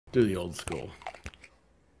Do the old school.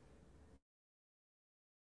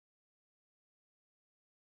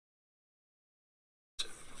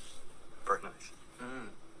 Very nice.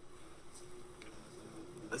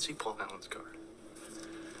 Let's see Paul Allen's card.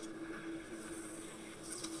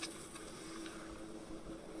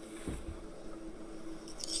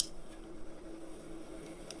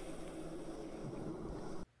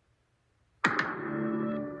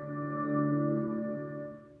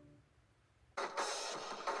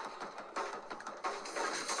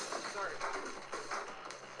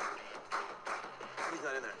 He's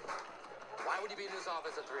not in there. Why would he be in his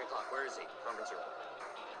office at 3 o'clock? Where is he? Conference room.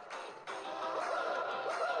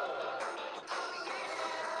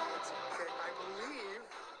 Okay, I believe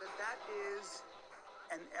that is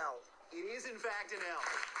an L. It is, in fact, an L.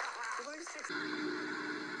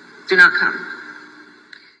 Do not come.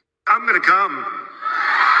 I'm gonna come.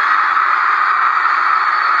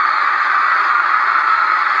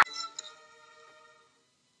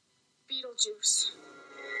 Beetlejuice.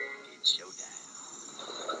 It's showtime.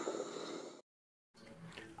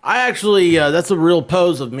 I actually, that's a real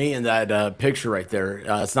pose of me in that picture right there.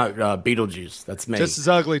 It's not Beetlejuice. That's me. Just as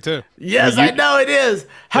ugly, too. Yes, I know it is.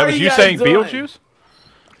 How That are was you you guys saying doing? Beetlejuice?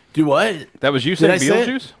 Do what? That was you Did I saying say it?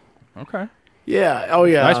 Beetlejuice? Okay. Yeah. Oh,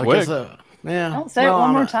 yeah. Nice I wig. guess, yeah. Don't say it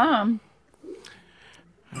one more time.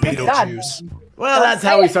 Beetlejuice. Well, that's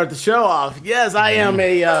how we start the show off. Yes, I am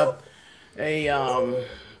a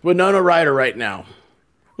Winona Ryder right now.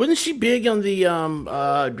 Wasn't she big on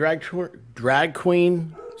the drag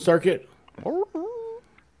queen circuit?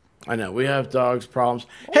 I know we have dogs problems.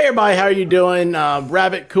 Hey everybody, how are you doing?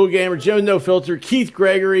 Rabbit, Cool Gamer, Joe No Filter, Keith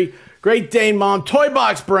Gregory, Great Dane Mom, Toy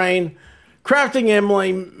Box Brain, Crafting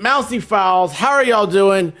Emily, Mousy Fowls. How are y'all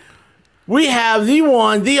doing? We have the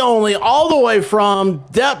one, the only, all the way from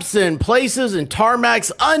depths and places and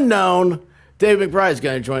tarmacs unknown. Dave McBride is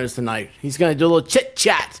going to join us tonight. He's going to do a little chit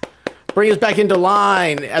chat, bring us back into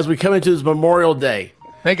line as we come into this Memorial Day.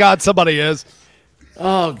 Thank God somebody is.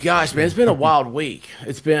 Oh gosh, man, it's been a wild week.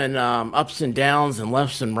 It's been ups and downs and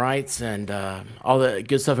lefts and rights and all the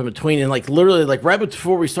good stuff in between. And like literally, like right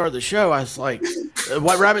before we started the show, I was like,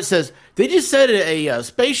 White Rabbit says they just said a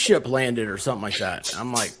spaceship landed or something like that.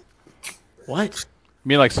 I'm like, what? You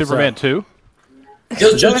mean like Superman 2?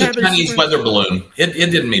 It was just a Chinese weather balloon. It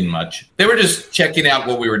didn't mean much. They were just checking out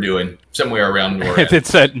what we were doing somewhere around where we're at. It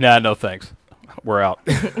said, nah, no thanks. We're out.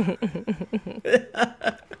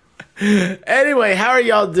 Anyway, how are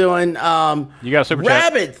y'all doing? You got a super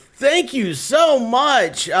chat? Rabbit, thank you so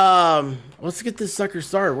much. Let's get this sucker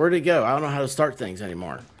started. Where'd it go? I don't know how to start things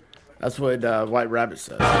anymore. That's what White Rabbit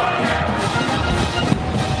says.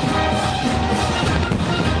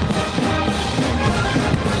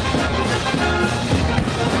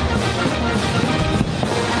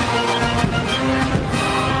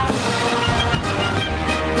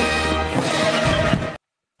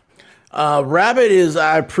 Rabbit is,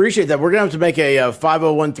 I appreciate that. We're going to have to make a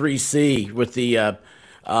 5013C with the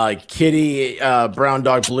Kitty Brown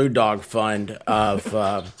Dog Blue Dog Fund.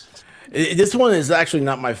 This one is actually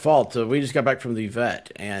not my fault. We just got back from the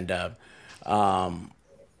vet, and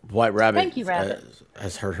White Rabbit, Thank you, Rabbit.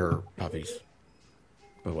 Has hurt her puppies.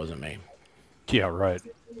 But it wasn't me. Yeah, right.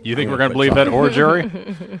 You think we're going to believe that or jury?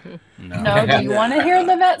 No, do you want to hear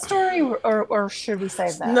the vet story, or should we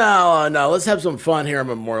save that? No. Let's have some fun here on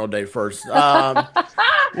Memorial Day first.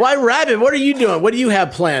 White Rabbit, what are you doing? What do you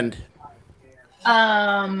have planned?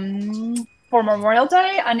 For Memorial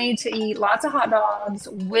Day, I need to eat lots of hot dogs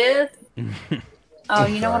with. Oh,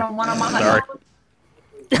 you know what I want on my hot dog?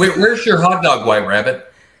 Where's your hot dog, White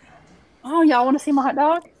Rabbit? Oh, y'all want to see my hot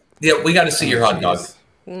dog? Yeah, we got to see your hot dog.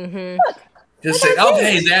 Look. Just say, oh,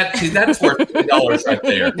 hey, that's worth $2 right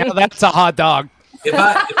there. Yeah, that's a hot dog. If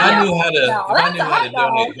I knew how to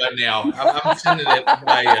donate right now, I'm sending it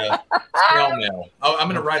by snail mail. I'm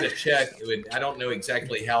going to write a check. I don't know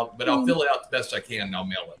exactly how, but I'll fill it out the best I can and I'll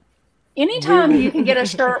mail it. Anytime you can get a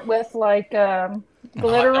shirt with like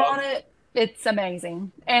glitter on it, it's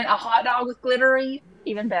amazing. And a hot dog with glittery,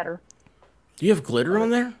 even better. Do you have glitter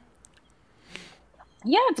on there?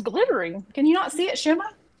 Yeah, it's glittery. Can you not see it shimmer?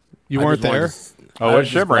 You weren't there? Oh, it's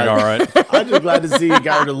shimmering, all right. I'm just glad to see you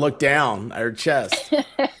got her to look down at her chest. Silly.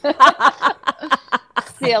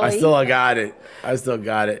 I still got it.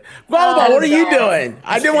 Guava Ball, what are you doing?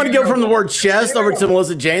 I didn't want to go from the word chest over to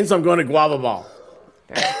Melissa Jane, so I'm going to Guava Ball.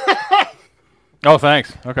 Oh,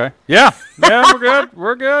 thanks. Okay. Yeah,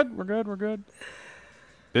 we're good.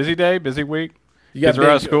 Busy day, busy week. You got Kids are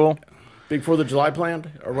out of school. Big 4th of July planned,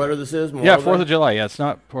 or whatever this is? Yeah, 4th of July. Yeah, it's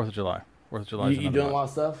not 4th of July. 4th of July. You doing a lot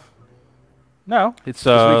of stuff? No, it's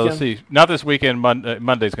let's see, not this weekend.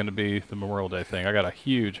 Monday's going to be the Memorial Day thing. I got a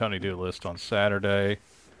huge honeydew list on Saturday.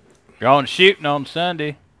 Going shooting on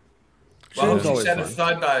Sunday. Well, if you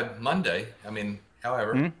satisfied by Monday, I mean,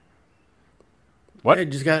 however. What? Hey,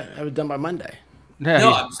 just got to have it done by Monday. Yeah,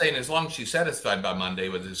 No, I'm saying as long as she's satisfied by Monday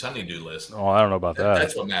with his honeydew list. Oh, I don't know about that.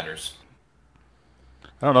 That's what matters.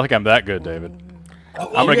 I don't think I'm that good, David. Well,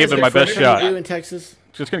 I'm going to give it my best shot. You in Texas?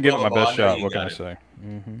 Just going to give it my best shot. What can I say?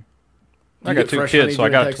 I got 2 kids, honeydew so I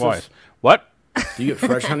got in it twice. Texas? What? Do you get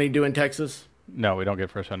fresh honeydew in Texas? No, we don't get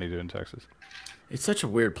fresh honeydew in Texas. It's such a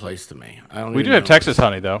weird place to me. We do have Texas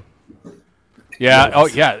honey, though. Yeah. Oh,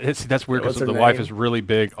 yeah. That's weird because the wife is really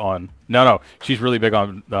big on. No. She's really big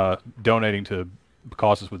on donating to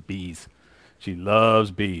causes with bees. She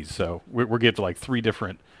loves bees, so we're getting to like 3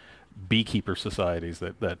 different beekeeper societies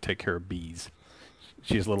that take care of bees.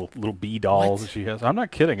 She has little bee dolls. She has. I'm not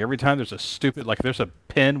kidding. Every time there's a stupid if there's a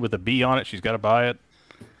pin with a bee on it, she's got to buy it.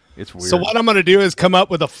 It's weird. So what I'm going to do is come up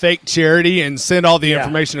with a fake charity and send all the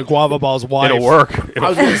information to Guava Ball's wife. It'll work. I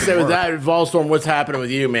was going to say with that, Volstorm, what's happening with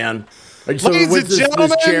you, man? Ladies and gentlemen,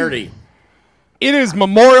 this charity? It is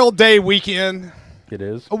Memorial Day weekend. It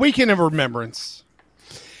is a weekend of remembrance,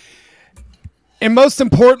 and most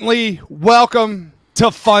importantly, welcome to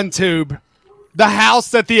FunTube, the house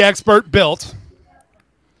that the expert built.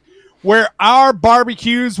 Where our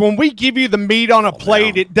barbecues, when we give you the meat on a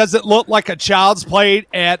plate, it doesn't look like a child's plate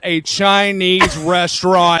at a Chinese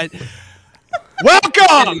restaurant.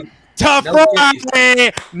 Welcome to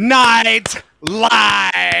Friday Night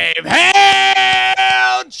Live.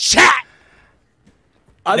 Hell chat.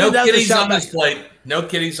 No kitties on this plate. No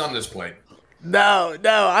kitties on this plate. No.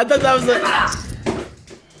 I thought that was That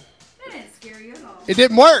didn't scare you at all. It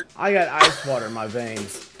didn't work. I got ice water in my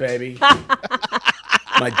veins, baby.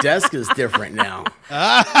 My desk is different now.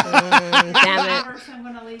 Damn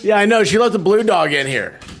it. Yeah, I know. She let the blue dog in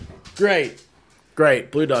here. Great.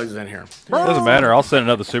 Blue dog's in here. Doesn't matter. I'll send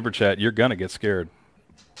another super chat. You're gonna get scared.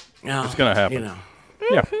 Yeah, it's gonna happen. You know.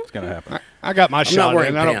 Yeah, it's gonna happen. I got my shot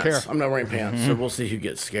in. I don't care. I'm not wearing pants, so we'll see who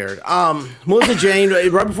gets scared. Melissa Jane,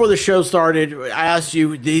 right before the show started, I asked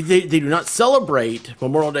you, they do not celebrate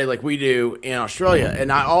Memorial Day like we do in Australia.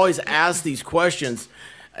 And I always ask these questions,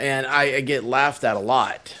 and I get laughed at a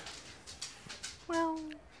lot. Well,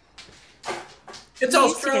 it's you're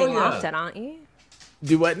used to getting laughed at, aren't you?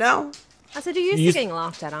 Do what now? I said, you're used to getting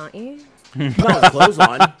laughed at, aren't you? Not with clothes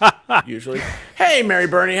on, usually. Hey, Mary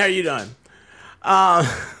Bernie, how you doing?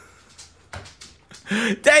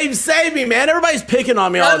 Dave, save me, man. Everybody's picking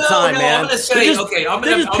on me all the time, man. I'm going to say, they're just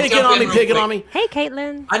picking on me. Hey,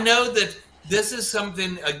 Caitlin. I know that this is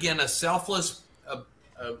something, again, a selfless, a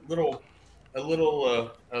little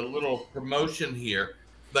promotion here,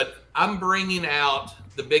 but I'm bringing out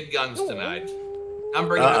the big guns tonight. I'm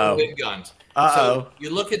bringing out the big guns. So you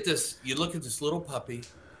look at this little puppy.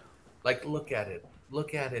 Like, look at it.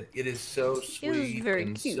 Look at it. It is so sweet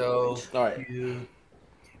and cute. so cute.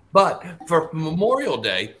 But for Memorial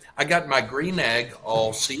Day, I got my green egg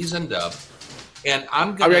all seasoned up, and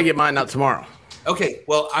I'm gonna get mine out tomorrow. Okay,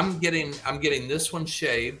 well, I'm getting this one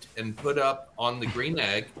shaved and put up on the green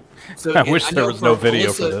egg. So I wish there was no video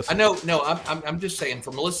Melissa, for this. I know, no, I'm just saying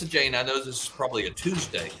for Melissa Jane, I know this is probably a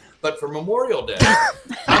Tuesday, but for Memorial Day,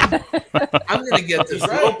 I'm going to get this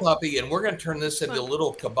little puppy and we're going to turn this into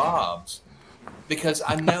little kebabs because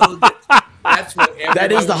I know that's what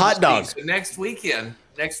that is the hot dog. So next weekend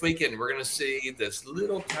we're going to see this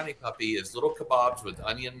little tiny puppy as little kebabs with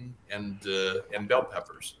onion and bell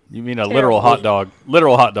peppers. You mean a literal hot dog?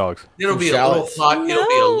 Literal hot dogs. It'll be a little hot. It'll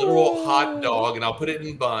be a literal hot dog, and I'll put it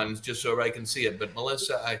in buns just so everybody can see it. But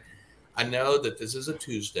Melissa, I know that this is a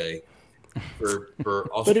Tuesday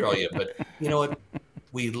for Australia, but you know what?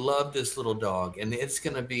 We love this little dog, and it's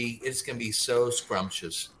gonna be so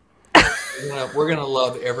scrumptious. We're gonna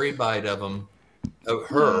love every bite of him. Of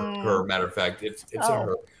her, matter of fact, it's a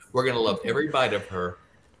her. We're gonna love every bite of her,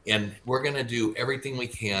 and we're gonna do everything we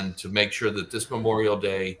can to make sure that this Memorial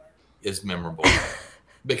Day is memorable,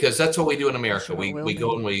 because that's what we do in America. Sure we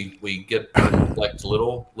go and we get collect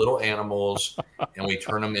little animals, and we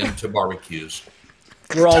turn them into barbecues.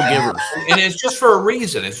 We're all givers, and it's just for a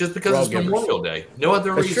reason. It's just because it's Memorial Day. No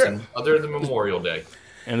other reason other than Memorial Day.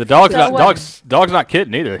 And the dog's not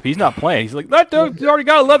kidding either. If he's not playing, he's like, that dog's already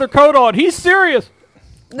got a leather coat on. He's serious.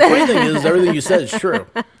 The funny thing is, everything you said is true.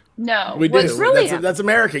 No, we do. That's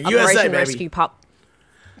America, USA, baby. Rescue Pup.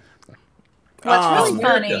 What's really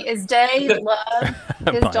funny is Dave loves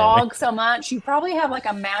his dog so much. You probably have like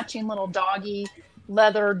a matching little doggy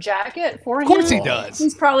leather jacket for him. Of course he does.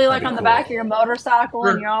 He's probably like on the back of your motorcycle,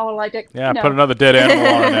 and y'all are like, Yeah, no, put another dead animal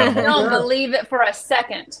on an animal. don't believe it for a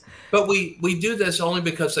second. But we do this only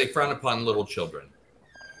because they frown upon little children.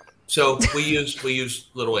 So we use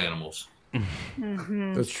little animals.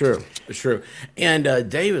 Mm-hmm. That's true. It's true. And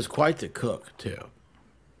Dave is quite the cook too.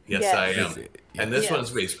 Yes, Yes. I am. And this Yes. one's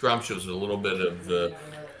very scrumptious with a little bit of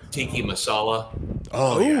tiki masala.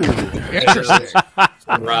 Oh, yeah.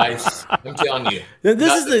 Some rice. I'm telling you. Now,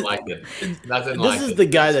 this is nothing the- like it. Nothing This like is it. the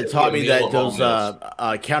guy that It's taught a me meal that of all those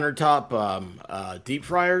meals. countertop deep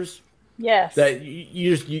fryers. Yes. That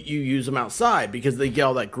you use them outside because they get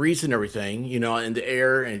all that grease and everything, you know, in the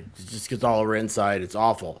air, and it just gets all over inside. It's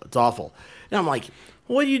awful. It's awful. And I'm like,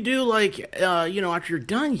 what do you do, like, you know, after you're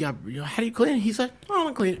done? How do you clean it? He's like, I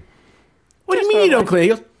don't clean it. What do you mean you don't clean it? He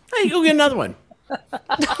goes, hey, go get another one.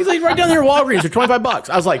 He's like, right down there at Walgreens for $25.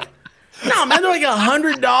 I was like, no, man, they're like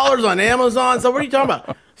 $100 on Amazon. So what are you talking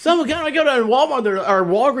about? Some guy I go to Walmart or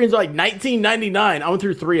Walgreens are like $19.99. I went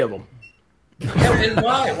through 3 of them. Yeah, and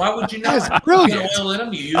why? Why would you not? That's brilliant. You put oil in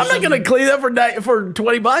them, you use I'm not them. gonna clean that for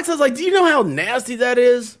 $20. I was like, do you know how nasty that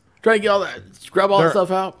is? Trying to get all that, scrub all that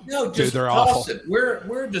stuff out. No, just they're toss awful. it.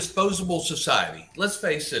 We're a disposable society. Let's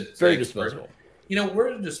face it. Very expert. disposable. You know, we're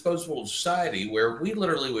a disposable society where we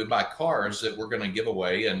literally would buy cars that we're going to give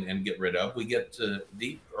away and get rid of. We get to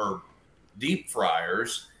deep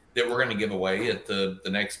fryers that we're going to give away at the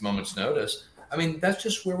next moment's notice. I mean, that's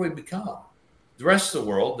just where we become. The rest of the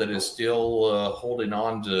world that is still holding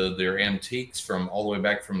on to their antiques from all the way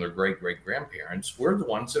back from their great-great-grandparents, we're the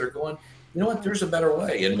ones that are going, you know what, there's a better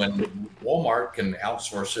way. And when Walmart can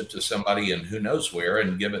outsource it to somebody in who knows where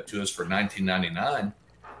and give it to us for $19.99,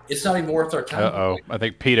 it's not even worth our time. Uh-oh. I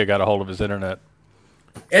think PETA got a hold of his internet.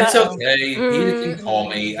 It's okay. Peter can call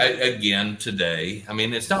me again today. I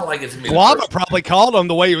mean, it's not like it's going to be the Guava first- probably called him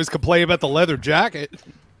the way he was complaining about the leather jacket.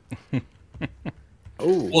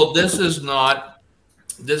 Well, this is not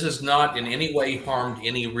in any way harmed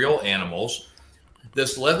any real animals.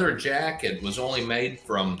 This leather jacket was only made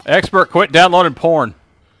from Expert, quit downloading porn.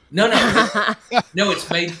 no, it's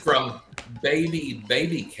made from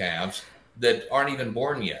baby calves that aren't even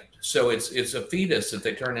born yet. So it's a fetus that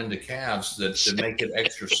they turn into calves that make it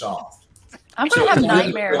extra soft. I'm So going to have it's not even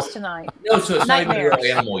nightmares real- tonight. No, so it's not even a real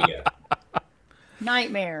Nightmares. animal yet.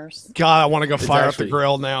 Nightmares. God, I want to go fire up the actually-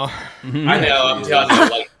 grill now. I know. I'm telling you,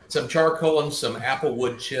 like some charcoal and some apple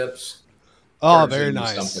wood chips. Oh, turns very into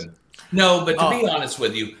nice. something. No, but to be honest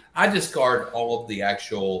with you, I discard all of the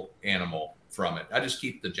actual animal from it. I just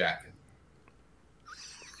keep the jacket.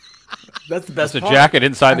 That's the best It's a part. jacket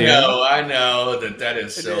inside the animal. No, I know that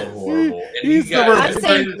is so is. horrible. And He's you guys,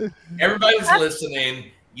 the everybody's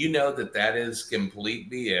listening. You know that is complete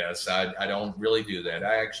BS. I don't really do that.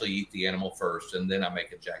 I actually eat the animal first, and then I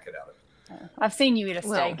make a jacket out of it. I've seen you eat a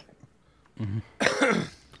Well. steak.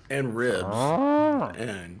 And ribs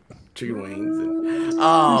and chicken wings. And,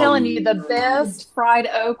 I'm telling you, the best fried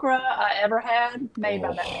okra I ever had, made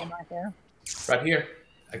by that man right there. Right here.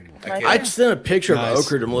 I Right I can't. sent a picture Nice. of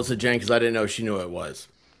okra to Melissa Jane because I didn't know she knew what it was.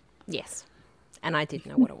 Yes. And I did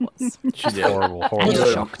know what it was. She did. Horrible, She horrible. knew And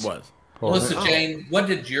what shocked. it was. Melissa Jane, what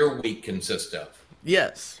did your week consist of?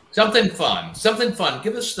 Yes. Something fun. Something fun.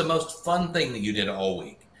 Give us the most fun thing that you did all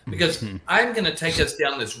week. Because I'm going to take us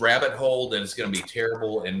down this rabbit hole that is going to be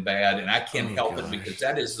terrible and bad, and I can't help it because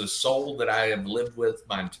that is the soul that I have lived with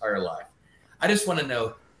my entire life. I just want to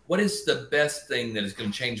know, what is the best thing that is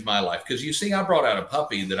going to change my life? Because you see, I brought out a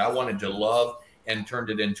puppy that I wanted to love and turned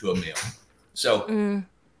it into a meal. So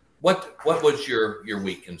what was your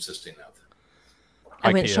week consisting of?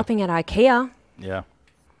 I went IKEA. shopping at IKEA Yeah.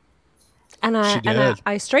 and She did.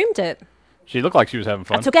 I streamed it. She looked like she was having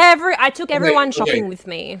fun. I took everyone okay. shopping with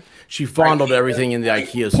me. She fondled everything in the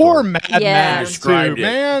IKEA store. Poor Mad Yeah. Max, too, Described it.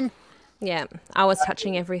 man. Yeah, I was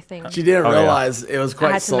touching everything. She didn't Oh, yeah. realize it was I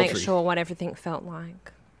quite had to sultry. make sure what everything felt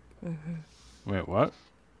like. Wait, what?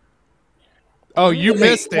 Oh, you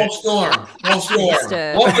missed Whole it. storm. Whole storm. Missed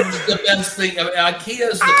it. What was the best thing? I mean,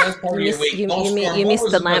 IKEA is the best part of your week. You Whole missed- storm, you what missed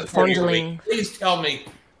was the best lamp part of your week? fondling. Please tell me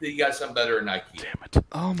that you got something better than IKEA.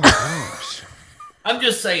 Oh, my gosh. I'm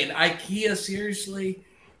just saying, IKEA, seriously?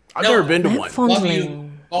 I've No. never been to Lamp one. Love you.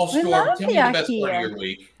 fondling. All We storm. love Tell me the the best part of IKEA. your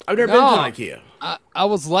week. I've never No. been to IKEA. I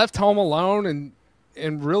was left home alone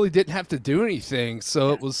and really didn't have to do anything.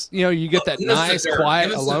 So it was, you get that Give us the nice, dirt. quiet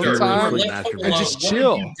Give us the alone dirt. time. Let's And talk just alone.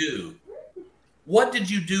 chill. What did you do? What did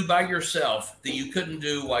you do by yourself that you couldn't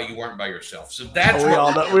do while you weren't by yourself? So that's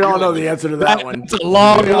We all know the answer to that one. That's a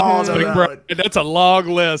long We all list, know big that bro. one. That's a long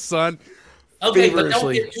list, son. Okay, but don't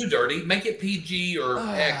feverishly. get too dirty. Make it PG or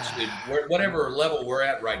X, whatever level we're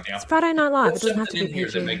at right now. It's Friday Night Live. Put It doesn't have something to in be here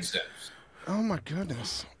that PG. makes sense. Oh my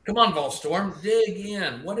goodness. Come on, Volstorm, dig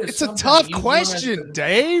in. What is It's a something tough you want us question, to-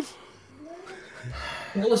 Dave.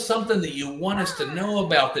 Tell us something that you want us to know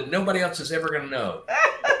about that nobody else is ever going to know.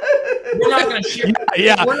 We're not going to share.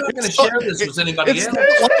 Yeah, We're not going to share this with anybody It's else.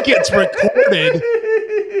 not like it's recorded.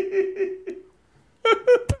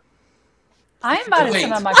 I invited Wait.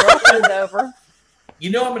 some of my girlfriends over. You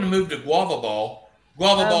know I'm going to move to Guava Ball.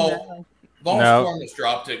 Guava Oh, Ball. no. Volstorm has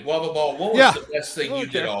dropped it. Guava Ball. What was Yeah. the best thing you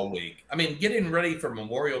did all week? I mean, getting ready for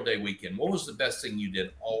Memorial Day weekend. What was the best thing you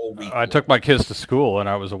did all week? I took my kids to school, and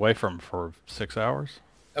I was away from 'em for 6 hours.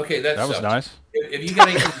 Okay, That was sucks. nice. If you got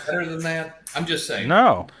anything better than that, I'm just saying.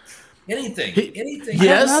 No. Anything. Anything.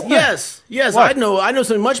 Yes. What? I know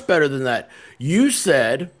something much better than that. You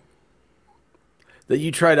said that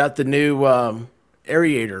you tried out the new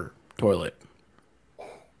aerator toilet.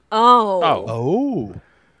 Oh. Oh.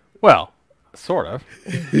 Well, sort of.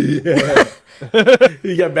 You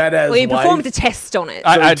got badass. Well, you performed a test on it.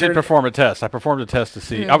 I did perform a test. I performed a test to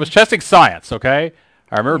see. I was testing science, okay?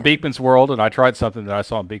 I remember Beekman's World, and I tried something that I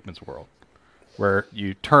saw in Beekman's World, where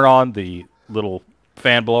you turn on the little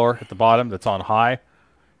fan blower at the bottom that's on high,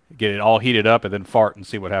 get it all heated up, and then fart and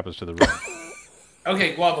see what happens to the room.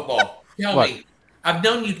 Okay, Guava Ball. Tell What? me, I've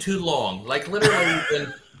known you too long. Like literally,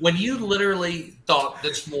 when you literally thought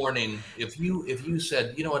this morning, if you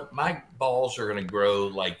said, you know what, my balls are going to grow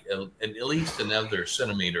like at least another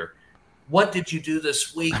centimeter. What did you do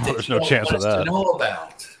this week? that there's you no don't chance want of us that. to know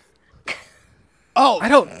about? Oh, I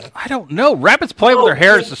don't know. Rabbits playing with their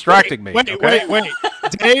hair is distracting me. Wait, okay? wait.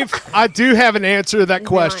 Dave, I do have an answer to that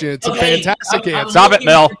question. It's a Okay, fantastic I'm answer. Stop it,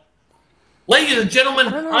 Mel. Ladies and gentlemen,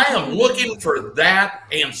 I am looking for that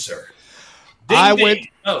answer. Ding, I ding. went.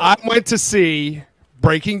 Oh. I went to see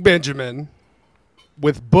Breaking Benjamin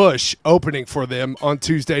with Bush opening for them on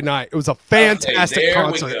Tuesday night. It was a fantastic there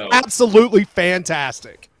we concert. go. Absolutely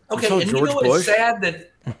fantastic. Okay, saw and George you know Bush? what's sad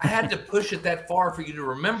that I had to push it that far for you to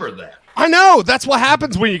remember that. I know. That's what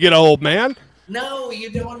happens when you get old, man. No, you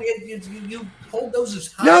don't. You hold those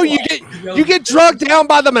as high. No, you get drugged down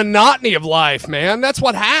by the monotony of life, man. That's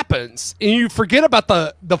what happens, and you forget about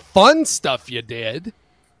the fun stuff you did.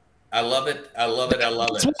 I love it. I love it. I love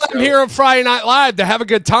That's it. why I'm here on Friday Night Live, to have a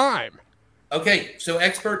good time. Okay, so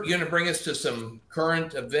expert, you're going to bring us to some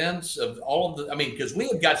current events of all of the. I mean, because we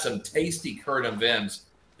have got some tasty current events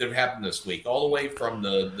that have happened this week, all the way from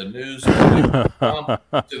the news to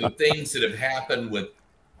the things that have happened with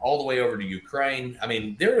all the way over to Ukraine. I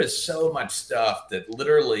mean, there is so much stuff that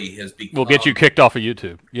literally has become. We'll get you kicked off of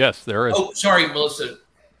YouTube. Yes, there is. Oh, sorry, Melissa.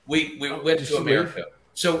 We went to America.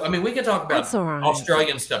 So, I mean, we can talk about That's all right.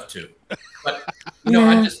 Australian stuff too. But, you know,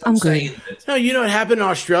 I'm good. saying that. No, you know what happened in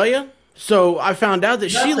Australia? So I found out that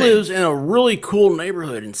she Nothing. lives in a really cool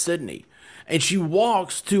neighborhood in Sydney, and she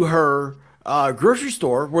walks to her grocery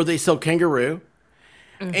store where they sell kangaroo,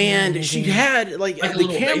 and she had like Like a the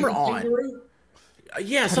little camera baby on. kangaroo?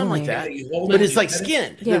 Yeah, something like that. You hold But it, it's you like pet it?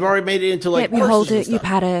 skinned. Yeah. They've already made it into like Yep, you hold purses and it, you stuff.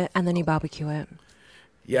 pat it, and then you barbecue it.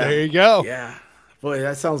 Yeah, There you go. Yeah, boy,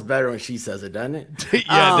 that sounds better when she says it, doesn't it? Yeah,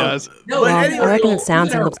 it does. No, But Well, anyway, I reckon no, it sounds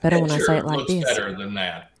and even looks better when I our say it like picture this. looks better than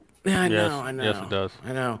that. Yeah, I know, Yes, I know. yes, it does.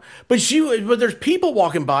 I know. But there's people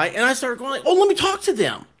walking by, and I started going like, "Oh, let me talk to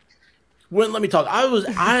them." Wouldn't let me talk.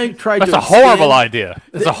 I tried That's to. a horrible extend- idea.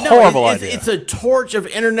 It's a No, horrible it's- idea. It's a torch of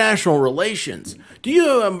international relations. Do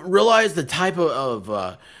you realize the type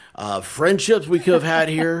of friendships we could have had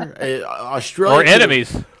here? Australia Or could have-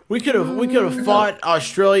 enemies. We could have fought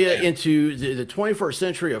Australia into the 21st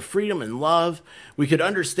century of freedom and love. We could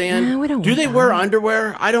understand. No, we don't Do want they that. wear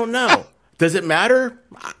underwear? I don't know. Does it matter?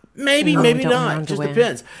 Maybe, No, maybe we don't wear not. Just underwear.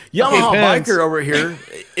 depends. Yamaha depends. Biker over here.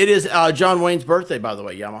 It is John Wayne's birthday, by the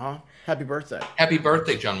way. Yamaha, happy birthday. Happy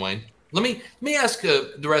birthday, John Wayne. Let me ask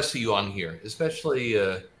the rest of you on here, especially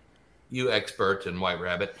you expert and White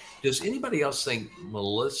Rabbit. Does anybody else think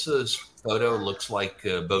Melissa's photo looks like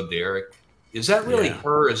Bo Derek? Is that really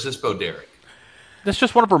her? Or is this Bo Derek? That's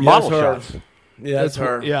just one of her Yeah, model that's her. shots. Yeah, that's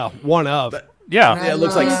her. Yeah, one of. Yeah. Yeah, it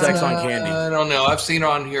looks like sex on candy. I don't know. I've seen her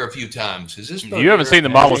on here a few times. Is this? Bo You haven't Derek? seen the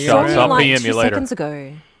model Yeah. shots, so I'll like PM 2 you later. seconds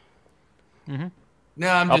ago. No,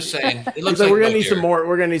 I'm just saying. It looks Looks like we're gonna Bo need some Derek. more.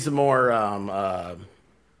 We're gonna need some more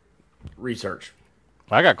research.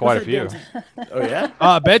 I got quite a few. Oh yeah.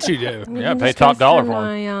 I bet you do. You Yeah, can pay just top go dollar through for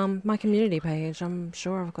 'em. my community page. I'm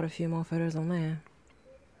sure I've got a few more photos on there.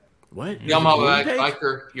 What? Yamaha Page?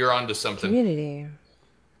 Biker, you're onto something. Community.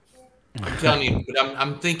 I'm telling you, but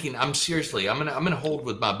I'm thinking. I'm seriously. I'm gonna hold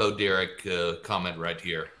with my Bo Derek comment right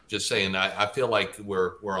here. Just saying. I feel like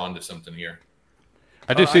we're onto something here.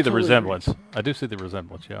 I do I see the totally resemblance. I do see the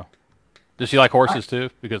resemblance, yeah. Does she like horses too?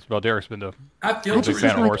 Because, well, Derek's been to... I feel Big Just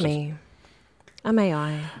fan of like horses. me. I'm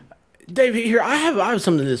AI. Dave, here I have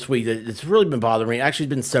something this week that it's really been bothering me. Actually,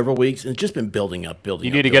 it's been several weeks, and it's just been building up.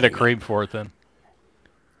 You need to get a cream for it then.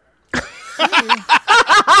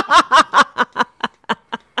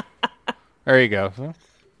 There you go.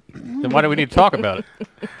 Then why do we need to talk about it?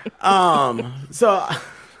 So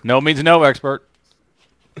no means no, expert.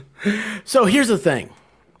 So here's the thing.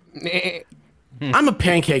 I'm a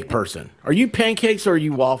pancake person. Are you pancakes or are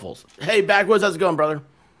you waffles? Hey, Backwoods, how's it going, brother?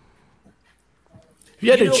 If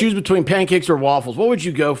you had to choose between pancakes or waffles, what would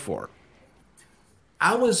you go for?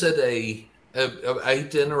 I was at I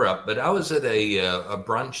hate to interrupt, but I was at a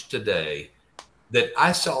brunch today that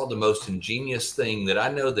I saw the most ingenious thing that I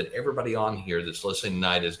know that everybody on here that's listening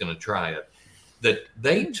tonight is going to try it. That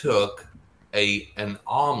they took an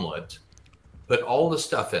omelet, put all the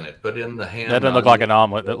stuff in it, put in the ham. That doesn't look like an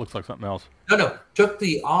omelet. That looks like something else. No. Took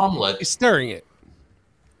the omelet. He's stirring it.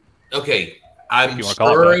 Okay. I'm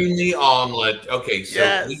stirring the omelet. Okay, so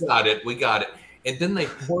yes. We got it. And then they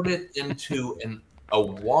poured it into a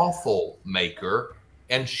waffle maker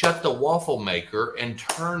and shut the waffle maker and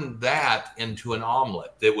turned that into an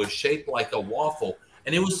omelet that was shaped like a waffle.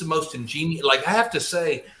 And it was the most ingenious. Like, I have to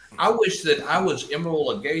say, I wish that I was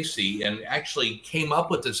Emerald Lagasse and actually came up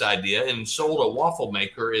with this idea and sold a waffle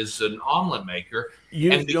maker as an omelet maker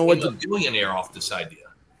and became a billionaire off this idea.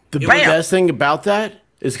 The best thing about that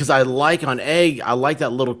is because I like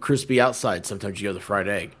that little crispy outside. Sometimes you go the fried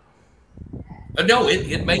egg. No,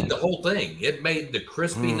 it made the whole thing. It made the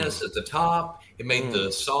crispiness at the top. It made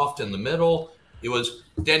the soft in the middle. It was,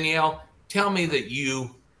 Danielle, tell me that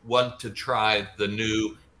you want to try the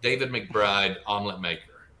new David McBride omelet maker.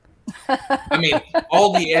 I mean,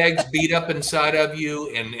 all the eggs beat up inside of you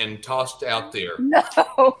and tossed out there.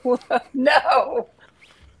 No.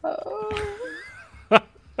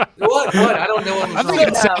 What? I don't know what I think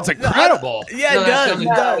it sounds incredible. Yeah, it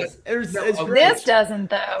does. It's great. This doesn't,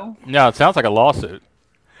 though. No, it sounds like a lawsuit.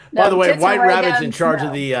 By the way, White Rabbit's in charge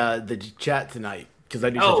of the chat tonight because I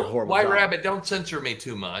do such a horrible White job. Rabbit, don't censor me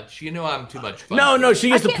too much. You know I'm too much fun. No, she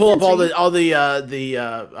used to pull up all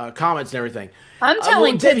the comments and everything. I'm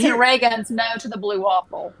telling Tits and Ray Guns no to the blue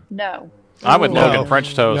waffle. No. I would Logan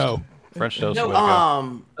French toast. No. French toast. No,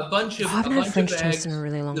 a bunch of French toast eggs in a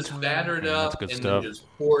really long just time. battered up and then just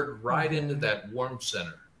poured right into that warm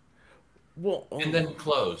center. Well, and then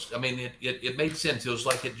closed. I mean, it made sense. It was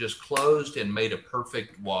like it just closed and made a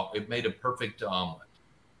perfect waffle. It made a perfect omelet.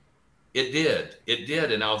 It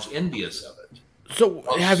did, and I was envious of it. So,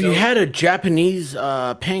 have you had a Japanese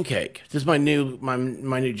pancake? This is my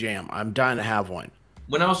new jam. I'm dying to have one.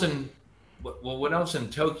 When I was in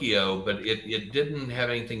Tokyo, but it didn't have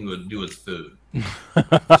anything to do with food. I'm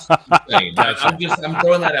throwing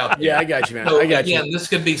that out there. Yeah, I got you, man. So, I got you. This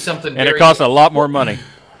could be something. And it costs a lot more money.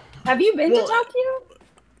 Have you been to Tokyo?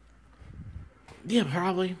 Yeah,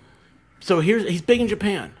 probably. So he's big in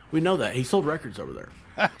Japan. We know that. He sold records over there.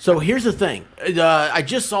 So here's the thing. I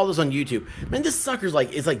just saw this on YouTube. Man, this sucker's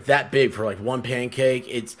it's like that big for like one pancake.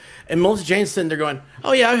 And Melissa Jane's sitting there going,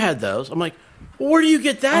 "Oh yeah, I've had those." I'm like, well, "Where do you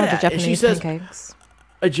get that at?" And she says, pancakes.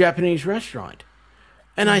 "A Japanese restaurant."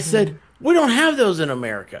 And I said, "We don't have those in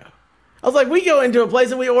America." I was like, "We go into a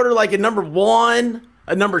place and we order like a number 1,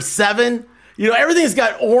 a number 7. You know, everything's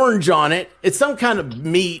got orange on it. It's some kind of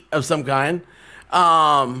meat of some kind."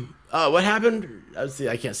 What happened?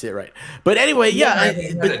 I can't see it right. But anyway,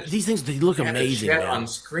 but these things, they look amazing, man. On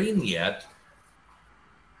screen yet.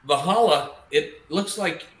 Valhalla, it looks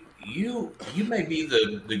like you may be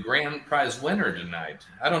the grand prize winner tonight.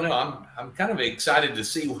 I don't know. I'm kind of excited to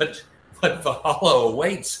see what Valhalla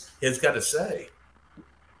awaits has got to say.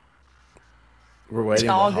 We're waiting.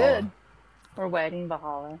 It's all Valhalla. good. We're waiting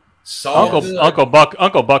Valhalla. Uncle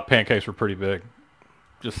Buck pancakes were pretty big.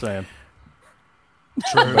 Just saying.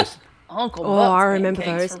 True. Uncle Oh, Buck's I remember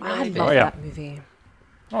pancakes those. were I really love big. that movie.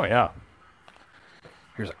 Oh yeah.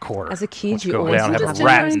 Here's a quarter. As a kid, Let's you go always down, have just a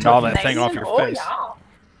rat did and all that thing off your face. Yeah.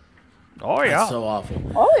 Oh yeah. That's so awful.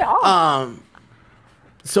 Oh yeah.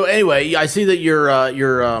 So anyway, I see that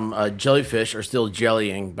your jellyfish are still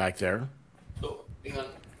jellying back there. So, hang on.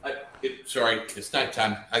 Sorry, it's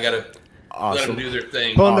nighttime. I gotta let them do their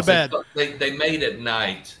thing. Pull in the bed. They made at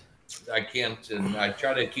night. I can't, and I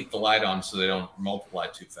try to keep the light on so they don't multiply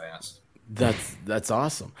too fast. That's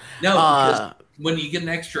awesome. No, because when you get an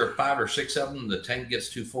extra 5 or 6 of them, the tank gets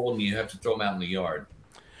too full, and you have to throw them out in the yard.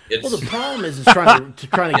 Well, the problem is trying to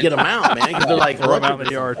get them out, man, because they're like throw them out in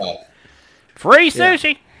the yard. Free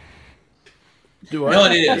sushi. Do I? No,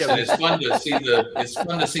 it is, and it's fun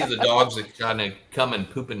to see the dogs that kind of come and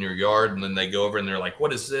poop in your yard, and then they go over and they're like,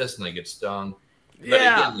 "What is this?" and they get stung. But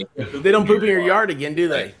yeah, again, they don't poop in your yard again, do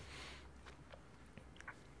they?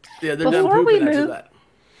 Yeah, they're done Before we pooping after move- that.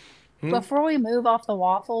 before we move off the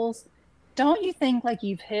waffles, don't you think like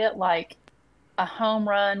you've hit like a home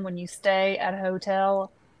run when you stay at a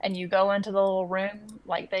hotel and you go into the little room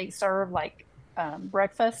like they serve like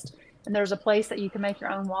breakfast and there's a place that you can make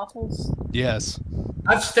your own waffles? Yes.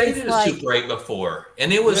 I've stayed at a like- Super 8 before,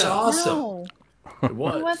 and it was awesome. No, It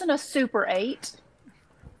was. it wasn't a Super 8.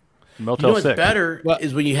 Motel You know what's 6. better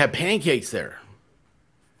is when you have pancakes there.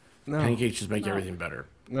 No. Pancakes just make everything better.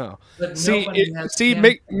 No. But See, nobody has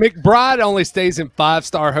McBride only stays in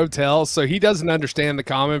 5-star hotels, so he doesn't understand the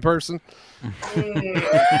common person. It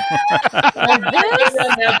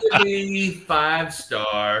doesn't have to be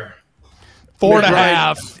 5-star.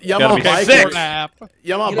 4.5. Yamaha be Bikers, 6.5. Yamaha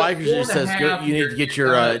You know, Bikers just says 4.5, you need to get you're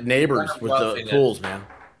your not- neighbors you're not with the roughing it. pools, man.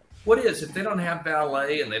 What is, if they don't have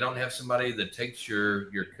valet and they don't have somebody that takes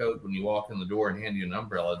your coat when you walk in the door and hand you an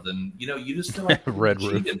umbrella, then, you know, you just feel like Red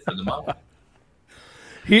you're roof. cheated for the money.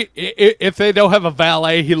 If they don't have a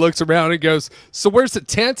valet, he looks around and goes, "So where's the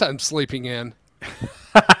tent I'm sleeping in?"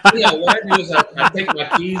 Yeah, what I do is I take my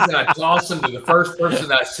keys and I toss them to the first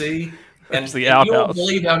person I see. And It's the you won't outhouse.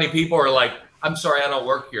 believe how many people are like, "I'm sorry, I don't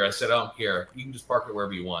work here." I said, "I don't care. You can just park it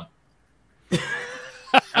wherever you want."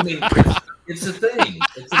 I mean, it's a thing.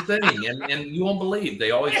 It's a thing. And you won't believe.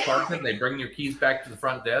 They always park it. They bring your keys back to the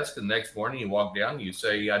front desk. And the next morning you walk down, you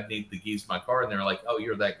say, "I need the keys to my car." And they're like, "Oh,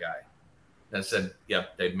 you're that guy." And I said,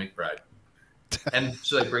 "Yep, Dave McBride." And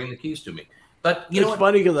so they bring the keys to me. But you know It's what?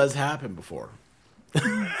 funny because that's happened before.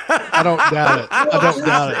 I don't doubt it. I don't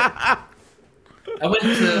doubt it. I went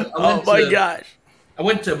to Oh my gosh. I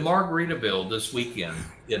went to Margaritaville this weekend.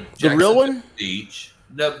 In The real Jacksonville one? Beach.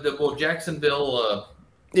 Well, Jacksonville,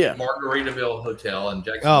 Yeah. Margaritaville Hotel in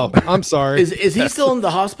Jacksonville. Oh, I'm sorry. Is he still in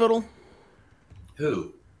the hospital?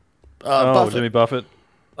 Who? Buffett. Jimmy Buffett.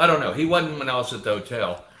 I don't know. He wasn't when I was at the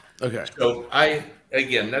hotel. Okay. So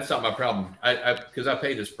again, that's not my problem. Because I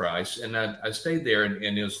paid his price and I stayed there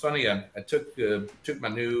and it was funny. I took my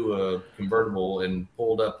new convertible and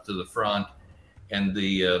pulled up to the front, and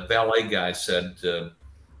the valet guy said,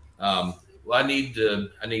 "Well, I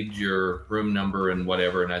need your room number and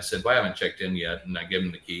whatever." And I said, "Well, I haven't checked in yet." And I gave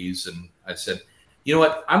him the keys and I said, "You know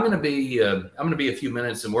what? I'm gonna be a few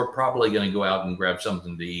minutes and we're probably gonna go out and grab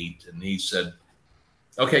something to eat." And he said,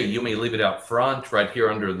 "Okay, you may leave it out front, right here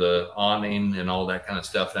under the awning and all that kind of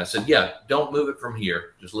stuff." And I said, "Yeah, don't move it from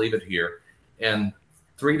here. Just leave it here." And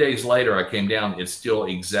 3 days later, I came down. It's still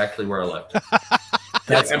exactly where I left it.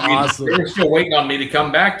 That's awesome. They were still waiting on me to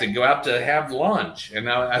come back to go out to have lunch. And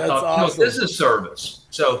I That's thought, awesome. this is service.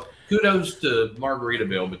 So kudos to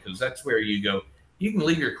Margaritaville, because that's where you go. You can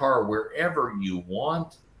leave your car wherever you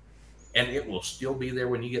want, and it will still be there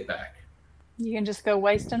when you get back. You can just go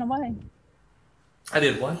wasting away. I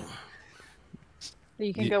did what?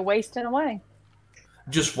 You can go wasting away.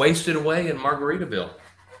 Just wasted away in Margaritaville.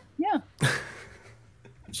 Yeah.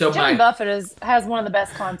 So Jimmy Buffett has one of the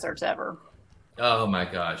best concerts ever. Oh my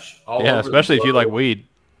gosh! All Yeah, over especially the if you like world. weed.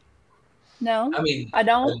 No, I mean, I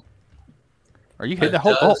don't. Are you A hitting the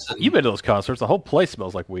whole? Oh, dozen. you've been to those concerts. The whole place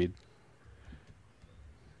smells like weed.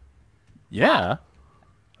 Yeah,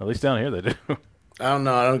 at least down here they do. I don't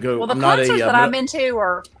know. I don't go. Well, the I'm not concerts a that I'm into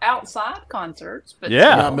are outside concerts, but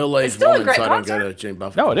Yeah. I'm not a middle-aged It's still a woman, great so I don't go concert. to Jane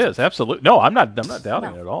Buffett. No, it is absolutely. No, I'm not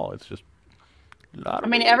doubting it at all. It's just. I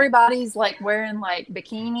mean, everybody's like wearing like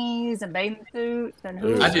bikinis and bathing suits and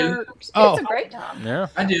hoodie I do. shirts. Oh. It's a great time. Yeah.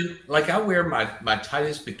 I do. Like, I wear my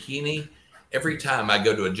tightest bikini every time I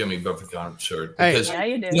go to a Jimmy Buffett concert, Hey. because Yeah,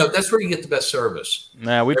 you do. that's where you get the best service.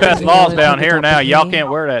 Nah, we passed laws down here now. Y'all can't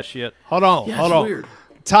wear that shit. Hold on. Yeah, hold it's on. weird.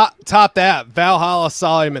 Top that. Valhalla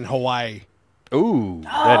saw him in Hawaii. Ooh,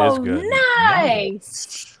 that is Oh, good.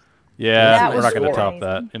 nice. Yeah, That we're was not going to top amazing.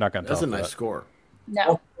 that. You're not going to That's top a nice that. score.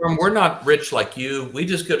 No. We're not rich like you. We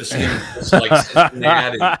just go to see them like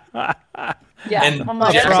Cincinnati. Yeah. And I'm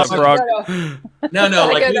like, Jackson I gotta Frog. go. No, I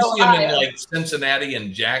like go we to see them in Ohio. like Cincinnati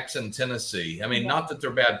and Jackson, Tennessee. I mean, not that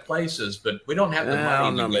they're bad places, but we don't have the I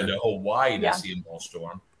don't money know, to go man. to Hawaii to Yeah. see a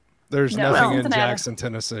storm. There's No, nothing in Cincinnati. Jackson,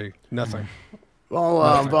 Tennessee. Nothing.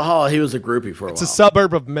 Well, Valhalla, he was a groupie for a It's while. a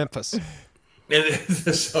suburb of Memphis. It is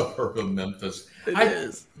a suburb of Memphis. It I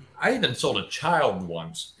is. I even sold a child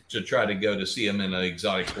once to try to go to see him in an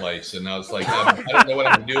exotic place, and I was like, I don't know what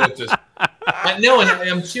I'm gonna do with this. No, and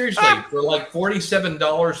I'm seriously, for like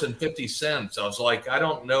 $47.50. I was like, I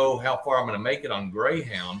don't know how far I'm gonna make it on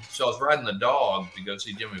Greyhound, so I was riding the dog to go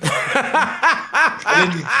see Jimmy Buffett.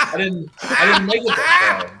 I didn't make it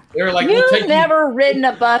that far. They were like, we'll take You've never ridden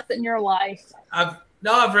a bus in your life. I've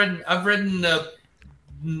ridden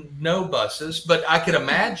no buses, but I could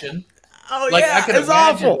imagine. Oh Like, yeah, I could it's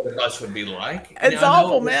imagine awful. what a bus would be like. It's I know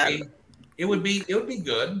awful, it would man. be- It would be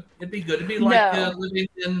good. It'd be good. It'd be like No. living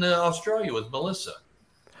in Australia with Melissa.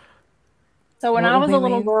 So when What I would was they a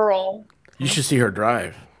little mean? girl, You should see her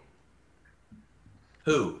drive.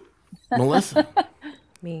 Who? Melissa.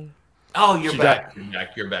 Me. Oh, you're She back. You're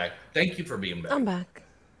back. You're back. Thank you for being back. I'm back.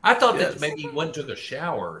 I thought Yes. that maybe you went and took a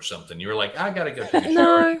shower or something. You were like, I gotta go take a shower.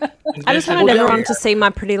 No. I just wanted Well, yeah. everyone to see my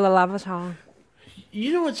pretty little avatar.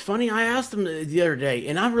 You know what's funny? I asked them the other day,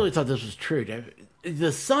 and I really thought this was true, Dave.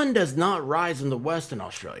 The sun does not rise in the west in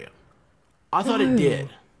Australia. I thought it did.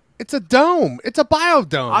 It's a dome. It's a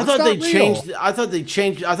biodome. I It's thought not they real. changed. I thought they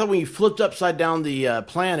changed. I thought when you flipped upside down the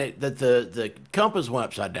planet, that the compass went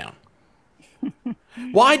upside down.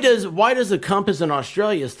 Why does the compass in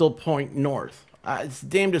Australia still point north? It's the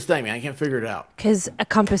damnedest thing, man. I can't figure it out. Because a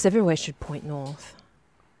compass everywhere should point north.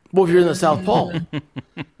 Well, if you're in the South Pole,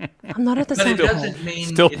 I'm not at the But it South Pole. doesn't mean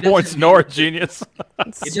Still it doesn't points mean- north, genius.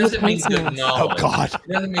 It doesn't mean good north. knowledge. Oh, God.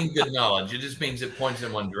 It doesn't mean good knowledge. It just means it points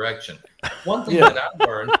in one direction. One thing Yeah. that I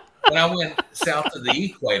learned when I went south of the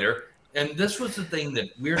equator, and this was the thing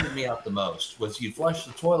that weirded me out the most, was you flush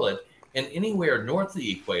the toilet, and anywhere north of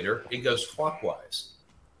the equator, it goes clockwise.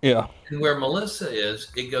 Yeah. And where Melissa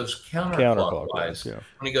is, it goes counterclockwise Counterclockwise, yeah.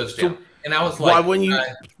 when it goes down. And I was like, why wouldn't you?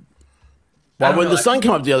 I Why don't wouldn't know, the sun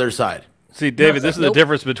come up the other side? See, David, this is the Nope.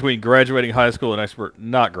 difference between graduating high school and expert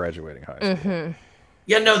not graduating high school.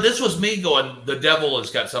 Yeah, no, this was me going, the devil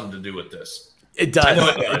has got something to do with this. It does. I know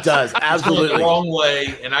it It It's does. going the Absolutely. wrong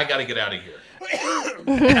way, and I got to get out of here.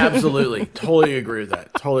 Absolutely. Totally agree with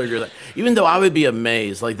that. Totally agree with that. Even though I would be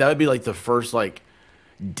amazed, like that would be like the first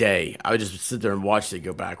day. I would just sit there and watch it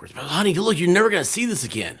go backwards. But honey, look, you're never gonna see this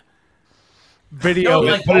again. Video No,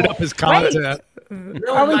 it, like- put it up as content.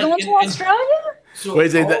 No, are we like, going to and- Australia? so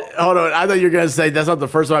Wait, say all- that, hold on. I thought you were gonna say that's not the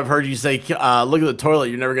first time I've heard you say. Look at the toilet.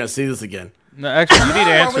 You're never gonna see this again. No, actually, you need to Are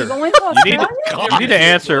we answer. going to You need Australia? to, you need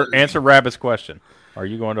to answer Rabbit's question. Are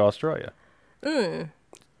you going to Australia?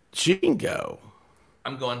 She can go.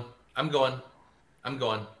 I'm going. I'm going. I'm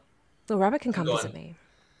going. So Rabbit can come going. visit me.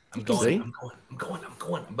 I'm See? going. I'm going. I'm going. I'm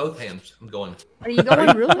going. On both hands. I'm going. Are you going?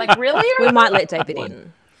 Like really? We might let David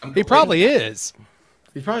in. I'm He going. probably is.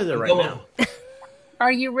 He's probably there I'm right going. now.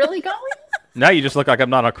 Are you really going? Now you just look like I'm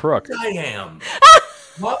not a crook. I am.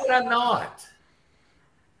 Why would I not?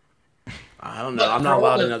 I don't know. I'm not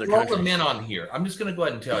allowed in other For all the countries. men on here, I'm just going to go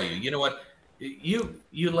ahead and tell you. You know what?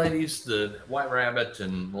 You ladies, the White Rabbit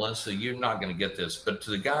and Melissa, you're not going to get this. But to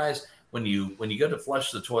the guys, when you go to flush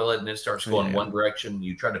the toilet and it starts going Yeah. one direction,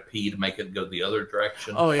 you try to pee to make it go the other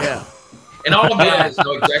direction. Oh yeah. And all of guys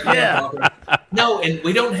know exactly Yeah. what I'm talking about. No, and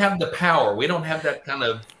we don't have the power. We don't have that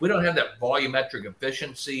volumetric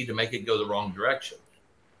efficiency to make it go the wrong direction.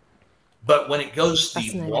 But when it goes the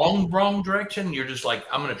Fascinating. wrong direction, you're just like,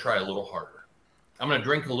 I'm going to try a little harder. I'm going to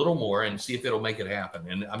drink a little more and see if it'll make it happen.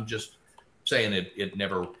 And I'm just saying it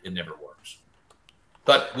never works.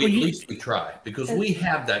 But at least we try because we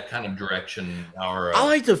have that kind of direction. I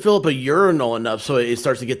like to fill up a urinal enough so it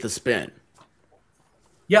starts to get the spin.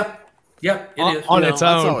 Yep, it is. On You know, its that's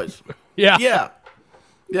own. always- Yeah. Yeah.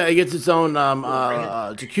 Yeah, it gets its own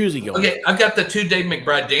jacuzzi going. Okay, I've got the two Dave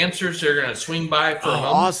McBride dancers. They're going to swing by for a Oh,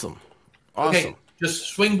 moment. awesome. Awesome. Okay, just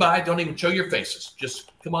swing by. Don't even show your faces.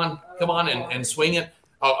 Just come on, and swing it.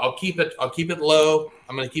 I'll keep it low.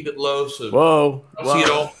 I'm going to keep it low so Whoa. I'll see it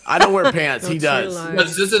Whoa. all. I don't wear pants. He Not too does. low.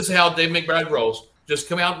 Because this is how Dave McBride rolls. Just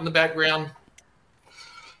come out in the background.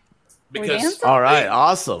 Because dancing? All right.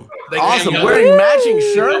 Awesome. They Awesome. can't go. Wearing matching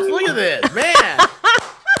shirts. Look at this, man.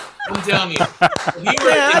 I'm telling you, if you were,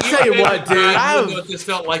 Man, if I tell you were what, Dave dude, McBride, you I've- know what this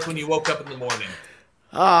felt like when you woke up in the morning.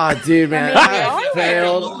 Ah, dude, man. I mean, I all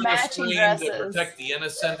failed. right. Matching To dresses. protect the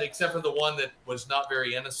innocent, except for the one that was not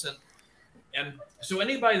very innocent. And so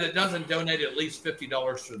anybody that doesn't donate at least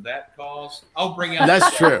 $50 for that cause, I'll bring out.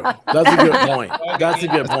 That's true. That's a good point. That's a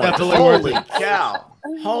good point. Definitely worth Holy cow.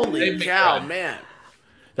 Holy Dave cow, McBride. man.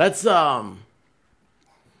 That's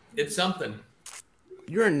It's something.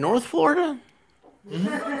 you're in North Florida? Man,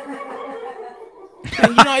 you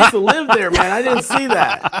know, I used to live there, man. I didn't see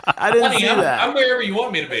that. I didn't Honey, see I'm that. wherever you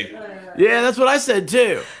want me to be. Yeah, that's what I said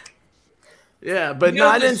too. Yeah, but You no,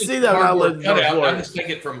 know, I didn't this is see that when I cardboard lived in North cutout. I Florida. just take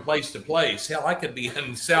it from place to place. Hell, I could be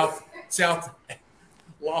in South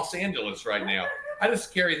Los Angeles right now. I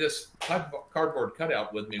just carry this cardboard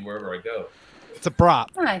cutout with me wherever I go. It's a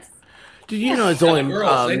prop. Nice. Dude, you know it's only The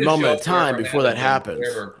girls, they a just moment show of up time wherever I'm before at, that happens.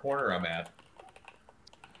 Wherever corner I'm at.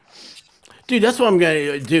 Dude, that's what I'm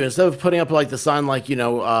going to do. Instead of putting up like the sign, like, you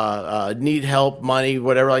know, need help, money,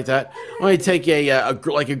 whatever like that, I'm going to take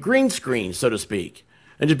a green screen, so to speak,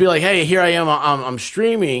 and just be like, hey, here I am. I'm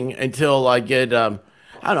streaming until I get, I don't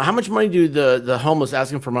know, how much money do the homeless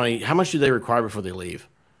asking for money, how much do they require before they leave?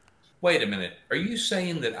 Wait a minute. Are you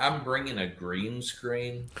saying that I'm bringing a green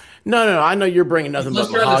screen? No. I know you're bringing nothing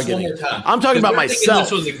Let's but try this one mahogany. more time. I'm talking about They're thinking myself.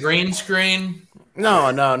 This was a green screen.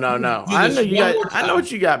 No. Do I this know you one got. more I know time.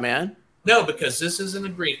 what you got, man. No, because this isn't a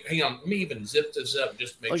green. Hang on. Let me even zip this up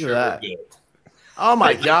just to make Look at sure that. we're good. Oh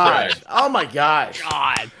my Take gosh! that. Oh my gosh!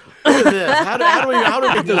 God! Look at this. How do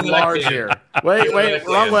we make this large here? Wait,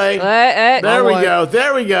 wrong way. There we go.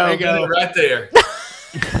 There we go. There you go. Right there.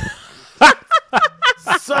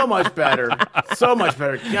 So much better. So much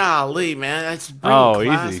better. Golly, man, that's Easy.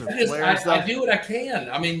 I do what I can.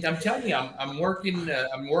 I mean, I'm telling you, I'm working.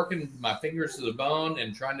 I'm working my fingers to the bone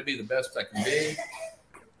and trying to be the best I can be.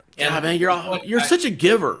 Yeah, man, you're such a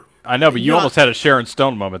giver. I know, but you almost had a Sharon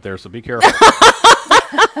Stone moment there, so be careful.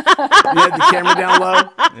 You had the camera down low.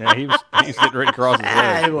 Yeah, he's getting ready to cross his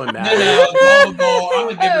leg. It wouldn't matter. I'm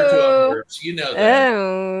a giver to others. You know that.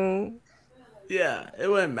 Oh. Yeah, it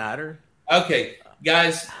wouldn't matter. Okay,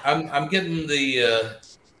 guys, I'm getting the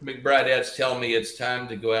McBridettes telling me it's time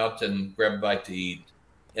to go out and grab a bite to eat.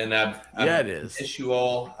 And it is. Miss you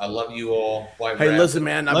all. I love you all. White Hey, Rabbit. listen,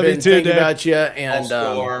 man, I've Love been you too, thinking Dave. about you, and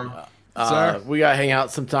Storm. we gotta hang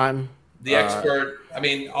out sometime. The expert. I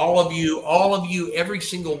mean, all of you, every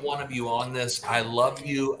single one of you on this. I love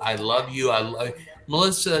you. I love you. I love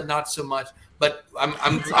Melissa, not so much, but I'm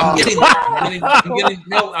getting closer.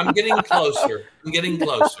 I'm getting closer.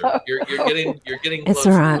 You're getting closer. It's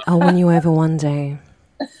all right. I'll win you over one day.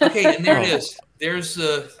 Okay, and there it is. There's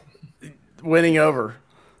Winning over.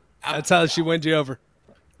 That's how she wins you over.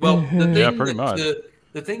 well, the thing Yeah, pretty much.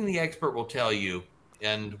 The thing the expert will tell you,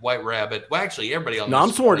 and White Rabbit. Well, actually, everybody on No, this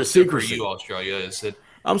I'm sworn to except for secrecy. You, Australia, is that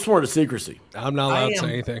I'm sworn to secrecy. I'm not allowed to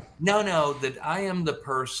say anything. No, that I am the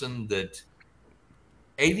person that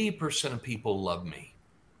 80% of people love me.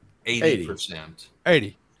 80%.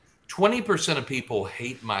 80. 20% of people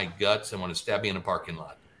hate my guts and want to stab me in a parking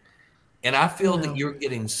lot. And I feel that you're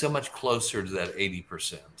getting so much closer to that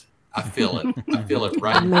 80%. I feel it. I feel it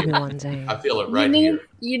right Maybe here. one day. I feel it right here.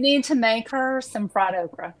 You need to make her some fried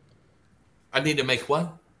okra. I need to make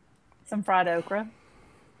what? Some fried okra.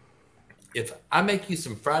 If I make you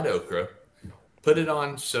some fried okra, put it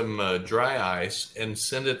on some dry ice, and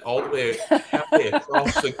send it all the way halfway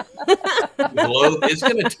across the globe, it's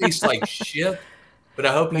going to taste like shit. But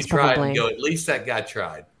I hope Most you try it probably. and go, at least that guy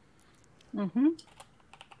tried. Mm-hmm.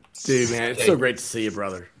 Dude, man, it's so great to see you,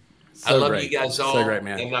 brother. So I love great. you guys all. So great,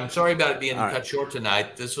 man. And I'm sorry about it being All right. cut short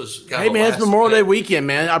tonight. This was kind Hey, of a man, it's last Memorial Day minute. weekend,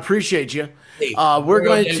 man. I appreciate you. Hey, We're Memorial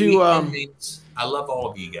going Day to. weekend means I love all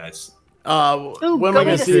of you guys. When am I go going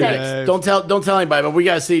to to see you States. next? Don't tell anybody, but we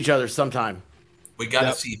got to see each other sometime. We got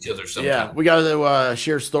to see each other sometime. Yeah, we got to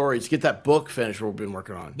share stories. Get that book finished we've been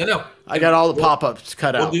working on. No. I got all the pop-ups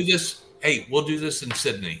cut We'll out. do this. Hey, we'll do this in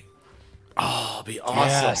Sydney. Oh, it'll be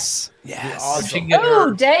awesome. Yes. Awesome. She can get Oh,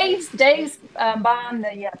 her. Dave's buying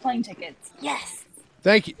the plane tickets. Yes.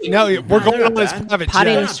 Thank you. No, we're going They're on this bad. private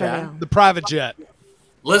Potty in jet. Australia. The private jet.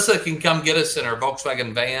 Lissa can come get us in our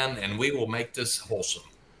Volkswagen van, and we will make this wholesome.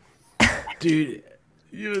 Dude,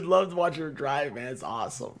 you would love to watch her drive, man. It's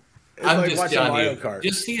awesome. It's I'm like just watching telling Mario you, Kart.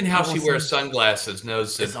 just seeing how she wears sunglasses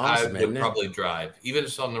knows that It's awesome, I isn't would it? probably drive, even if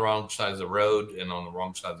it's on the wrong side of the road and on the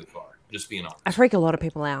wrong side of the car. Just being honest. I freak a lot of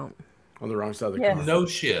people out. On the wrong side of the Yes. car. No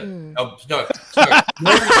shit. Oh, no. Sorry.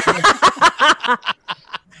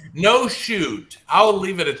 No shoot. I'll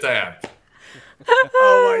leave it at that.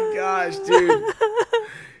 Oh my gosh, dude.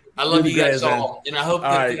 I love You're you guys the greatest, all, and I hope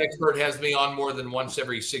All that right. the expert has me on more than once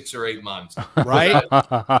every 6 or 8 months. Right?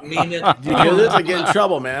 I mean it. You do this, I get in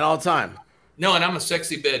trouble, man, all the time. No, and I'm a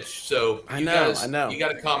sexy bitch, so I you know, guys, I know. You got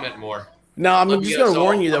to comment more. No, I'm Love just you going guys to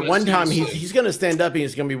warn all. you that I'm gonna one see you time soon. he's going to stand up and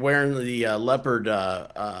he's going to be wearing the leopard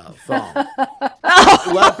thong.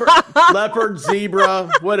 leopard, zebra,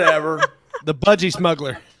 whatever. The budgie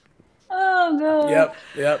smuggler. Oh no.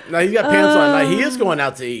 Yep. Now he's got pants on. Now he is going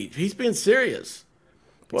out to eat. He's being serious.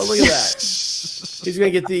 Well, look at that. He's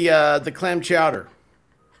going to get the clam chowder.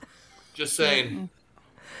 Just saying.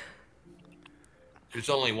 There's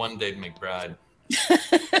only one Dave McBride.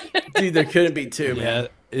 Dude, there couldn't be two, man.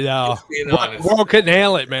 Yeah. No. Being honest. World couldn't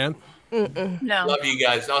handle it, man. No. Love you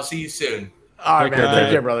guys. I'll see you soon. All right, man.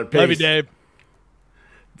 Take care, brother. Peace. Love you, Dave.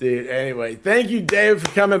 Dude, anyway, thank you, Dave, for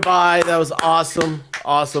coming by. That was awesome.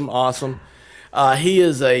 He's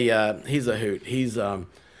a hoot. He's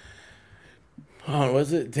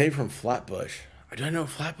was it Dave from Flatbush? Do I know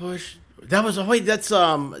Flatbush? That was that's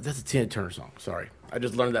a Tina Turner song. Sorry, I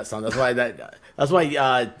just learned that song. That's why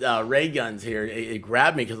Ray Guns here. It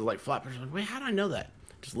grabbed me because it was like Flatbush. I was like, wait, how did I know that?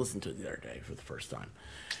 Just listened to it the other day for the first time.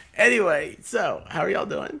 Anyway, so how are y'all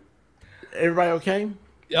doing? Everybody okay?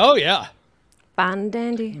 Oh, yeah. Fine and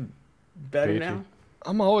dandy. Better Peachy. now?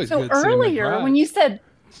 I'm always So good. seeing earlier, McBride. when you said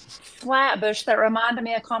Flatbush, that reminded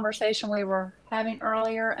me of a conversation we were having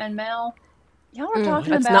earlier, and Mel, y'all were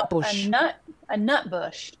talking It's about Nutbush. a nut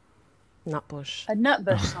bush, Nutbush. a nut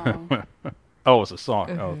bush song. Oh, it's a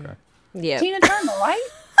song. Oh, okay. Yeah. Tina Turner, right?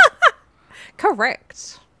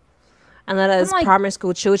 Correct. And then as like- primary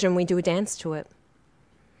school children, we do a dance to it.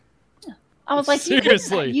 I was like,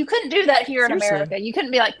 Seriously. you couldn't do that here in Seriously. America. You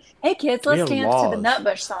couldn't be like, hey kids, We let's have dance to the laws.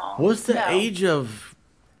 Nutbush song. What's the No.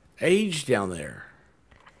 age down there?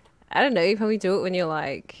 I don't know. You probably do it when you're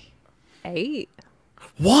like 8.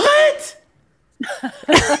 What?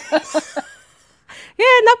 Yeah,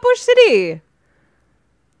 Nutbush City.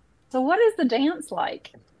 So what is the dance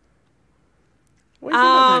like?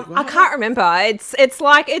 I can't remember. It's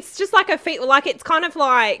just like a feet. Like it's kind of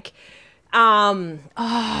like.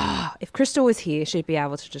 If Crystal was here, she'd be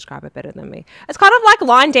able to describe it better than me. It's kind of like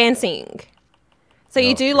line dancing. So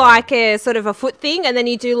you do like a sort of a foot thing, and then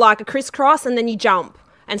you do like a crisscross, and then you jump.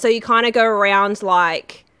 And so you kind of go around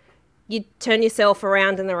like you turn yourself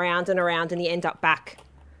around and around and around, and you end up back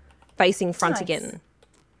facing front Nice. again.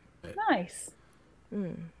 Nice.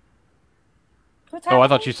 What's Oh, I happening?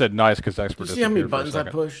 thought you said nice because expert. You see how many disappeared for a buttons I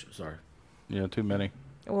second. push? Sorry. Yeah, too many.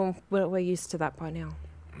 Well, we're used to that by now.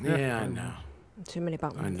 Yeah, I know. Too many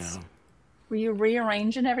buttons. I know. Were you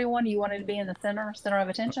rearranging everyone? You wanted to be in the center of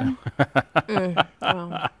attention?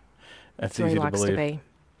 Well, That's where he easy to likes believe.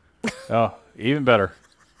 to be. Oh, even better.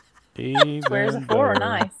 Even Squares of 4 are better.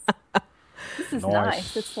 nice. This is Nice.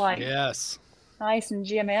 nice. It's like Yes. nice and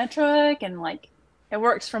geometric, and like it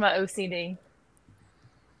works for my OCD.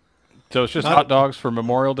 So it's just hot dogs for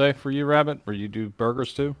Memorial Day for you, Rabbit? Or you do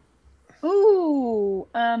burgers too? Ooh,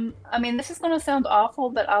 I mean, this is going to sound awful,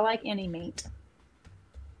 but I like any meat.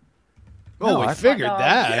 Oh, No, we I- figured Hot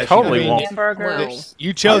that. dogs, Yeah, totally I mean, won't. hamburgers.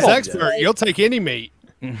 You chose I won't expert. You'll take any meat.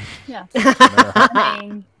 Yeah. I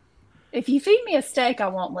mean, if you feed me a steak, I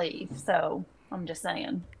won't leave. So I'm just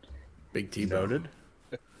saying, Big T noted.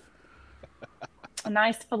 a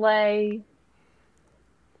nice fillet.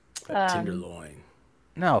 Tenderloin.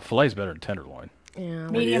 No, filet's better than tenderloin. Yeah.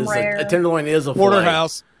 Medium It is rare. A tenderloin is a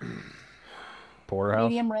Porterhouse. Porterhouse?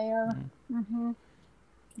 Medium rare.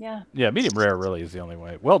 Yeah. Yeah, medium rare really is the only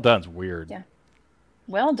way. Well done's weird. Yeah.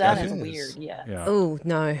 Well done Yes, is it weird. is. Yeah. Yeah. Oh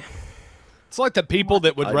no. It's like the people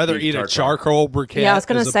that would I'd rather beef eat a tartare. charcoal briquette. Yeah, I was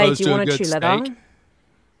gonna as say, opposed do you to want a to good chew leather? steak.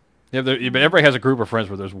 Yeah, but everybody has a group of friends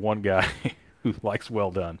where there's one guy who likes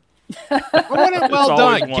well done. I want it well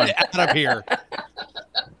always done. one. Get out of here.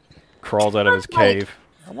 Crawls out of his cave.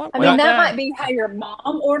 I mean, that might be how your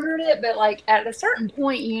mom ordered it, but like at a certain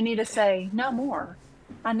point, you need to say no more.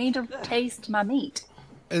 I need to taste my meat.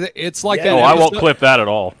 It's like Yeah. that. Oh, I won't episode- clip that at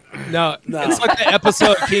all. No, No. it's like the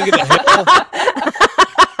episode of King of the Hill.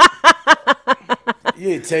 You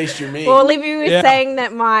need to taste your meat. Well, Olivia was Yeah. saying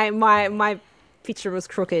that my picture was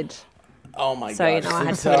crooked, Oh my so you gosh. know I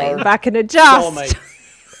had 6 to hour lean back and adjust. Soulmate.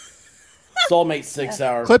 Soulmate 6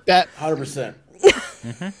 hour. Clip that. 100%.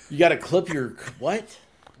 You got to clip your what?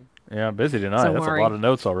 Yeah, I'm busy tonight. Don't That's worry. a lot of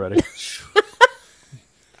notes already.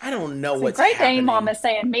 I don't know The what's Great happening. Dane mom is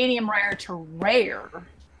saying medium rare to rare.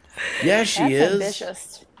 Yeah, she That's is.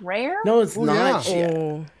 ambitious. Rare? No, it's Oh, not.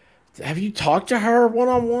 Oh. Have you talked to her one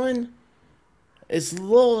on one? It's a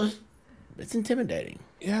little. It's intimidating.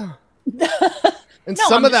 Yeah. And No,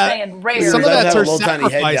 some I'm of just that. saying rare. Some of Does that's have her a little tiny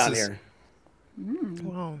head down sacrifices. here.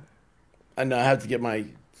 Wow. I know. I have to get my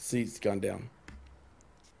seats gone down.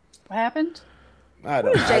 What happened? I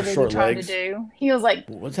don't What know. is I Jay have Libby short trying legs. to do? He was like,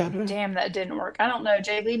 What's happening? damn, that didn't work. I don't know.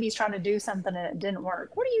 Jay Libby's trying to do something and it didn't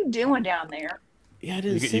work. What are you doing down there? Yeah, I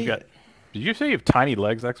didn't see You've got. it. Did you say you have tiny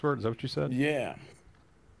legs, expert? Is that what you said? Yeah.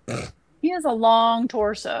 He has a long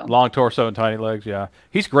torso. Long torso and tiny legs. Yeah,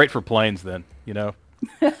 he's great for planes. Then you know,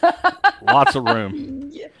 lots of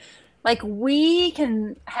room. Like we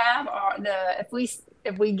can have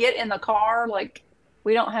if we get in the car, like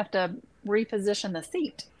we don't have to reposition the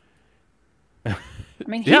seat. I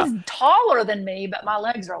mean, he's Yeah. taller than me, but my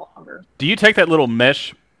legs are longer. Do you take that little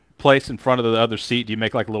mesh place in front of the other seat? Do you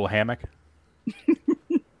make like a little hammock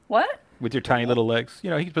What? with your tiny little legs? You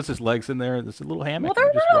know, he puts his legs in there. There's a little hammock. Well,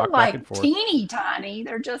 and they're you just not rock back and like forth. teeny tiny.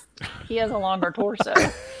 They're just he has a longer torso.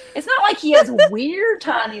 It's not like he has weird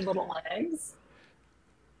tiny little legs.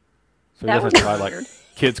 So he That doesn't would have to be buy like weird.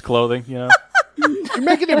 kids' clothing. You know. You're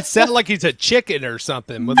making him sound like he's a chicken or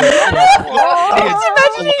something. With Imagine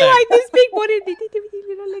like this big body.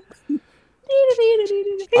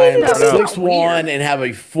 I am No, it's not 6'1" and have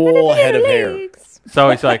a full head of hair. So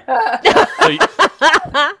he's like.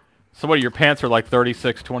 So what? Your pants are like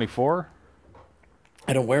 36, 24.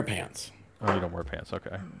 I don't wear pants. Oh, you don't wear pants.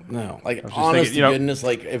 Okay. No, like just honest thinking, to goodness,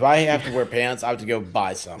 like if I have to wear pants, I have to go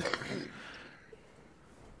buy some.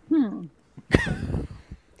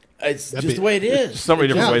 It's just the way it is. So many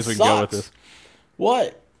different ways we can go with this.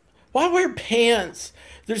 What? Why wear pants?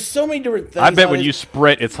 There's so many different things. I bet when you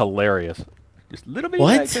sprint, it's hilarious. Just a little bit.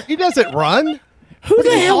 What? Like He doesn't run. Who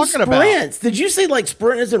the hell talking about? sprints? Did you say like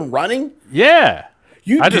sprint isn't running? Yeah.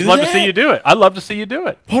 You I do just love to that? see you do it. I love to see you do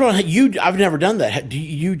it. Hold on, I've never done that. Do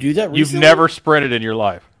you do that recently? You've never sprinted in your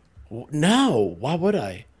life. No. Why would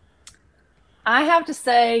I? I have to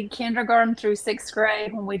say, kindergarten through 6th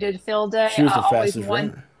grade, when we did field day, She was the I always fastest won.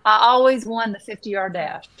 runner. I always won the 50-yard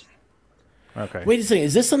dash. Okay. Wait a second.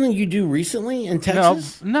 Is this something you do recently in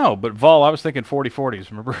Texas? No, but Vol, I was thinking 40-40s.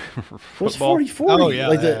 Remember What's football? 40-40? Oh, yeah,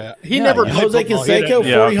 Like yeah. He yeah, never like played Jose football. He Canseco, 40 didn't-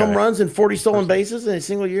 Yeah, okay. home runs and 40 stolen bases in a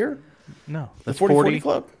single year? No. The That's 40-40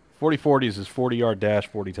 club? 40-40s is 40-yard dash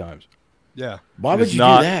 40 times. Yeah. Why would It's you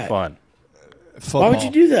not do that? fun. Football. Why would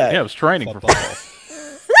you do that? Yeah, it was training Football. for football.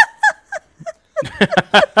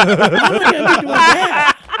 Why would I be doing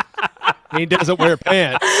that? He doesn't wear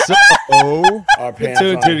pants. So Our put pants two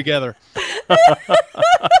and on. two together.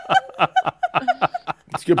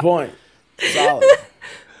 That's a good point. Solid.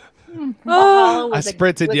 Mahalo I with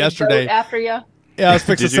sprinted with yesterday. A goat after you, Yeah, I was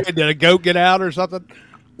fixing to Did say, did a goat get out or something?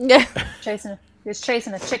 Yeah. chasing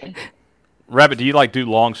a chicken. Rabbit, do you like do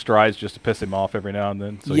long strides just to piss him off every now and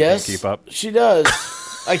then so Yes, you can keep up? she does.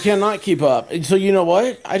 I cannot keep up. And so you know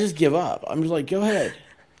what? I just give up. I'm just like, go ahead.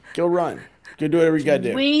 Go run. Go do whatever you got to do.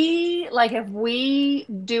 If we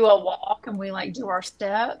do a walk and we like do our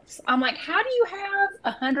steps, I'm like, how do you have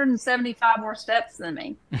 175 more steps than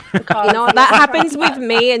me? Because You know what? That happens with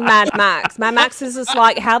me and Mad Max. Mad Max is just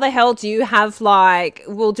like, how the hell do you have like,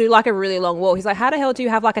 we'll do like a really long walk. He's like, how the hell do you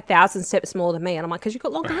have like 1,000 steps more than me? And I'm like, because you've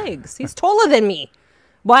got longer legs. He's taller than me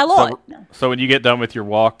by a lot. So when you get done with your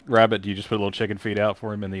walk, Rabbit, do you just put a little chicken feed out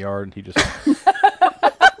for him in the yard and he just...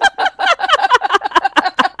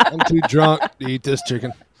 I'm too drunk to eat this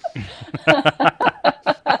chicken.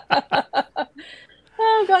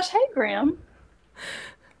 oh gosh, hey Graham.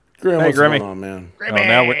 Grim, Hey, what's Grimmy. going on, man?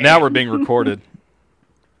 Oh, now we're being recorded.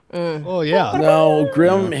 Oh, yeah. No,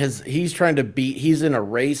 Grim he's trying to beat. He's in a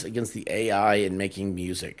race against the AI in making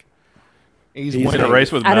music. He's He's In winning. a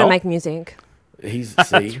race with I Mel? don't make music. He's see,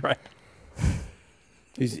 That's right.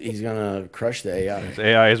 he's gonna crush the AI. His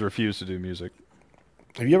AI has refused to do music.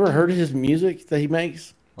 Have you ever heard of his music that he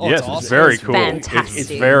makes? Oh, Yes, it's it's awesome. very It's cool. fantastic. It's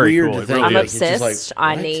very Weird cool. to It think really I'm It's is. just obsessed. like,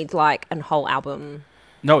 I what? need like a whole album.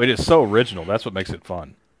 No, it is so original. That's what makes it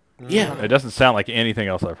fun. Yeah, It doesn't sound like anything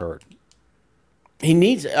else I've heard. he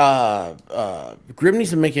needs. Grim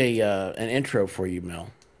needs to make an intro for you, Mel.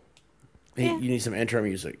 You need some intro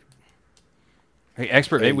music. Hey,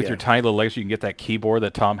 expert, There maybe you with go. your tiny little legs, you can get that keyboard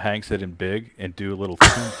that Tom Hanks did in Big and do a little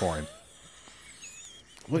tune for him.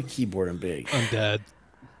 What keyboard and big? I'm dead.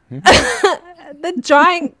 The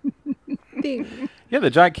giant thing. Yeah, the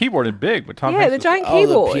giant keyboard in Big with Tom Yeah, Hanks. the giant Oh, the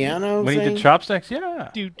keyboard. piano When he thing? did chopsticks, yeah.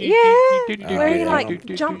 Yeah, where he yeah. like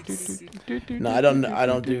jumps. No, I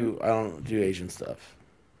don't do Asian stuff.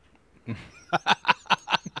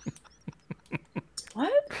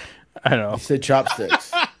 What? I know. He said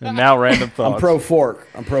chopsticks. And now random thoughts. I'm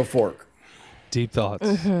pro fork. Deep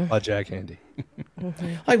Thoughts by Jack Handy.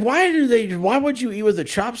 Like, why would you eat with a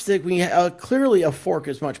chopstick when clearly a fork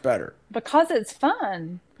is much better? Because it's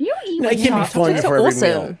fun. You eat No, it with can't be fun Chopsticks for are every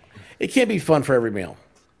awesome. meal. It can't be fun for every meal.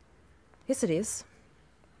 Yes, it is.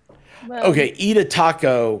 Well, Okay, eat a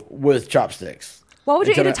taco with chopsticks. Why would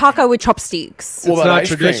you Instead eat a of- taco with chopsticks? What It's about not ice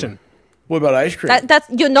tradition. cream? What about ice cream? That's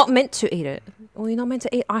you're not meant to eat it. Well, you're not meant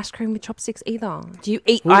to eat ice cream with chopsticks either. Do you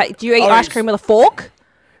eat? Well, Do you eat all ice right, cream with a fork?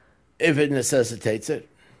 If it necessitates it.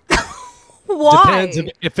 Why?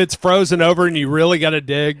 Depends if it's frozen over and you really got to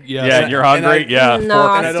dig. Yeah. Yeah, and you're And hungry. I- Yeah, No,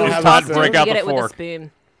 fork. I and I don't still have time a to break spoon. out get the it with a fork.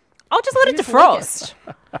 spoon. I'll just let it just lick it. defrost.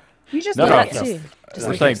 you just No, do no, that no. too.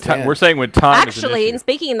 We're saying we're saying when time is an Actually, issue. in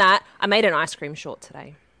speaking of that, I made an ice cream short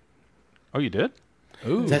today. Oh, you did?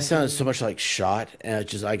 That sounded so much like shot, and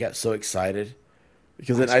I got so excited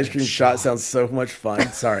because an ice cream shot sounds so much fun.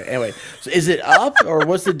 Sorry. Anyway, so is it up or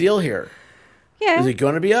what's the deal here? Yeah, Is it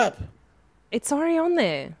going to be up? it's already on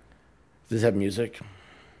there. Does it have music?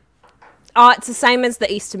 Oh, it's the same as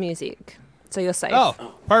the Easter music, so you're safe.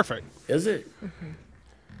 Oh, perfect. Is it?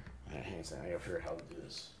 Hang on a second. I gotta figure out how to do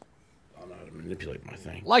this. I don't know how to manipulate my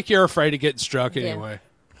thing. Like you're afraid of getting struck anyway.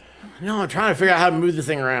 No, I'm trying to figure out how to move this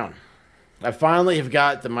thing around. I finally have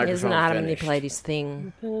got the He microphone doesn't know how to finished. manipulate his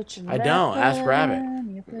thing. I don't. Ask Rabbit.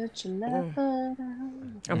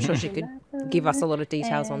 I'm sure she could give us a lot of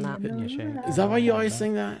details on that. Is that why you always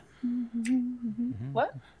sing that?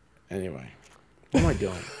 What? Anyway, what am I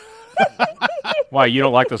doing? Why, you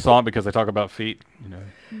don't like the song because they talk about feet? You know.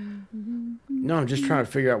 No, I'm just trying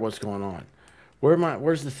to figure out what's going on.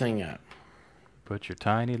 Where's the thing at? Put your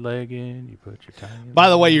tiny leg in. You put your tiny. By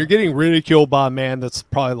the way, you're getting ridiculed by a man that's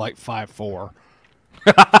probably like 5'4".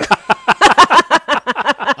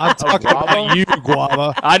 I'm talking about you,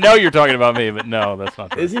 Guava. I know you're talking about me, but no, that's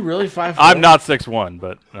not true. Is he really 5'4"? I'm not 6'1",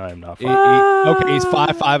 but I'm not. Okay, he's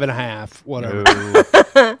 5'5.5".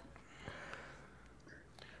 Whatever.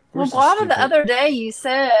 Well, Guava, the other day you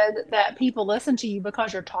said that people listen to you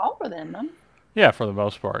because you're taller than them. Yeah, for the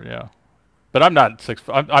most part, yeah. But I'm not 6.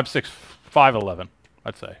 I'm 5'11",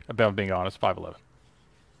 I'd say. If I'm being honest, 5'11".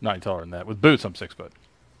 Not any taller than that. With boots, I'm 6 foot.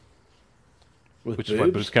 Which is why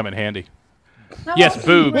boots come in handy. No, Yes,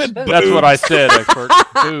 boobs. That's what I said, expert.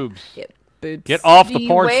 Boobs. Yep, boobs. Get off Do the you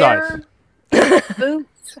porn wear sites.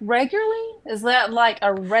 boots regularly? Is that like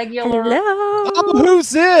a regular? Hello. Oh, who's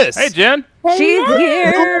this? Hey, Jen. She's Who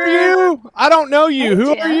here. are you? I don't know you. Hey,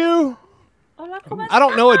 Who Jen. are you? I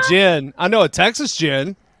don't know a Jen. I know a Texas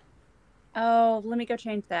Jen. Oh, let me go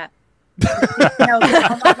change that.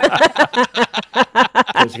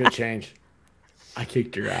 It's gonna change. I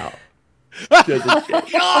kicked her out.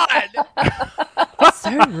 God!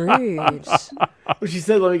 So rude. When she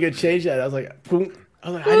said, "Let me go change that," I was like, "Boom."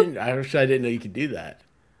 I didn't know you could do that.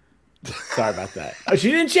 Sorry about that. Oh, she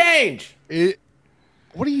didn't change.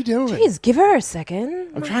 What are you doing? Jeez, give her a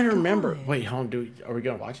second. I'm trying to remember. Wait, hold on. Are we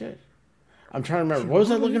gonna watch it? I'm trying to remember. What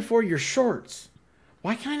was I looking for? Your shorts.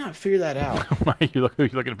 Why can I not figure that out? Why are you looking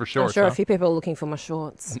for I'm shorts? sure huh? a few people are looking for my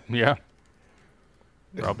shorts. Yeah.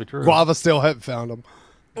 Probably true. Guava still haven't found them.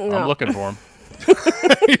 I'm looking for them.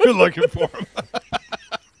 You're looking for them.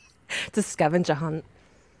 It's a scavenger hunt.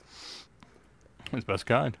 It's best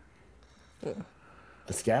kind.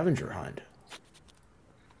 A scavenger hunt.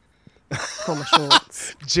 For my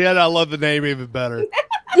shorts. Jen, I love the name even better.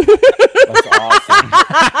 That's awesome.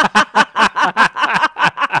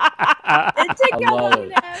 I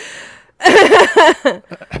love it.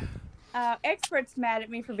 Expert's mad at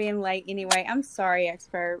me for being late anyway. I'm sorry,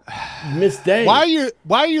 expert. Miss Day. Why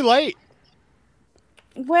are you late?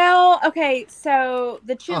 Well, okay, so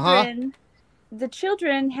the children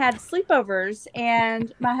had sleepovers,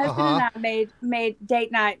 and my husband and I made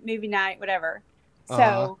date night, movie night, whatever.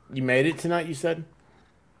 So You made it tonight, you said?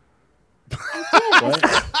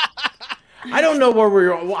 What? I don't know where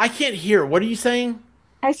we're. Well, I can't hear. What are you saying?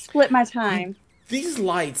 I split my time. These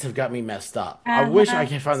lights have got me messed up. I wish I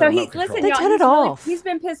could find the So remote control. listen, They y'all, turn it he's really- off. he's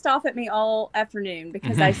been pissed off at me all afternoon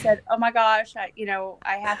because I said, "Oh my gosh, I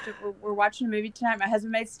have to. We're watching a movie tonight. My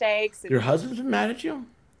husband made steaks." Your husband's been mad at you?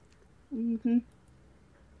 Mm-hmm.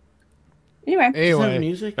 Anyway, Does it have Anyway,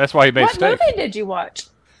 music? That's why he made What steaks. movie did you watch?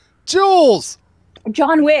 Jules.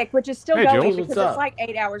 John Wick, which is still Hey, going Jules, because what's it's up? like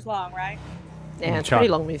 8 hours long, right? Yeah, it's a Chunk.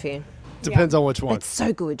 pretty long movie. Depends on which one. It's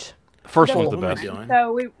so good. First one's the What am I best. doing?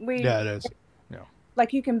 So we Yeah, it is.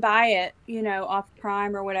 like you can buy it, off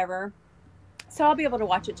Prime or whatever. So I'll be able to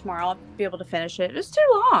watch it tomorrow. I'll be able to finish it. It's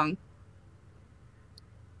too long.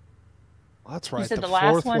 That's right. said The the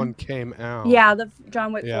last fourth one? one came out. Yeah, the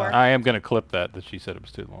John Wick Yeah. 4. I am going to clip that she said it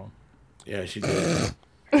was too long. Yeah, she did.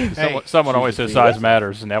 Someone always she's a says size thief.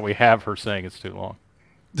 matters, and now we have her saying it's too long.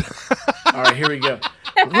 All right, here we go.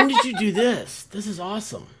 When did you do this? This is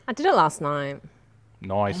awesome. I did it last night.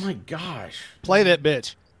 Nice. Oh my gosh. Play that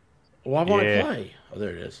bitch. Why won't Yeah. it play? Oh,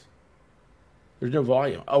 there it is. There's no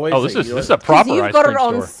volume. Oh, wait Oh, a this second. is You this is know a proper You've ice got cream it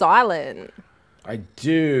on store. silent. what? I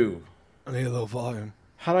do. I need a little volume.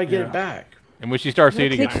 How do I get it back? And when she starts Yeah,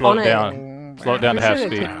 eating it, click slow on it it. down. Slow it down to half Should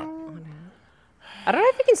speed. have- I don't know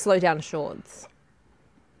if you can slow down shorts.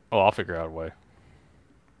 Oh, I'll figure out a way.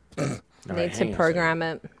 All right, Need hang to on a program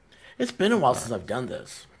it. second. It's been a while since I've done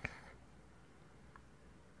this.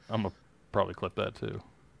 I'm going to probably clip that too.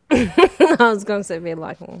 I was going to be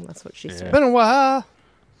like, well, that's what she said. Been a while.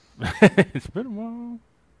 It's been a while.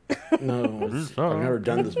 No, I've never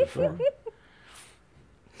done this before.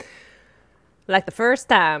 Like the first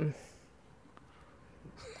time.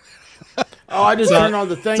 Oh, I just turned on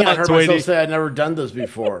the thing and I not heard Tweety. myself say I'd never done this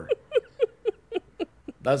before.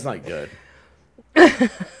 That's not good. Hey,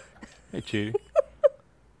 Cheaty.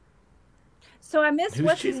 So I missed Who's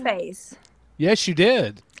what's his cheating? face. Yes, you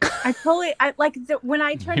did. When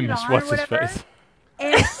I turned You it miss on or what's his whatever, face.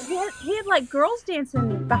 and he had like girls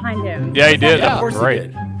dancing behind him. Yeah, he did. Yeah, That of course was he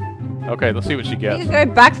great. did. Okay, let's see what she You gets. can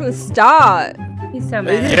go back from the start. He's so It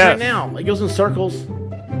mad. is Yes. right now. It goes in circles.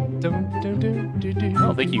 I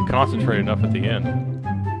don't think you concentrate enough at the end.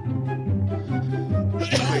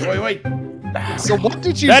 Wait. So what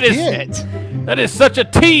did you That is- get? That is such a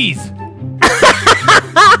tease.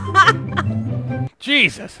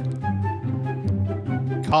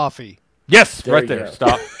 coffee. Yes, There right you there. go.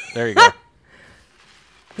 Stop. There you go.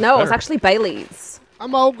 No, it was Better. actually Bailey's.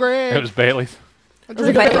 I'm old Greg. It was Bailey's. I was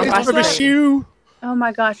drink Bailey's Bailey's ice for the cream. shoe. Oh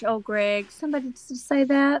my gosh. Oh, Greg. Somebody just say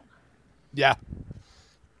that. Yeah.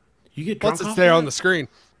 You get drunk Once it's off there that? on the screen.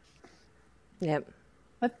 Yep.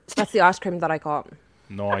 That's the ice cream that I got.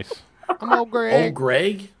 Nice. I'm old Greg. Old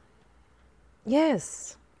Greg?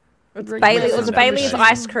 Yes. It's Greg Bailey. It Mason, was a that Bailey's machine.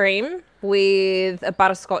 ice cream with a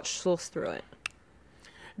butterscotch sauce through it.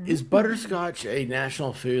 Is butterscotch a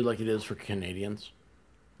national food like it is for Canadians?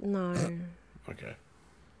 No. Okay.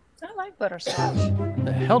 I like butterscotch. Where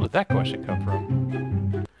the hell did that question come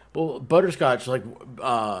from? Well, butterscotch, like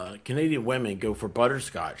Canadian women go for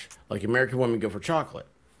butterscotch, like American women go for chocolate.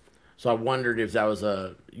 So I wondered if that was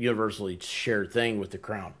a universally shared thing with the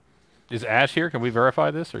crown. Is Ash here? Can we verify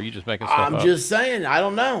this, or are you just making stuff I'm up? just saying. I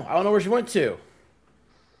don't know. I don't know where she went to.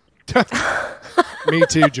 Me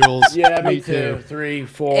too, Jules. Yeah, me too. 3,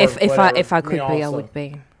 4. If I Me could be, I also. would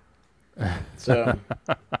be. So.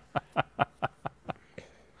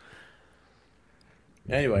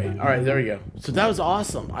 Anyway, all right, there we go. So that was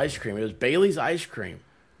awesome. Ice cream. It was Bailey's ice cream.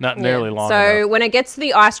 Not nearly long So enough. when it gets to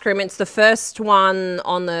the ice cream, it's the first one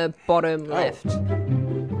on the bottom left.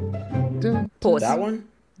 Pause. That one?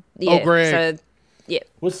 Yeah. Greg. So yeah,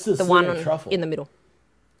 What's the the one Sicilian truffle? in the middle.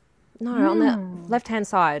 No, on the left-hand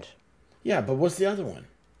side. Yeah, but what's the other one?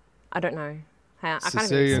 I don't know. I can't even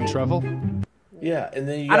Sicilian see. truffle. Yeah, and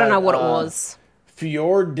then you I don't got, know what it was.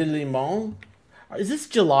 Fior di Limon. Is this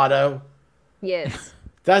gelato? Yes.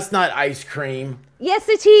 That's not ice cream. Yes,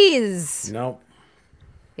 it is. Nope.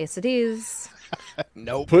 Yes, it is.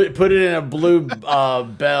 Nope. Put it in a blue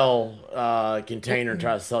Bell container and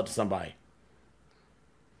try to sell it to somebody.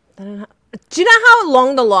 I don't know. Do you know how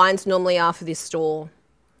long the lines normally are for this store?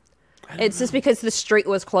 It's just because the street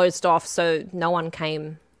was closed off, so no one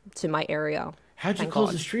came to my area. How'd you Thank close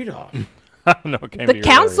God. the street off? I don't know. It came The to your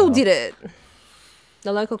council area, did it.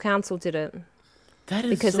 The local council did it. That is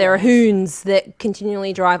Because so there are awesome. hoons that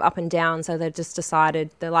continually drive up and down, so they just decided,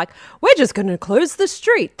 they're like, we're just going to close the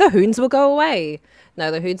street. The hoons will go away.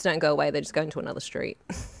 No, the hoons don't go away. They just go into another street.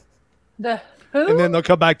 The who? And then they'll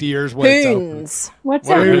come back to yours when it's open. Hoons. What's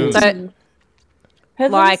What are that? hoons? So,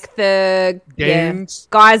 Hoodlums? like the Games?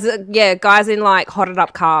 guys in like hotted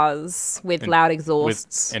up cars with loud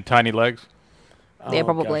exhausts. and tiny legs. Yeah, Oh,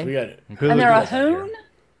 probably. gosh, we got it. And they're a got that here. hoon?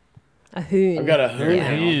 A hoon. I've got a hoon.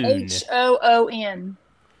 Yeah. now. Hoon. Hoon.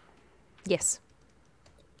 Yes.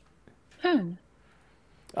 Hoon.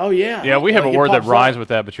 Oh yeah. Yeah, we have Like, a it word that pops rhymes up. with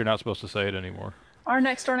that, but you're not supposed to say it anymore. Our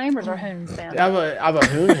next door neighbors are hoons, then. I have a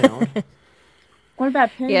hoon hound. What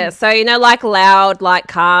about Penny? Yeah, so like loud like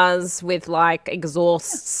cars with like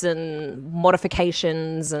exhausts and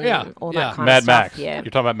modifications and Yeah, all yeah. that kind Mad of stuff. Max. Yeah.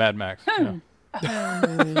 You're talking about Mad Max.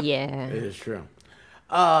 Yeah. Yeah. It is true.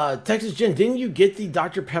 Texas Jen, didn't you get the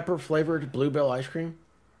Dr. Pepper flavored Bluebell ice cream?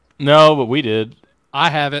 No, but we did.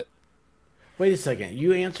 I have it. Wait a second.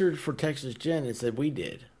 You answered for Texas Jen and said we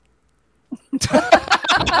did.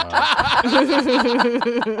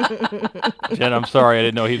 Jen, I'm sorry. I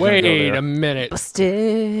didn't know he was going to go Wait there. a minute.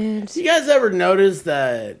 Busted. You guys ever notice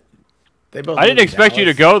that they both? I didn't live in expect you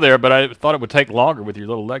to Dallas? go there, but I thought it would take longer with your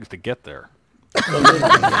little legs to get there. They live in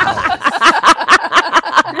Dallas.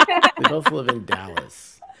 They both live in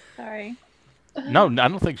Dallas. Sorry. No, I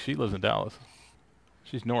don't think she lives in Dallas.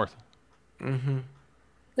 She's north.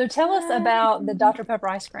 So tell us about the Dr. Pepper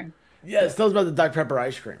ice cream. Yes, tell us about the Dr. Pepper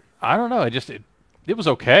ice cream. I don't know. It was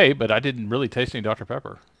okay, but I didn't really taste any Dr.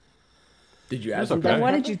 Pepper. Did you It add was some okay. Dr.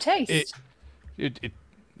 What Pepper? did you taste?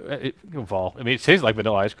 It involved. I mean, it tastes like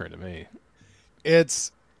vanilla ice cream to me.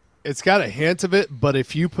 It's got a hint of it, but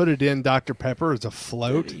if you put it in Dr. Pepper as a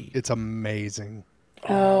float, it's amazing.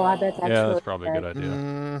 Oh, I bet that's Yeah, really that's probably a good idea.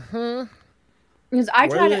 Mm-hmm. Because I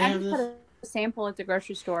Where tried do it. they I have just this? had a sample at the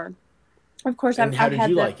grocery store. Of course, And how I've did had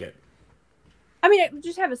you the, like it? I mean, it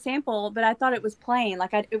just have a sample, but I thought it was plain.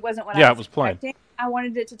 Like it wasn't what I Yeah, was it was plain. expecting. I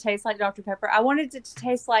wanted it to taste like Dr. Pepper. I wanted it to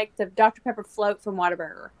taste like the Dr. Pepper float from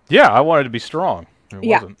Whataburger, Yeah, I wanted it to be strong. It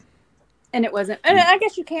Yeah. wasn't. and it wasn't. And I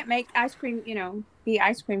guess you can't make ice cream. Be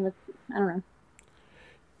ice cream with. I don't know.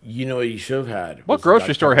 You know what you should have had? What was the grocery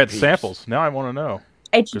Dr. store Pepper had Peeps. samples? Now I want to know.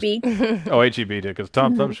 HB. Oh, HEB did, because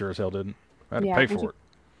Tom Thumb sure as hell didn't. I had to Yeah, pay HEB. for it.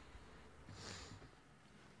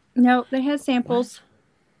 No, they had samples.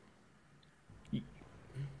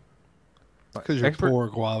 Because you're Expert- poor,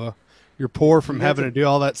 Guava. You're poor from You have having to- to do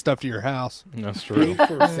all that stuff to your house. That's Pay true.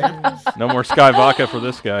 for samples? No more Sky Vodka for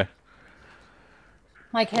this guy.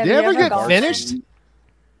 Like, have Did it you ever get gone- finished?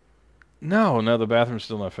 No, the bathroom's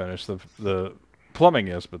still not finished. The plumbing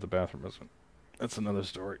is, but the bathroom isn't. That's another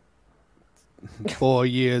story. 4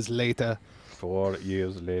 years later. 4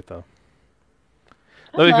 years later.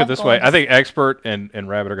 Let me put it this way. I think Expert and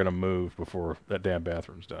Rabbit are going to move before that damn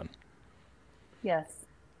bathroom's done. Yes.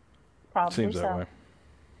 Probably Seems so. that way.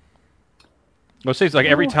 Well, it seems like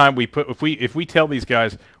every time we put, if we tell these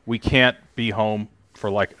guys we can't be home for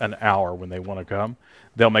like an hour when they want to come,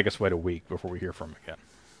 they'll make us wait a week before we hear from them again,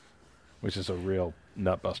 which is a real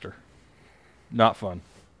nut buster. Not fun.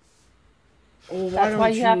 Well, That's why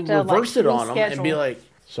you have to reverse like, it on them and be reschedule. like,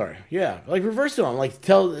 sorry, yeah, like reverse it on them. Like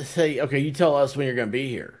say, okay, you tell us when you're going to be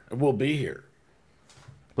here, and we'll be here.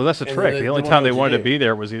 Well, that's the And trick. they The only won't time know they what to wanted to do. be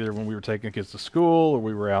there was either when we were taking kids to school or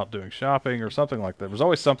we were out doing shopping or something like that. There was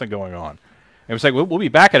always something going on. And it's like, we'll be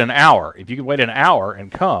back in an hour. If you can wait an hour and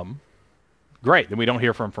come, great. Then we don't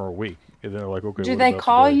hear from them for a week. And they're like, okay. Do what they about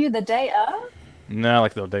call today? you the day of? No,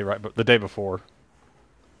 like the day before,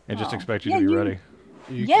 and just expect you to be ready.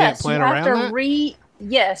 You yes, can't plan you have around to that?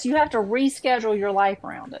 Yes, you have to reschedule your life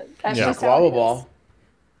around it. That's Yeah, just how it Guava is. Ball.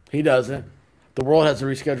 He doesn't. The world has to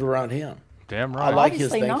reschedule around him. Damn I right. like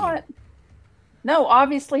his Obviously thinking. not. No,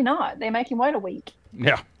 obviously not. They make him wait a week.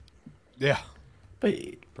 Yeah, Yeah. But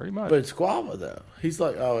pretty much. But it's Guava though. He's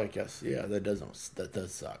like, oh, I guess, yeah, that does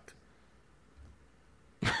suck.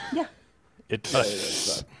 Yeah. It Yeah, it does does.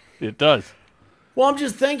 suck. It does. Well, I'm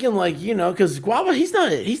just thinking, like, because Guava, he's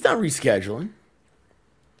not rescheduling.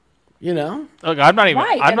 You know, Look, I'm not even.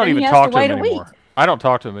 Right, I'm and not then even he has talking to to wait him a week. anymore. I don't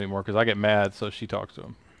talk to him anymore because I get mad. So she talks to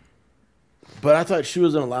him. but I thought she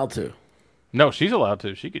wasn't allowed to. No, she's allowed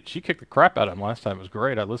to. She kicked the crap out of him last time. It was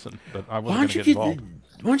great. I listened, but I Why wasn't going don't to you get get involved.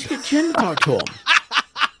 Why don't you get Jen to talk to him?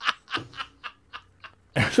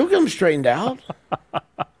 She'll get him straightened out.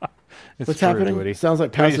 It's What's true, happening? Tweety. Sounds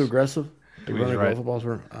like Tweety's- passive aggressive. Tweety's right. Balls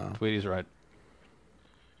were, Tweety's right.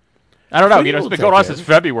 I don't know. Tweety It's will been take going on care of since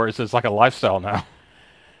it. February, so it's like a lifestyle now.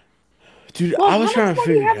 Dude, Well, I was how trying much to more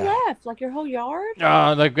do you figure have out. left? Like your whole yard?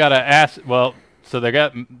 They've got to ask. Well, so they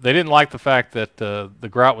didn't like the fact that the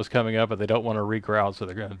grout was coming up, but they don't want to re-grout, so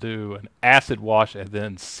they're going to do an acid wash and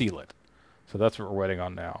then seal it. So that's what we're waiting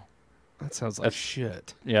on now. That sounds like That's-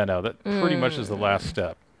 shit. Yeah, no, that pretty much is the last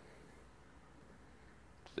step.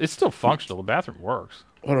 It's still functional. The bathroom works.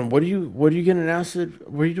 Hold on, what are you getting acid?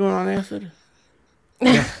 What are you doing on acid?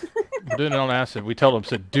 We're doing it on acid. We told them,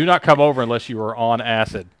 said, do not come over unless you are on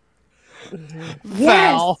acid.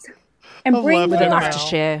 Foul. And Of bring lemon With and enough water, to foul.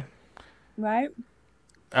 share. right?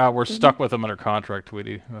 We're stuck with them under contract,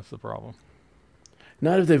 Tweety. That's the problem.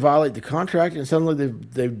 Not if they violate the contract, and it sounds like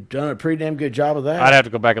they've done a pretty damn good job of that. I'd have to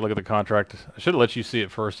go back and look at the contract. I should have let you see it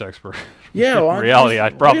first, Expert. Yeah, well, In reality, I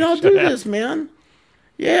probably we don't should do have. this, man.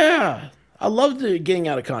 Yeah, I love getting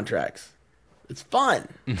out of contracts. It's fun.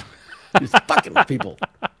 Just fucking with people.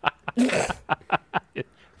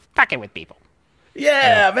 Fucking with people.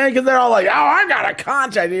 Yeah, man, because they're all like, "Oh, I got a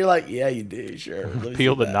contract." And you're like, "Yeah, you do, sure." Let me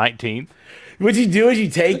Appeal see the that. 19th. What you do is you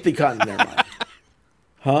take the contract. Never mind.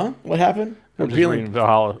 Huh? What happened? I'm just Repealing- reading the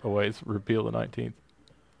Holloway's repeal the 19th.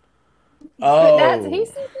 Oh, That's he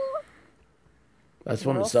said that? that's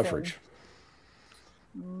women's Wilson. suffrage.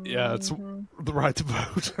 Yeah, it's the right to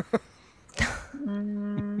vote.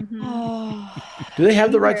 Do they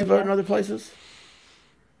have the right to vote in other places?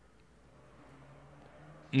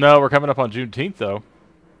 No, we're coming up on Juneteenth, though.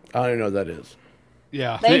 I don't even know what that is.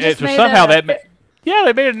 yeah. They just So made somehow a- yeah,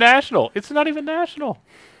 they made it national. It's not even national.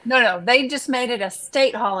 No, they just made it a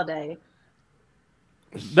state holiday.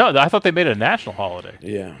 No, I thought they made it a national holiday.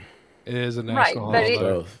 Yeah, It is a Right, national but holiday.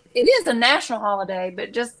 both. It is a national holiday,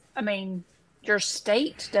 but your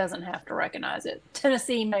state doesn't have to recognize it.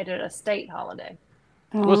 Tennessee made it a state holiday.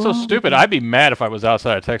 Well, it's so stupid. I'd be mad if I was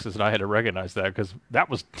outside of Texas and I had to recognize that because that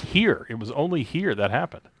was here. It was only here that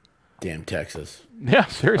happened. Damn Texas. Yeah, I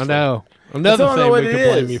seriously. know. I Another don't know thing what we it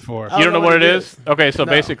could blame is. you for. I You don't know what it is? Okay, so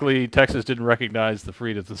No. basically Texas didn't recognize the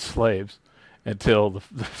freedoms of slaves until the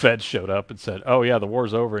feds showed up and said, "Oh yeah, the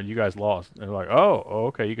war's over and you guys lost." And they're like, "Oh,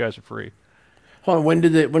 okay, you guys are free." Hold on. When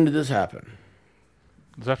did this happen?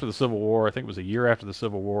 It was after the Civil War. I think it was a year after the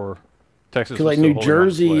Civil War. Texas, Because was like still New holding on to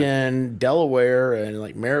Jersey slaves. and Delaware and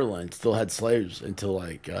like Maryland still had slaves until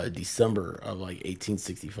like December of like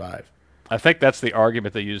 1865. I think that's the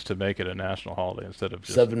argument they used to make it a national holiday instead of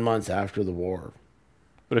just. 7 months after the war.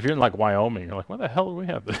 But if you're in like Wyoming, you're like, "What the hell do we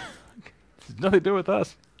have? This has nothing to do with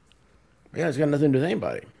us." Yeah, it's got nothing to do with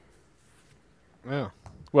anybody. Yeah.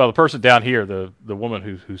 Well, the person down here, the woman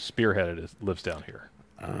who spearheaded it, lives down here.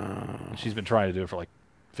 And she's been trying to do it for like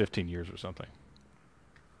 15 years or something.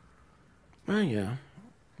 Oh yeah.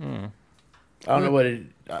 I don't know what it.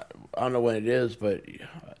 I don't know when it is, but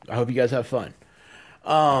I hope you guys have fun.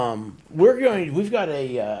 We're going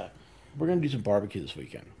to do some barbecue this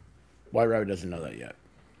weekend. White Rabbit doesn't know that yet.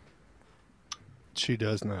 She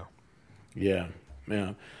does now. Yeah,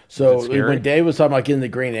 yeah. So Is it scary? when Dave was talking about getting the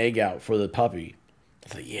green egg out for the puppy, I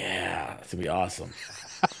was like, yeah, that's gonna be awesome.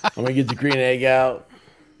 I'm gonna get the green egg out.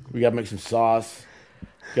 We gotta make some sauce.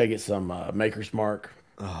 Gotta get some Maker's Mark.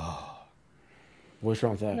 Oh, what's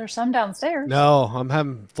wrong with that? There's some downstairs. No, I'm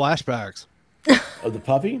having flashbacks. Of the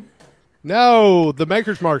puppy? No, the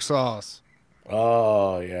Maker's Mark sauce.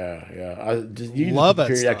 Oh yeah. You Love put the that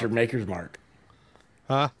period stuff. after Maker's Mark.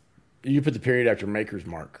 Huh? You put the period after Maker's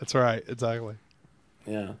Mark. That's right. Exactly.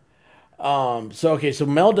 Yeah. So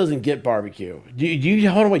Mel doesn't get barbecue. Do you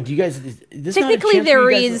hold on? Wait. Do you guys? Is this not a Technically, chance for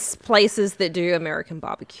there you guys is places that do American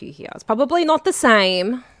barbecue here. It's probably not the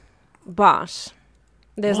same, but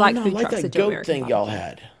there's Well, like no, food like trucks that that do goat American thing y'all barbecue.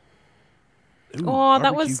 had. Oh, that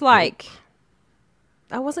barbecue was goat. like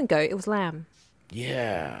that wasn't goat. It was lamb.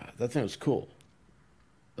 Yeah, that thing was cool.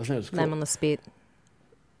 That thing was cool. Lamb on the spit.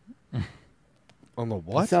 On the That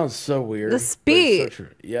what? sounds so weird. The but it's so spit. true.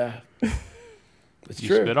 Yeah. It's You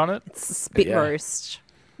true. spit on it? It's a spit Yeah. roast.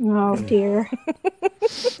 Oh dear.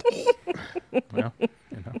 Well,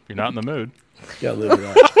 if you're not in the mood. Gotta live it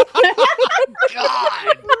up.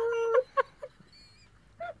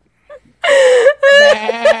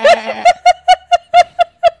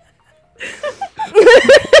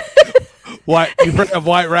 White, you bring a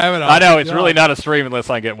white rabbit on. I know, it's really not a stream unless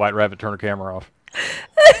I get White Rabbit, turn the camera off.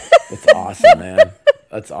 That's awesome, man.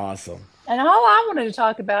 That's awesome. And all I wanted to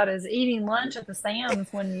talk about is eating lunch at the Sam's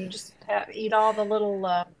when you just eat all the little,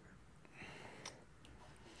 what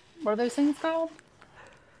are those things called?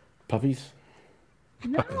 Puppies?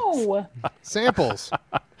 No. Samples.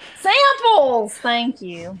 Samples. Thank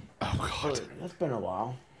you. That's been a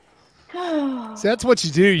while. See, that's what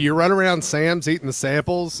you do. You run around Sam's eating the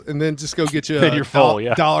samples, and then just go get you Then a you're full,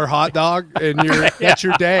 yeah. dollar hot dog, and that's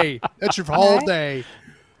your day. That's your whole day.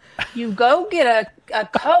 You go get a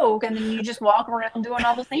Coke and then you just walk around doing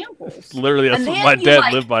all the samples. Literally, that's And what then my you, dad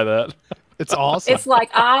like- lived by that. It's awesome. It's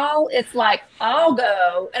like I'll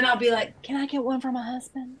go and I'll be like, can I get one for my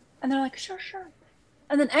husband? And they're like, sure.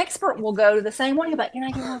 And then expert will go to the same one. You're like, can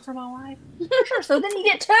I get one for my wife? Sure. So then you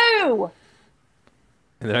get two.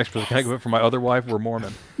 And the next person, can I go for my other wife? We're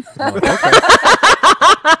Mormon. I'm like,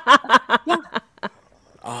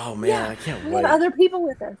 Oh man, I can't We wait. have other people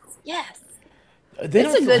with us. Yes. They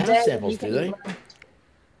It's don't a still good have day. samples, You do can they? eat lunch.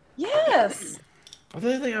 Yes. I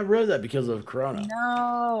think I read that because of Corona.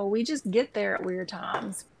 No, we just get there at weird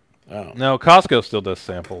times. Oh, no, Costco still does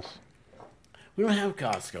samples. we don't have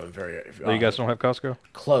Costco in very. Oh, you guys don't have Costco?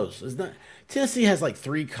 Close. It's not. Tennessee has like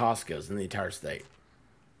 3 Costcos in the entire state,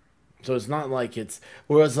 so it's not like it's.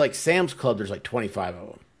 Whereas like Sam's Club, there's like 25 of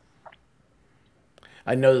them.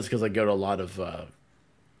 I know this because I go to a lot of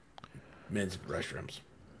men's restrooms.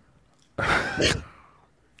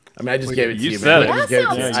 I mean, I just gave it to You you. said man. it. I just gave it to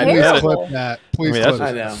That you. sounds I know. terrible. Clip that. Please I mean, clip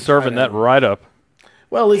that's it. I know. serving I that know. right up.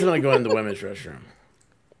 Well, at least when I go in the women's restroom.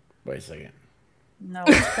 Wait a second. No,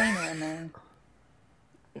 it's cleaner in there.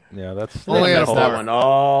 Yeah, that's Only They at a messed bar. that one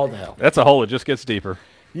all the hell. that's a hole that just gets deeper.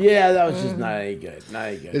 Yeah, that was just not any good. Not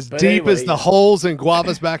any good. As But deep as anyway, the holes in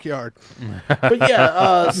Guava's backyard. But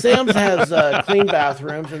yeah, Sam's has clean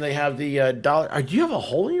bathrooms, and they have the dollar. Do you have a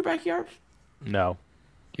hole in your backyard? No.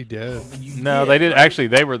 He did. No, they did. Actually,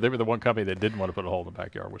 they were the one company that didn't want to put a hole in the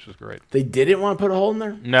backyard, which is great. They didn't want to put a hole in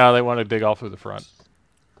there. No, they wanted to dig all through the front.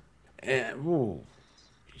 Ooh.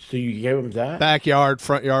 So you gave them that? Backyard,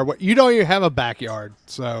 front yard. What? You don't even have a backyard,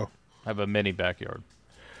 so I have a mini backyard.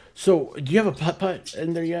 So do you have a putt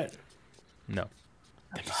in there yet? No.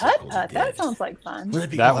 Putt-putt. That sounds like fun. Wouldn't it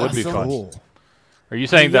be That would be awesome? fun. Are you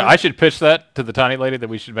saying that I should pitch that to the tiny lady that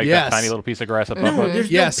we should make Yes. that tiny little piece of grass up? No,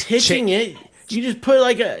 there's Yes, no pitching it. You just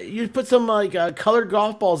put you just put some colored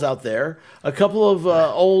golf balls out there, a couple of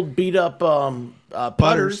old beat up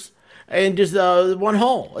putters, and just one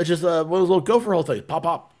hole. It's just one of those little gopher hole things. Pop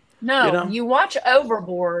pop. No, You you, know? watch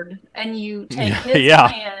Overboard and you take his Yeah.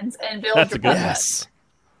 plans and build That's your a good- putt-putt.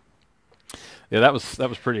 Yeah, that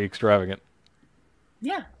was pretty extravagant.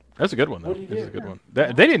 Yeah. That's a good one though. What do you That's a do? good one.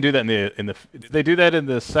 They didn't do that in the. Did they do that in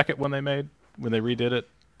the second one they made when they redid it?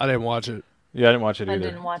 I didn't watch it. Yeah, I didn't watch it I either.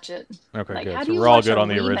 didn't watch it. Okay, Like, good. how So do you we're all watch good a on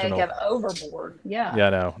the remake original. of Overboard? Yeah. Yeah,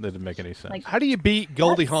 no, that didn't make any sense. Like, How do you beat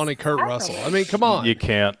Goldie Hawn and Kurt Russell? I mean, come on. You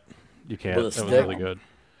can't. You can't. With a That was stick? really good.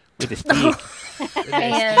 With a stick.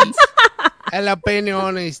 and Jalapeno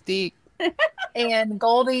on a stick. and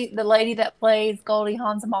Goldie, the lady that plays Goldie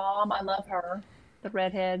Hawn's mom, I love her, the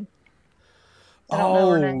redhead. I don't know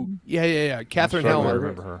her name. Yeah. Catherine I Hellman.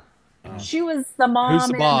 remember her. She was the mom. Who's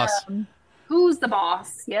the in, boss? Who's the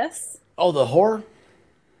boss? Yes. Oh, the whore.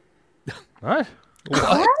 What?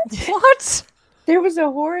 What? There was a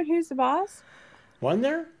whore in Who's the Boss? Wasn't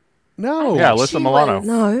there? No. Yeah, Alyssa She Milano. was-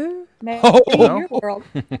 No. Maybe Oh, in no. your world.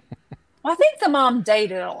 Well, I think the mom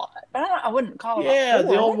dated a lot, but I wouldn't call it. Yeah, a the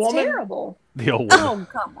whore. old That's woman. terrible. The old woman. Oh,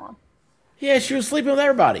 come on. Yeah, she was sleeping with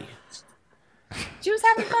everybody. She was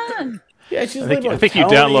having fun. Yeah, she's I sleeping think, I with think you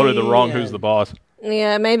Tony downloaded the wrong and- Who's the Boss.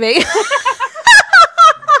 Yeah, maybe.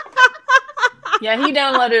 Yeah, he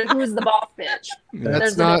downloaded Who's the Boss Bitch. That's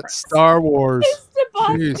There's a not difference. Star Wars. The boss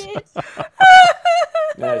Jeez. bitch.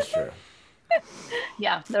 That's true.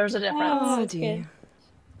 Yeah, there's a difference. Oh, Okay. dear.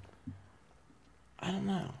 I don't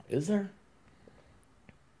know. Is there?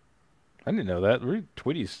 I didn't know that. Read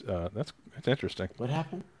Tweety's. That's interesting. What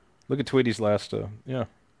happened? Look at Tweety's last. Yeah.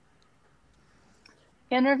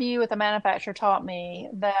 Interview with a manufacturer taught me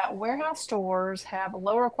that warehouse stores have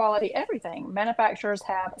lower quality everything. Manufacturers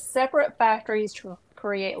have separate factories to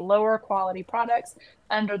create lower quality products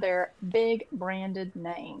under their big branded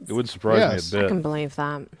names. It wouldn't surprise Yes. me a I bit. can believe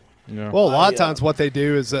that. Yeah. Well, a lot of yeah. times what they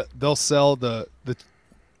do is that they'll sell the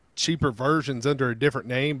cheaper versions under a different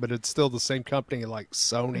name, but it's still the same company, like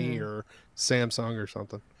Sony or Samsung or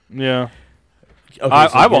something. Yeah. Okay,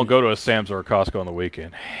 I won't go to a Sam's or a Costco on the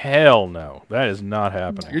weekend. Hell no, that is not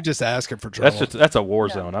happening. You're just asking for trouble. That's a war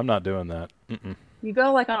zone. I'm not doing that. Mm-mm. You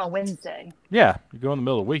go like on a Wednesday. Yeah, you go in the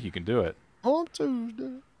middle of the week, you can do it. On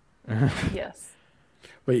Tuesday. Yes.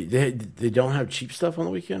 Wait, they don't have cheap stuff on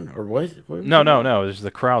the weekend, or what? No. There's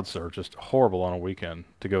the crowds are just horrible on a weekend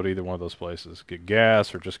to go to either one of those places. Get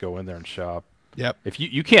gas or just go in there and shop. Yep. If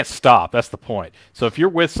you can't stop, that's the point. So if you're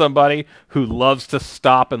with somebody who loves to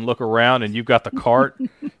stop and look around, and you've got the cart,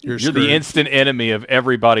 you're screwed. the instant enemy of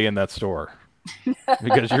everybody in that store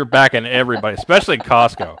because you're backing everybody, especially in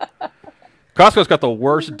Costco. Costco's got the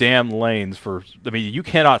worst damn lanes for. I mean, you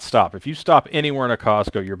cannot stop. If you stop anywhere in a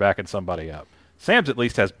Costco, you're backing somebody up. Sam's at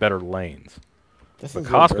least has better lanes. That's But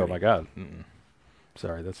Costco, my God.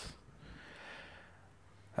 Sorry, that's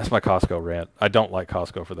my Costco rant. I don't like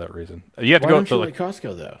Costco for that reason. You have to Why go don't to you like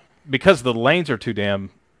Costco though? because the lanes are too damn.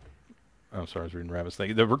 I'm sorry, I was reading Rabbit's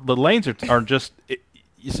thing. The lanes are just.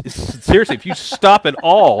 Seriously, if you stop at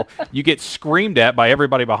all, you get screamed at by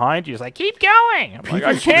everybody behind you. It's like, keep going. I'm like,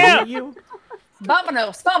 I can't. You?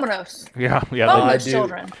 Vamonos, vamonos. Yeah. I Vamonos, do.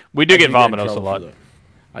 children. We do I get in vominos a trouble lot.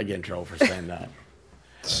 I get in trouble for saying that.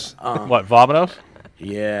 What, vominos?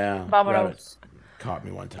 Yeah. Vamonos. Rabbit caught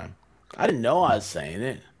me one time. I didn't know I was saying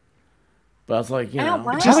it, but I was like, you Ow, know,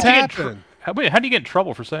 wow. Just How do you get happened. how do you get in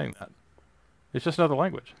trouble for saying that? It's just another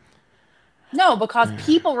language. No, because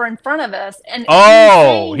people were in front of us, and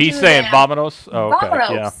Oh, he's to saying them, vominos? Oh, okay. Vamonos.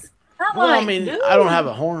 Yeah. I'm well, I like, mean, dude. I don't have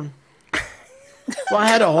a horn. Well, I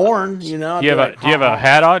had a horn, you know. Do you have a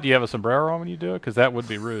hat on? Do you have a sombrero on when you do it? Because that would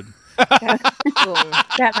be rude.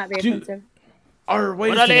 That might be offensive. Or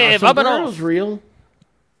wait a Órale, second, are sombreros vámonos. real?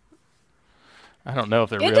 I don't know if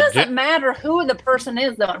they're It real. doesn't matter who the person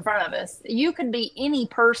is, though, in front of us. You could be any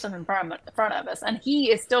person in front of us, and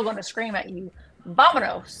he is still going to scream at you,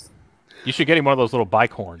 "Vamonos!" You should get him one of those little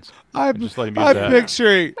bike horns. I'm Just let him use that.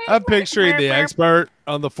 picturing the expert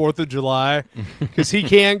on the 4th of July because he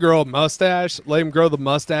can grow a mustache. Let him grow the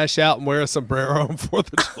mustache out and wear a sombrero on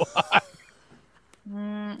 4th of July.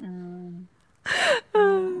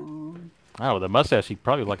 Oh, the mustache, he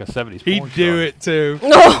probably like a 70s He'd porn do star. it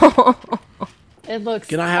too. It looks.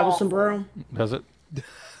 Can I have a awful. sombrero? Does it?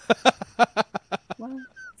 Well,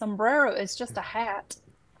 sombrero is just a hat.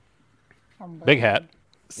 Sombrero. Big hat.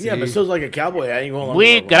 Yeah, but See? still like a cowboy hat. You won't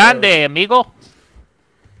Muy grande, amigo.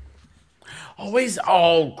 Always.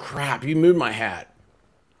 Oh crap! You moved my hat.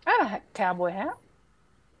 I have a cowboy hat.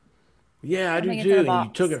 Yeah, I do think it's too. in a And you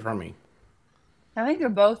box. took it from me. I think they're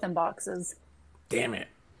both in boxes. Damn it!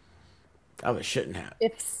 I have a shitting hat.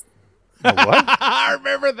 It's A what? I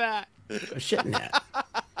remember that. A shitting hat.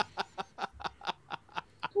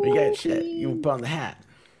 When you got shit, you put on the hat.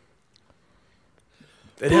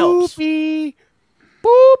 It helps. Boopy.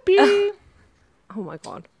 Boopy. Oh my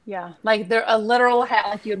god. yeah, like they're a literal hat.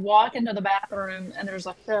 Like you'd walk into the bathroom and there's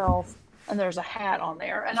a shelf and there's a hat on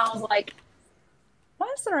there, and I was like,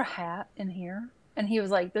 "Why is there a hat in here?" And he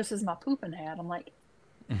was like, "This is my pooping hat." I'm like,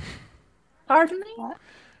 "Pardon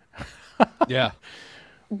me?" Yeah.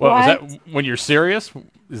 What was that? When you're serious?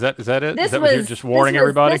 Is that it? Is This that was what you're just warning this was-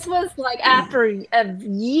 everybody? This was like after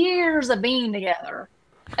years of being together,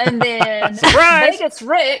 and then Surprise! Vegas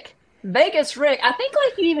Rick. I think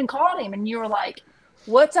like you even called him, and you were like,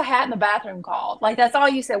 "What's a hat in the bathroom called?" Like that's all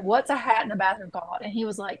you said. "What's a hat in the bathroom called?" And he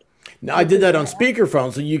was like, No, I did that on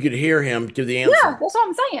speakerphone so you could hear him give the answer. "Yeah, that's what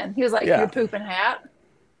I'm saying." He was like, Yeah. "Your pooping hat."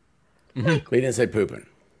 But he didn't say pooping.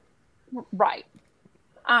 Right.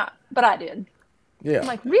 But I did. Yeah. I'm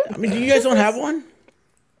like, really? I mean, you guys don't have one?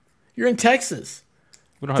 You're in Texas.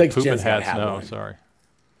 We don't have Texas pooping Jen's gotta hats. have No, one. sorry.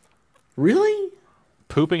 Really?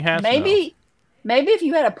 Pooping hats? Maybe if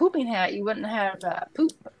you had a pooping hat, you wouldn't have a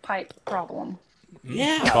poop pipe problem.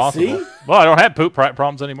 Yeah, Possible. see? Well, I don't have poop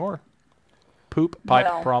problems anymore. Poop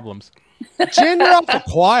pipe problems. Jen, you're awful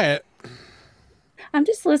quiet. I'm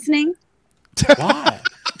just listening. Why?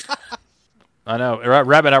 I know.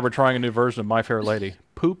 Rabbit and I were trying a new version of My Fair Lady.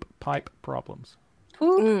 Poop pipe problems.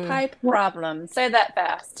 Poop pipe problem. Say that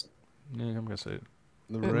fast. Yeah, I'm gonna say it.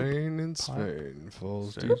 The rain in Spain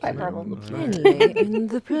falls Poop pipe deeply on the problem. plain. in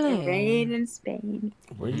the plane. Rain in Spain.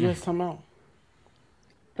 What are you guys talking about?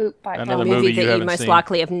 Poop pipe Another problem. Movie movie you that you haven't most seen.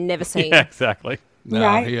 likely have never seen. Yeah, exactly. No,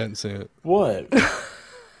 Right. he hadn't seen it. What?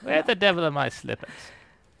 Where's the devil in my slippers?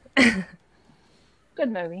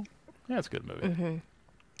 Good movie. Yeah, it's a good movie.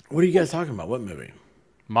 What are you guys talking about? What movie?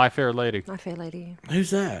 My Fair Lady. My Fair Lady. Who's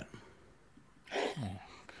that?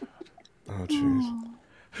 Oh, jeez.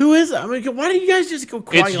 Who is that? I mean, why do you guys just go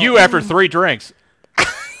quiet? It's you after 3 drinks.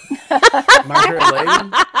 My Fair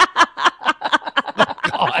Lady?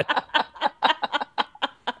 God.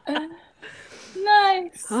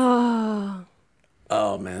 Nice. Oh.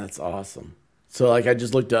 Oh, man, that's awesome. So, like, I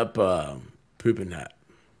just looked up pooping hat.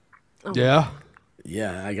 Yeah.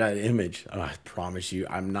 Yeah, I got an image. Oh, I promise you,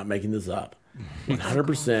 I'm not making this up.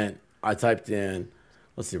 100%. I typed in,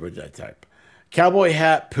 let's see, what did I type? Cowboy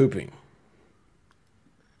hat pooping.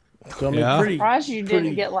 So, I mean, Yeah. pretty. Surprised you pretty-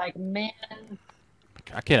 didn't get like men.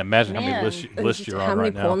 I can't imagine how many Man. lists you're How on many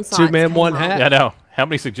right now. porn sites? 2 men, came 1 up? hat. Yeah, I know. How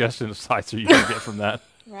many suggestion sites are you going to get from that?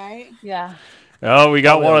 Right? Yeah. Oh, we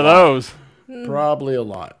got Probably one a of lot. those. Probably a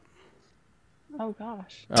lot. Oh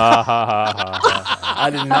gosh. Ah, ha, ha, ha, ha. I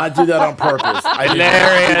did not do that on purpose. I did not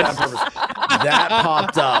do that on purpose. That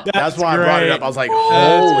popped up. That's why I brought it great. up. I was like,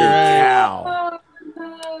 holy great. cow.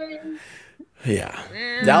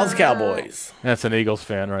 Yeah. Dallas Cowboys. That's an Eagles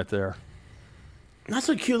fan right there. That's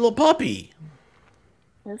a cute little puppy.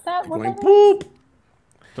 Is that what Going that is? boop.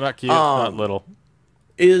 It's not cute, it's not little.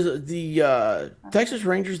 Is the Texas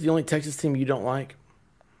Rangers the only Texas team you don't like?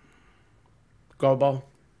 Go ball.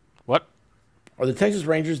 What? Are the Texas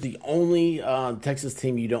Rangers the only Texas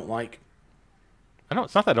team you don't like? I know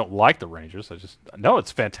it's not that I don't like the Rangers. No,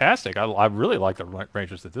 it's fantastic. I really like the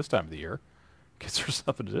Rangers at this time of the year. Gives there's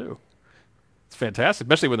something to do. It's fantastic,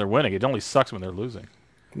 especially when they're winning. It only sucks when they're losing,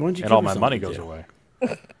 Why don't you and give all her my something money to goes do? away.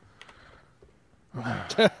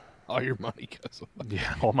 All your money goes away.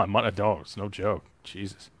 Yeah, all my money. No, it's no joke.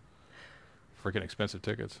 Jesus, freaking expensive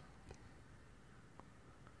tickets.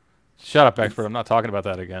 Shut up, expert. I'm not talking about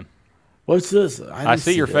that again. What's this? I didn't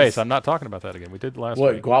see your this. face. I'm not talking about that again. We did last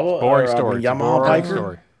What, week. guava? Boring Or, story. It's a Yamaha boring biker?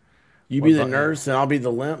 story. You What be the about- nurse and I'll be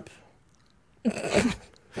the limp.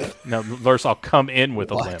 No, nurse, I'll come in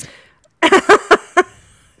with a limp.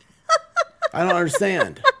 I don't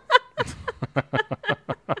understand.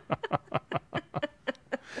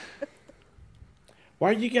 Why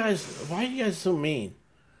are you guys so mean?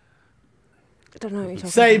 I don't know what you're talking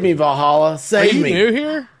Save me, Valhalla. Are Save you me. new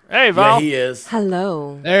here? Hey, Val. Yeah, he is.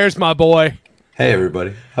 Hello. There's my boy. Hey,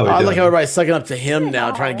 everybody. How I are you like how doing? everybody's sucking up to him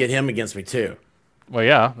now, trying to get him against me too. Well,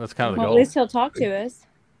 yeah, that's kind of the Well, at goal. least he'll talk to us.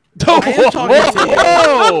 I am talking to you.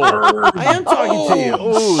 Whoa! I am talking to you.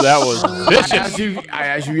 Ooh, that was vicious. I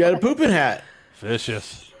asked you had a pooping hat.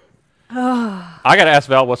 Vicious. I got to ask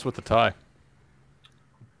Val, what's with the tie?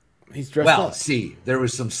 He's dressed Well, up. see, there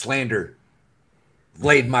was some slander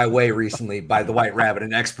laid my way recently by the White Rabbit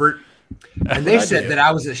and Expert, and they said that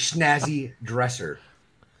I was a snazzy dresser.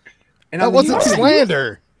 And That on the wasn't YouTube-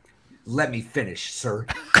 slander. Let me finish, sir.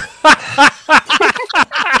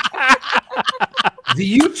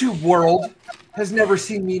 The YouTube world has never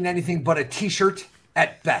seen me in anything but a T-shirt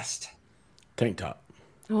at best. Tank top.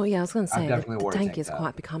 Oh yeah, I was going to say definitely the wore a tank tank is top.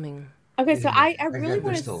 quite becoming. Okay, so I really they're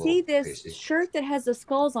want still to a see little this pasty. shirt that has the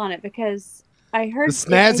skulls on it because I heard The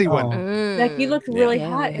snazzy one. Like you looked really Yeah,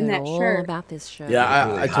 hot we in heard that all shirt. about this shirt. Yeah,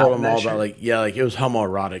 really I hot told in him that all shirt. about like it was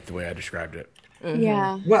homoerotic the way I described it.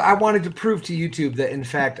 Yeah. Well, I wanted to prove to YouTube that, in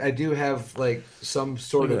fact, I do have like some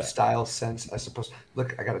sort Look at of that. style sense, I suppose.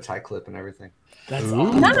 Look, I got a tie clip and everything. That's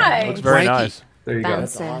awesome. Nice. Looks very Frankie. nice. There you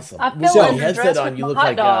Bounce. go. That's awesome. I feel With like the you're headset dressed on, with you a look hot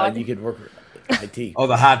like dog. you could work IT. Oh,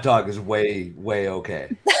 the hot dog is way okay.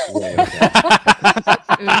 Way okay.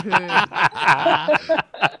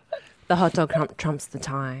 The hot dog trumps the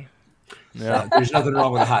tie. Yeah. There's nothing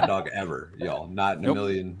wrong with a hot dog ever, y'all. Not in a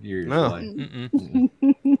million years. No. Like,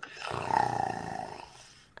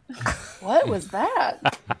 What was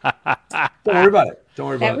that? don't worry about it. Don't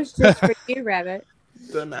worry That about was just for you, Rabbit.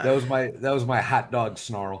 it. That was my hot dog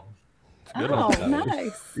snarl. Oh,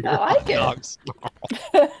 nice. I like it. Dogs.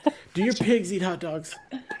 Do your pigs eat hot dogs?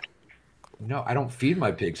 No, I don't feed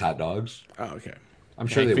my pigs hot dogs. Oh, okay. I'm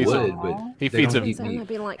sure he they feeds would, them- but He they feeds don't them eat So it meat. might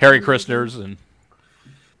be like Harry Christners and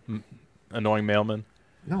Annoying mailmen.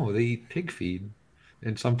 No, they eat pig feed,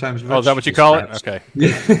 and sometimes. Oh, is that what you call it? scraps.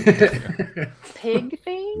 Okay. Pig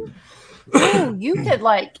feed? Oh,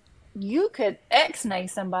 you could ex-nay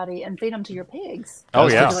somebody and feed them to your pigs. Oh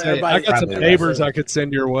yeah. I got some neighbors I could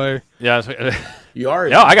send your way. Yeah. You are.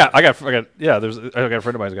 No, I got. Yeah, I got a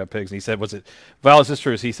friend of mine who's got pigs, and he said, "Was it Val? Is this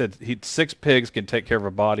true?" He said 6 pigs can take care of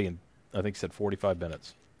a body in, I think he said 45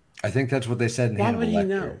 minutes. I think that's what they said in Why Hannibal would he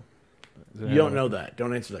Lecter. know? You don't know that.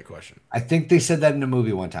 Don't answer that question. I think they said that in a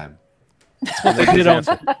movie one time. That's what they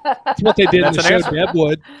did in the show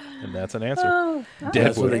Deadwood. And that's an answer. Oh,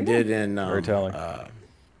 That's what they did in Very telling.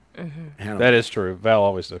 Hannibal. That is true. Val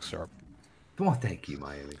always looks sharp. Well, thank you,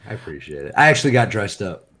 Miami. I appreciate it. I actually got dressed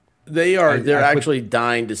up. They're I put- actually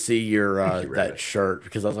dying to see your that shirt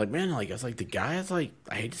because I was like, man, I was like the guy is like,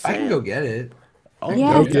 I hate to say I can it. go get it. Oh,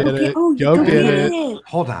 Yeah, Go get okay. it. Oh, Go get it.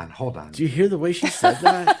 Hold on. Do you hear the way she said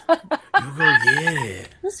that? You go get it.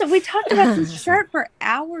 Listen, we talked about this shirt for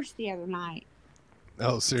hours the other night.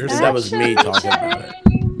 Oh, seriously? That was me talking about it.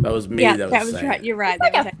 That was me. Yeah, that was saying right. it. You're right. It's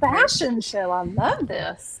like That a was fashion show. I love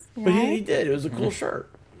this. But he did. It was a cool shirt.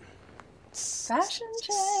 Fashion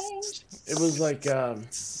change. It was like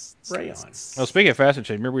rayon. Well, speaking of fashion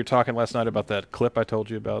change, remember we were talking last night about that clip I told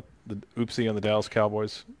you about the oopsie on the Dallas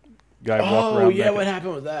Cowboys guy walking Oh around. yeah, naked? what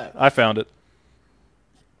happened with that? I found it.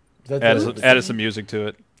 Added some music to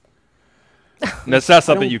it. And that's not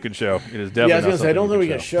something you can show. It is definitely. Yeah, I was not gonna say I don't something think we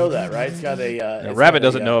you can show that, right? It's got a. Now, it's Rabbit got a,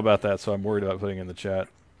 doesn't know about that, so I'm worried about putting it in the chat.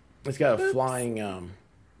 It's got a flying.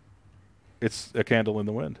 It's a candle in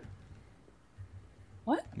the wind.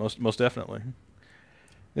 What? Most definitely.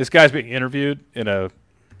 This guy's being interviewed in a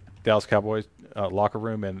Dallas Cowboys locker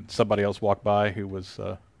room, and somebody else walked by who was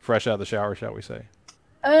fresh out of the shower, shall we say?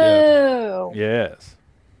 Oh. Yes.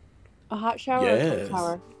 A hot shower or a cold Yes.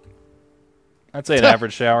 shower? I'd say an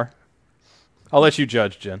average shower. I'll let you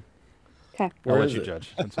judge, Jen. Okay. I'll Where let is you it?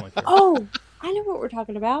 judge. That's only fair. Oh, I know what we're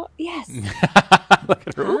talking about. Yes. Look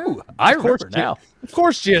at her. Ooh, I remember now. Of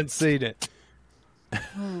course, Jen's seen it.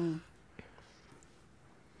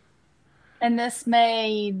 And this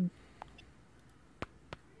made.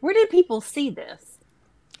 Where did people see this?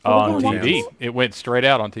 On gonna TV. It went straight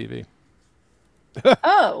out on TV.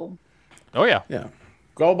 Oh. Oh, yeah. Yeah,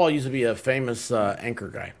 Goldball used to be a famous anchor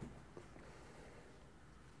guy.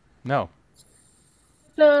 No.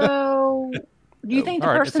 So, do you think the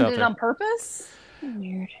All right, it's person out did it there. on purpose?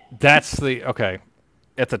 Weird. That's the okay.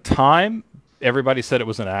 At the time, everybody said it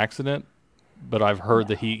was an accident, but I've heard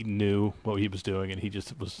that he knew what he was doing and he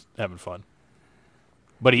just was having fun.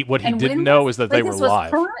 But what he And didn't when know was- is that like, they were this was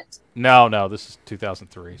live. current? No, this is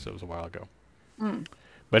 2003, so it was a while ago.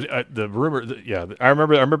 But the rumor, I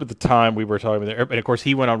remember the time we were talking about it, and of course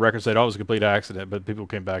he went on record and said, "Oh, it was a complete accident," but people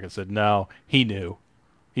came back and said, "No, he knew,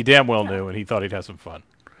 he damn well knew, and he thought he'd have some fun."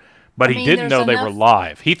 But I he mean, didn't know there's they were enough-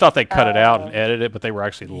 live. He thought they cut it out and edited it, but they were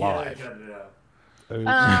actually live.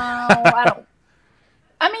 I don't.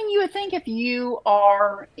 I mean, you would think if you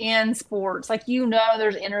are in sports, like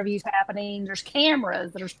there's interviews happening, there's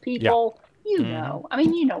cameras, there's people, know. I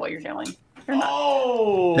mean, you know what you're doing. You're not.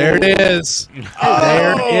 Oh, There it is.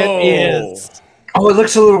 There it is. Oh, it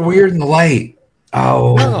looks a little weird in the light.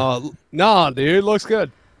 Oh, Oh, no, dude. Looks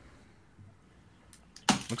good.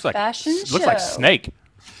 Looks like Fashion looks like show. Snake.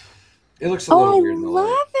 it looks a Oh, little I weird in the light.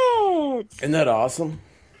 love it. Isn't that awesome?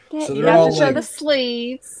 So You they're have all to show like, the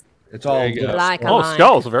sleeves. it's all There you go. little Like a skulls. Oh, line.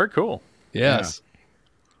 skulls, very cool. Yes.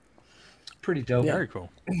 Pretty dope. Very cool.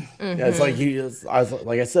 Yeah, it's like he is.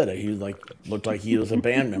 Like I said, he was like looked like he was a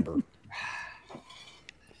band member.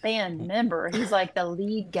 Band member. He's like the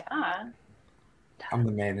lead guy. I'm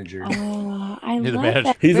the manager. Oh, I You're the love manager.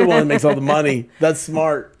 that. He's the one that makes all the money. That's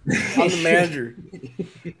smart. I'm the manager.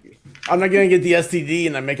 I'm not gonna get the STD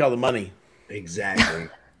and I make all the money. Exactly.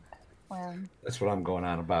 Well, That's what I'm going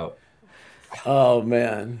on about. Oh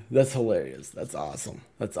man, that's hilarious. That's awesome.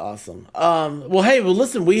 That's awesome. Well, hey,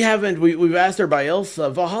 listen, we've asked everybody else.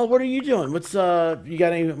 Valhalla, what are you doing? What's you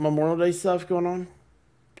got any Memorial Day stuff going on,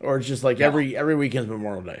 or it's just like every weekend's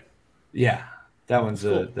Memorial Day? Yeah, that one's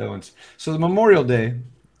so the Memorial Day.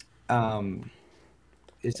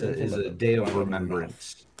 Is a day of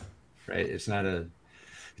remembrance, right? It's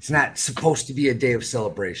not supposed to be a day of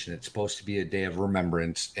celebration. It's supposed to be a day of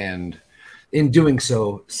remembrance, and in doing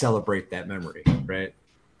so, celebrate that memory, right?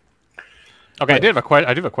 Okay, I do have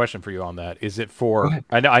a question for you on that. Is it for?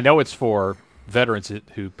 I know it's for veterans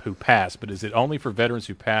who passed, but is it only for veterans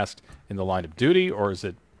who passed in the line of duty, or is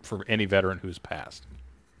it for any veteran who's passed?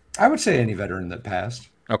 I would say any veteran that passed.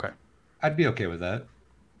 Okay. I'd be okay with that.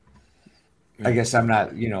 I guess I'm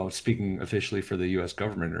not, speaking officially for the U.S.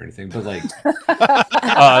 government or anything, but like,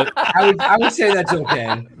 I would say that's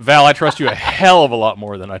okay. Val, I trust you a hell of a lot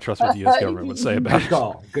more than I trust what the U.S. government would say about Good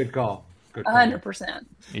call. Good call. Good call. 100%.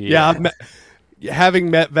 Yeah, having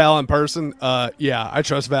met Val in person, I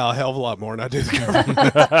trust Val a hell of a lot more than I do the government.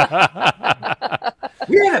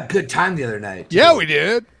 We had a good time the other night. Too. Yeah, we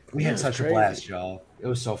did. We had such a blast, y'all. It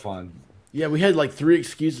was so fun. Yeah, we had like 3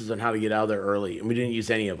 excuses on how to get out of there early, and we didn't use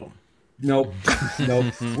any of them. Nope.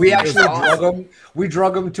 We actually drug them. We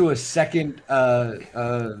drug them to a second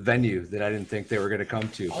venue that I didn't think they were going to come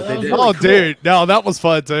to. But they did. Oh, dude. No, that was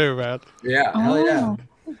fun too, man. Yeah. Hell yeah.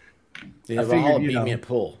 Yeah, Valhalla beat me at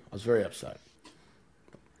pool. I was very upset.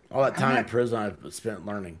 All that time in prison I spent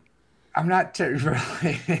learning. I'm not terrible.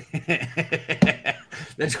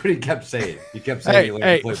 That's what he kept saying. He kept saying.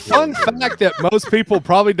 Hey, fun fact that most people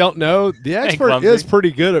probably don't know: the expert is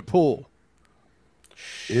pretty good at pool.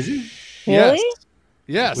 Is he? Really?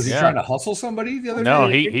 Yes. Was he trying to hustle somebody the other day? No,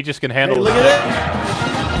 he just can handle it. Look at it.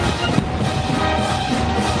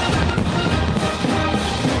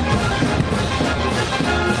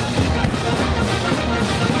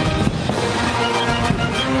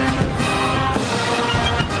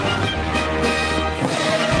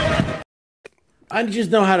 I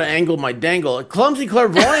just know how to angle my dangle. Clumsy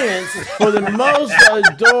clairvoyance for the most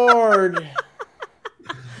adored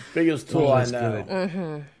biggest tool I know.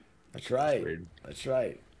 Mm-hmm. That's right. That's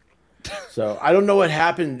right. So I don't know what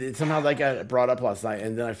happened. Somehow that got brought up last night,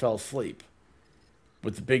 and then I fell asleep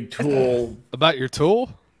with the big tool. About your tool?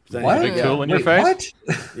 What? Big tool in your face?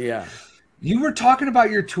 What? Yeah. You were talking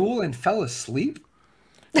about your tool and fell asleep?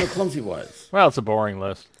 No, Clumsy was. Well, it's a boring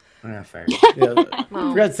list. Yeah, fair. Yeah, I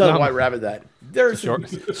forgot to tell White Rabbit that. It's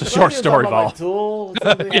a short story, Val.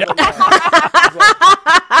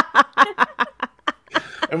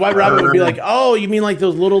 And White Rabbit would be like, "Oh, you mean like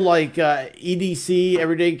those little like EDC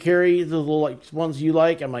everyday carry, those little like ones you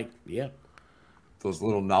like?" I'm like, "Yeah." Those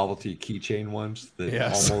little novelty keychain ones that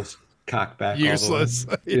almost cock back. Useless.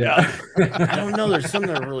 Yeah. I don't know. There's some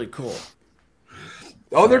that are really cool.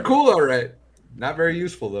 Oh, they're cool. All right. Not very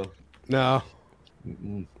useful though. No.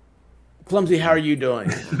 Clumsy, how are you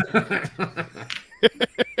doing?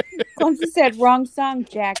 Clumsy said, "Wrong song,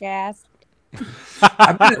 jackass."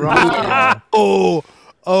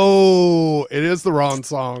 Oh, it is the wrong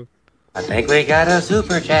song. I think we got a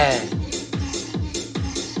super chat.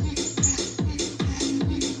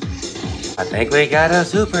 I think we got a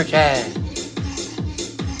super chat.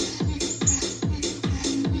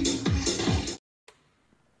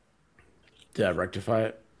 Did I rectify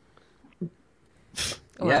it?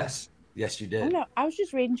 Yes. Yes, you Oh, did. no, I was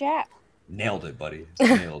just reading chat. Nailed it, buddy.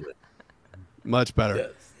 Nailed it. Much better.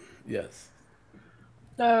 Yes. Yes.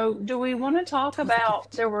 So, do we want to talk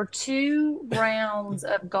about? There were 2 rounds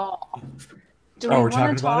of golf. Do we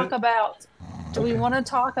want to talk about? Do we want to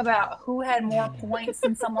talk about who had more points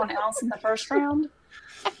than someone else in the first round?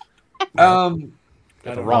 Got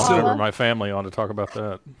the wrong member of my family on to talk about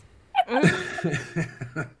that.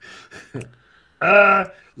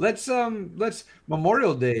 Let's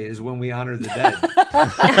Memorial Day is when we honor the dead. It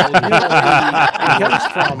comes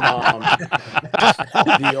from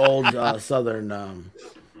the old Southern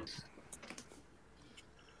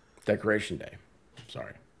Decoration Day.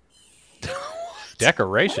 Sorry.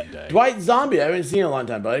 Decoration Day. Dwight Zombie. I haven't seen it in a long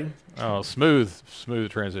time, buddy. Oh, smooth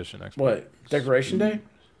transition. Expert. What? Decoration Day?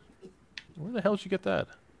 Where the hell did you get that?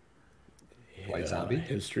 Dwight Zombie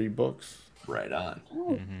history books. Right on.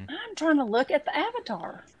 Oh, I'm trying to look at the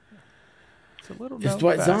avatar. It's a little. It's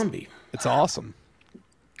Dwight Zombie. It's awesome.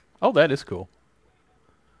 Oh, that is cool.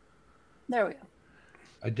 There we go.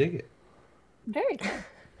 I dig it. Very cool.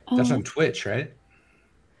 That's on Twitch, right?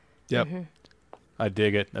 Yep. I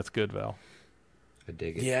dig it. That's good, Val. I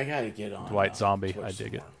dig it. Yeah, I gotta get on. Dwight Zombie. Twitch I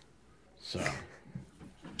dig it. So,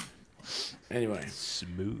 anyway,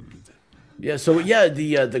 smooth. Yeah. So yeah,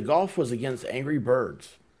 the golf was against Angry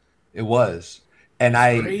Birds. It was, and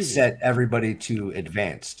I crazy. set everybody to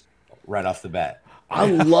advanced right off the bat. I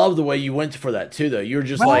love the way you went for that too, though. You're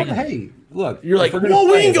just like, hey, look, you're like, whoa,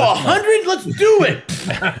 we can go 100. Let's do it.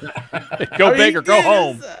 Go big or go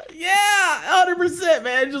home. Yeah, 100%,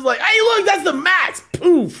 man. Just like, hey, look, that's the max.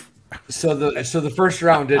 Poof. So the first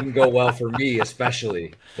round didn't go well for me,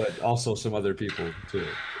 especially, but also some other people too.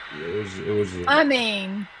 It was. I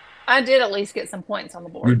mean, I did at least get some points on the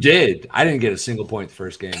board. You did. I didn't get a single point the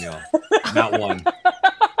first game, y'all. Not one.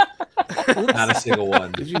 Not a single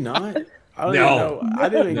one. Did you not? I don't even know. I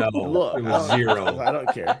didn't even look. It was 0. I don't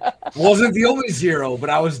care. Wasn't the only 0, but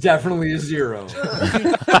I was definitely a 0.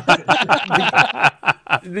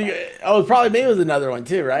 Probably me was another one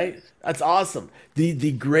too, right? That's awesome.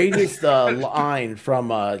 The greatest line from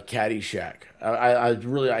Caddyshack.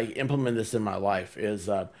 I implement this in my life. Is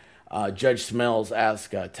Judge Smells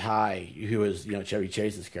asked Ty, who is Chevy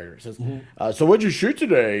Chase's character, says, "So what'd you shoot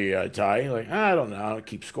today, Ty?" Like, I don't know. I don't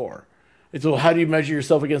keep score. It's, well, how do you measure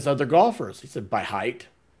yourself against other golfers? He said, by height.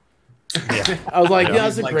 Yeah. I was like, yeah,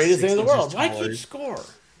 that's the greatest thing in the world. Why keep score?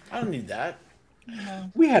 I don't need that.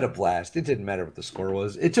 We had a blast. It didn't matter what the score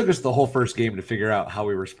was. It took us the whole first game to figure out how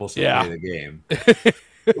we were supposed to play the game.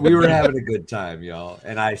 We were having a good time, y'all.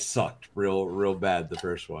 And I sucked real bad the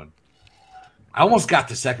first one. I almost got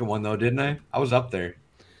the second one, though, didn't I? I was up there.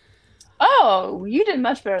 Oh, you did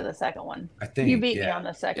much better the second one. I think you beat me on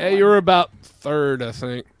the second one. Yeah, you were about third, I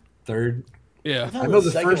think. Third? Yeah. I know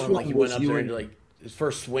the second one, like, he went up there and, like, his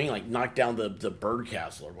first swing, like, knocked down the bird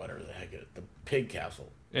castle or whatever the heck it is, the pig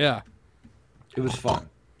castle. Yeah. It was fun.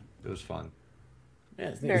 It was fun.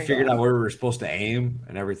 Yeah, we figured out where we were supposed to aim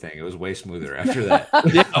and everything. It was way smoother after that.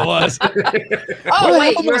 Yeah, it was. Oh,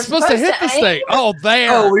 wait, we're supposed to hit this thing. Oh,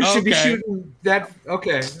 there. Oh, we should be shooting that.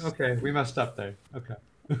 Okay. We messed up there. Okay.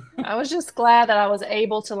 I was just glad that I was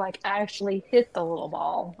able to like actually hit the little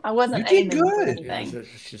ball. I wasn't aiming for anything.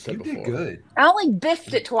 You did good. I only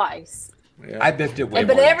biffed it twice. Yeah. I biffed it way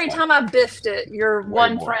But more every time I biffed it, your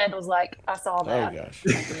one friend was like, I saw that. Oh,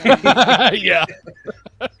 gosh. Yeah.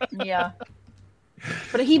 Yeah.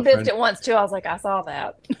 But he biffed it once, too. I was like, I saw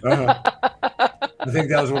that. I think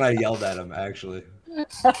that was when I yelled at him, actually.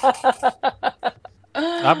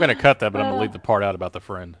 I'm going to cut that, but I'm going to leave the part out about the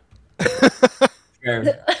friend.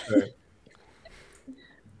 Fair.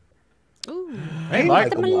 Ooh. Hey,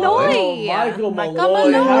 Michael Malloy. Michael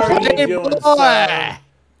Malloy. How are you doing, sir?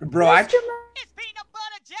 Bro, I... It's peanut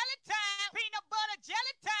butter jelly time. Peanut butter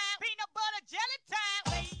jelly time. Peanut butter jelly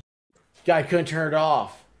time. Guy couldn't turn it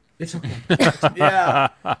off. It's okay. Yeah,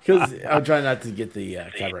 because I'm trying not to get the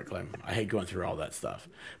copyright claim. I hate going through all that stuff.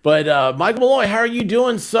 But Michael Malloy, how are you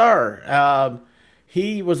doing, sir?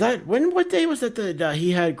 He was that what day was that that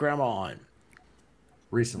he had Grandma on?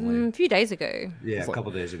 Recently, a few days ago. Yeah, a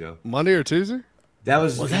couple days ago. Monday or Tuesday? That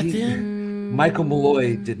was that then? Michael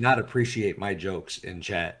Malloy did not appreciate my jokes in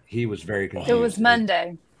chat. He was very confused. It was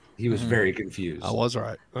Monday. He was very confused. I was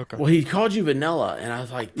right. Okay. Well, he called you Vanilla, and I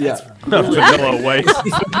was like, that's Vanilla Waits.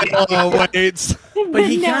 Vanilla Waits. But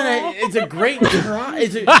he kind of, it's a great try.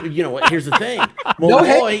 You know what? Here's the thing.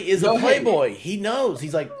 Malloy is a playboy. He knows.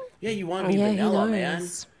 He's like, yeah, you want to be vanilla, man.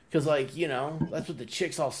 Because, like, that's what the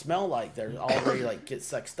chicks all smell like. They're already, like, get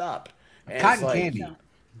sexed up. And cotton candy.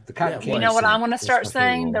 The cotton candy. You know what I want to start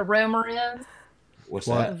saying? The rumor is What's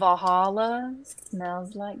that? Valhalla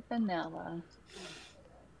smells like vanilla.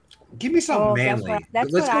 Give me something manly.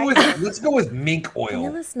 Let's go with mink oil.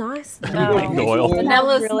 Vanilla's nice. Mink oil.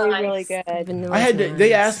 Vanilla's really, nice. really good. Vanilla's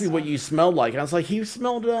They asked me what you smelled like. And I was like, he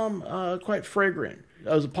smelled quite fragrant.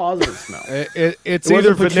 That was a positive smell. It's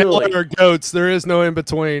either vanilla or goats. There is no in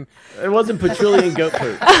between. It wasn't patchouli and goat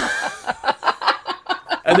poop.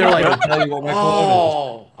 And they're like,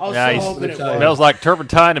 oh, I was so hoping it was. Smells like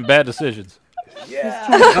turpentine and bad decisions. Yeah.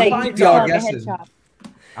 I'm gonna keep y'all guessing.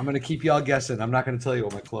 I'm gonna keep y'all guessing. I'm not gonna tell you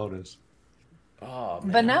what my clone is. Oh,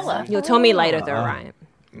 man. Vanilla. You'll tell me later, though, right?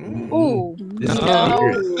 Ooh.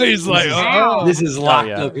 He's like, this is locked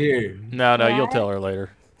up here. No, you'll tell her later.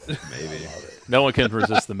 Maybe. No one can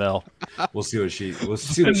resist the Mel. We'll see what she. We'll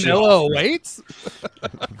see what Vanilla Waits.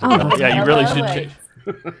 Yeah, you really should change.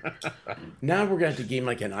 Now we're going to have to game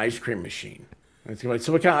like an ice cream machine. It's like,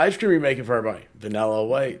 so what kind of ice cream are you making for everybody? Vanilla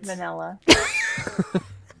Waits. Vanilla.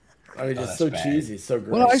 I mean, just so cheesy, so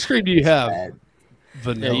gross. What ice cream do you have?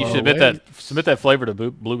 Vanilla. Yeah, you should submit that flavor to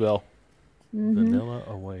Bluebell. Vanilla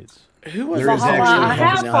awaits. Who was I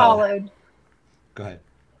have followed. Go ahead.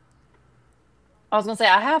 I was gonna say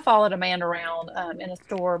I have followed a man around in a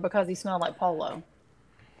store because he smelled like polo.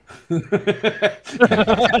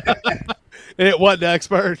 It wasn't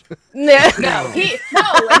expert. No, when he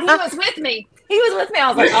was with me. He was with me. I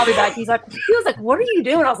was like, I'll be back. He was like, what are you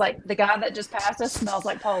doing? I was like, the guy that just passed us smells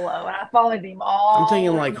like polo, and I followed him all. I'm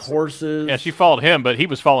thinking like horses. Yeah, she followed him, but he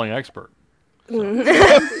was following expert.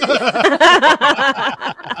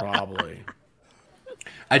 Probably.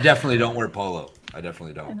 I definitely don't wear polo. I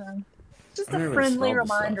definitely don't. Just a friendly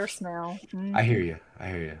reminder smell. I hear you. I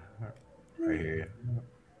hear you.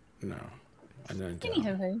 No, I don't.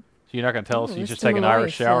 Anywho. So you're not going to tell us you just take an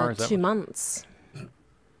Irish shower? Is that 2 months.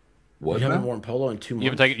 What? You haven't worn polo in 2 months.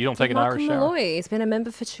 You don't take an Irish shower? Malloy has been a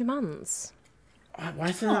member for 2 months. Why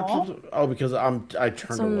is that not public? Oh, because I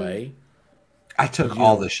turned away. I took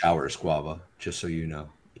all the showers, Guava. Just so you know,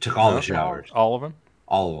 I took all the showers. All of them.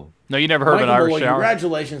 All of them. No, you never heard of an Michael Irish Malloy, shower?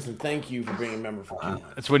 congratulations and thank you for being a member for Q.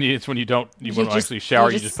 It's when you don't you want to just- actually shower.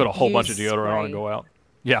 you You just put a whole bunch of use deodorant on and spray. go out.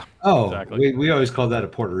 Yeah. Oh, exactly. we always call that a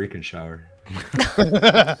Puerto Rican shower.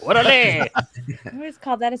 What are they? I always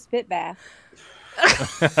call that a spit bath.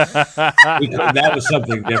 That was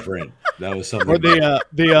something different. That was something. Or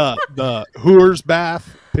the Hooers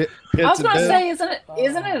bath. Pits I was and going to bits. say,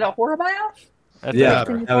 isn't it a whore bath? That's Yeah, Pits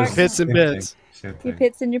in your that was parts. Pits and same bits. thing, same Your thing.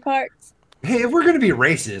 pits in your parts. Hey, if we're gonna be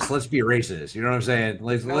racist, let's be racist. You know what I'm saying?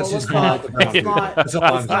 Let's just come out the Let's boundary. not, That's all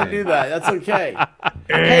I'm let's not saying. do that. That's okay. A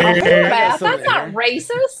whore bath? something That's not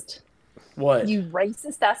racist. What? You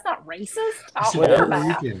racist? That's not racist. A I said whore Puerto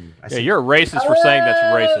bath. Rican. I Yeah, said- you're a racist for saying that's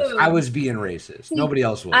racist. I was being racist. Nobody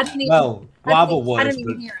else was. I didn't even- Well, Guava I was, didn't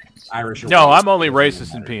even but hear it. Irish. or No, white. I'm only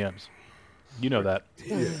racist in PMs. You know that.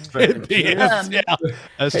 Yes, yeah,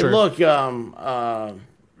 that's Hey, true. look, Joe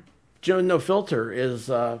No Filter is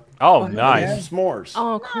Oh, nice. s'mores.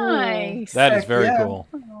 Oh, cool. Nice. That is very yeah. cool.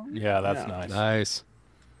 Yeah, that's Yeah. nice. Nice.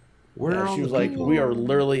 Where are Yeah, all she was the like, people? we are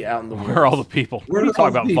literally out in the Where are all the people? What Where are you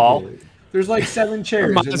talking about, Fall? There's like 7 chairs.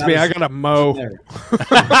 Reminds and me, not I a gotta mow. there.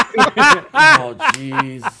 Oh,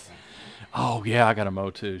 jeez. Oh, yeah, I got a mow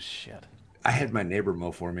too. Shit. I had my neighbor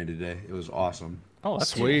mow for me today. It was awesome. Oh,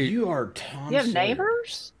 that's Sweet. You are Tom You have Sawyer.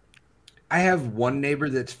 neighbors? I have one neighbor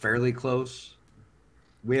that's fairly close.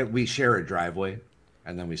 We share a driveway,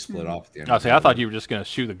 and then we split off at the end. I of say, the I thought driveway. you were just going to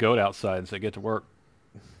shoot the goat outside and say, get to work.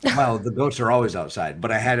 Well, the goats are always outside,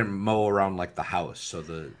 but I had him mow around like the house, so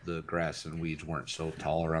the grass and weeds weren't so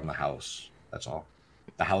tall around the house. That's all.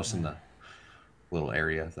 The house and the little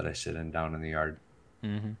area that I sit in down in the yard.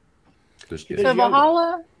 Mm-hmm. It was Did good. So, you-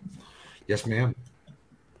 Valhalla, Yes, ma'am.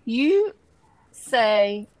 you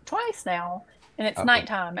say twice now, and it's Uh-oh.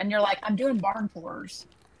 nighttime, and you're like, I'm doing barn floors.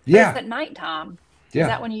 But Yeah, It's at nighttime. yeah. Is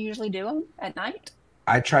that when you usually do them? At night?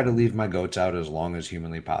 I try to leave my goats out as long as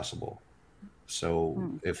humanly possible. So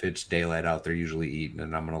Hmm. if it's daylight out, they're usually eating,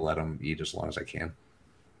 and I'm going to let them eat as long as I can.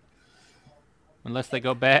 Unless they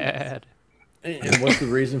go bad. And what's the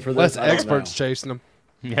reason for Less this? I don't experts know. chasing them.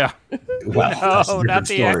 Yeah. Well, that's a No, different not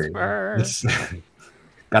the story. expert.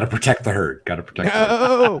 Got to protect the herd. Got to protect the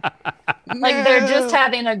herd. No. Like they're just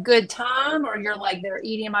having a good time, or you're like, they're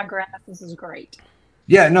eating my grass. This is great.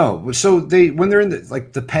 Yeah, no. So when they're in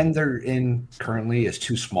the pen they're in currently is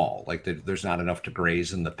too small. Like there's not enough to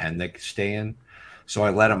graze in the pen they can stay in. So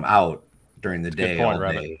I let them out during the good day point, all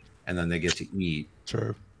Rabbit. day, and then they get to eat.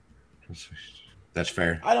 True. That's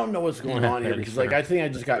fair. I don't know what's going on here That is because, like, fair. I think I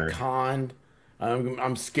just got Fair. conned.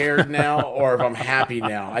 I'm scared now, or if I'm happy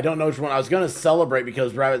now. I don't know which one. I was going to celebrate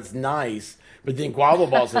because Rabbit's nice, but then Guava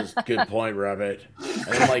Ball says, "Good point, Rabbit." And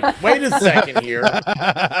I'm like, "Wait a second here."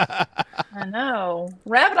 I know.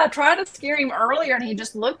 Rabbit, I tried to scare him earlier, and he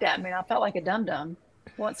just looked at me, and I felt like a dum-dum.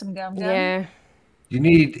 Want some gum gum? Yeah. You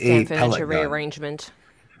need Same a furniture pellet gun rearrangement.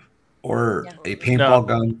 or Yeah. a paintball No.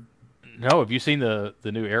 gun. No, have you seen the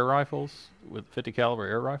new air rifles with 50 caliber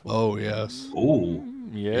air rifles? Oh, yes. Ooh,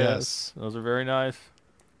 Yes. Those are very nice.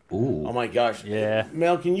 ooh. Oh my gosh. Yeah.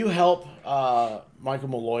 Mel, can you help Michael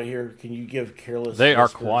Malloy here? Can you give Careless? They are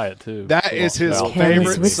Whispers? quiet too. That is his Well, favorite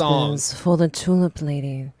Careless song. whispers for the tulip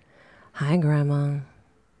lady. Hi, Grandma.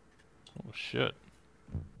 Oh, shit.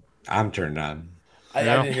 I'm turned on. I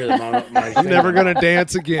Yeah. didn't hear the my I'm never gonna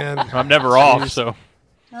dance again. I'm never off, so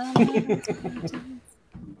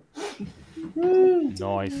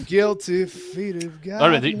nice. Guilty feet of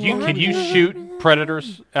God. Oh, can you shoot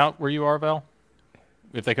predators out where you are, Val?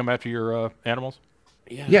 If they come after your animals?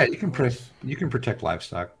 Yeah, you can protect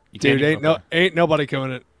livestock. You can? Dude, Okay. ain't nobody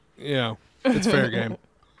coming at. You know, it's fair game.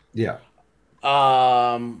 Yeah.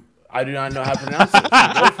 I do not know how to pronounce it. So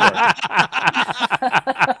go for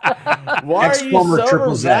it. Why are you Exclaimer sober,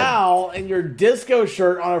 triple Z. Val, in your disco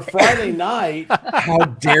shirt on a Friday night? How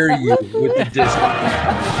dare you with the disco?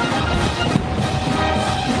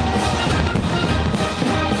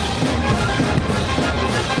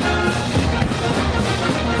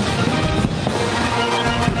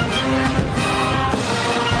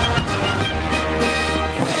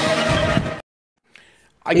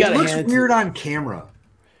 I It got looks weird on camera.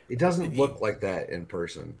 It doesn't look like that in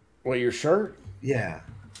person. What, your shirt? Yeah.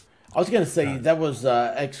 I was gonna say that was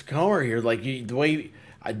ex Comer here. Like the way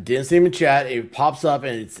I didn't see him in chat, it pops up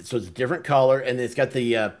and it's a different color, and it's got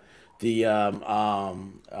the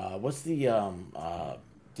what's the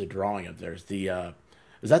drawing up there? Is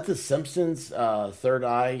is that the Simpsons third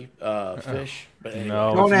eye fish? But anyway.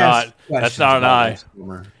 No, Don't it's ask not. That's questions not an about eye. X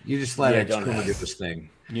Coomer. You just let Yeah, X don't Coomer ask. do this thing.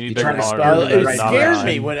 You need You bigger try to monitors. spell It Right, scared not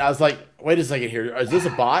me an when I was like, "Wait a second here, is this a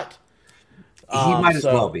bot?" He might as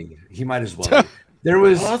well be. He might as well be. There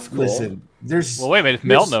was Oh, that's cool. listen. There's Well, wait a minute. If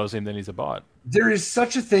Mel knows him, then he's a bot. there is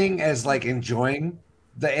such a thing as like enjoying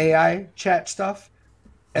the AI chat stuff,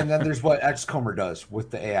 and then there's what Xcomer does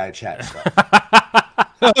with the AI chat stuff.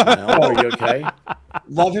 Are you okay?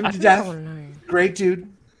 Love him to death. Oh, no. Great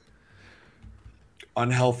dude.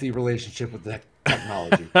 Unhealthy relationship with the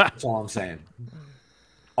technology. That's all I'm saying.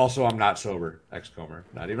 Also, I'm not sober, Xcomer.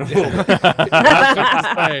 Not even a little bit.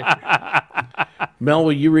 Mel,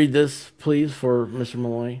 will you read this, please, for Mr.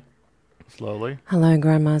 Malloy? Slowly. Hello,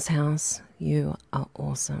 Grandma's house. You are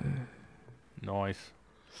awesome. Nice.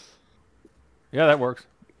 Yeah, that works.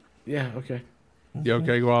 Yeah, okay. You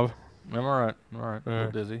okay, Guava? I'm all right. I'm all right. I'm a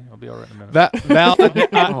little dizzy. I'll be all right in a minute. Val,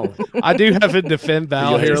 I do have to defend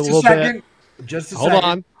Val here a little bit. Just a Hold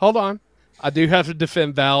second. Hold on. I do have to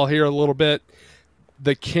defend Val here a little bit.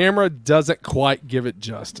 The camera doesn't quite give it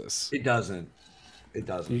justice. It doesn't. It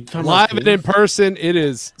doesn't. Live and in person, it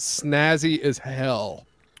is snazzy as hell.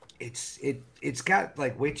 It's got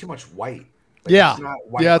like way too much white. Like, Yeah. it's not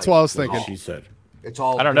white Yeah, that's what I was like thinking. She said. It's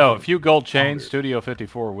all. I don't know. A few gold chains, Studio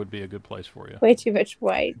 54 would be a good place for you. Way too much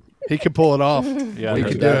white. He could pull it off. Yeah, he I could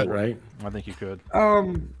heard do that. it. Right? I think you could.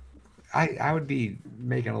 I would be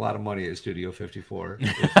making a lot of money at Studio 54. Bet you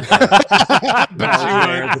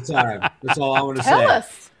at the time. That's all I want to say. Tell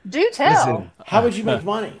us. Do tell. Listen, How would you make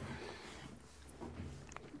money?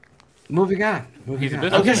 moving on. He's a I'm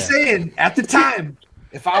businessman. just saying, at the time,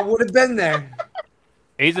 if I would have been there,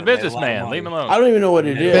 He's a I made a lot of businessman. money. Leave him alone. I don't even know what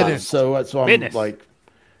it is. Business. So that's why I'm Business. like,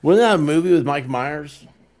 wasn't that a movie with Mike Myers?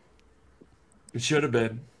 it should have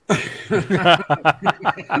been.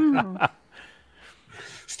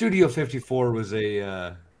 Studio 54 was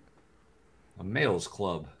a males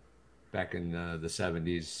club back in the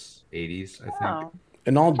 70s, 80s, I think. Oh.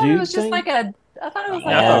 An all I thought it dude was just thing? like a. I thought it was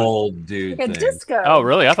like All dude a thing. disco. Oh,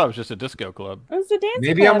 really? I thought it was just a disco club. It was a dance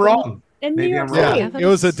Maybe club I'm wrong. in New Maybe York I'm City. wrong. Yeah, it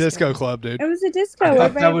was a disco club, dude. It was a disco. I thought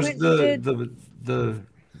Everybody that was went and did. the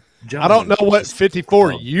I don't know what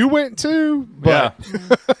 54 you went to, but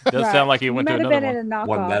Does Right. sound like he went to Might have another been one. at a knockoff.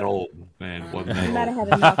 one that old man. One that You might old.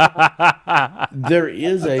 have had a knockoff. There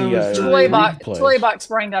is a Toy box. place. Toy box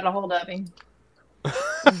brain got a hold of him.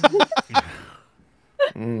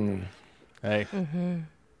 Hey,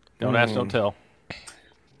 don't ask, don't tell.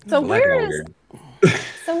 So Like where that is? weird.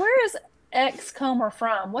 So where is X Comer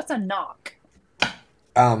from? What's a knock?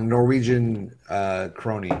 Norwegian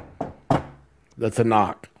crony. That's a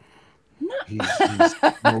knock. He's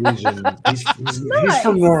Norwegian. He's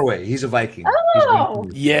from Norway. He's a Viking. Oh,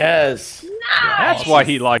 Yes. That's why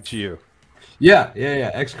he liked you. Yeah.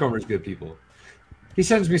 X-Comer's good people. He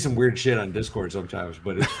sends me some weird shit on Discord sometimes,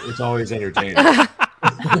 but it's always entertaining.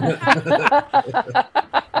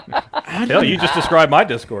 Hell, you just described my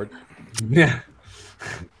Discord. Yeah.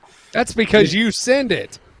 that's because you send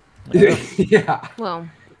it. Yeah. Well,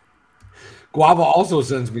 Guava also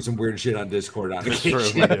sends me some weird shit on Discord on It's true.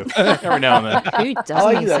 occasion. We do. Every now and then. who doesn't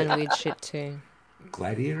like he that. send weird shit to?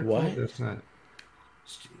 Gladiator? What? Club? That's not.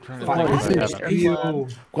 Trying to Fine. think if I Gladiator. have it. You-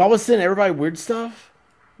 Guava sending everybody weird stuff?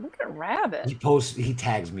 look at Rabbit. He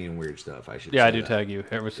tags me in weird stuff. I should. Yeah, say I do that. tag you.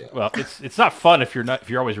 Well, it's not fun if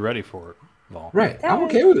you're always ready for it. Well, Right. I'm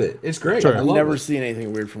okay with it. It's great. Sure. I I've love never it. seen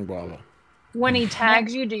anything weird from Guava. When he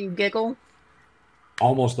tags you, do you giggle?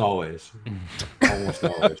 Almost always. Almost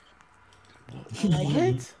always.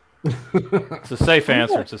 What? it's a safe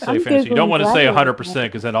answer. It's a safe answer. You don't want to say 100%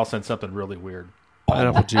 because then I'll send something really weird.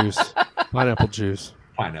 Pineapple juice. Pineapple juice.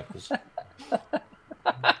 Pineapples.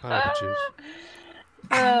 Pineapple juice.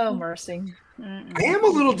 Oh mercy. I am a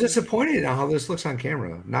little disappointed on how this looks on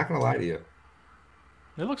camera. I'm not gonna lie to you.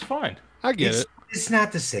 It looks fine. I get it. It's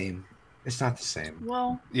not the same. It's not the same.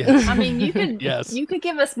 Well, Yes. I mean, you could Yes. you could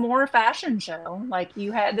give us more fashion show. Like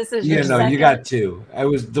you had. This is Yeah, your no, second. you got two. I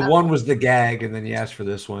was the one was the gag, and then you asked for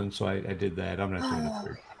this one, so I did that. I'm not doing the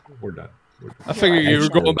third. We're done. I figured you were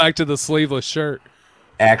Actually- going back to the sleeveless shirt.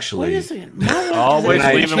 Actually, Wait a second. My wife Always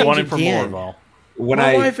doesn't leaving change wanting for more, again. Val. when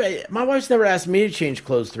My wife's never asked me to change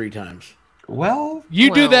clothes 3 times. well,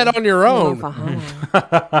 You do that on your own.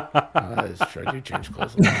 That is true. I do change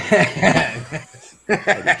clothes a lot.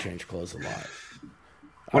 I do change clothes a lot.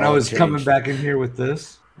 when I I'll was coming change. back in here with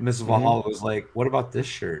this, Mrs. Valhalla was like, "What about this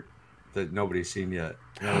shirt that nobody's seen yet?"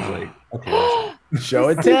 And I was like, "Okay." Show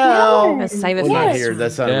and tell. Let's save it Well, not for here.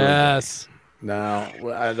 That's not Yes. No,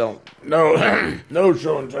 well, I don't. No, no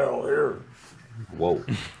show and tell here. Whoa.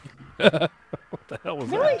 What the hell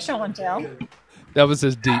was You that? ain't show and tell. That was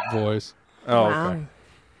his deep voice. Oh, Wow. okay.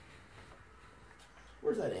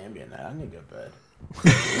 Where's that Ambien at? I need to go to bed.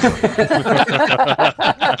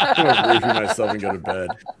 I'm gonna briefing myself and go to bed.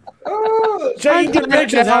 Checking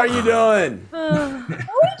convictions. How are you doing? Are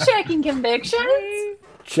we checking convictions?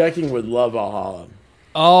 Checking with Love Valhalla.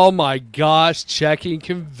 Oh my gosh, checking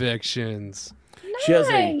convictions. She has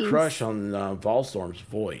a crush on Volstorm's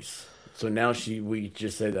voice. So now we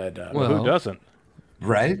just say that. Well, who doesn't?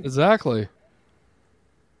 Right? Exactly.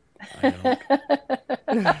 I don't.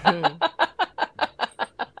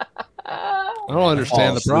 I don't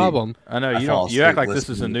understand the problem. I know you don't. You act like this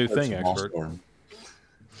is a new thing, expert.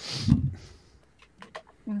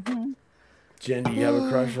 Jen, do you have a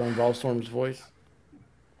crush on Volstorm's voice?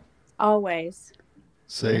 Always.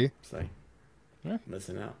 See? Yeah.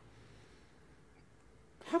 Missing out.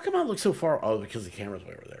 How come I look so far? Oh, because the camera's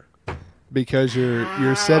way over there. Because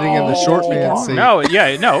you're sitting in the short man seat. No,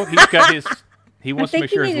 he's got his. He wants to make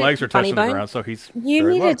sure his legs are touching the bone? ground, so he's. You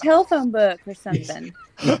very need low. a telephone book or something.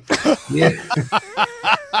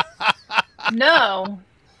 No,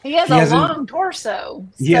 he has a long torso.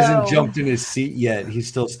 He hasn't jumped in his seat yet. He's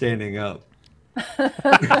still standing up.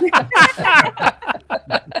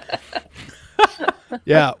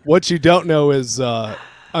 Yeah, what you don't know is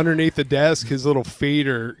underneath the desk, his little feet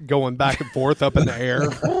are going back and forth up in the air.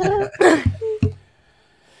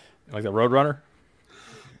 Like the Roadrunner?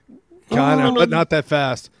 Kind of, but not that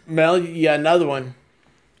fast. Mel, yeah, another one.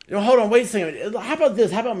 Hold on, wait a second. How about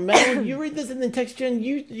this? How about Mel? You read this and then text Jen.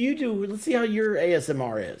 You do. Let's see how your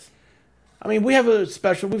ASMR is. I mean, we have a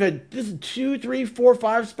special. We've had this is 2, 3, 4,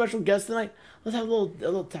 5 special guests tonight. Let's have a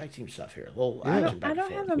little tag team stuff here. A little action. I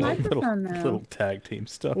don't have a microphone though. Little tag team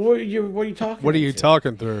stuff. What are you talking? What are you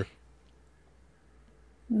talking through?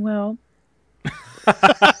 Well.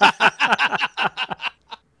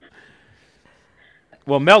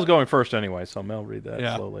 Well, Mel's going first anyway, so Mel, read that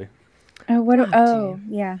slowly. Oh, what? Oh,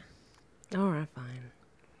 yeah. All right, fine.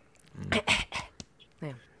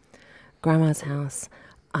 Yeah. Grandma's house.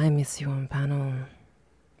 I miss you on panel.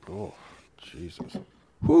 Oh, Jesus.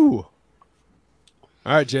 Whoo.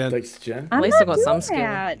 All right, Jen. Thanks, Jen. At least I got some skill.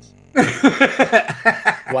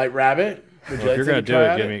 White Rabbit. Well, if you're gonna do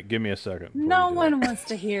it, give me a second. No one wants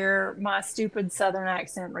to hear my stupid Southern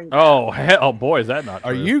accent read. Oh boy, is that not true?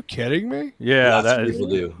 Are you kidding me? Yeah, Lots that of is. people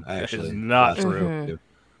do. Actually, is not Lots of true. people do.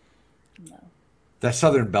 That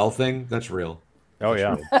Southern Belle thing, that's real. Oh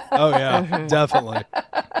yeah. Oh yeah, definitely.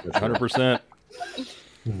 100%.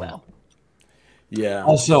 Well. Yeah.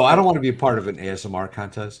 Also, I don't want to be a part of an ASMR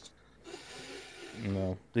contest.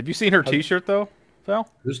 No. Have you seen her T-shirt though,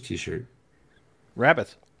 Val? Whose T-shirt?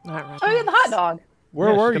 Rabbits. Oh, yeah, the hot dog.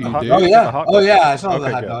 Where were you, dude? Oh yeah, I saw the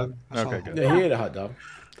hot good. dog. Okay, good. Yeah, he ate a hot dog.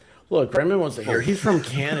 Look, Raymond wants to hear. He's from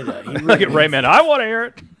Canada. Look at Raymond. I want to hear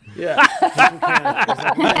it. Yeah. He's from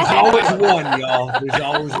Canada. There's always one, y'all. There's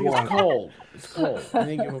always one. It's cold. It's cold. I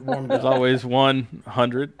think it warmed There's up. always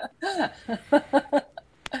 100.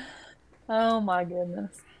 Oh my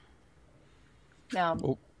goodness.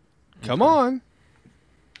 No, Come on.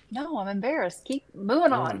 no, I'm embarrassed. Keep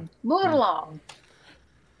moving on. Moving along.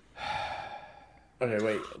 Okay,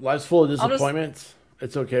 wait. Life's full of I'll just- disappointments.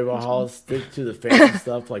 It's okay, Valhalla. Stick to the fancy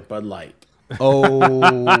stuff like Bud Light. Oh.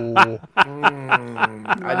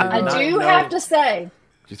 I do have to say,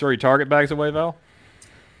 Did you throw your Target bags away, Val?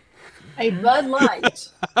 a Bud Light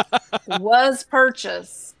was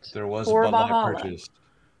purchased. There was for a Bud Light Valhalla. purchased.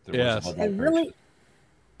 There Yes. was a Bud It Light really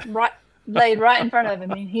laid right in front of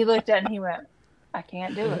him, and he looked at it and he went, "I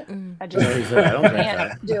can't do it. I just He said, I don't think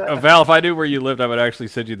can't do it." Val, if I knew where you lived, I would actually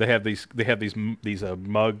send you. They have these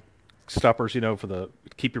mug stoppers, for the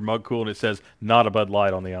keep your mug cool, and it says "not a Bud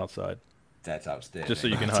Light" on the outside. That's outstanding. Just so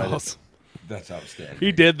you can hide it. That's outstanding.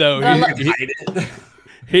 He did though.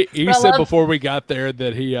 He said before we got there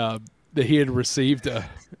that he had received a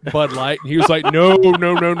Bud Light, and he was like, no.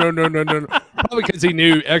 Probably because he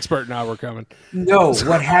knew Expert and I were coming. No,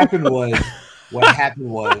 what happened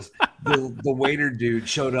was the waiter dude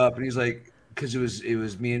showed up, and he's like, because it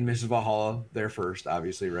was me and Mrs. Valhalla there first,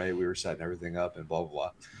 obviously, right? We were setting everything up and blah blah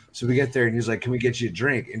blah. So we get there, and he's like, "Can we get you a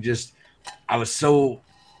drink?" And I was so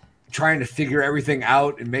trying to figure everything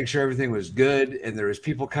out and make sure everything was good, and there was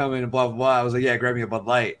people coming and blah blah blah. I was like, "Yeah, grab me a Bud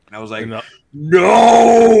Light," and I was like, "No!"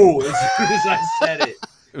 As soon as I said it,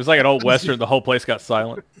 It was like an old Western. The whole place got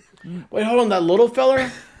silent. Wait, hold on. That little feller?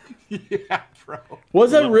 Yeah, bro.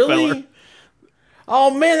 Was that Little really? feller.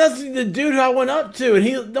 Oh, man, that's the dude who I went up to,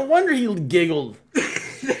 and no wonder he giggled.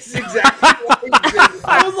 That's exactly what he did.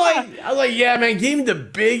 I was like, yeah, man, give me the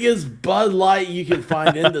biggest Bud Light you can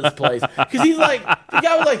find in this place. Because he's like, the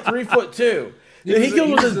guy was like 3'2". And he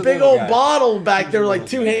comes with this big old bottle back there, like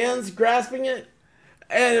 2 hands grasping it.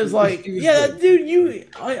 And it was like, yeah, that dude,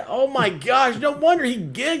 oh my gosh, no wonder he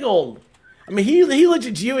giggled. I mean, he looked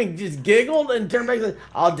at you and just giggled and turned back and said,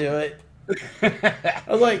 I'll do it. I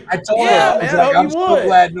was like, I told yeah, him, man, I was like, I I'm hope so you would.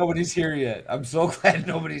 glad nobody's here yet. I'm so glad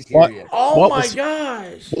nobody's here What? yet. Oh What my was-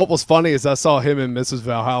 gosh. What was funny is I saw him and Mrs.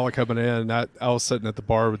 Valhalla coming in, and I was sitting at the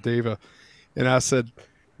bar with Diva, and I said,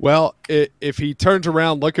 well, if he turns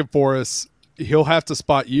around looking for us, he'll have to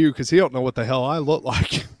spot you because he don't know what the hell I look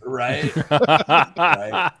like. Right.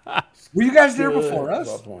 Right. Were you guys there before Good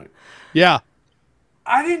us? point. Yeah.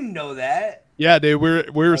 I didn't know that. Yeah, dude.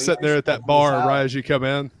 We were sitting there at guys that bar scoping this right out. as you come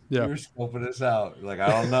in. Yeah. You were scoping this out. Like, I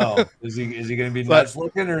don't know. Is he going to be nuts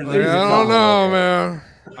looking or is he I don't know, looking? man.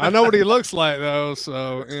 I know what he looks like though,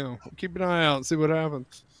 so keep an eye out and see what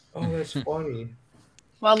happens. Oh, that's funny.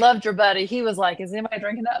 Well, I loved your buddy. He was like, "Is anybody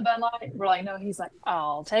drinking that Bud Light?" We're like, "No." He's like,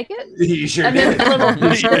 "I'll take it." You sure And then did.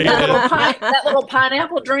 that little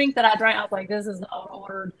pineapple drink that I drank, I was like, "This is not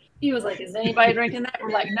ordered." He was like, "Is anybody drinking that?"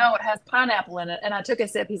 We're like, "No, it has pineapple in it." And I took a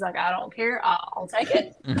sip. He's like, "I don't care. I'll take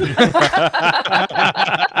it."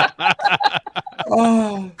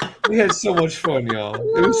 Oh, we had so much fun, y'all.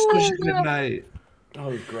 It was such a good night. Oh,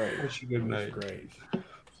 it was great. Such a good night. It was great.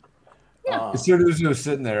 As soon as he was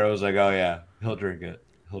sitting there, I was like, "Oh yeah, he'll drink it.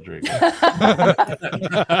 He'll drink it."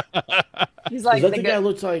 He's like, Is that the guy that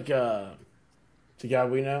looks like the guy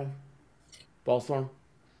we know? Ballstorm?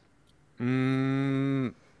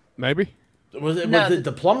 Maybe. Was it No,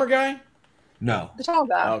 the plumber guy? No, the tall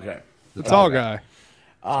guy. Okay. The tall guy.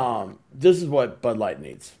 This is what Bud Light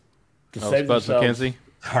needs. To save Bud themselves. McKenzie.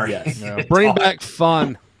 Yes. Yeah. Bring back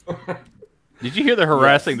fun. Did you hear they're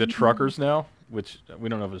harassing the truckers now? Which we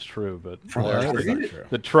don't know if it's true, but That's not true.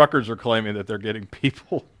 the truckers are claiming that they're getting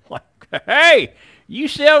people like, "Hey, you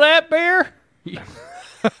sell that beer?"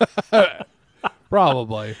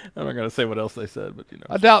 Probably. I'm not gonna say what else they said, but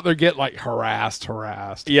I doubt they're getting like harassed.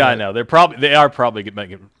 Yeah, I but- know. They are probably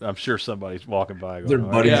making. I'm sure somebody's walking by. Going, their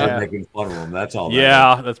buddies yeah. are making fun of them. That's all. that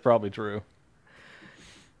Yeah, that's probably true.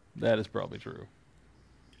 That is probably true.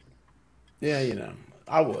 Yeah,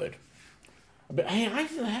 I would. But hey, I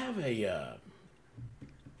used to have a.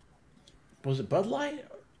 Was it Bud Light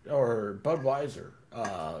or Budweiser?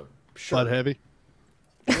 Shirt. Bud Heavy.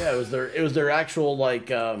 Yeah, it was their actual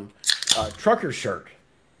trucker shirt.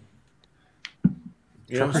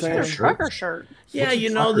 You know what I'm saying? Trucker shirt. Yeah, What's a you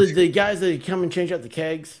know trucker the guys that come and change out the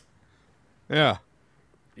kegs. Yeah.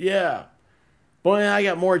 Yeah, boy, I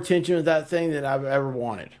got more attention with that thing than I've ever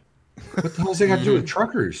wanted. What the hell's they got to do with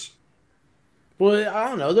truckers? Well, I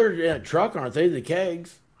don't know. They're in a truck, aren't they? The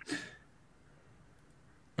kegs.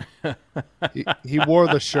 He wore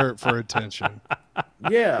the shirt for attention.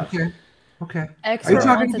 Yeah. Okay. Expert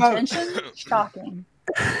talking wants about- attention. Shocking.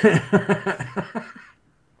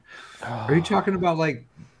 Are you talking about like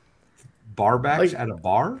bar backs at a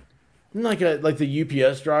bar? Like the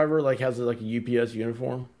UPS driver has a UPS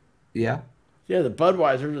uniform. Yeah. Yeah, the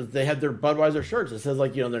Budweiser, they have their Budweiser shirts. It says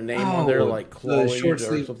their name on there, like Chloe the short or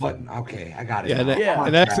sleeve something. button. Okay, I got it. Yeah, now. Yeah.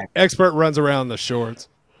 an expert runs around the shorts.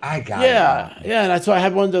 I got Yeah, it. yeah, and that's why I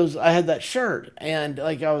had one of those. I had that shirt, and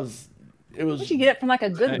it was. Did you get it from like a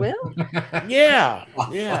Goodwill? Yeah,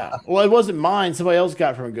 yeah. Well, it wasn't mine. Somebody else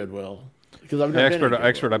got it from Goodwill because I've never been to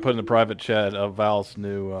Expert. I put in the private chat of Val's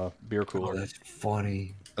new beer Oh, cooler. that's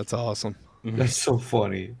funny. That's awesome. That's so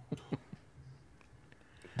funny.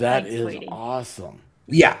 That Thanks, is sweetie. awesome.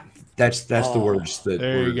 Yeah, that's the words that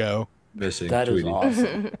There we're you go. missing. That is Tweety.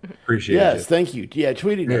 awesome. Appreciate Yes, it. thank you. Yeah,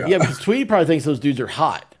 Tweety. Yeah. Yeah, because Tweety probably thinks those dudes are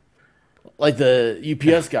hot, like the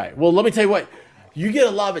UPS guy. Well, let me tell you what. You get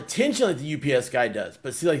a lot of attention like the UPS guy does,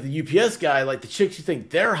 but see, like the UPS guy, like the chicks you think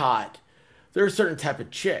they're hot, they're a certain type of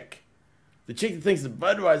chick. The chick that thinks the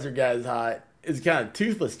Budweiser guy is hot is kind of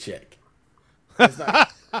toothless chick. It's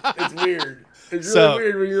not. It's weird. It's really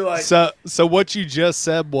weird when you're like. So what you just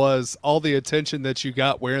said was all the attention that you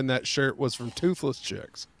got wearing that shirt was from toothless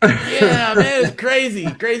chicks. Yeah, man, it's crazy.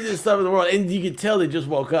 Craziest stuff in the world. And you can tell they just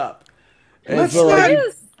woke up. And Let's so, not-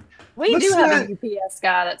 We Let's do have not- a UPS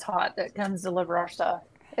guy that's hot that comes deliver our stuff.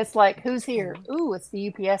 It's like, who's here? Ooh, it's the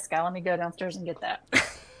UPS guy. Let me go downstairs and get that.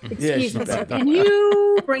 Excuse me, sir. Can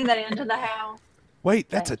you bring that into the house? Wait,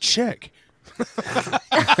 that's a chick.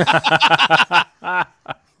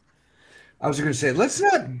 I was going to say, let's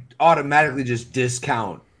not automatically just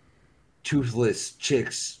discount toothless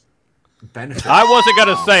chicks' benefits. I wasn't going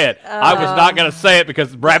to say it. I was not going to say it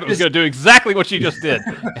because Rabbit was going to do exactly what she just did,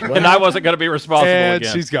 and I wasn't going to be responsible And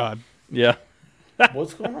again. she's gone. Yeah.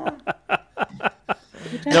 what's going on?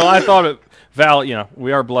 No, I thought it. Val,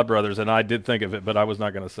 we are blood brothers, and I did think of it, but I was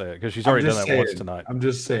not going to say it because she's already done that once tonight. I'm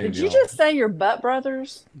just saying. Did you y'all. just say your butt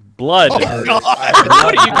brothers? Blood. Oh,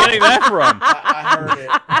 What are you getting that from? I heard it.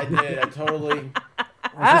 I did. I totally.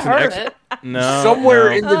 I heard it. No. Somewhere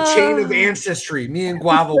no. in the chain of ancestry, me and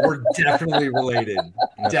Guava were definitely related.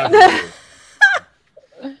 Definitely.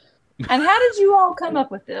 And how did you all come up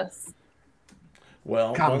with this?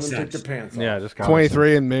 Well, Common one of them took sense. their pants off. Yeah, just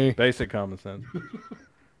 23 and me. Basic common sense.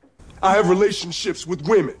 I have relationships with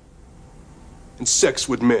women and sex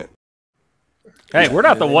with men. Hey, we're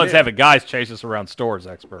not the ones having guys chase us around stores,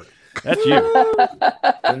 expert. That's you.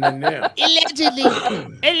 And then new. Allegedly.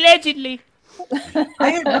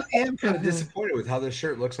 I am kind of disappointed with how this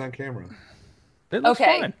shirt looks on camera. It looks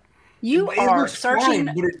Okay. fine. You It are looks searching.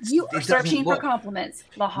 fine, but it Are doesn't searching for look- compliments.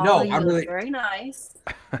 Lahara, No, you I'm look really- very nice.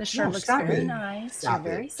 The shirt No, looks stop very it. nice. Stop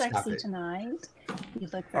You're very it. Stop sexy it. tonight. You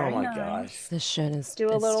look Oh very my nice. gosh. This shirt is, Do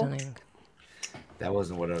a is little- stunning. That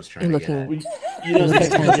wasn't what I was trying You're to get looking, at. You know, you're looking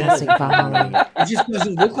fantastic, Bahali. It just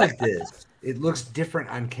doesn't look like this. It looks different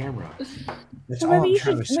on camera. That's Well, all maybe I'm you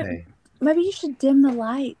trying to should- say. Maybe you should dim the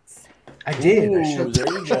lights. I did. I Ooh, should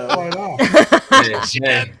there you go. light off.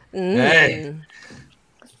 Hey, hey,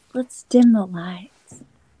 Let's dim the lights.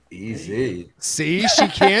 easy. See, she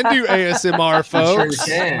can do ASMR, Sure folks. I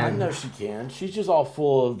can. know she can. She's just all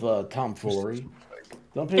full of tomfoolery.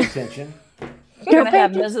 Don't pay attention. You're gonna pay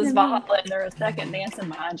have attention Mrs. to me. Vahla in there a second dancing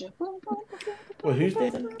behind you. Well, who's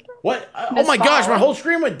dancing? What? Oh Miss my gosh, my Ball. whole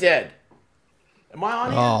screen went dead. Am I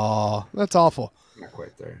on here? Oh, that's awful. Not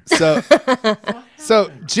quite there.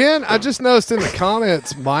 So Jen, I just noticed in the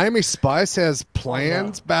comments, Miami Spice has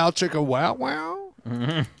plans about Chicka Wow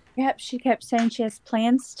Wow. Yep, she kept saying she has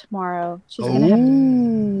plans tomorrow. She's gonna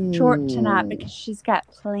have to short tonight because she's got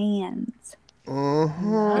plans.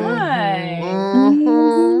 Nice.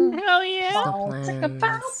 Hell yeah. Plans.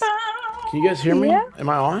 Can you guys hear me? Yeah. Am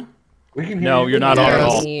I on? We can hear No, you. you're not on at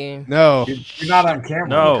Yes. all. You. No. You're not on camera.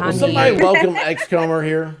 No. Will Can't somebody hear you. welcome X-Comer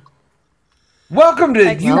here? Welcome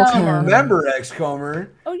to you Welcome. remember X-Comer.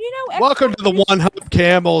 Oh, you know, Welcome to the One Hump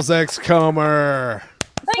Camels X-Comer.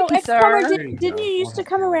 Thank you, X-Comer, sir. There you didn't go. you used to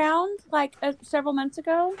come around like several months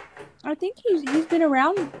ago? I think he's been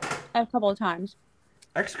around a couple of times.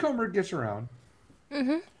 X-Comer gets around.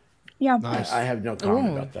 Yeah. Nice. I have no comment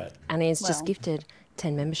Ooh. about that. And he's just Well. gifted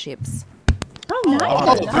 10 memberships. Oh,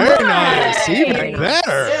 nice. Oh, very nice. Even Very nice.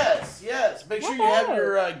 better. Yes, yes. Make sure you have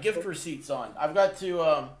your gift receipts on. I've got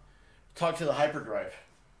to talk to the hyperdrive.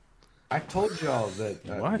 I told y'all that.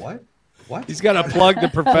 What? What? He's got to plug the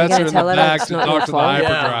professor in the tell her back that's to not talk your to the fault?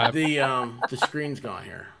 hyperdrive. The screen's gone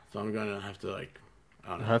here, so I'm gonna have to I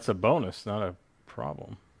don't know. That's a bonus, not a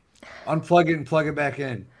problem. Unplug it and plug it back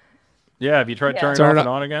in. Yeah, have you tried turning it Turn off it and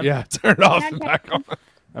on again? Yeah, turn it off and back on.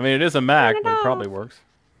 I mean, it is a Mac, but it probably works.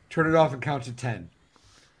 Turn it off and count to 10.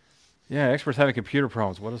 Yeah, experts having computer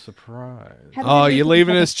problems. What a surprise. Oh, you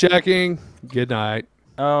leaving us checking? Good night.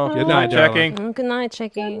 Oh, Good night, checking. Good night,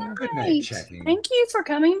 checking. Good night, checking. Thank you for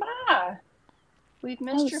coming by. We've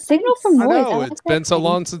missed your signal face. from I noise. know, like it's that been so thing.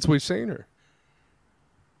 long since we've seen her.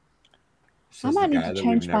 I Says might the need guy to that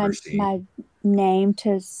change we've never seen. my name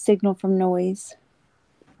to Signal from Noise.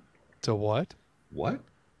 To what? What?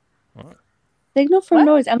 Signal from What?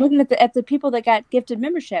 Noise. I'm looking at the people that got gifted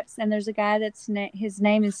memberships, and there's a guy that's his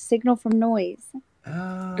name is Signal from Noise.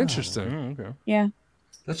 Oh, Interesting. Okay. Yeah,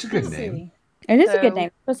 That's a good Let's name. see. it is a good So-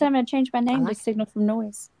 name. So I'm going to change my name like to Signal from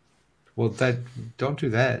Noise. Well, don't do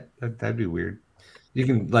that. That'd be weird. You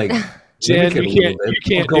can like Jen, mimic it a you little bit.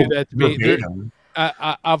 can't Don't do go that to me. verbatim.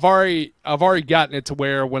 I've already gotten it to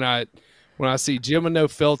where when I see Jim with no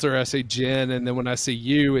filter, I say Jen, and then when I see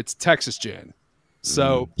you, it's Texas Jen.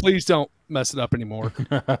 So please don't mess it up anymore.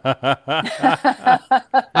 I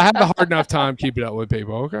have a hard enough time keeping up with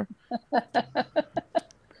people. Okay.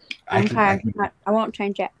 I won't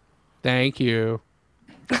change it. Thank you.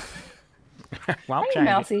 Well, Hey,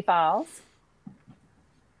 Mousy Files.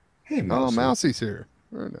 Hey, Oh, Mousy. Mousie's here.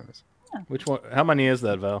 Very nice. Which one? How many is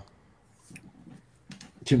that, Val?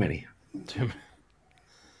 Too many.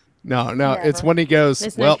 No, Never. it's when he goes,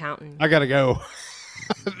 There's no well, counting. I got to go.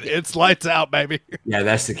 It's lights out, baby. Yeah,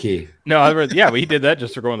 that's the key. No, yeah, he did that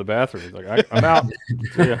just to go in the bathroom. He's like, I'm out.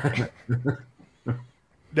 Yeah.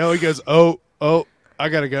 No, he goes, oh, I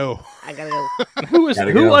got to go. I gotta go. Who go.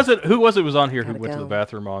 was it? Who was on here who Gotta went to go. the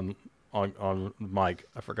bathroom on mic?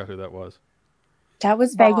 I forgot who that was. That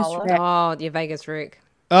was Vegas. Ball. Rick. Oh, your Vegas Rick.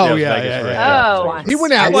 Oh, it was yeah, Vegas yeah, Rick. yeah. Oh. Twice. He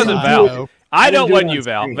went out. It wasn't with Val. you. I know it didn't do it wasn't on you,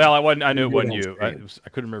 Val. screen. Val, I knew it didn't do it wasn't on you. screen. I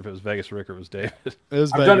couldn't remember if it was Vegas Rick or it was David. It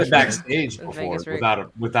was I've done Vegas it Rick. backstage Vegas before Rick.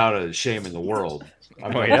 without a shame in the world.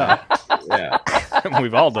 Oh yeah, Yeah,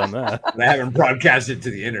 we've all done that. but I haven't broadcasted to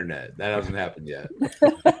the internet. That hasn't happened yet.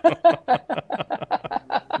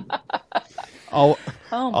 I'll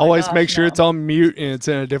Oh my always gosh, make sure no. it's on mute and it's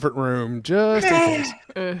in a different room, just in case.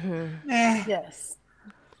 Yes.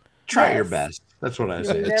 Try your Yes. best. That's what I Do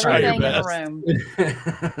say. Try your everything in best.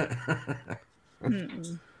 the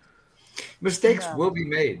room. Mistakes No. will be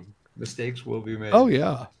made. Mistakes will be made. Oh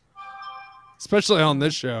yeah, especially on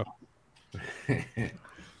this show.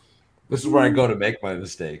 This is where I go to make my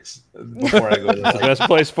mistakes before I go to That's the best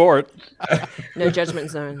place for it. No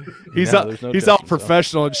judgment zone. He's No, all, there's no he's all judgment zone.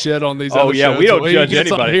 professional and shit on these. Oh, other yeah, shows. we don't When he judge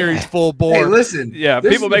gets on anybody. Here he's full bore. Hey, listen. Yeah,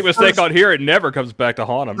 this people is make the mistake first- on here. It never comes back to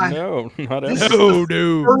haunt them. No, not This ever. is No,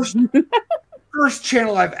 the dude. first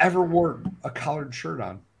channel I've ever worn a collared shirt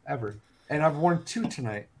on, ever. And I've worn 2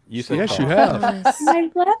 tonight. You said Yes, you Paul. have. I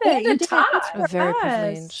love it. And You a did tie. it for Very us.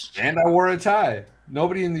 privileged. And I wore a tie.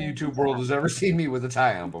 Nobody in the YouTube world has ever seen me with a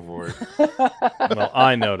tie on before. Well,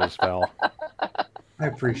 I noticed, pal. I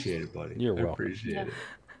appreciate it, buddy. You're I welcome. appreciate it.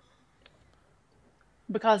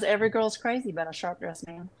 Because every girl's crazy about a sharp dressed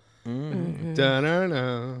man.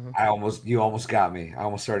 Da-na-na. You almost got me. I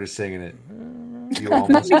almost started singing it. You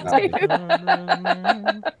almost got me.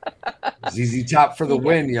 ZZ Top for the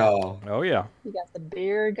win, y'all. Oh yeah. You got the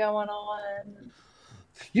beard going on.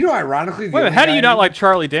 You know, ironically, the Wait, only how do you guy not like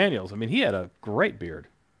Charlie Daniels? I mean, he had a great beard.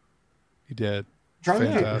 He did. Charlie?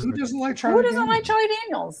 Fantastic. Who doesn't like Charlie? Who doesn't Daniels? like Charlie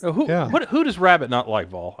Daniels? Oh, who? Yeah. Who does Rabbit not like,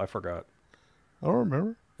 Vol? I forgot. I don't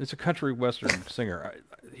remember. It's a country western singer.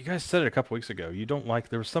 You guys said it a couple weeks ago. You don't like.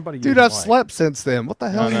 There was somebody. You Dude, didn't I've like. slept since then. What the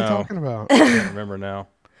hell I are you know. talking about? I can't remember now.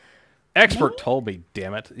 Expert told me.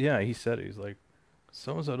 Damn it. Yeah, he said it. He's like,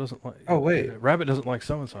 so and so doesn't like. Oh, wait. Rabbit doesn't like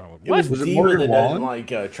so and so. It was Was it Diva Morgan that doesn't Wallen?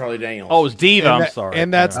 like Charlie Daniels. Oh, it was Diva. And I'm that- sorry.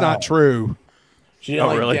 And that's Yeah. not true. She didn't Oh,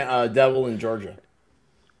 like really? Devil in Georgia.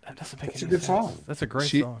 That doesn't make That's a any good sense. song. That's a great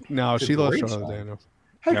She song. no, It's a she loves great Charlie song. Daniels.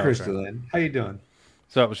 Hi, Okay. Crystalline. How you doing?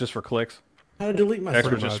 So it was just for clicks. How to delete my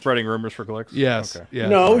Expert phone? just spreading rumors for clicks. Yes. Okay. Yeah.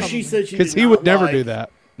 No, she said she Because did he not would never like- do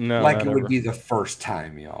that. No, Like not it ever. would be the first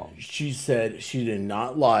time, y'all. She said she did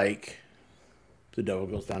not like The Devil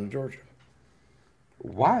Goes Down to Georgia.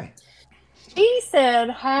 Why? He said,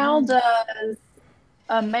 "How does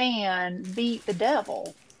a man beat the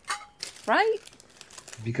devil?" Right?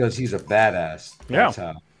 Because he's a badass. Yeah. That's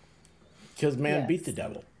how. Because man Yes. beat the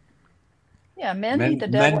devil. Yeah, men Men, beat the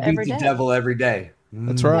devil men beat every the day. devil every day.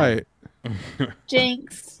 That's right.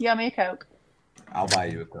 Jinx, yummy a Coke. I'll buy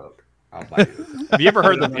you a Coke. I'll buy you a Coke. Have you ever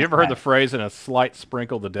heard the phrase "in a slight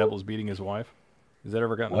sprinkle, the devil's beating his wife"? Has that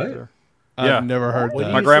ever gotten What? up there? I've never heard What do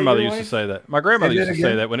that. My you say grandmother to used to wife? say that. My grandmother Say used that to say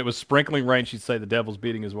again? that when it was sprinkling rain, she'd say the devil's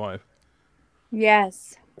beating his wife.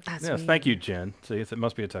 Yes. That's Yes, weird. thank you, Jen. See, it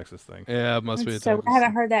must be a Texas thing. Yeah, it must be a So Texas I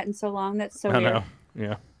haven't heard that in so long. That's so I weird. know.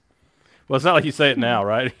 Yeah. Well, it's not like you say it now,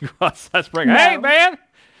 right? You go outside spring. No. Hey, man!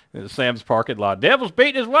 In Sam's parking lot. Devil's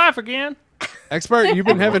beating his wife again. Expert, you've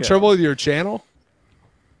been having Okay. trouble with your channel?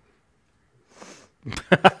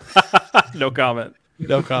 No comment.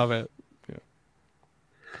 No comment.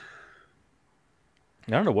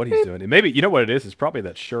 I don't know what he's doing. Maybe you know what it is. It's probably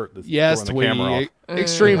that shirt that's Yes, throwing the camera off. Tweety.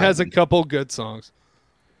 Extreme has a couple good songs.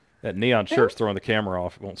 That neon shirt's throwing the camera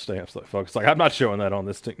off. It won't stay up, folks. Like I'm not showing that on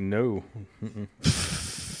this thing. No. Mm-mm.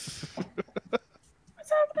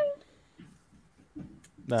 What's happening?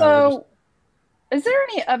 No, we're So, is there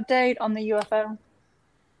any update on the UFO?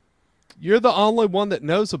 You're the only one that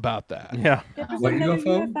knows about that. just- yeah, There was What another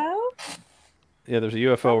UFO? yeah. There's a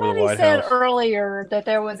UFO over the Somebody White said House. earlier that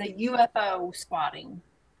there was a UFO spotting.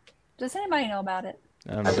 Does anybody know about it?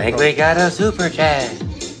 I don't know, I they think probably- we got a super chat.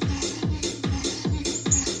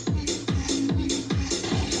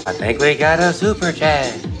 I think we got a super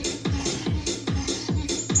chat.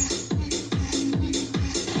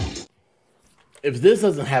 If this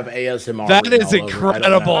doesn't have ASMR, That written is all over it, I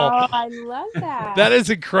don't know. incredible. Oh, I love that. That is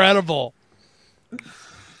incredible.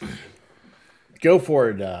 Go for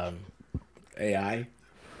it, AI. AI.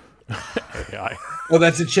 Well,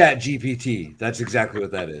 that's a Chat GPT. That's exactly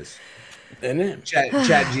what that is. Isn't it? Chat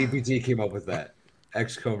GPT came up with that.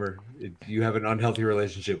 X-Comer, you have an unhealthy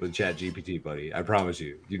relationship with Chat GPT, buddy. I promise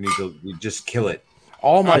you. You just kill it.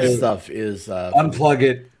 All my stuff is Unplug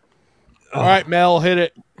it. All right, Mel, hit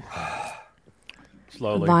it.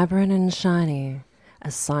 Slowly. Vibrant and shiny, a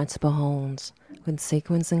sight to behold, with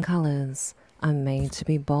sequins and colours, I'm made to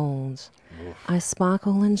be bold. I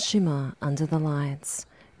sparkle and shimmer under the lights,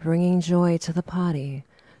 bringing joy to the party,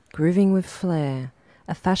 grooving with flair,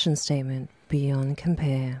 a fashion statement beyond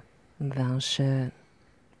compare. Val shirt.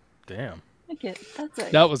 Damn. That's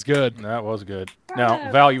it. That was good. That was good.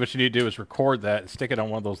 Now, Val, what you need to do is record that and stick it on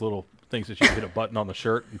one of those little things that you hit a button on the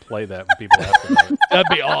shirt and play that when people ask about it. That'd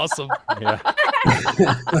be awesome. Yeah. Hey,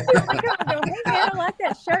 man, I like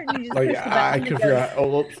that shirt. And you just Like, push the I button could and it figure goes out. Oh,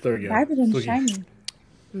 whoops, there we go. vibrant and Look at- shiny.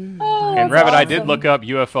 Oh, And that's Rabbit, I did awesome. look up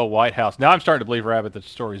UFO White House. Now I'm starting to believe, Rabbit, that the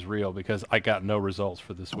story's real because I got no results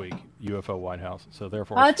for this week. UFO White House. So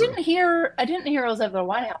therefore, I it's true. didn't hear it was over the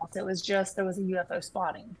White House. It was just there was a UFO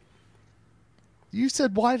spotting. You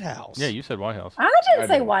said White House. Yeah, you said White House. I didn't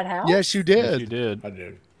say White House. Yes, you did. Yes, you did. I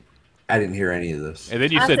did. I didn't hear any of this. And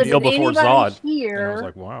then you I said said, Neil did before anybody Zod. hear And I was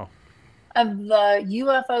like, wow. of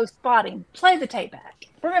the UFO spotting? Play the tape back.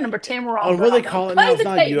 We're going to pretend we're all Oh, what do they Bravo. call it Play now? It's the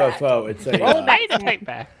not tape back. UFO. It's a. Play the tape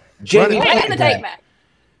back. Jamie, Play the tape back.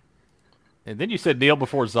 And then you said Neil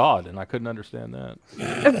before Zod, and I couldn't understand that.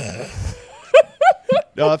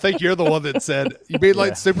 No, I think you're the one that said, you mean like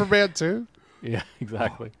Yeah. Superman too? Yeah,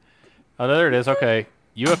 exactly. Oh, there it is. Okay.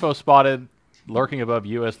 UFO spotted lurking above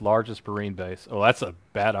U.S. largest marine base. Oh, that's a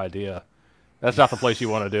bad idea. That's not the place you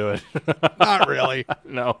want to do it. Not really.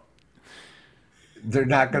 No. They're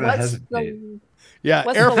not going to What's hesitate. the Yeah,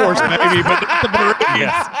 What's Air the Force line? maybe, but not the Marines.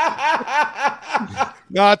 Yeah.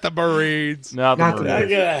 Not the Marines. Not the Not the I'm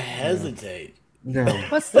Marines. gonna hesitate. No.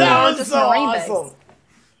 what's the That was largest so marine base?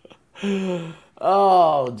 awesome.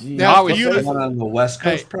 Oh, geez. Now, I if would the say- One on the West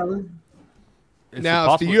Coast, Hey. probably. It's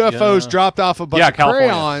Now, if the possible- UFOs yeah. dropped off a bunch Yeah, of California.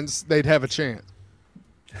 crayons, they'd have a chance.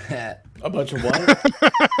 A bunch of what?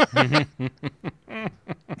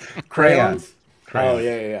 Crayons? Oh,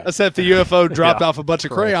 yeah. I said if the UFO dropped Yeah. off a bunch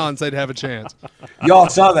of Correct. crayons, they'd have a chance. Y'all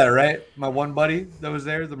saw that, right? My one buddy that was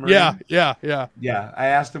there, the Marine. Yeah. Yeah, I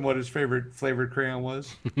asked him what his favorite flavored crayon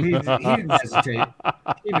was. He didn't hesitate.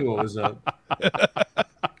 He knew what was up.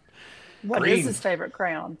 What Green. is his favorite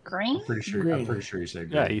crayon? Green? I'm pretty sure he said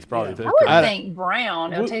Yeah, green. he's probably. I would I- think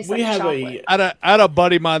brown. It'll taste We like have chocolate. I had a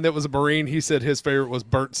buddy of mine that was a Marine. He said his favorite was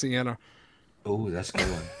burnt sienna. Oh, that's a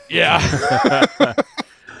good one. Yeah.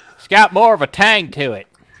 It's got more of a tang to it.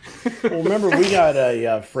 Well, remember, we got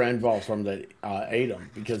a friend involved from that ate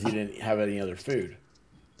them because he didn't have any other food.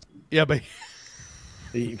 Yeah, but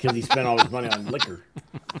Because he spent all his money on liquor.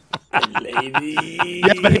 Lady.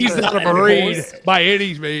 yeah, but he's not a Marine by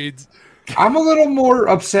any means. I'm a little more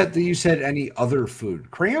upset that you said any other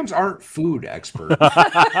food. Crayons aren't food, expert. Dude,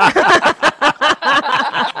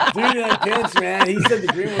 that pinch, man. He said the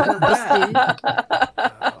green was bad.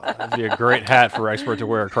 That'd be a great hat for expert to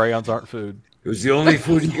wear. Crayons aren't food. It was the only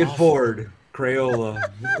food he could afford. Crayola.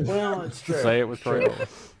 Well, it's true. Say it with True.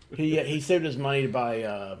 Crayola. He saved his money to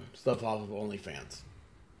buy stuff off of OnlyFans.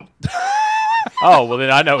 Oh, well,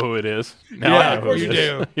 then I know who it is. Now Yeah, I know who you it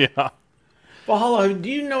is. do. Yeah. Well, hello. Do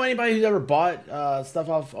you know anybody who's ever bought stuff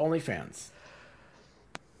off OnlyFans?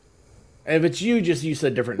 And if it's you, just use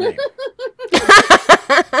a different name.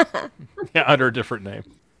 Yeah, under a different name.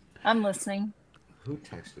 I'm listening. Who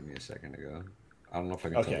texted me a second ago? I don't know if I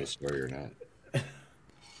can Okay. tell the story or not.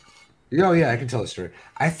 Oh, yeah, I can tell the story.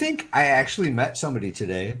 I think I actually met somebody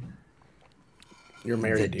today You're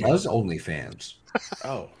married, that dude. does OnlyFans.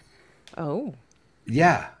 Oh. Oh.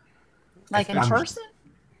 Yeah. Like in I'm- person?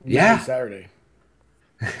 Yeah. Saturday.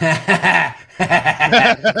 Why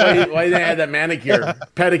they had that manicure,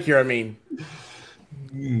 pedicure? I mean,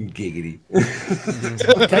 Giggity.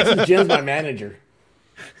 Texas Jim's my manager.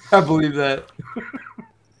 I believe that.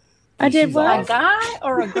 I did She's what? A awesome. guy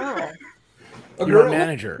or a girl? You're a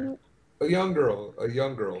manager. A young girl. A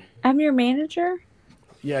young girl. I'm your manager.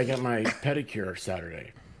 Yeah, I got my pedicure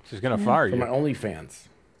Saturday She's going to fire for you. my OnlyFans.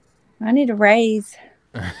 I need a raise.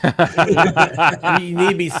 You need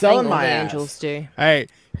to be selling All my the ass. angels do. Hey,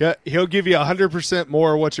 he'll give you 100%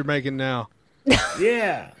 more of what you're making now.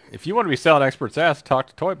 Yeah. If you want to be selling expert's ass, talk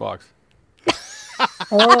to Toy Box.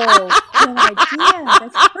 Oh, good idea.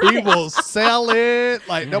 That's He perfect. will sell it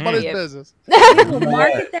like nobody's Yep. business. We'll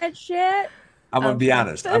market that shit. I'm going to be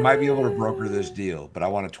honest. I might be able to broker this deal, but I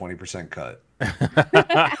want a 20% cut.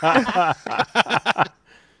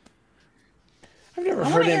 I've never I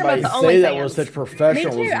heard wanna hear anybody about the say that OnlyFans. with such Me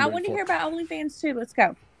professionalism. too. I want to before. hear about OnlyFans too. Let's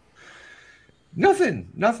go.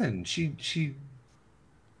 Nothing. She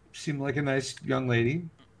seemed like a nice young lady.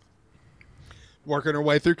 Working her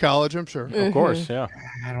way through college, I'm sure. Of course, yeah.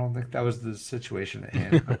 I don't think that was the situation at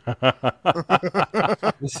hand.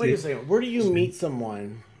 Wait a second. Where do you meet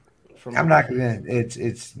someone? From I'm not gonna. It's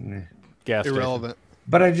Gas station. Irrelevant.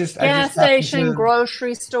 But I just Gas happened station, to-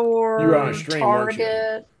 grocery store, You were on a stream, weren't you?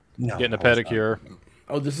 Target. No, Getting a I was not. pedicure.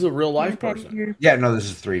 Oh, this is a real life person. Yeah, no, this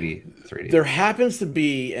is 3D. 3D. There happens to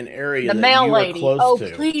be an area The that mail you are lady. close Oh, to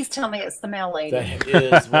please tell me it's the mail lady. that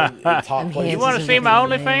is one of the top places You want to see my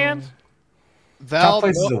OnlyFans? Val, Top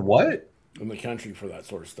places of what? in the country for that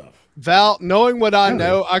sort of stuff. Val, knowing what I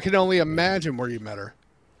know, I can only imagine where you met her.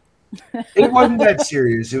 It wasn't that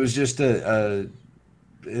serious. It was just it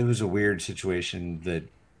was a weird situation that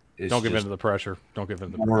Don't give in to the pressure. Don't give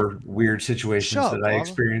in to the more weird situations Shut that up, I Baba.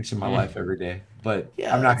 experience in my life every day. But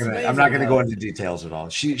Yeah, I'm not it's gonna amazing, go into details at all.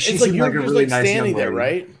 She It's seemed like like you're a just really like nice young standing lady. there,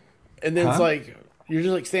 right? And then it's Huh? like you're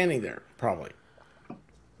just like standing there, probably.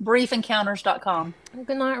 Brieferncounters.com.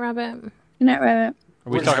 Good night, Rabbit. Good night, Rabbit. Are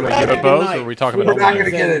we We're talking just about gonna- UFOs or are we talking We're about not going to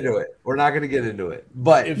aliens get and- into it. We're not going to get into it.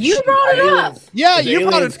 But If You brought it up. Yeah, if the you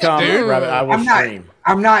brought aliens it up, come, dude. Rabbit, I will I'm not. scream.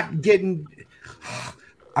 I'm not getting.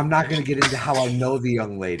 I'm not going to get into how I know the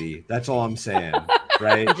young lady. That's all I'm saying,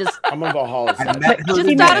 right? I'm a Valhalla. I met her Just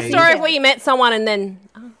start a today. story of where you met someone and then.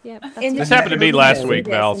 Oh, yeah. That's In it. This the- happened to me last Yeah. week,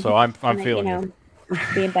 Val, so I'm feeling you you. know,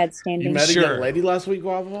 be in bad You standing. met a Sure. young lady last week,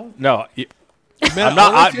 Waffle? No, Met I'm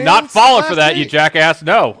not OnlyFans falling last for that, you week? jackass.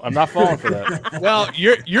 No, I'm not falling for that. Well,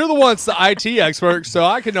 you're the one's the IT expert, so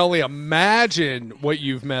I can only imagine what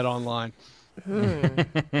you've met online.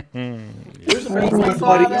 There's a One of my bunch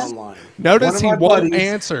buddies- online. Notice he my won't buddies-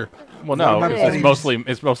 answer. Well, no, One of my it's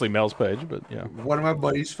buddies- mostly Mel's page, but yeah. One of my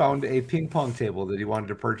buddies found a ping pong table that he wanted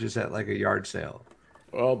to purchase at like a yard sale,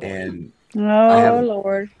 Oh boy. and Oh have-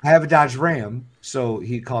 Lord. I have a Dodge Ram, so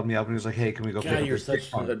he called me up and he was like, "Hey, can we go pick God, up you're this ping such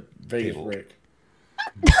pong a Vegas table?" Rick.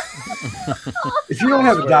 If you don't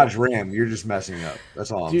have a Dodge Ram, you're just messing up.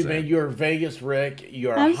 That's all I'm Dude, saying. man, you're Vegas Rick.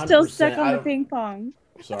 You are I'm still 100%. stuck on I the don't- ping pong.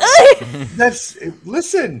 Sorry. That's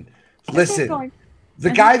listen. The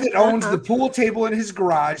guy that owns the pool table in his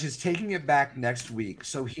garage is taking it back next week,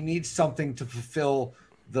 so he needs something to fulfill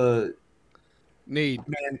the Need.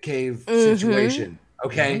 man cave situation.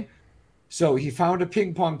 Okay, so he found a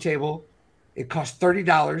ping pong table. It cost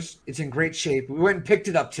 $30. It's in great shape. We went and picked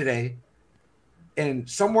it up today, and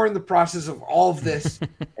somewhere in the process of all of this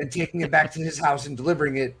and taking it back to his house and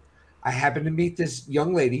delivering it, I happened to meet this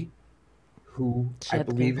young lady who I Shut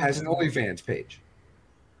the believe ping has an pong OnlyFans page.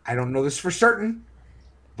 I don't know this for certain,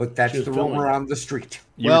 but that's She was the filming. rumor on the street.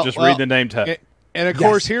 You were just reading the name tag. And of Yes.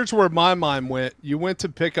 course, here's where my mind went. You went to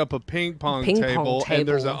pick up a ping pong table, and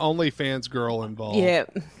there's an OnlyFans girl involved. Yeah.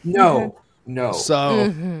 No, no. So,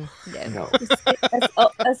 no.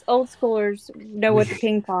 Us old schoolers know what the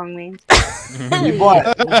ping pong means. We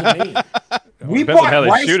bought, we Depends on bought how they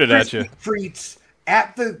Rice shoot it at Krispie you. treats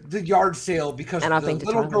at the yard sale because And I the think to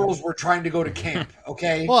little try them. girls were trying to go to camp.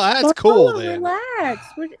 Okay. well, that's Well, cool Paula, then. Relax.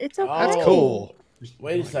 It's okay. That's cool.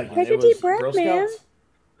 Wait a second. Take it a deep was breath, Girl man. Scouts?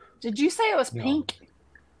 Did you say it was No. pink?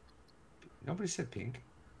 Nobody said pink.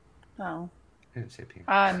 Oh. I didn't say pink.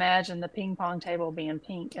 I imagine the ping pong table being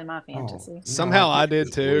pink in my Oh, fantasy. no, Somehow I think it did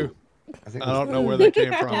was too. blue. I think I it was don't know where that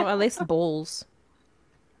came Well, from. at least the balls.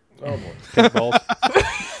 Oh boy. Pink balls.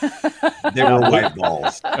 They were white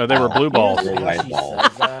balls. Oh, they were blue balls. They were white balls.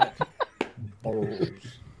 Says that. Balls.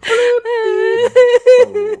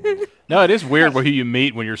 No, it is weird who you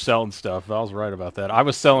meet when you're selling stuff. I was right about that. I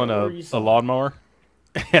was selling What were you a selling? lawnmower,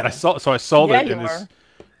 and I sold Yeah, it. you in this, were.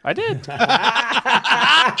 I did.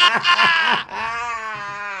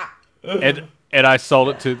 and I sold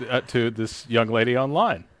it to this young lady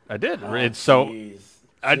online. I did. And so Jeez.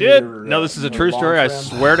 I So did. you're, No, this is a your true lawn story. I friend?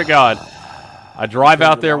 swear to God. I drive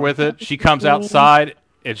out there with it. She comes outside,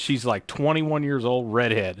 and she's like 21 years old,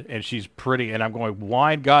 redhead, and she's pretty. And I'm going,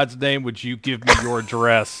 why in God's name would you give me your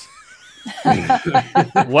address?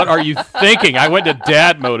 What are you thinking? I went to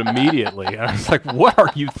dad mode immediately. And I was like, what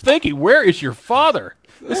are you thinking? Where is your father?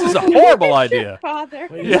 This is a horrible idea. Father.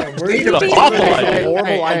 Wait, Yeah, where's it's your an father? awful That's a idea. horrible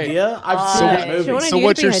Hey, idea. I've seen that She movie. wanted So you to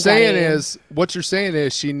what be you're her saying daddy.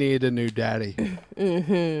 is she needed a new daddy.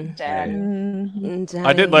 Mm-hmm. Daddy.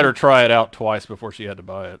 I did let her try it out twice before she had to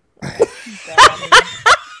buy it.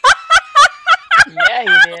 Yeah,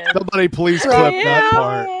 you did. Somebody please clip that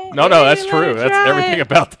part. No, that's Let true. her That's try everything it.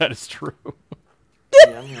 about that is true.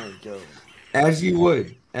 Yeah, I'm gonna go. As you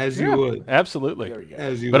would. As you would. Absolutely. There we go.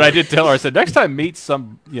 As you But would. I did tell her. I said next time meet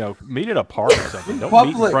at a park or something. Don't meet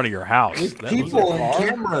in Public. front of your house. With That was people it. and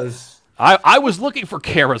cameras. I was looking for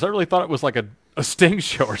cameras. I really thought it was like a Sting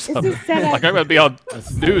show or something. set up. Like I'm gonna be on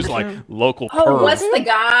news like local. Oh, perv. what's the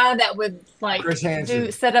guy that would like Chris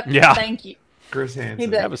Hansen. set up? Yeah. Thank you. Chris He'd Hansen.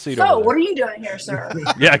 be like, Have a seat so, over there." what are you doing here, sir?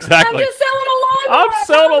 Yeah, I'm exactly. just selling a lawnmower. I'm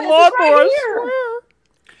selling a I promise. It's right lawnmower. I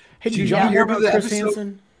here. Hey, did Did y'all you hear remember about the Chris episode-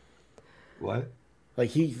 Hansen? What? Like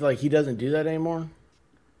he doesn't do that anymore.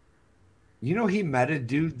 You know, he met a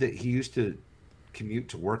dude that he used to commute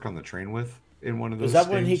to work on the train with in one of those. Was that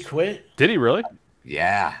when he stings. quit? Did he really?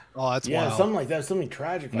 Yeah. Oh, that's Yeah, wild. something like that. Something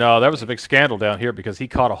tragic. No, that was a big scandal down here because he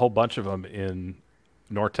caught a whole bunch of them in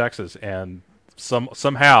North Texas, and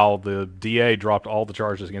somehow the DA dropped all the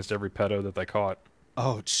charges against every pedo that they caught.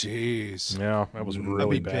 Oh, jeez. Yeah, that was I'd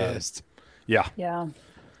really be bad. pissed. Yeah, Yeah. that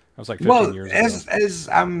was like 15 Well, years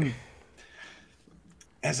ago.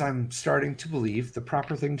 as I'm starting to believe, the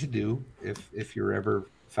proper thing to do if you're ever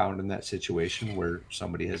found in that situation where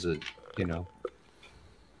somebody has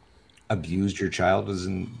abused your child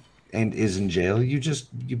and is in jail,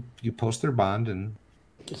 you post their bond and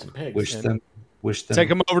get some pigs. wish them take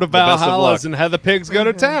them over to Valhalla's and have the pigs go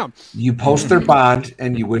to town. You post their bond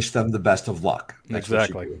and you wish them the best of luck. That's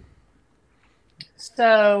exactly.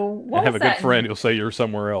 So and have a good friend who'll say you're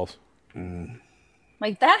somewhere else.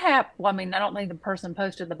 Like that happened. Well, I mean, I don't think the person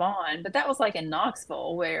posted the bond, but that was like in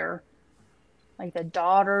Knoxville where like the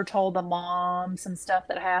daughter told the mom some stuff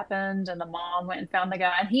that happened and the mom went and found the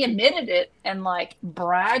guy and he admitted it and like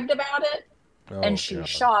bragged about it and she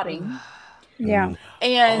shot him. Yeah.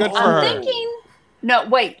 And Good for I'm her. thinking, no,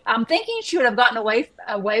 wait, I'm thinking she would have gotten away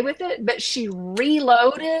with it, but she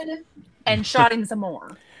reloaded and shot him some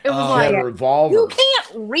more. It was like, a revolver. you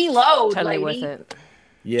can't reload, Totally lady. with it.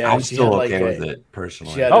 Yeah, I'm she still had, okay with it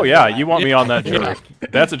personally. Oh yeah, you want me on that jury?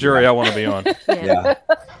 That's a jury I want to be on. Yeah.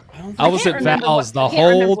 I was at Val's the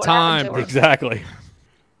whole time. Exactly.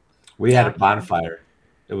 We had a bonfire.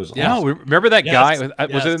 It was Yeah, awesome. remember that guy? Was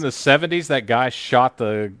yes. it in the 70s? That guy shot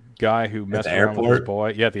the guy who messed the around with his airport?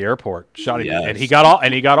 boy. Yeah, at the airport. Shot him, Yes. and he got off.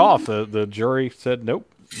 And he got off. The jury said, "Nope,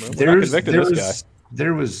 we're not convicting this guy."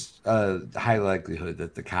 There was a high likelihood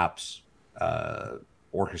that the cops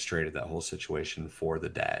orchestrated that whole situation for the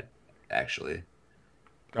dad, actually.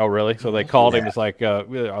 Oh, really? So they called him. It's like a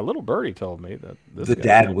little birdie told me that this The guy's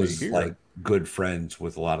dad gonna be was here. like good friends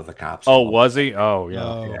with a lot of the cops. Oh, was he? Oh, yeah.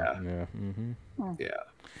 Oh. Yeah. Yeah. hmm Yeah.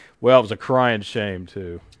 Well, it was a crying shame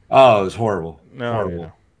too. Oh, it was horrible. No, Horrible. yeah.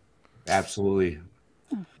 Absolutely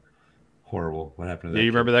horrible. What happened to that? Yeah,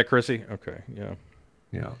 you kid? remember that, Chrissy? Okay, yeah.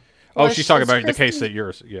 Yeah. Oh, Well, she's talking is about the case Christy- that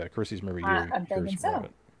yours. Yeah, Chrissy's remember I'm yours. thinking more of so.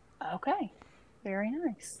 it. Okay. Very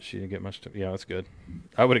nice. She didn't get much. Yeah, that's good.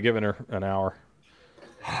 I would have given her an hour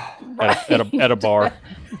at a bar.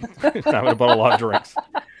 I would have bought a lot of drinks.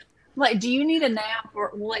 Like, do you need a nap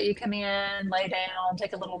or we'll let you come in, lay down,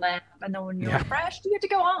 take a little nap, and then when you're refreshed, you get to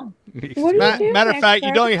go home. What do you do Matter of next, fact, you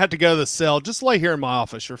Brad? don't even have to go to the cell. Just lay here in my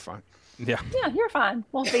office. You're fine. Yeah. Yeah, you're fine.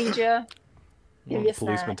 We'll feed you. Give you a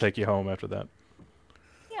Policeman snack. take you home after that.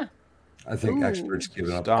 Yeah. I think experts give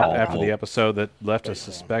up. Stop all after hope. the episode that left a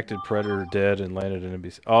suspected predator dead and landed in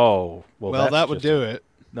NBC. Oh, Well, that's that would just do it.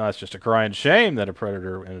 No, it's just a crying shame that a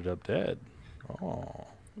predator ended up dead. Oh,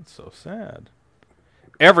 that's so sad.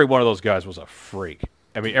 Every one of those guys was a freak.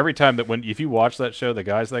 I mean, every time if you watch that show, the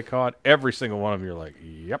guys they caught, every single one of them, you're like,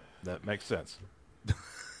 yep, that makes sense.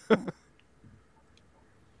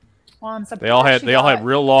 Well, I'm They all surprised had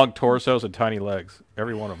real long torsos and tiny legs.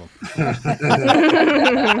 Every one of them.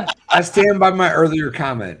 I stand by my earlier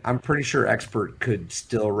comment. I'm pretty sure expert could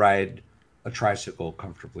still ride a tricycle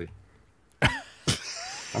comfortably.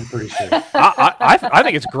 I'm pretty sure. I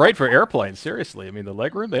think it's great for airplanes. Seriously, I mean the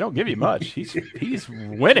leg room they don't give you much. He's I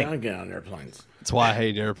winning. don't get on airplanes. That's why I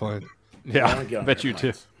hate airplanes. Yeah, I don't get I on bet you too.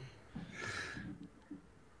 airplanes.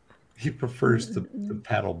 He prefers the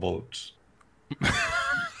paddle boats.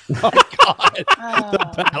 The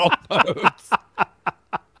paddle boats.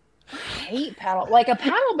 I hate paddle. Like a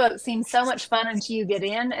paddle boat seems so much fun until you get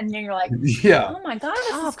in, and then you're like, Yeah. oh my god, this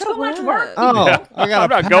is I've too gotta much work. work. Oh, Yeah. I got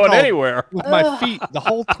I'm not going anywhere. with my feet the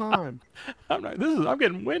whole time. I'm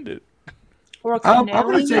getting winded. Or I'm gonna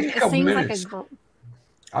canoeing, take a it couple seems minutes. like a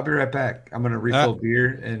I'll be right back. I'm gonna refill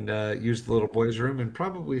beer and use the little boys' room and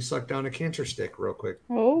probably suck down a cancer stick real quick.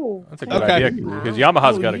 Oh, That's a good Okay. idea because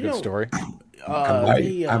Yamaha's got a you good know- story.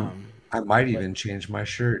 I might even change my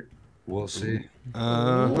shirt. We'll see.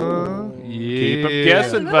 Uh-huh. Keep 'em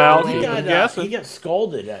guessing, Val. he Keep 'em got guessing. he got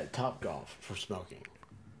scolded at Topgolf for smoking.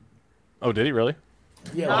 Oh, did he really?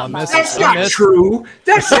 Yeah, I missed That's it. not true.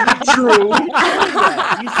 That's not true. You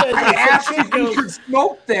said I asked chick if you goes- could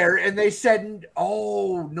smoke there, and they said,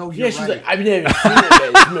 "Oh no, you're Yeah, she's right." like, I've never seen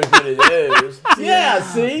it, but smoke one of those. Yeah,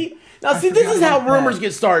 see? Now, see, this is how rumors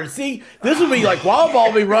get started. See, this would be like Wild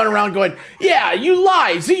Ball be running around going, yeah, you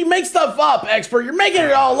lie. See, you make stuff up, expert. You're making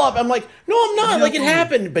it all up. I'm like, no, I'm not. No. Like, it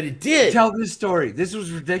happened, but it did. Tell this story. This was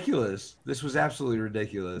ridiculous. This was absolutely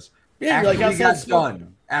ridiculous. Yeah, after like we outside got smoking.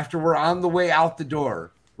 done, after we're on the way out the door,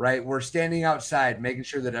 right? We're standing outside, making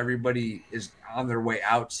sure that everybody is on their way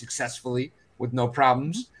out successfully with no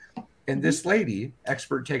problems. And this lady,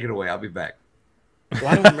 expert, take it away. I'll be back. Well,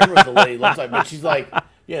 I don't remember what the lady looks like, but she's like,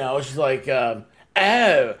 she's like, oh,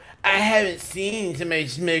 I haven't seen somebody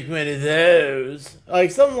smoke one of those. Like,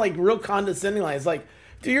 something like real condescending. Like, it's like,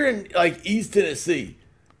 dude, you're in like East Tennessee.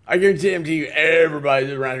 I guarantee you,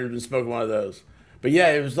 everybody around here has been smoking one of those. But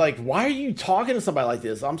yeah, it was like, why are you talking to somebody like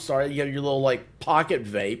this? I'm sorry, you have your little like pocket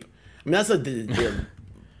vape. I mean, that's the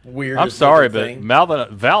weirdest. I'm sorry, but thing.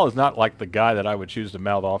 Val is not like the guy that I would choose to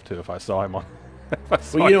mouth off to if I saw him on.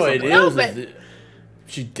 Well, you know what it is? but- that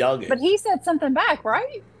She dug it. But he said something back,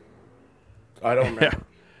 right? I don't remember.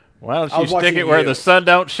 Why don't I you was stick watching it where you. the sun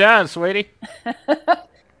don't shine, sweetie?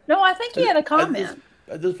 No, I think he had a comment.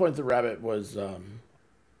 At this point, the rabbit was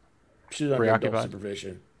she was under adult Preoccupied.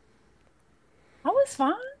 supervision. I was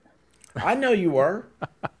fine. I know you were.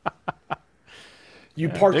 You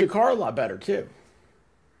parked the car a lot better too.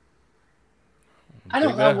 I don't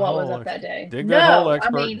Dig know that what was hole, up that day. dig that hole, I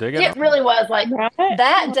expert. mean, Dig it it up. really was like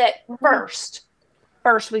that day.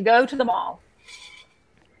 First, we go to the mall,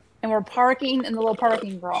 and we're parking in the little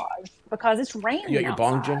parking garage because it's raining You got your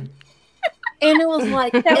bong, outside. Jim? And it was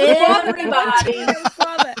like everybody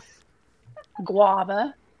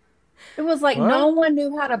guava. It was like no one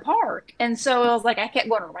knew how to park, and so it was like I kept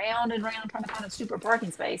going around and around trying to find a super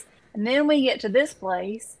parking space. And then we get to this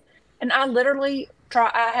place, and I literally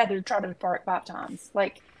I had to try to park 5 times.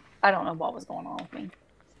 Like I don't know what was going on with me.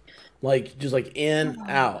 Like just like in,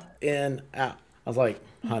 out, in, out. I was like,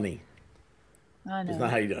 honey, I know. that's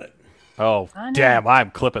not how you do it. Oh, I know. damn! I'm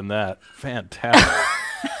clipping that. Fantastic.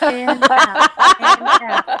 And out,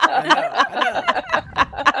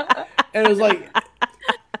 And it was like,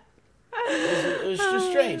 it was just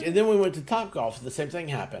strange. And then we went to Topgolf, and the same thing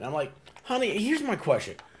happened. I'm like, honey, here's my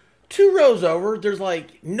question. 2 rows over, there's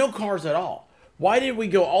like no cars at all. Why did we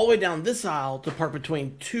go all the way down this aisle to park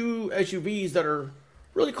between 2 SUVs that are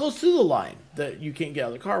really close to the line that you can't get out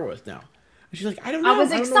of the car with now? And she's like, I don't know. I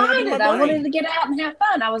was I don't know how to do excited. my I wanted brain. to get out and have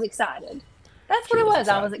fun. I was excited. That's what She it was was.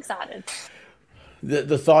 I excited. was excited.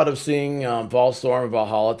 The thought of seeing Volstorm and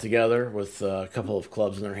Valhalla together with a couple of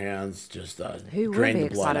clubs in their hands just Who would drained be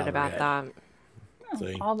the blood excited out of about her head. that?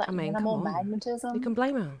 See? All that I mean, animal come on. magnetism. You can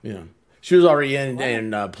blame her. Yeah. She was already in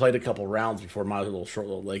and played a couple rounds before my short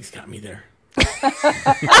little legs got me there.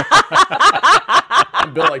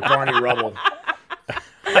 I'm built like Barney Rubble.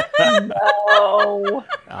 No.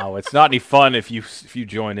 Oh, it's not any fun if you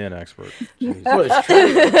join in, expert. Well, it's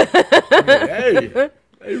true.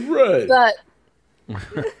 Hey, Red.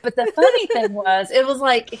 But the funny thing was, it was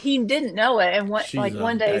like he didn't know it, and She's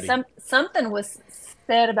one day Betty. something was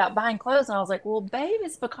said about buying clothes, and I was like, "Well, babe,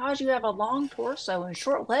 it's because you have a long torso and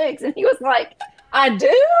short legs," and he was like, "I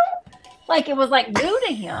do." Like it was like new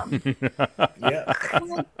to him. Yeah.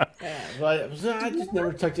 But I just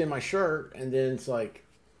never tucked in my shirt, and then it's like,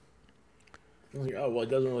 I was like, oh well, it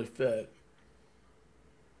doesn't really fit.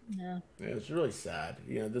 Yeah. Yeah, it's really sad.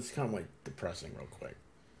 You know, this is kind of like depressing, real quick.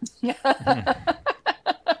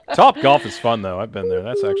 Top Golf is fun though. I've been there.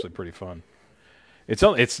 That's actually pretty fun.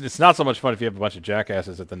 It's not so much fun if you have a bunch of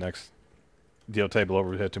jackasses at the next deal table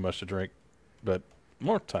over who had too much to drink, but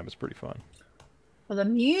more time it's pretty fun. Well, the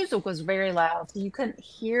music was very loud, so you couldn't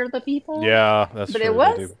hear the people. Yeah, that's but true. it They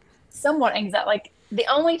was do. somewhat anxiety. Like the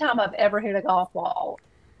only time I've ever hit a golf ball,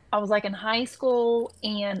 I was like in high school,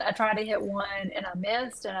 and I tried to hit one, and I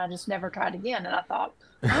missed, and I just never tried again. And I thought,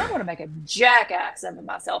 I don't want to make a jackass of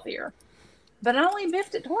myself here, but I only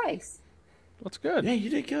missed it twice. That's good. Yeah, you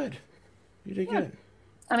did good. You did good.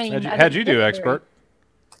 I mean, How'd you do, expert?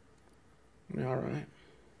 Yeah, all right.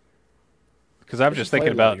 Because I was just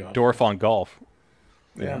thinking about Dorf on golf.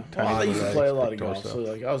 Yeah, tiny well, I used to little play a legs, lot big of golf, torso.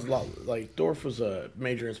 so like I was a lot like Dorf was a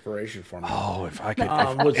major inspiration for me. Oh, if I could,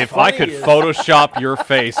 what's if I funny could is- Photoshop your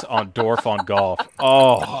face on Dorf on golf.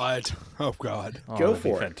 Oh God. Oh God. Go that'd be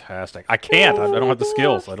for it. Fantastic. I can't. I don't have the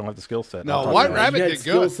skills. I don't have the skill set. No, I'll White talk about it. Rabbit You had did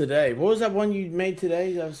skills good. today. What was that one you made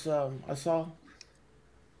today? That was I saw.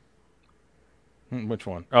 Which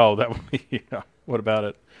one? Oh, that one. Yeah. What about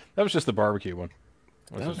it? That was just the barbecue one.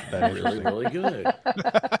 That was that really, really good.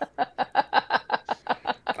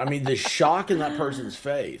 I mean, the shock in that person's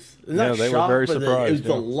face. Not Yeah, they were shock, very but it was surprised, the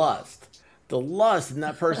yeah. lust. The lust in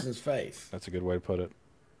that person's face. That's a good way to put it.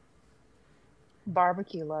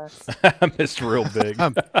 Barbecue lust. Missed real big.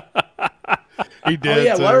 He did. Oh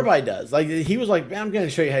yeah, too. well everybody does. Like he was like, man, I'm going to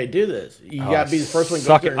show you how you do this. You got to be the first one to go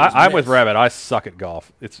Suck up there it. and just I'm with miss. Rabbit. I suck at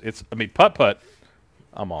golf. It's. I mean, putt.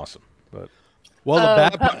 I'm awesome, but Well,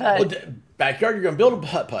 the bad Well, backyard, you're going to build a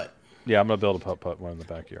putt. yeah, I'm gonna build a putt one in the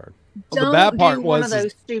backyard. Well, the bad part do one was of is-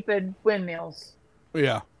 those stupid windmills.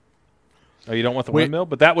 Yeah. Oh, you don't want the Wait. windmill,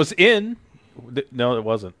 but that was in. No, it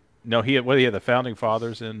wasn't. No, he had the founding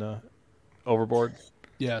fathers in Overboard.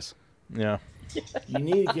 Yes. Yeah. You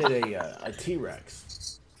need to get a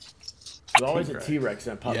T-Rex. There's always a T-Rex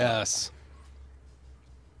in a putt. Yes.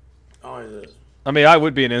 Always is. I mean, I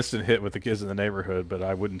would be an instant hit with the kids in the neighborhood, but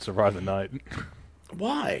I wouldn't survive the night.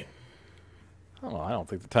 Why? I don't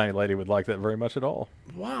think the tiny lady would like that very much at all.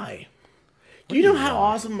 Why? Do you know how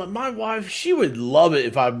awesome my wife? She would love it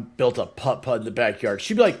if I built a putt in the backyard.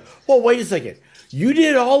 She'd be like, "Well, wait a second. You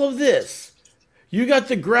did all of this. You got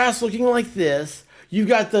the grass looking like this. You've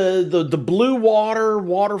got the blue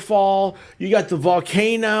waterfall. You got the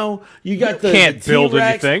volcano. You got the can't build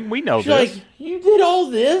T-Rex. anything. We know She's this. like, you did all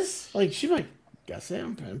this? Like, she's like, gotta say,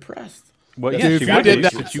 I'm impressed. Well, That's yeah, Dude, she if you did would,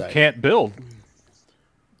 that- but you can't build.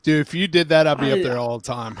 Dude, if you did that, I'd be up there all the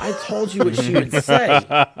time. I told you what she would say.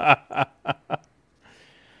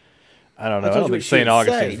 I don't know. I told don't you think what she St. would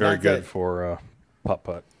Augustine's say, very not good that- for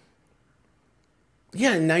putt-putt.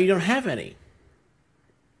 Yeah, now you don't have any.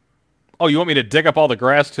 Oh, you want me to dig up all the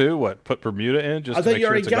grass too? What? Put Bermuda in just I to thought make you sure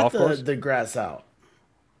already it's a got golf course? the grass out.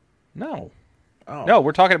 No. Oh. No,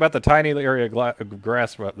 we're talking about the tiny area of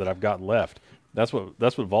grass that I've got left. That's what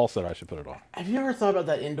Vol said I should put it on. Have you ever thought about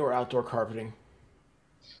that indoor-outdoor carpeting?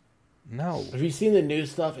 No. Have you seen the new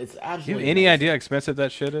stuff? It's Do you have absolutely any amazing. idea how expensive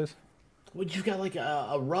that shit is? Well, you've got like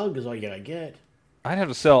a rug is all you gotta get. I'd have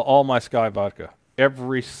to sell all my Sky vodka,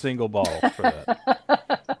 every single bottle for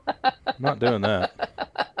that. I'm not doing that.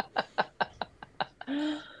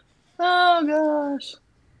 Oh gosh.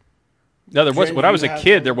 No, there was Jen, when I was you a have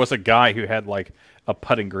kid. one? There was a guy who had like a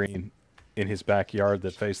putting green in his backyard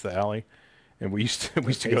that faced the alley, and we used to go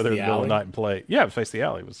Faced there in the the middle of alley? the night and play. Yeah, it faced the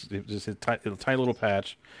alley. It was just a tiny little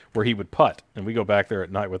patch where he would putt, and we go back there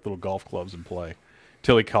at night with little golf clubs and play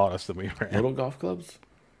till he caught us. Then we ran. Little golf clubs.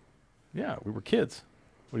 Yeah, we were kids.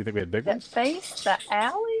 What do you think? We had big That ones? face, the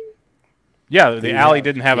alley. Yeah, the you alley have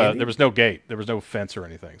didn't have candy? there was no gate. There was no fence or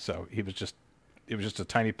anything. So it was just a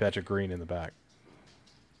tiny patch of green in the back.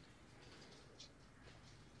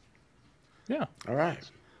 Yeah. All right.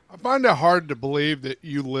 I find it hard to believe that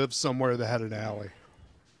you live somewhere that had an alley.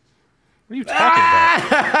 What are you talking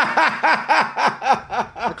about?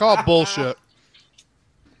 I call it bullshit.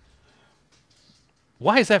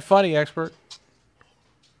 Why is that funny, expert?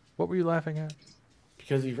 What were you laughing at?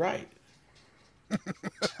 Because he's right.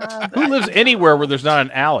 Who lives anywhere where there's not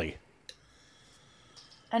an alley?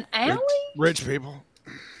 An alley? Rich people.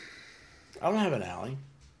 I don't have an alley.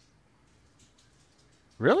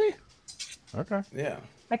 Really? Okay. Yeah.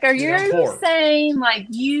 Like, are Yeah, I'm you poor. saying like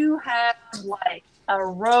you have like a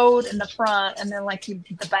road in the front, and then like the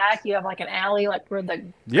back you have like an alley, like where the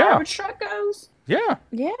Yeah. garbage truck goes? Yeah.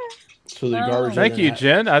 Yeah. So the Oh. garbage. Thank you, doesn't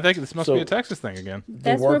Jen. I think this must So- be a Texas thing again. The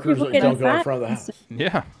That's where workers people get don't go in inside. front of the house.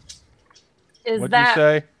 Yeah. Is What'd that you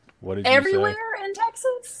say? What did you everywhere say? in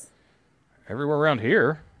Texas? Everywhere around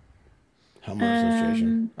here. Homeowner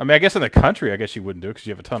association. I mean, I guess in the country, I guess you wouldn't do it because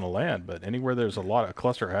you have a ton of land. But anywhere there's a lot of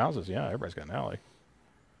cluster houses, yeah, everybody's got an alley.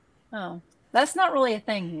 Oh, that's not really a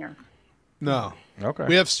thing here. No. Okay.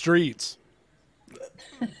 We have streets.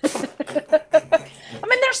 I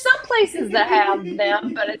mean, there's some places that have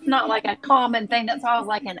them, but it's not like a common thing. That's always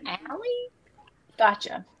like an alley.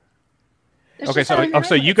 Gotcha. There's Okay, just so certain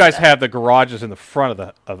so you neighborhoods guys that- have the garages in the front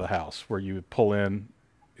of the house where you pull in.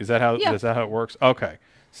 Is that how Yeah. it works? Okay.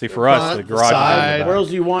 See, for us, front, the the garages are in side. the back. Where else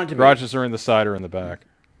do you want it to be? Garages are in the side or in the back.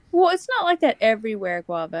 Well, it's not like that everywhere,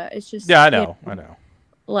 Guava. It's just Yeah, I know. I know.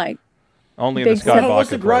 like Only in the Big Sky What's Vodka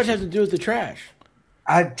the garage places. have to do with the trash?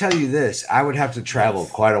 I'd tell you this: I would have to travel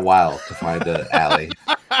quite a while to find an alley.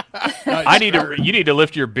 I need to. You need to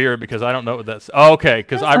lift your beard because I don't know what that's. Oh, okay,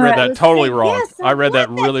 because I read Alright, that let's totally see. wrong. Yes, I read that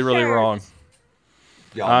want that really, really shirt. wrong.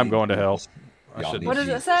 Y'all I'm need going to hell. Jesus. I Y'all shouldn't. need What does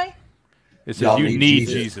it Jesus. say? It says Y'all you need need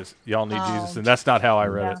Jesus. Jesus. Y'all need Oh. Jesus, and that's not how I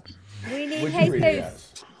read Yeah. it. we need Would you read it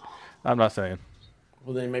Jesus. as? I'm not saying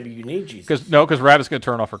Well, then maybe you need Jesus. because Rabbit's going to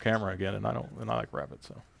turn off her camera again, and I like Rabbit,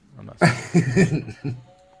 so I'm not saying.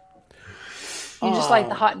 You just like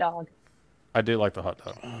the hot dog. I do like the hot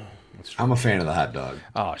dog. That's true. I'm a fan of the hot dog.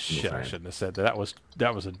 Oh shit! I fan. shouldn't have said that.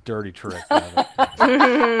 That was a dirty trick. Rabbit.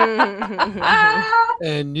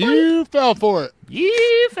 And you fell for it.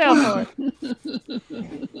 You fell for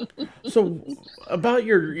it. So about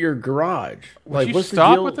your garage, Would like you what's the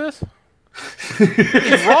stop deal? with this?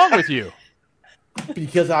 What's wrong with you?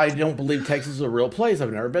 Because I don't believe Texas is a real place.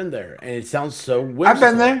 I've never been there, and it sounds so. I've Whimsical.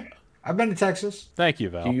 been there. I've been to Texas. Thank you,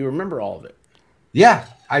 Val. Do you remember all of it? Yeah,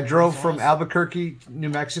 I drove from Albuquerque, New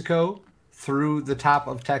Mexico, through the top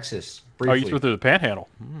of Texas. Oh, Briefly. you threw through the Panhandle.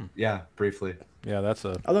 Yeah, briefly. Yeah, that's a.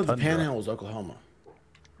 I thought the tundra. Panhandle was Oklahoma.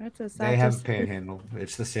 That's a They have Southwest- Panhandle.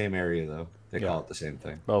 It's the same area though. They Yeah. call it the same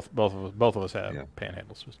thing. Both of us have Yeah.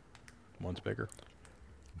 panhandles. Just one's bigger.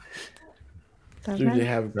 Do they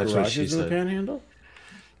have That's what she garages in the said. Panhandle?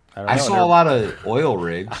 don't I know, saw never- a lot of oil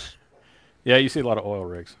rigs. Yeah, you see a lot of oil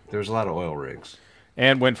rigs There's a lot of oil rigs.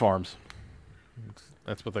 and wind farms.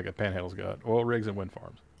 That's what they got. Panhandle's got oil rigs and wind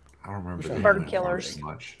farms. I don't remember. Bird the name of it killers.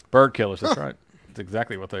 Much. Bird killers. That's right. That's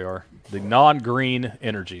exactly what they are. The non-green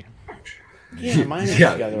energy. Yeah, mine is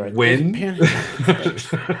Yeah, together right wind. there.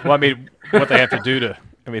 Panhandle. Well, I mean, what they have to do to.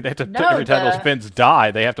 I mean, they have to No, every time those the- fins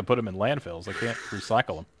die, they have to put them in landfills. They can't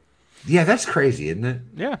recycle them. Yeah, that's crazy, isn't it?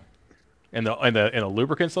 Yeah, and the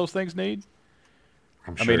lubricants those things need.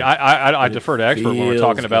 I'm I sure. mean, I defer to expert when we're feels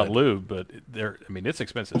talking about good. lube, but it's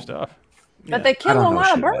expensive stuff. But they kill don't a know lot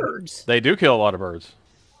shit of about it. birds. They do kill a lot of birds.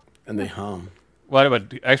 And they hum. Well, but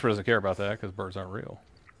the expert doesn't care about that because birds aren't real.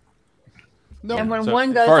 No. And when So,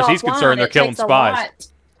 one goes as far as offline, he's concerned, they're it killing takes a spies. lot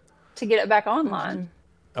to get it back online.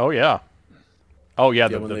 Oh yeah, the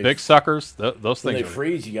when they- big suckers. Those When things. they are,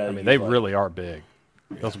 freeze, you got. I mean, they really are big.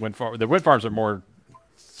 Those wind farms. The wind farms are more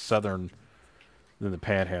southern than the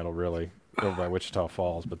Panhandle, really, over by Wichita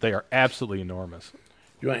Falls. But they are absolutely enormous.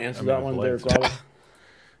 You want to answer I mean, that the one there, blades. Guava?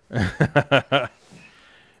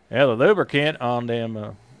 Yeah, the lubricant on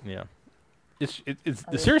them. Yeah, it's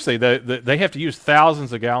seriously. They have to use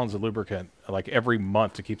thousands of gallons of lubricant like every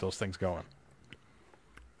month to keep those things going.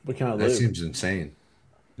 What kind of That lube? seems insane.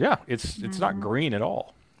 Yeah, it's not green at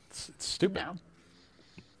all. It's stupid. No.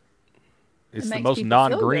 It's It the makes most people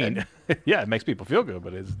non-green. Yeah, it makes people feel good,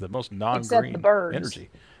 but it's the most non-green the birds. energy.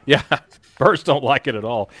 Yeah, birds don't like it at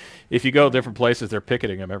all. If you go different places, they're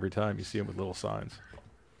picketing them every time. You see them with little signs.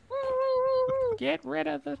 Get rid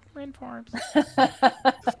of the wind farms.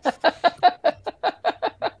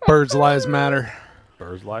 Birds' lives matter.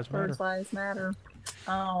 Birds' lives matter. Birds' lives matter.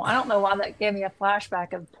 Oh, I don't know why that gave me a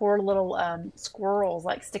flashback of poor little squirrels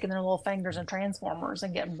like sticking their little fingers in transformers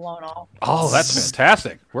and getting blown off. Oh, that's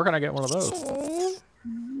fantastic. Where can I get one of those?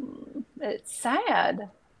 It's sad.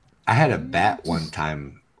 I had a bat one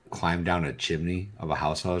time climb down a chimney of a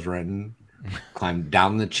house I was renting, climbed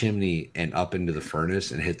down the chimney and up into the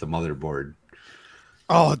furnace and hit the motherboard.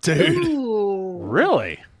 Oh, dude. Ooh.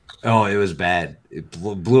 Really? Oh, it was bad. It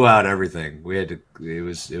blew out everything. We had to. It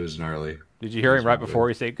was gnarly. Did you hear him right before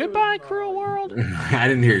he said goodbye, cruel world? I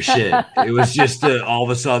didn't hear shit. It was just all of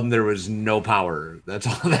a sudden there was no power. That's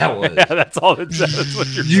all that was. Yeah, that's all it says. That's what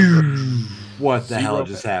you're What the hell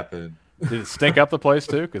just happened? Did it stink up the place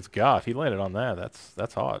too? Because God, if he landed on that,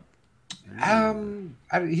 that's hot.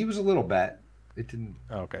 He was a little bat. It didn't.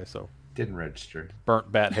 Okay, so didn't register.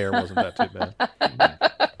 Burnt bat hair wasn't that too bad.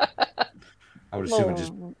 I would assume it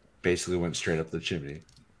just basically went straight up the chimney.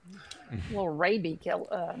 Little rabies kill.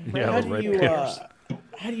 Yeah,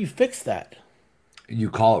 How do you fix that? You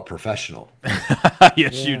call it professional.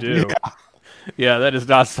 Yes, you do. Yeah, that is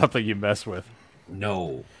not something you mess with.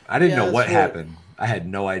 No, I didn't know what happened. I had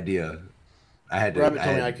no idea. I had to. Rabbit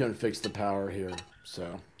told me I couldn't fix the power here,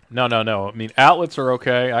 so. No. I mean, outlets are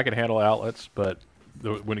okay. I can handle outlets, but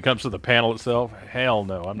when it comes to the panel itself, hell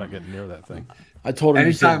no, I'm not getting near that thing. I told him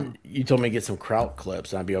you told me to get some kraut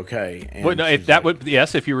clips and I'd be okay. And well, no,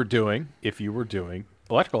 if you were doing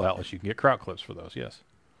electrical outlets, you can get kraut clips for those, yes,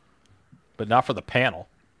 but not for the panel.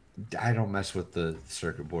 I don't mess with the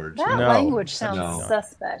circuit boards. That language sounds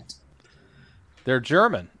suspect. They're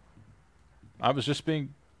German. I was just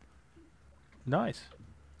being nice.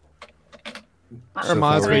 That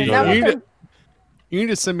reminds me. You need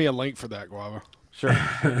to send me a link for that, Guava. Sure.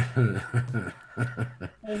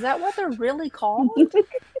 Is that what they're really called?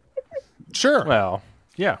 Sure. Well,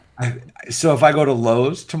 yeah. So if I go to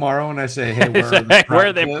Lowe's tomorrow and I say, "Hey, where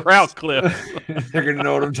are them kraut clips?" They're gonna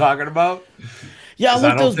know what I'm talking about. Yeah, I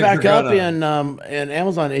looked those back up in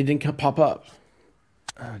Amazon. It didn't pop up.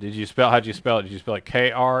 How'd you spell it? Did you spell it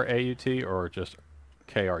Kraut or just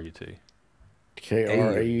KRUT?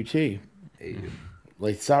 KRAUT.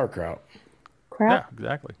 Like sauerkraut. Yeah,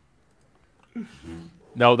 exactly.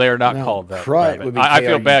 No, they are not called that. Would be I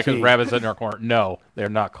feel bad because KRUT. rabbits in our corner. No, they're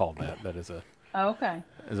not called that. That is a Okay.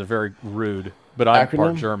 very rude. But I'm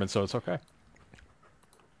part Acronym? German, so it's okay.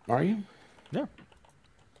 Are you? Yeah.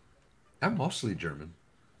 I'm mostly German.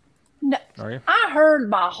 No, Are you? I heard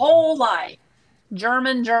my whole life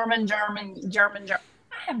German. I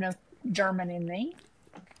have no German in me.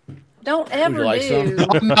 Don't ever like do. some?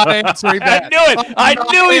 I'm not answering that. I knew it. I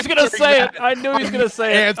knew he was going to say it. I knew he was going to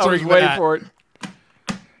say it. I was Answering waiting that. for it.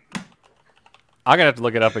 I'm going to have to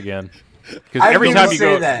look it up again. Because I every didn't time even you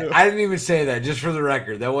say go, that. I didn't even say that. Just for the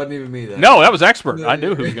record, that wasn't even me. No, that was expert. I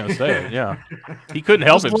knew who was going to say it. Yeah, he couldn't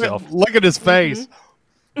help himself. Look at his face.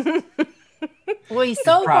 Well, he's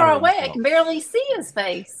so proud far of away, I himself. can barely see his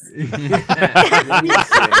face. Look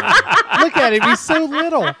at him. He's so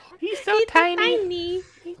little. He's so tiny.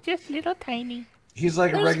 He's just little tiny. He's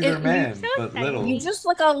like a regular man, but little. He's just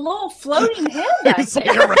like a little floating head back He's like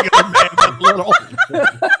there. a regular man, but little.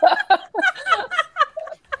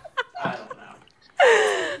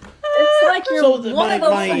 It's like you're So one of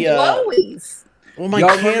those glowies. Well, my Y'all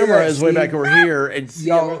remember camera that is way scene? back over here, and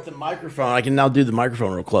Y'all- with the microphone, I can now do the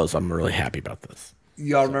microphone real close. I'm really happy about this.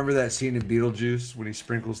 Y'all remember that scene in Beetlejuice when he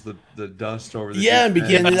sprinkles the dust over the Yeah, and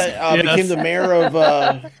became Yes. the mayor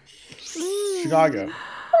of Chicago.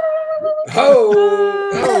 Not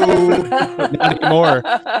anymore.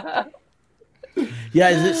 Yeah,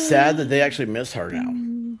 is it sad that they actually miss her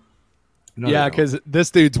now? No, Yeah, because this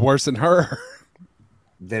dude's worse than her.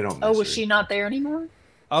 they don't. Oh, was she not there anymore?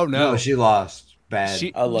 Oh no, No, she lost. Bad.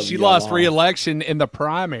 She I love she you, lost Mom. re-election in the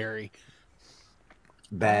primary.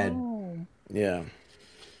 Bad. Oh. Yeah,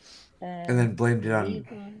 And then blamed it on.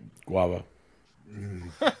 guava.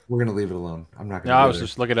 We're gonna leave it alone. I'm not No, gonna. I was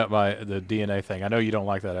just looking up the DNA thing. I know you don't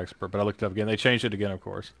like that expert, but I looked it up again. They changed it again, of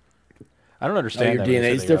course. I don't understand your that. when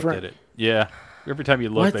they DNA's say they different? update it. Yeah. Every time you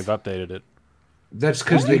look, What? they've updated it. That's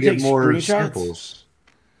because Why they do you get take more screenshots? samples.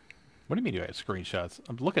 What do you mean you have screenshots?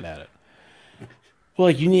 I'm looking at it. Well,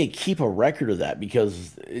 like you need to keep a record of that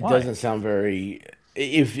because it Why? doesn't sound very.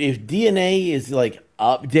 If DNA is like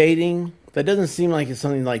updating, that doesn't seem like it's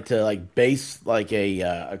something like to like base like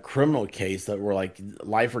a criminal case that where like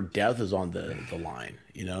life or death is on the line.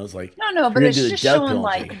 You know, it's like No, you're but gonna it's do the just death showing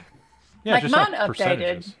penalty. like Yeah, like just mine like updated.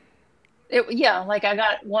 percentages. Yeah, like I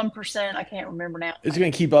got 1%. I can't remember now. It's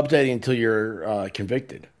gonna keep updating until you're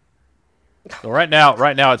convicted. So right now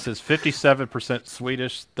it says 57%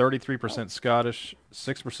 Swedish, 33% Scottish,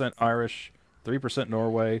 6% Irish, 3%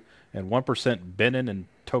 Norway, and 1% Benin and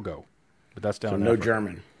Togo. But that's down So in no Africa.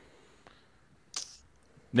 German.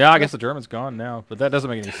 Yeah, I guess the German's gone now, but that doesn't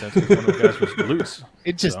make any sense because one of the guys was loose.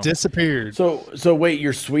 It just So, disappeared. So wait,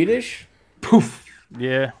 you're Swedish? Poof.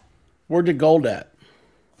 yeah. Where'd the gold at?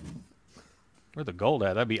 Where's the gold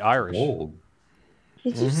at? That'd be Irish. Gold.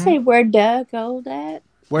 Did you say where the gold at?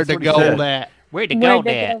 Where'd the That's what he gold said. at? Where'd the Where gold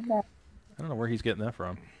the at? gold at? I don't know where he's getting that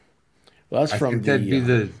from. Well, that's I from think the. that'd be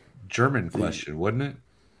the German question, wouldn't it?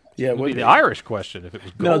 Yeah, It it would be would the Irish question if it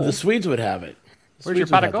was No, gold. the Swedes would have it. The Where's your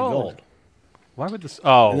Swedes pot would of have the gold? Why would this?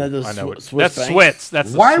 Oh, Isn't that the I know it. Swiss That's banks? Swiss.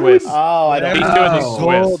 That's the Why would- Swiss. Oh, I don't He's know. doing the Oh.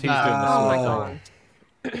 Swiss. Gold. He's doing the Oh. Swiss. my God.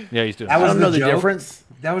 Yeah, he's doing. That the I was don't the know the joke? difference.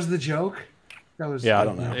 That was the joke. That was. Yeah, I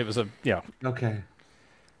don't know. It was a Okay.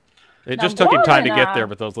 It Now, just took him time to Laura get and there I-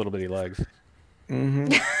 with those little bitty legs.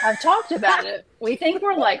 I've talked about it. We think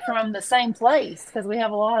we're like from the same place because we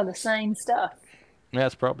have a lot of the same stuff. Yeah,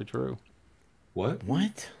 that's probably true. What?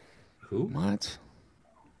 What? Who? What?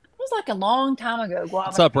 It was like a long time ago. Guava,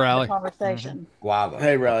 What's up, had the Riley? Conversation. Guava.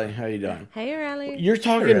 Hey, Riley, how you doing? Hey, Riley. You're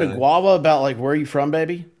talking to Riley. Guava about like where are you from,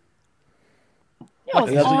 baby? Yeah, it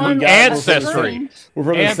was That's what you on got? Ancestry. We're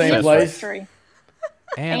from the same Ancestry. place. Ancestry.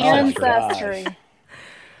 Ancestry. Ancestry.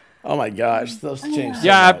 Oh my gosh, those changed. So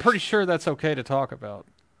Yeah, I'm much. pretty sure that's okay to talk about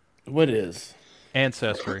What is?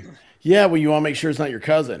 ancestry. Yeah, well, you want to make sure it's not your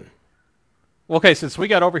cousin. Well, okay, since we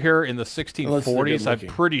got over here in the Unless they're 1640s, I'm good-looking.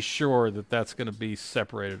 pretty sure that that's going to be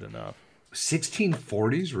separated enough.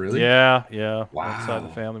 1640s, really? Yeah, yeah. Wow. One side of the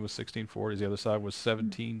family was 1640s. The other side was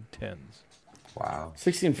 1710s. Wow.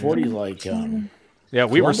 1640, like Yeah,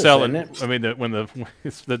 we were Columbus, selling. isn't it? I mean, when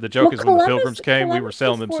the joke is when the Pilgrims came, we were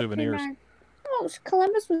selling them souvenirs. Oh,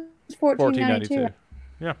 Columbus was 1492. 1492.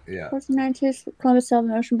 Yeah. Yeah. 1492. Columbus sailed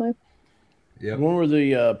the ocean blue. Yep. when were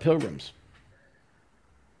the Pilgrims?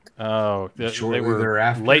 Oh, they Shortly were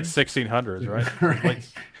thereafter? late 1600s, right? Right. Late-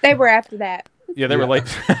 They were after that. yeah, they were late.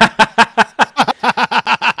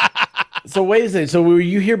 So wait a second. So were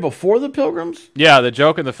you here before the Pilgrims? Yeah, the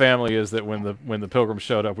joke in the family is that when the Pilgrims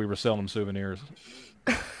showed up, we were selling them souvenirs.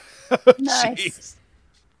 Nice.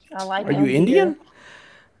 I like Are it. you Indian?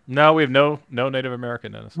 No, we have no Native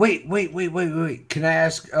American in us. Wait. Can I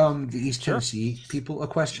ask the East Tennessee people a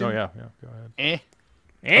question? Oh yeah, go ahead.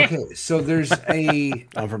 Okay, so there's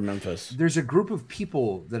I'm from Memphis. there's a group of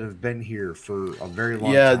people that have been here for a very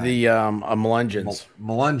long Yeah, time. the Melungeons.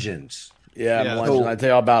 Melungeons. Yeah, Yeah. Melungeons. I tell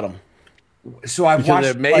you all about them. So I've Because watched.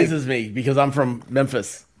 it amazes me because I'm from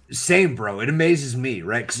Memphis. Same, bro. It amazes me,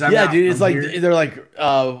 right? Because Yeah, dude, it's like they're like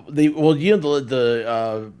the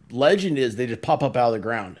legend is they just pop up out of the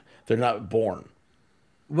ground. They're not born.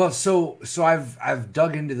 Well, so I've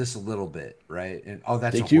dug into this a little bit, right? And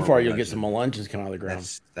that's Dig a too far, horrible you'll get some legend. Melungeons coming out of the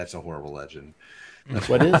ground. That's a horrible legend.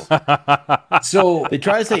 What is? So They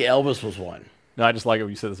try to say Elvis was one. No, I just like it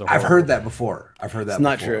when you said this. I've heard that before. I've heard that. It's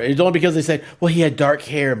not before. true. It's only because they say, well, he had dark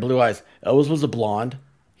hair and blue eyes. Elvis was a blonde.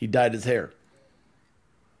 He dyed his hair.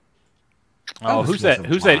 Oh, Elvis who's that? wasn't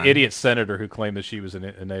Who's that blind. idiot senator who claimed that she was a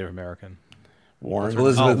Native American? Warren.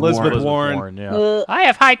 Elizabeth Elizabeth Warren. Warren. Yeah. I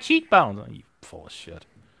have high cheekbones. Oh, you full of shit.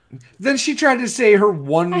 Then she tried to say her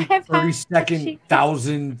I have had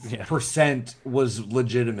 132,000% was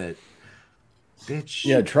legitimate. Bitch.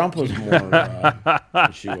 Yeah, Trump was more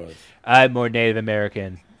than she was. I'm more Native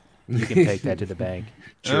American. You can take that to the bank.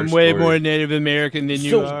 True I'm way story. more Native American than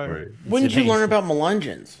you So- are. When did you learn about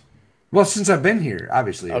Melungeons? Well, since I've been here,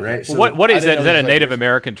 obviously, right? So what is that? Is that a like Native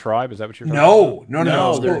American tribe? Is that what you're talking no, about?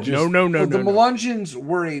 no. The Melungeons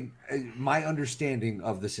were my understanding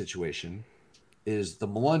of the situation is the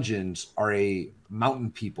Melungeons are a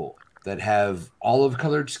mountain people that have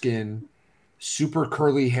olive-colored skin, super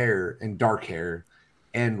curly hair, and dark hair,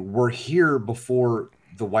 and were here before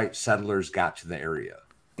the white settlers got to the area.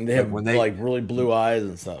 And they have like really blue eyes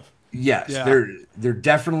and stuff. Yes, Yeah. they're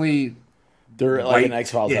definitely like an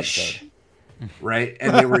X-Files episode. Right?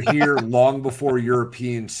 And they were here long before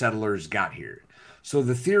European settlers got here. So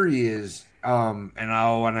the theory is, and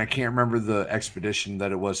I can't remember the expedition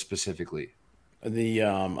that it was specifically. The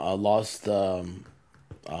lost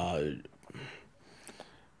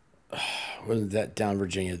wasn't that down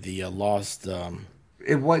Virginia? The lost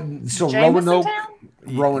it wasn't so Jameson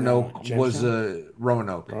Roanoke was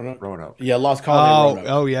Roanoke. Yeah, lost colony.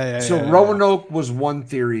 Roanoke. Oh yeah. So Roanoke was one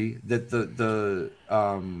theory that the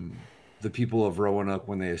people of Roanoke,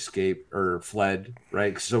 when they escaped or fled,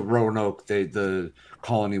 right? So Roanoke, the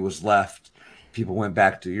colony was left. People went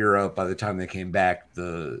back to Europe. By the time they came back,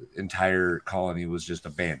 the entire colony was just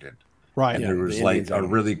abandoned. Right. And there was like a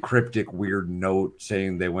really cryptic, weird note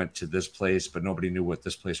saying they went to this place, but nobody knew what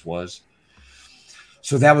this place was.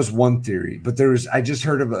 So that was one theory. But I just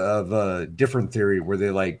heard of a different theory where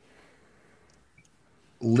they like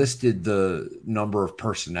listed the number of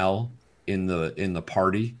personnel in the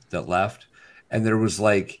party that left, and there was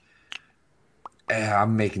like,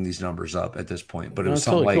 I'm making these numbers up at this point, but it was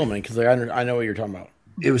something totally like, cool, man, because I know what you're talking about.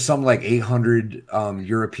 It was something like 800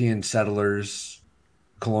 European settlers,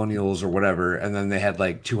 colonials or whatever, and then they had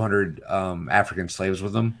like 200 African slaves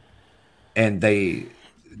with them, and they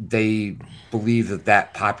believe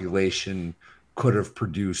that population could have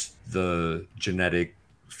produced the genetic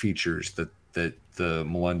features that the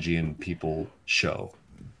Melungeon people show.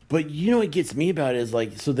 But you know what gets me about it is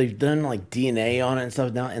like, so they've done like DNA on it and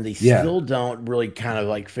stuff now, and they still don't really kind of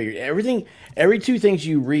like figure everything. Every two things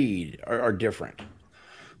you read are different.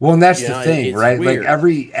 Well, and that's the thing, right? Weird.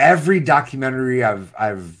 Like every documentary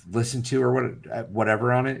I've listened to or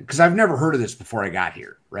whatever on it, because I've never heard of this before I got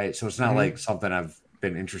here, right? So it's not like something I've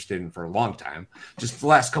been interested in for a long time. Just the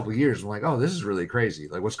last couple of years, I'm like, oh, this is really crazy.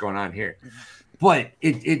 Like, what's going on here? But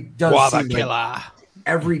it does seem like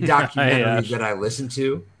every documentary that I listen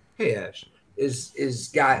to, hey Ash,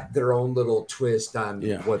 is got their own little twist on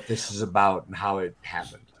what this is about and how it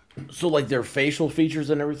happened. So like their facial features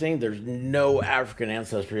and everything, there's no African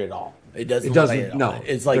ancestry at all. It doesn't. No.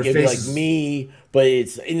 It's like it'd be like me, but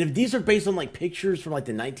and these are based on like pictures from like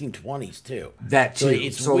the 1920s too. That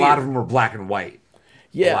too. So a lot of them were black and white.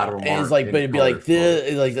 Yeah, a lot of them and it's like, but it'd be like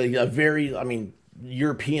this, like a very,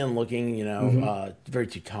 European looking, very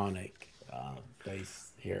Teutonic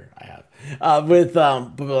face here. I have with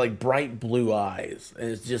but like bright blue eyes,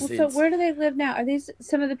 and it's just. So where do they live now? Are these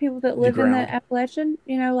some of the people that live in the Appalachian?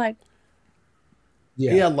 Like.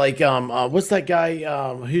 Yeah, like what's that guy?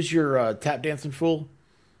 Who's your tap dancing fool?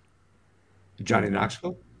 Johnny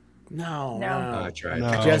Knoxville? No. I tried.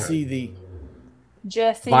 No. Jesse.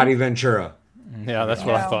 Bobby Ventura. Yeah, that's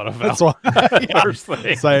what I thought about. That's what. First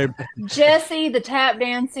thing. Same. Jesse, the tap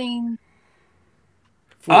dancing.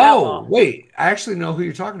 Oh, wait. I actually know who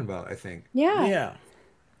you're talking about, I think. Yeah.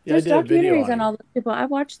 There's documentaries on all those people. I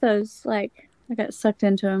watched those. Like, I got sucked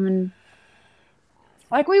into them, and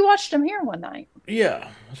like we watched them here one night. Yeah,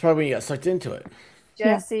 that's probably when you got sucked into it.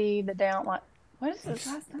 Jesse, the down. What is his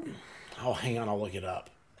last name? Oh, hang on, I'll look it up.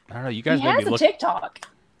 I don't know. You guys he has a TikTok.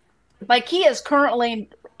 Like he is currently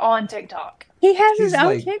on TikTok. He has his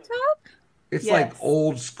own TikTok? It's like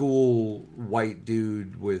old school white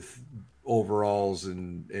dude with overalls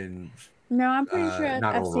and no, I'm pretty sure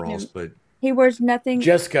I've seen him. But he wears nothing.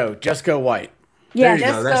 Jesco White. Yeah,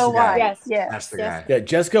 Jesco White. Yes, that's the guy. Yeah,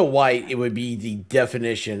 Jesco White. It would be the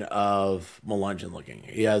definition of Melungeon looking.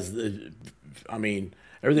 He has,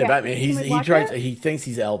 everything about me. He thinks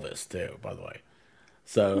he's Elvis too. By the way,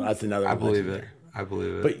 so that's another. I believe it.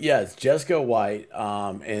 But yeah, it's Jesco White.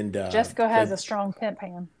 And Jesco has a strong pimp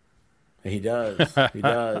hand. He does. He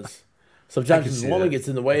does. Sometimes his woman gets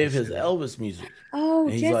in the way of his Elvis music. Oh,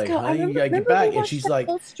 and he's Jesco, like, honey, you gotta get back. And she's like,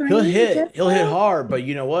 he'll hit hard, but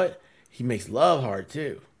you know what? He makes love hard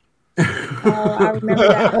too. Oh, I remember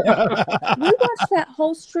that. We watched that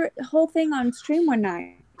whole thing on stream one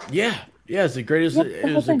night. Yeah, it's the greatest.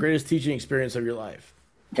 It was the greatest teaching experience of your life.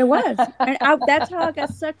 It was, and that's how I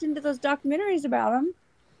got sucked into those documentaries about him.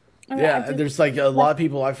 There's like a lot of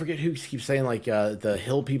people. I forget who keeps saying like the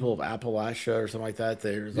hill people of Appalachia or something like that.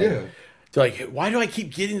 There's like, they're like, why do I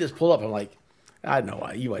keep getting this pulled up? I'm like, I know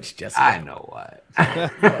why. You watch Jessica. I know why.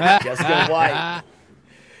 Jessica White.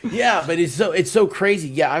 Yeah, but it's so crazy.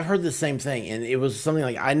 Yeah, I've heard the same thing, and it was something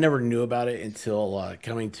like I never knew about it until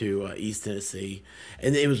coming to East Tennessee,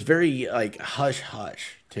 and it was very like hush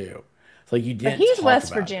hush too. It's like you But didn't. he's talk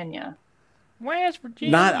West about Virginia. West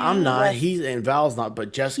Virginia. Not I'm not. He's and Val's not,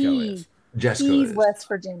 but Jesco is. Jesco He's is. West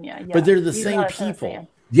Virginia. Yeah. But they're the He's same not a people. Tennessean.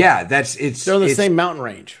 Yeah, it's They're the it's same mountain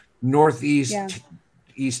range. northeast,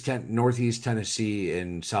 Yeah. northeast Tennessee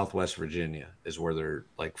and Southwest Virginia is where they're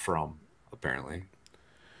like from, apparently.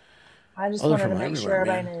 I just Oh, they're wanted to from make sure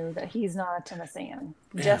everywhere, everybody knew that he's not a Tennessean.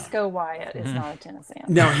 Jesco Wyatt is not a Tennessean.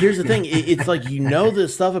 Now, here's the thing: it's like you know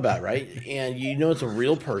this stuff about it, right, and you know it's a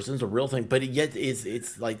real person, it's a real thing, but yet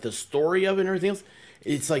it's like the story of it and everything else.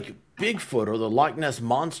 It's like Bigfoot or the Loch Ness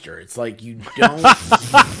monster. It's like you don't.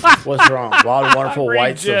 What's wrong? Wild and wonderful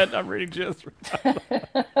whites. I'm reading Jet.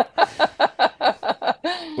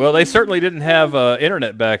 Well, they certainly didn't have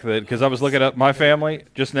internet back then because I was looking up My Family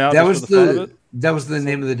just now. That just was for the fun of it. that was the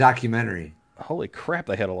name of the documentary. Holy crap!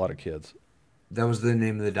 They had a lot of kids. That was the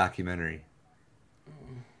name of the documentary.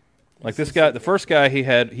 Like this guy, the first guy he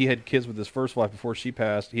had kids with his first wife before she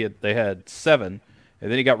passed. They had 7,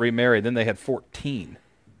 and then he got remarried. Then they had 14.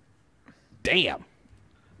 Damn,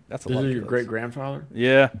 that's a lot. This of is your kids. great grandfather.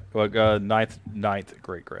 Yeah, well, ninth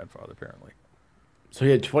great grandfather apparently. So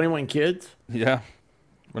he had 21 kids. Yeah,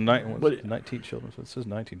 well, 19 children. So it says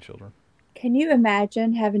 19 children. Can you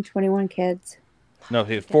imagine having 21 kids? No,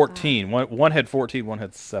 he had 14. One had 14. One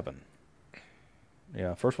had 7.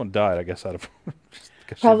 Yeah, first one died. I guess out of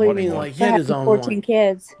Probably I mean, like he had his own 14 one.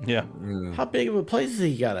 kids. Yeah. How big of a place does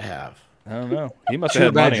he got to have? I don't know. He must 2 have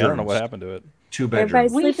had money. I don't know bedrooms. what happened to it. 2 Everybody's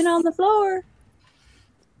bedrooms. sleeping on the floor.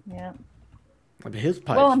 Yeah. Like his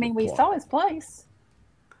pipes. Well, I mean, would we plug. saw his place.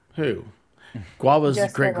 Who? Guava's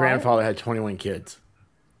Jessica great grandfather had 21 kids.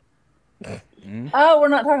 Oh, we're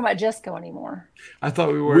not talking about Jesco anymore. I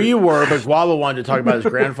thought we were. We were, but Guava wanted to talk about his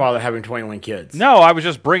grandfather having 21 kids. No, I was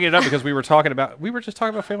just bringing it up because we were just talking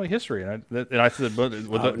about family history, and I said, but I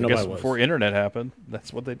nobody guess was. before internet happened,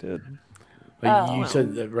 that's what they did. Like you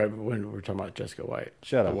said that right when we were talking about Jessica White.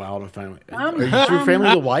 Shut up. The Wild and family. I'm- Are you your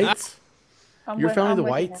family the Whites? Your family the with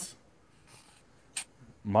Whites?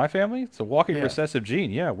 My family? It's a walking Yeah. recessive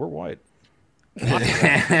gene. Yeah, we're white.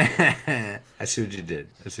 I see what you did.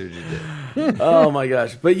 Oh my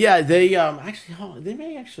gosh! But yeah, they they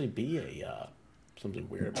may actually be a something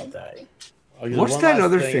weird about that. Oh, there's What's one that last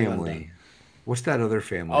other thing and then family? done. What's that other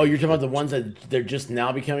family? Oh, you're talking about the ones that they're just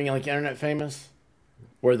now becoming like internet famous,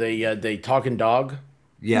 where they talking dog.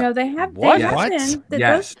 Yeah. No, they have. What? They have What? been.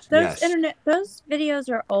 Yes, Those yes. internet. Those videos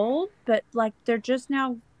are old, but like they're just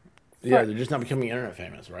now. Yeah, they're just not becoming internet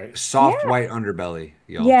famous, right? Soft Yeah. white underbelly.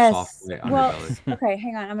 Yo, Yes. Soft white Well, underbelly. okay,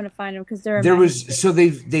 hang on. I'm gonna find them because they're. There amazing. was so they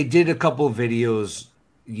did a couple of videos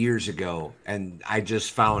years ago, and I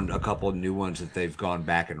just found a couple of new ones that they've gone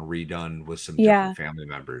back and redone with some Yeah. different family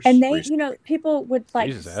members. And they, recently. you know, people would like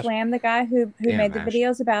Jesus, Ash. slam the guy who Damn, made the Ash.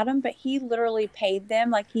 videos about him, but he literally paid them.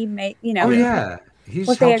 Like he made, you know. Oh yeah, he's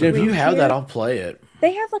What they helping If agreed you them. have to. that, I'll play it.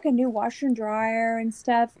 They have like a new washer and dryer and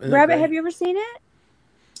stuff. Isn't that Rabbit, great? have you ever seen it?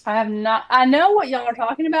 I have not. I know what y'all are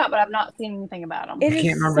talking about, but I've not seen anything about them. It I is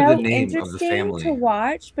can't remember so the name of the interesting family. to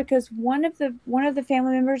watch because one of the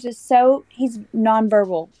family members is he's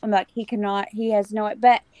nonverbal. I'm like he has no,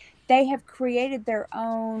 but they have created their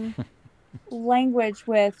own language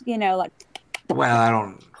with, you know, like Well, I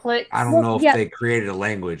don't Clicks. know if yeah. they created a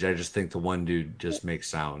language. I just think the one dude just makes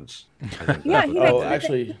sounds. I think yeah, that's he what Oh, makes, they-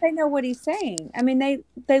 actually- they know what he's saying. I mean, they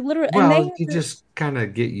literally and well, they you have just kind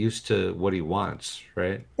of get used to what he wants,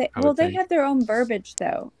 right? they, I well would they think. have their own verbiage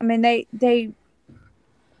though. I mean, they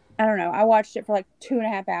I don't know. I watched it for like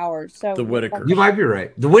 2.5 hours. So The Whitakers. You might be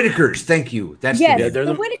right. The Whitakers. Thank you. That's Yes. the Yeah, name. they're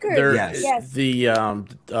The the Whitakers, they're- yes.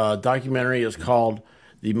 The documentary is called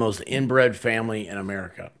 "The Most Inbred Family in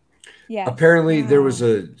America." yeah. Apparently, there was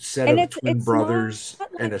a set And of it's twin not brothers like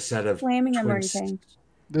and a set of slamming them or twin anything.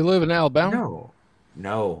 They live in Alabama.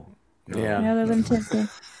 No. Yeah. No, they live in Tennessee.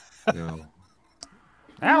 No.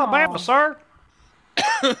 Alabama, sir.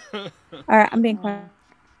 All right, I'm being quiet.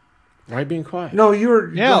 Why are you being quiet? No, you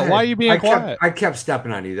were. Yeah, go ahead. why are you being quiet? I kept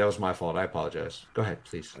stepping on you. That was my fault. I apologize. Go ahead,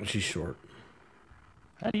 please. She's short.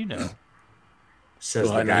 How do you know? Says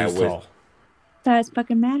Well, I the know guy he's with. tall. Size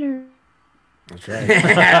fucking matter. That's right.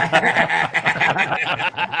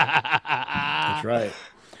 That's right.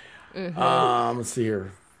 Let's see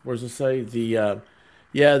here. Where does it say?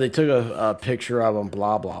 Yeah, they took a picture of them,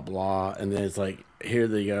 blah, blah, blah. And then it's like, here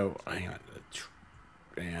they go. Hang on.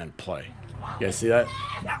 And play. You guys see that?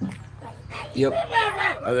 Yep.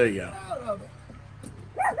 Oh, there you go.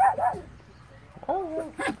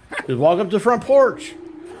 Just walk up to the front porch.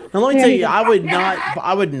 Now let me tell you,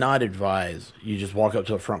 I would not advise you just walk up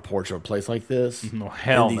to a front porch of a place like this No,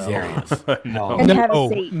 hell in these no. areas. No. And have a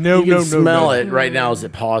seat. You can smell it right now as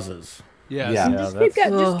it pauses. Yes. Yeah. Just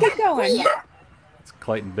keep going. It's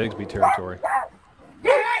Clayton Bigsby territory.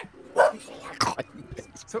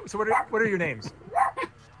 So what are your names?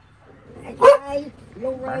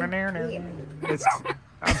 It's,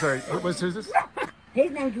 I'm sorry. Who's this?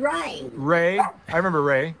 His name's Ray. Ray. I remember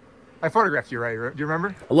Ray. I photographed you, Ray. Do you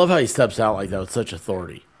remember? I love how he steps out like that with such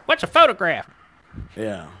authority. What's a photograph?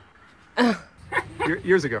 Yeah.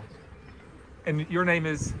 Years ago. And your name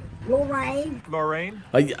is? Lorraine. Lorraine.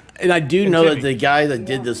 Like, and I do know Timmy. that the guy that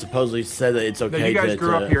did this supposedly said that it's okay you guys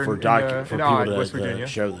grew up here for in people Odd, to West Virginia.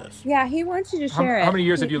 show this. Yeah, he wants you to share it. How many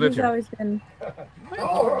years have you lived He's here? always been.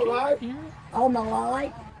 All my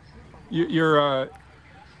life. You're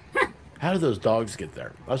How did those dogs get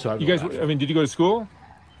there? That's what you guys. I mean, did you go to school?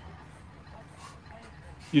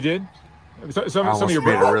 You did. Some of your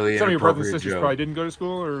made a brothers, really some of your brothers and inappropriate sisters joke. probably didn't go to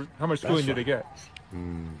school, or how much schooling did they get?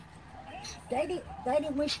 They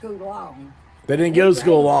didn't went to school long. They didn't go to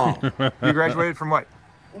school long. You graduated from what?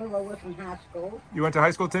 Well, I was in high school. You went to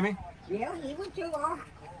high school, Timmy? Yeah, he went to our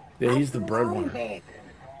Yeah, he's the breadwinner.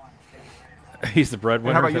 He's the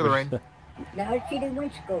breadwinner. And how about you, Lorraine? No, she didn't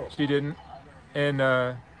went to school. She didn't.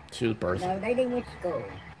 And she was birthed. No, they didn't went to school.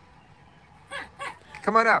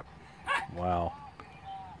 Come on out. Wow.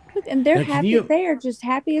 Look, and they're Now, can happy. you- They are just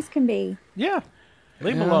happy as can be. Yeah.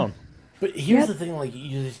 Leave him Yeah. alone. But here's Yep. the thing, like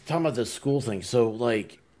you're talking about the school thing. So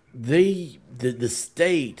like the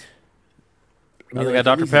state. I They like, got at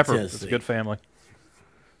Dr. least in Pepper. It's a Tennessee. good family.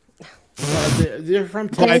 They're from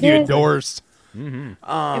Glad you Tennessee. endorsed.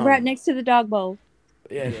 Right next to the dog bowl.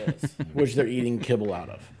 Yeah, it is. Which they're eating kibble out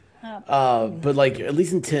of. But like at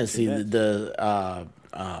least in Tennessee, the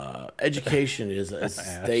education is a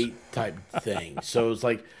state type thing. So it's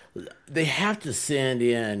like they have to send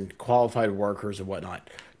in qualified workers and whatnot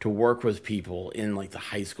to work with people in like the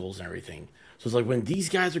high schools and everything. So it's like when these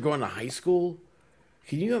guys are going to high school,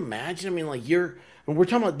 can you imagine? I mean, like when we're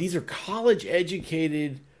talking about these are college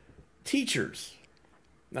educated teachers.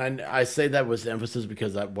 And I say that with emphasis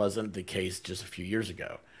because that wasn't the case just a few years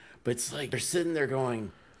ago. But it's like they're sitting there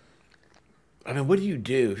going, I mean, what do you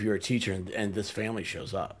do if you're a teacher and this family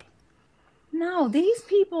shows up? No, these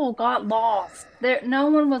people got lost. No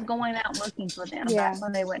one was going out looking for them Yeah. back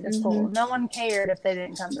when they went to school. No one cared if they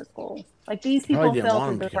didn't come to school. Like these Probably people didn't fell want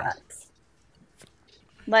through the them to. cracks.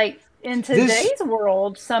 Like in today's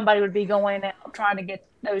world, somebody would be going out trying to get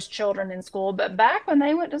those children in school. But back when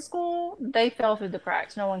they went to school, they fell through the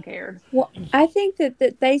cracks. No one cared. Well, I think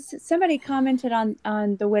that somebody commented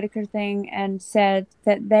on the Whitaker thing and said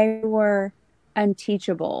that they were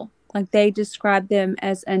unteachable. Like they described them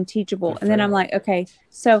as unteachable. And then I'm like, okay,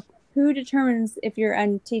 so who determines if you're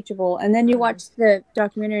unteachable? And then you watch the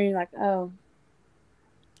documentary and you're like, oh.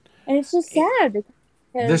 And it's just sad.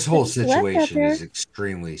 because This whole they're just left out situation there. is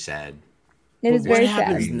extremely sad. It is What very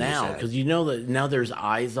happens sad. now? Because you know that now there's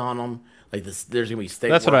eyes on them. Like this, there's gonna be state.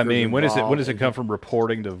 That's what I workers mean. When involved. does it come from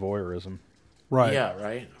reporting to voyeurism? Right. Yeah,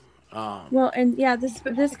 right. Well, and yeah, this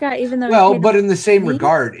guy, even though he Well, paid but in the same me-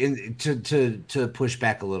 regard, to push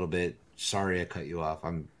back a little bit. Sorry, I cut you off.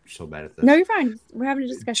 I'm so bad at this. No, you're fine. We're having a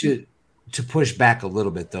discussion. To push back a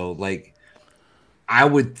little bit though, like I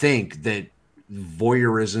would think that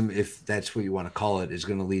voyeurism, if that's what you want to call it, is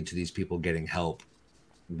going to lead to these people getting help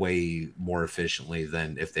way more efficiently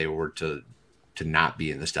than if they were to not be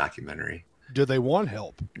in this documentary. Do they want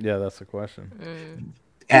help? Yeah, that's the question.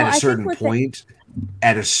 At Well, I a think certain what point,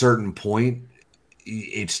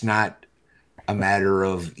 it's not a matter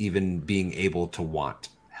of even being able to want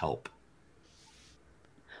help.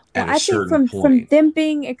 Well, At a I think certain from point. them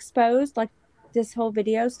being exposed, like this whole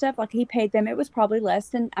video stuff, like he paid them, it was probably less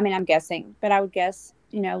than, I mean, I'm guessing, but I would guess,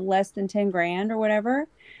 less than 10 grand or whatever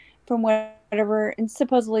from whatever. And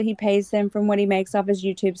supposedly he pays them from what he makes off his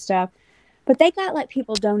YouTube stuff. But they got like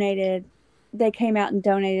people donated. They came out and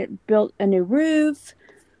donated, built a new roof.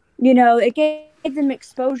 It gave them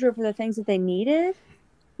exposure for the things that they needed.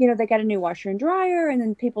 They got a new washer and dryer, and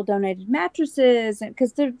then people donated mattresses, and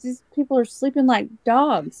because these people are sleeping like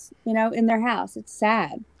dogs, in their house. It's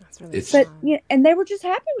sad. That's really But and they were just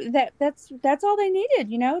happy with that. That's all they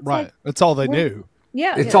needed. It's Right. like, That's all they knew.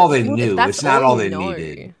 yeah, It's all they Well, knew. that's It's not all they know.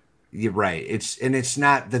 needed. You're right. It's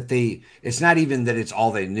not that it's not even that it's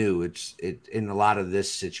all they knew. It's in a lot of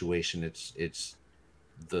this situation, it's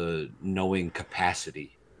the knowing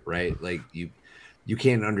capacity, right? Like you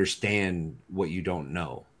can't understand what you don't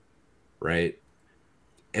know, right?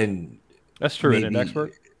 And That's true. An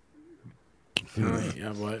expert.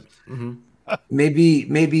 Yeah, what? Mm-hmm.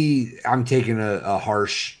 maybe I'm taking a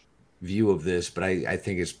harsh view of this, but I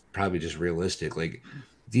think it's probably just realistic. Like,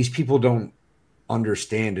 these people don't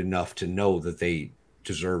understand enough to know that they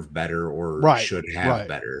deserve better or should have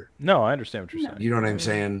better. No, I understand what you're saying. You know what I'm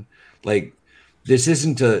saying? Like, this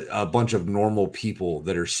isn't a bunch of normal people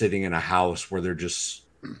that are sitting in a house where they're just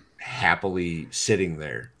happily sitting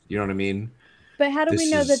there. You know what I mean? But how do we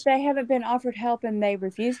know that they haven't been offered help and they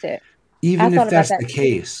refused it? Even if that's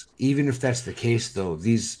the case, though,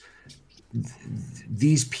 these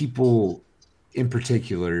people in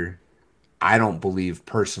particular, I don't believe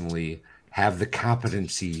personally have the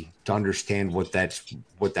competency to understand what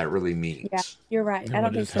that really means. Yeah, you're right. I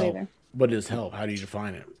don't think so either. What is help? How do you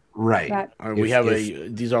define it? Right.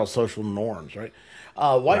 These are all social norms, right?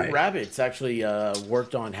 White Rabbit's actually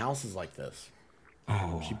worked on houses like this.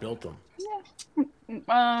 Oh, she built them. Yeah.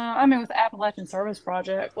 I mean, with Appalachian Service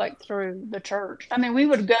Project, like through the church. I mean, we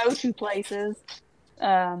would go to places.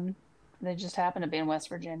 They just happened to be in West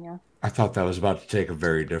Virginia. I thought that was about to take a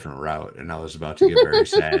very different route, and I was about to get very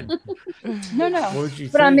sad. No.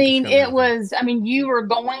 But I mean, you were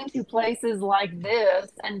going to places like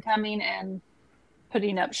this and coming and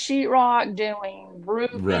putting up sheetrock, doing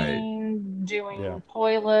roofing, doing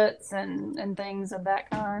toilets and things of that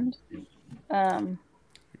kind.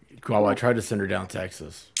 Well, I tried to send her down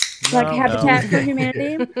Texas. Like Habitat for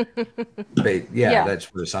Humanity?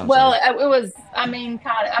 That's what it sounds well, like. it was,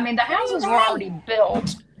 the houses were already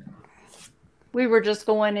built. We were just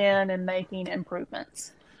going in and making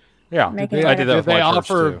improvements. Yeah, I did that. Did they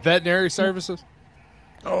offer veterinary services?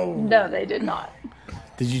 Oh. No, they did not.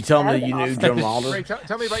 Did you tell me that you knew John Wilder? Ray,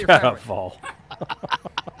 tell me about your family. Fall.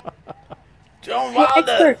 John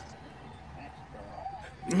Wilder.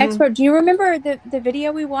 Expert, do you remember the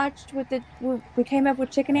video we watched with we came up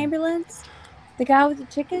with Chicken Ambulance? The guy with the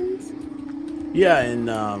chickens? Yeah, in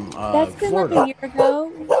that's been Florida. like a year ago.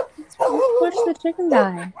 Let's watch the chicken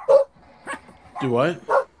guy. Do what?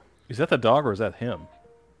 Is that the dog or is that him?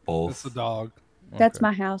 Both. It's the dog. That's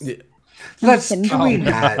my house. Can we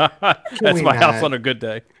not? That's my house on a good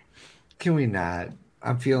day. Can we not?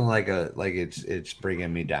 I'm feeling like it's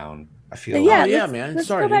bringing me down. I feel man. Let's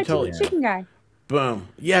Sorry, go back totally. to the chicken guy. Boom.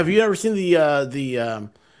 Yeah, have you ever seen I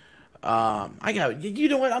got you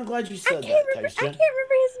know what? I'm glad you said that. I can't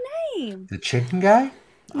remember his name. The chicken guy?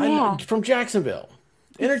 Yeah. From Jacksonville.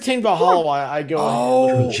 Entertain Valhalla. I go.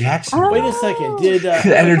 Oh, Jacksonville. Wait a second. Did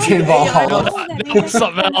Entertain Valhalla?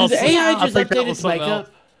 Something else. Did AI just I think that update was its something makeup? else.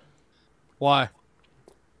 Why?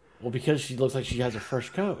 Well, because she looks like she has a fresh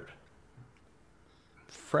coat.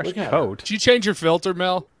 Fresh coat? Did you change your filter,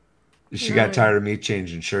 Mel? She got tired of me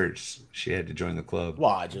changing shirts. She had to join the club.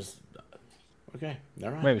 Well, okay,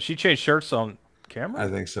 never mind. Wait, she changed shirts on camera? I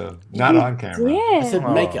think so. Not on camera. I said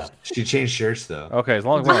makeup. She changed shirts though. Okay, as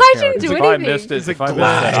long as we're on I camera. didn't do If I anything. missed it,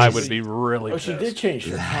 I would be really pissed. She did change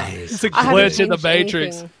her. It's a I haven't glitch in the changed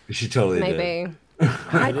Matrix. anything. She totally did. Maybe.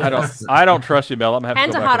 I don't trust you, Mel. I'm gonna have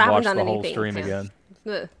Hands to are go hot. back I and haven't watch done the whole anything. stream Yeah. again.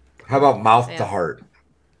 Ugh. How about mouth to Yeah. heart?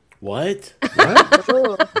 What?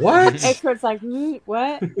 What? Expert's like,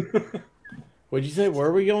 what? What'd you say? Where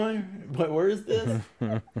are we going? Where is this? I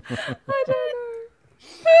don't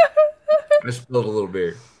I spilled a little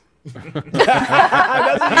beer.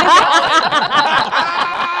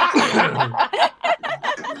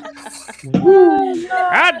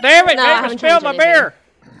 God damn it! No, I Make me haven't spill changed my beer.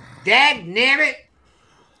 Dag damn it!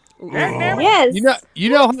 Yes. You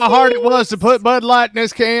know how hard it was to put Bud Light in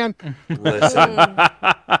this can? Listen.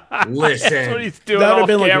 That's what he's doing That off would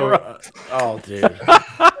have been camera. oh, dude.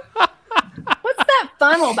 What's that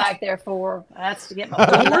funnel back there for? That's to get my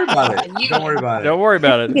Don't worry about it. Don't worry about it. Don't worry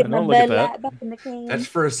about it. Get my Don't look at Bud that. Light back in the can. That's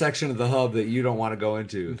for a section of the hub that you don't want to go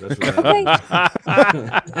into. That's what Okay.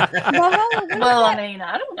 Well, I mean,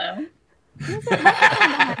 I don't know.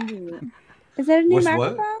 Is that a new What's what?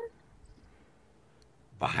 microphone?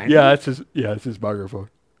 behind Yeah, you? it's his microphone.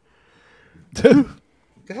 The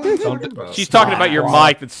hell are you talking about? She's talking about your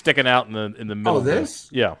mic that's sticking out in the middle. Oh, of this?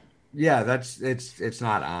 Yeah. Yeah, it's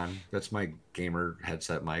not on. That's my gamer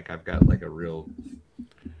headset mic. I've got like a real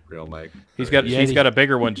mic. He's got a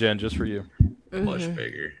bigger one, Jen, just for you. Much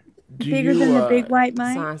bigger. Bigger than the big white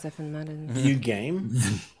mic. Do you game?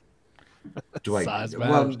 Do I? Size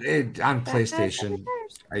Well, matters. on PlayStation,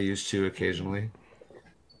 I used to occasionally.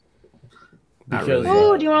 Not Because- really.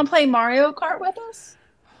 Oh, do you want to play Mario Kart with us?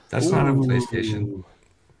 That's not on PlayStation.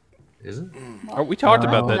 Is it? Oh, we talked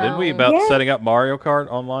about that, didn't we? About Yeah. setting up Mario Kart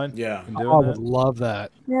online. Yeah. And I doing would that. love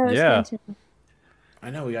that. Yeah, that's Yeah. good too. I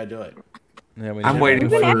know we gotta do it. Yeah, we I'm did. waiting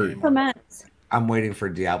We've been for. asking for months. I'm waiting for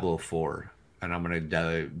Diablo 4, and I'm gonna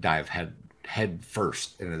dive head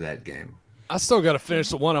first into that game. I still got to finish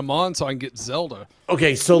the one I'm on so I can get Zelda.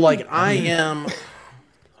 Okay, so like I am.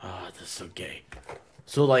 Oh, this is so gay.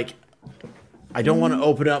 So like, I don't want to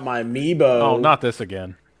open up my amiibo. Oh, not this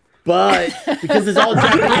again. But because it's all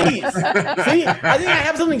Japanese. See, I think I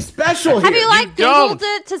have something special here. Have you like Googled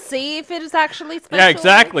it to see if it is actually special? Yeah,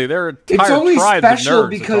 exactly. There are entire It's only tribes of special nerds that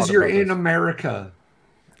because talk you're about in this. America.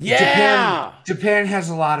 Yeah. Japan has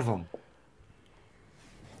a lot of them.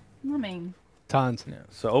 I mean, Tons. Yeah,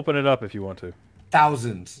 so open it up if you want to.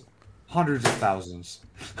 Thousands. Hundreds of thousands.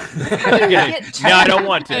 Now I don't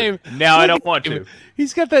want to. Now I don't want to.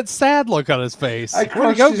 He's got that sad look on his face. I There you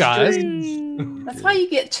crushed go, his guys. dreams. that's why you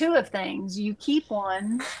get two of things. You keep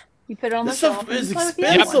one, you put it on the This shelf, stuff and you is play with the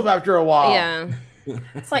other expensive one. after a while. Yeah.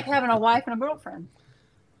 It's like having a wife and a girlfriend.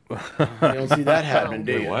 You don't see that happening,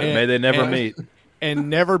 do you? May they never meet. And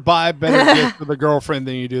never buy better gift for the girlfriend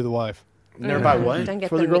than you do the wife. Never buy what? Don't get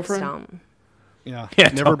For them the mixed girlfriend? up. Yeah. Yeah,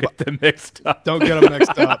 Never don't get them mixed up. Don't get them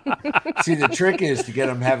mixed up. See, the trick is to get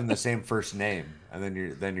them having the same first name, and then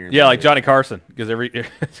you're Yeah, like Johnny Carson, because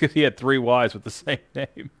he had 3 wives with the same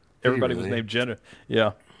name. Everybody was really? named Jenna.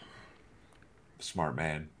 Yeah. Smart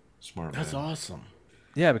man. Smart man. That's awesome.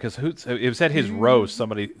 Yeah, because it was at his roast.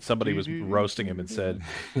 Somebody was roasting him and said,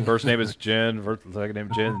 first name is Jen, second name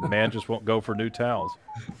is Jen. The man just won't go for new towels.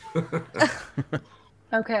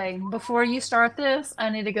 Okay, before you start this, I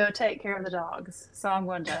need to go take care of the dogs. So I'm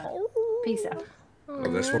going to peace out. Oh,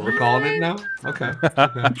 that's what we're calling it now? Okay.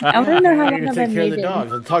 I want to know how You're long gonna I've take been care of the muted.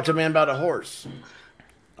 dogs. Let's talk to a man about a horse.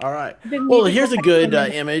 All right. Been Well, muted here's for a good 5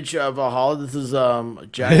 minutes. image of Valhalla. This is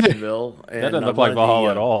Jacksonville. And, That doesn't look one like of the,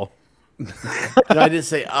 Valhalla at all. No, I didn't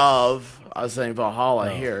say of. I was saying Valhalla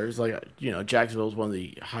here. It's like, Jacksonville is one of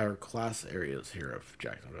the higher class areas here of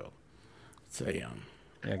Jacksonville. It's a Yeah,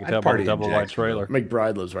 I can I'd tell by party the in double wide Jacksonville. trailer.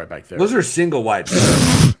 McBride lives right back there. Those are single white.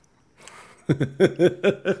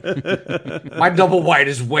 My double white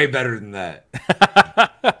is way better than that.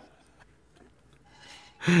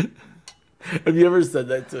 Have you ever said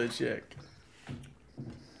that to a chick?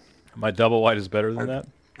 My double white is better than that?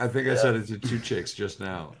 I think I said it to 2 chicks just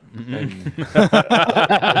now. And Have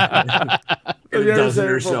a you ever dozen said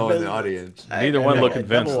or it for so in the business? audience. Neither one look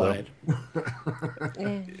convinced, double though.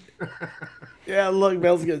 wide. Yeah, look,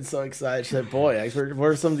 Mel's getting so excited. She said, boy, what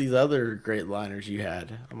are some of these other great liners you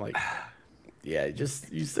had? I'm like, yeah,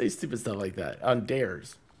 you say stupid stuff like that on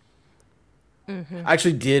dares. I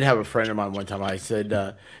actually did have a friend of mine one time. I said,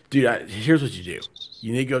 dude, here's what you do.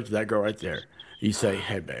 You need to go up to that girl right there. You say,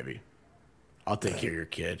 hey, baby, I'll take care of your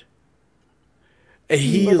kid. And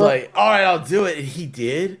he's like, all right, I'll do it. And he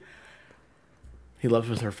did. He left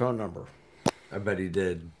with her phone number. I bet he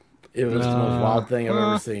did. It was the most wild thing I've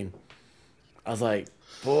ever seen. I was like,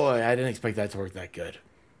 boy, I didn't expect that to work that good.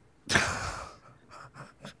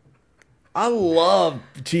 I love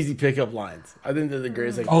cheesy pickup lines. I think they're the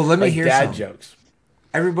greatest. Like, Oh, let me like hear dad some. jokes.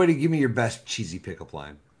 Everybody give me your best cheesy pickup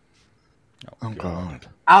line. Oh, God.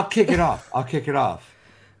 I'll kick it off.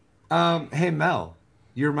 Hey, Mel,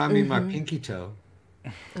 you remind me of my pinky toe.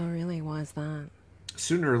 Oh, really? Why is that?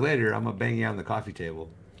 Sooner or later, I'm going to bang you on the coffee table.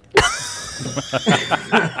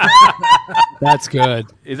 That's good.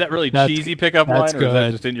 Is that really cheesy pickup line, or That's is that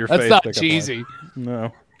good. just in your That's face not pickup cheesy. line?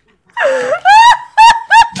 No.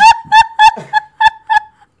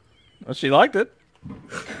 Well, she liked it.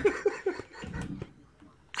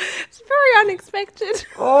 It's very unexpected.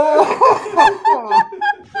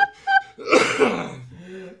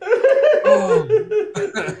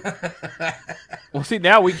 Well, see,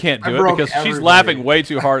 now we can't do I it broke because she's everybody. laughing way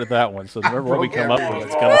too hard at that one. So whatever what we broke come up with,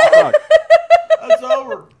 everybody. it's gonna suck. It's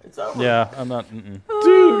over. It's over. Yeah, I'm not.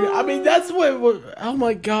 Dude, I mean, that's what. Oh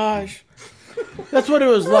my gosh, that's what it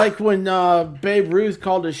was like when Babe Ruth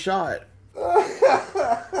called a shot.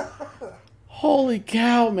 Holy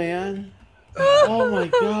cow, man! Oh my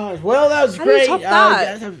gosh. Well, that was How do you great. top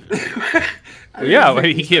that? Well,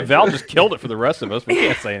 yeah, Val just killed it for the rest of us. We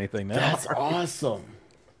can't say anything now. That's awesome.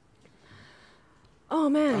 Oh,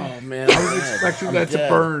 man. Oh man, I was expecting that to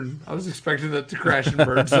burn. I was expecting that to crash and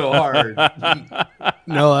burn so hard.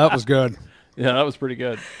 No, that was good. Yeah, that was pretty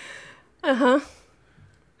good. Uh-huh.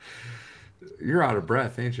 You're out of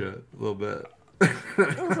breath, ain't you? A little bit.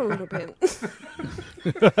 Just a little bit.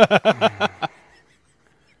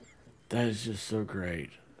 That is just so great.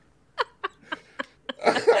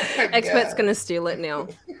 Expert's going to steal it now.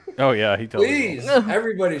 Oh yeah, he told Please, me.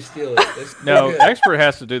 everybody steal it. That's No, good. expert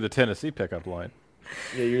has to do the Tennessee pickup line.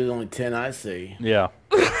 Yeah, you're the only 10 I see. Yeah.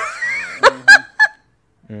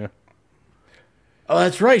 Yeah. Oh,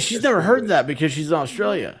 that's right. She's never heard that because she's in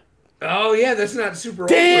Australia. Oh yeah, that's not super.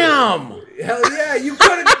 Damn! Over. Hell yeah, you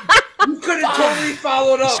could have totally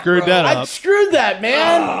followed up. Screwed bro. that I up. screwed that,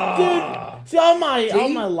 man. Dude, see, all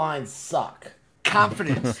my lines suck.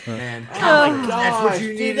 Confidence, man. Oh Confidence. my That's what gosh, you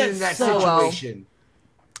dude, needed that's in that so well. situation.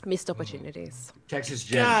 Missed opportunities. Texas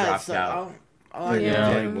Jen God, dropped so- out. oh,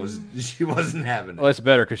 Yeah. She wasn't having it. Well, it's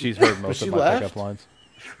better because she's heard most she of my left? pickup lines.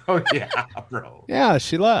 Oh yeah, bro. Yeah,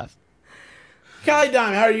 she left. Kylie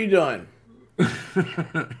Dime, how are you doing?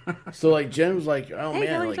 So like Jen was like, oh Hey,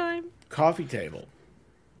 man, Kylie like Dime. coffee table,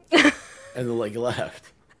 and then like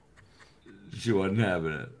left. She wasn't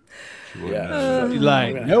having it. She wasn't Yeah, having it. she's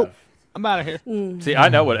Like, I'm nope. have- I'm out of here. See, I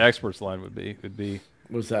know what expert's line would be. It'd be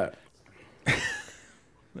What's that?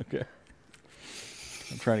 okay.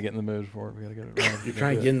 I'm trying to get in the mood for it. We gotta get it right. You're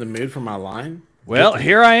trying to get in the mood for my line? Well,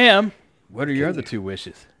 here I am. What are your other two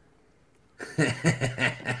wishes?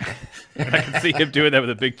 I can see him doing that with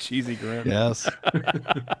a big cheesy grin. Yes.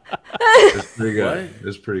 It's pretty good. What?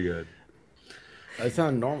 It's pretty good. That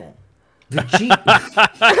sounds normal. The cheap.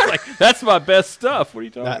 Like, that's my best stuff. What are you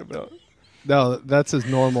talking about? No, that's his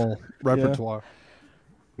normal repertoire.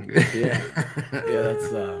 Yeah,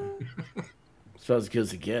 that's as good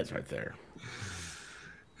as it gets right there.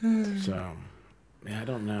 So, man, I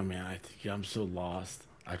don't know, man. I think I'm so lost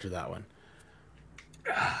after that one.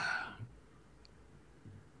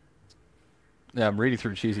 Yeah, I'm reading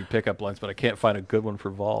through cheesy pickup lines, but I can't find a good one for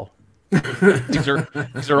Vol. these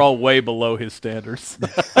are all way below his standards.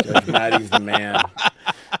 Judge Maddie's the man.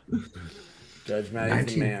 Judge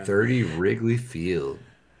Maddie's the man. 1930 Wrigley Field.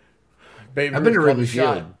 Baby I've been to Ruth called Wrigley the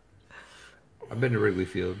shot. Field. I've been to Wrigley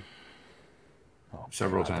Field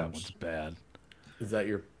several That times. one's bad. Is that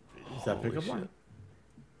pickup line?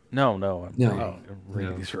 No. No. I'm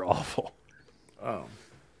reading. These are awful. Oh.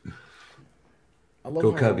 I love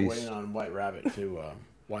Go how we're Cubbies. waiting on White Rabbit to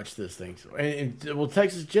watch this thing. So, well,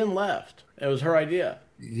 Texas Jen left. It was her idea.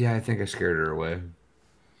 Yeah, I think I scared her away.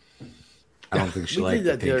 I don't think she We liked did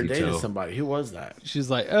that the other pinky day to toe. somebody. Who was that?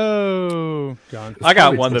 She's like, oh, gone. I got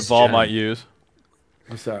probably one that just Vol Jen. might use.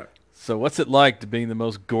 What's that? So, what's it like to being the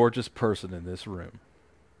most gorgeous person in this room?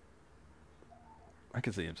 I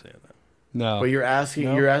can see him saying that. No. Well, you're asking.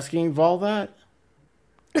 No. You're asking Vol that.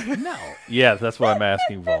 No. Yeah, that's what I'm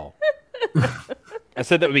asking Vol. I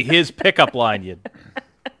said that would be his pickup line, you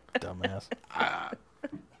dumbass.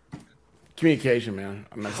 Communication, man.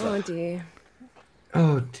 I messed Oh up. dear.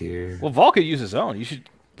 Oh dear. Well, Vol could use his own. You should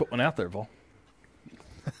put one out there, Vol.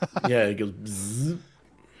 Yeah, it goes. Bzzz.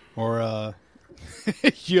 Or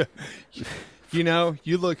you know,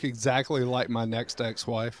 you look exactly like my next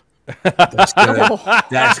ex-wife. That's good.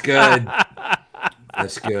 That's good.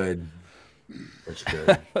 That's good. That's good.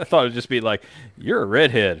 I thought it'd just be like, you're a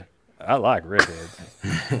redhead. I like redheads.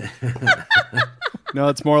 No,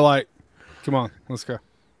 it's more like, come on, let's go.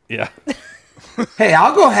 Yeah. Hey,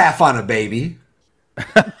 I'll go half on a baby.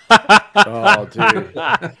 Oh, dude.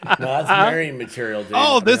 No, that's marrying material, dude.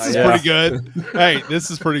 Oh, this is Yeah. pretty good. Hey, this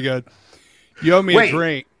is pretty good. You owe me Wait, a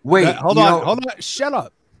drink. wait, Hold you on, know- hold on. Shut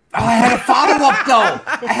up. Oh, I had a follow-up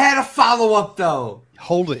though. I had a follow-up though.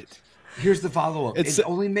 Hold it. Here's the follow-up. It's- It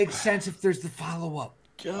only makes sense if there's the follow-up.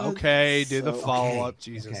 God, Okay, do the so- follow-up, Okay,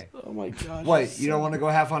 Jesus. okay. Oh my god. What? You don't want to go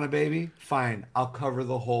half on a baby? Fine. I'll cover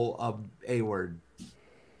the whole A word.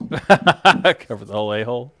 Cover the whole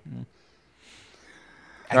a-hole.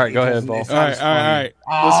 All right, go ahead, Vol. All right, all right.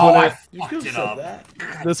 Oh, I You fucked could it have up. said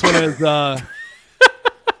that. This one is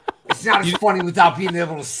It's not as funny without being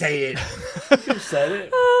able to say it. You could have said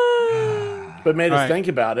it. But made us All right. think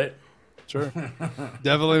about it. sure.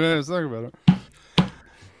 Definitely made us think about it.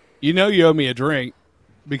 You know you owe me a drink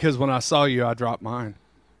because when I saw you, I dropped mine.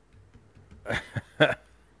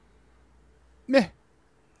 Meh.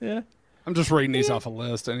 Yeah. I'm just reading these off a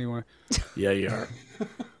list anyway. Yeah, you are.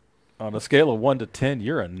 On a scale of 1 to 10,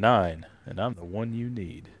 you're a 9, and I'm the one you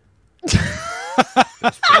need.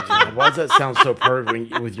 Why does that sound so perfect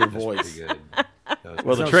when with your voice? Pretty good.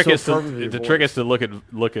 Well, the sounds trick so is perfect with your the trick voice. is to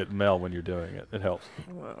look at Mel when you're doing it. It helps.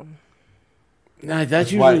 Nah,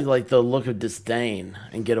 that's why- usually like the look of disdain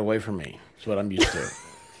and get away from me. That's what I'm used to.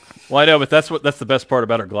 Well, I know, but that's the best part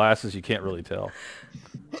about her glasses. You can't really tell.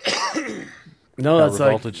 No, How that's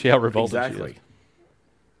revolted like how revolted she exactly. is.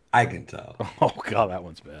 I can tell. Oh God, that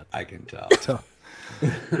one's bad. I can tell.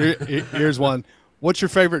 Here's one. What's your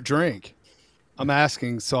favorite drink? I'm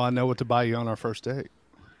asking so I know what to buy you on our first date.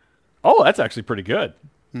 Oh, that's actually pretty good.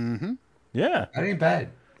 Mm-hmm. Yeah. That ain't bad.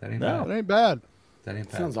 That ain't That bad. ain't bad. That ain't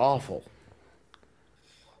bad. Sounds awful.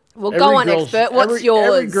 Well, Every go on, girl's- expert. What's every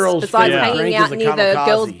yours girl's besides favorite hanging drink out is a near the kamikaze.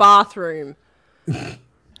 girls' bathroom?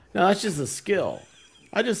 No, that's just a skill.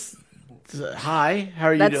 I just hi. How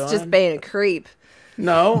are you That's doing? just being a creep.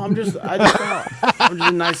 No, I'm just I'm just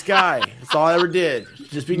a nice guy. That's all I ever did.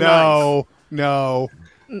 Just be nice. No.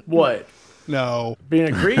 What? No.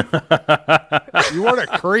 Being a creep? You weren't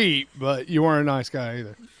a creep, but you weren't a nice guy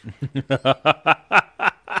either.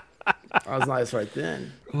 I was nice right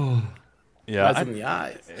then. Yeah, Nice in the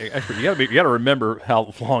eyes. Actually, you gotta remember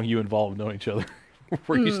how long you and Vol have known each other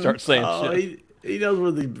before you start saying shit. He knows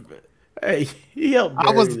where the. Hey, he helped.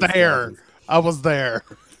 I was bury the there. skeletons. I was there.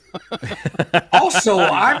 Also,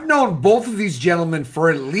 I've known both of these gentlemen for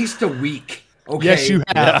at least a week. Okay. Yes, you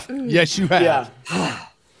have. Yes, you have. Yeah.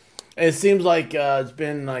 It seems like it's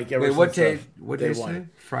been like ever Wait, since what day? the- What day day? one.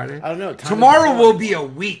 Friday. I don't know. Tomorrow will be a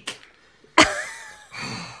week.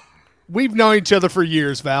 We've known each other for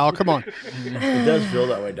years, Val. Come on. It does feel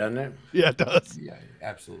that way, doesn't it? Yeah, it does. Yeah, it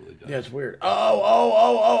absolutely does. Yeah, it's weird.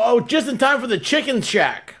 Oh! Just in time for the chicken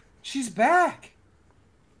shack. She's back.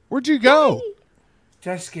 Where'd you go?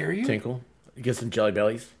 Did I scare you? Tinkle. Get some jelly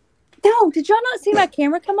bellies. No, did y'all not see my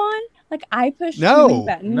camera come on? Like I pushed No. too many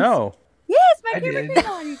buttons. No. Yes, my I camera did. came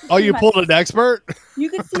on. You could Oh, see you my- pulled an expert? You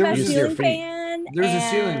could see There my was your ceiling feet. fan. There's a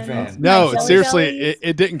ceiling and fan. No, my jelly seriously, bellies.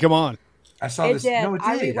 it didn't come on. I saw It this. did. No, it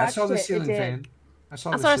I did. I saw rewatched the it. It ceiling did. fan. I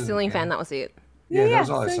saw a ceiling fan. That was it. Yeah, Yeah, that was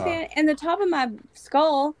all I ceiling saw. fan. And the top of my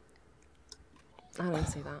skull. I didn't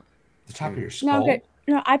see that. The top of your skull. No, good.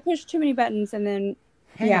 No, I pushed too many buttons and then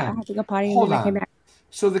Hang I on. had to go potty Hold and then I came on. back.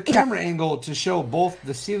 So the camera angle to show both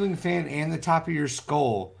the ceiling fan and the top of your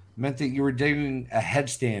skull meant that you were doing a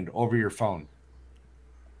headstand over your phone.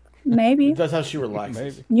 Maybe. That's how she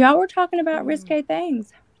relaxes. Y'all were talking about risque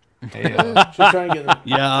things. Yeah. She's trying to get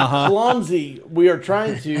Yeah, uh-huh. Clumsy. We are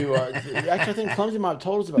trying to. Actually, I think Clumsy might have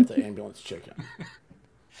told us about the ambulance chicken.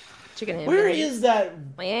 Chicken ambulance. Where is that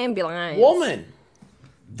My ambulance? woman?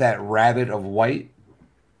 That rabbit of white.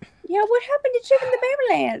 Yeah, what happened to Chicken the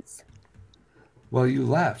Bearlance? Well, you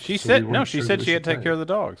left. She so said we no. weren't She sure said what she had to take said. care of the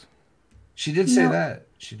dogs. She did say No. that.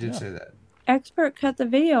 She did say that. Expert cut the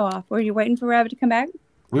video off. Were you waiting for Rabbit to come back?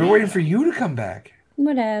 We were waiting for you to come back.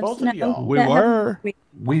 Whatever. Both of y'all. We were.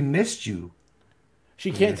 We missed you.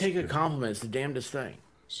 She can't take a compliment. It's the damnedest thing.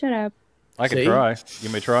 Shut up. I could See? try. You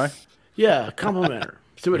may try. Yeah, compliment her.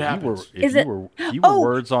 See what If happens. Is you it- were Oh!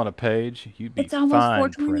 words on a page, you'd be It's almost fine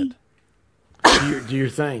 4:20. print. Do your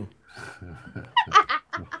thing.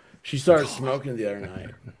 She started smoking the other night.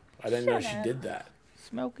 I didn't know she did that.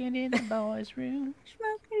 Smoking in the boys' room.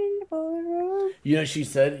 Smoking in the boardroom. You know, she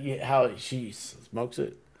said how she smokes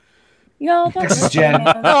it. Y'all don't Texas listen, Jen.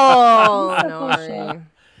 man. Oh That's no. bullshit.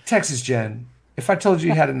 Texas Jen. If I told you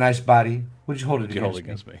you had a nice body, would you hold it Did you hold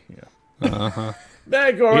against it me? against me? Yeah. Uh-huh.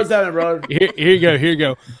 Bad girl, what's that, bro? Here you go. Here you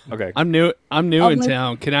go. Okay. I'm new in Only-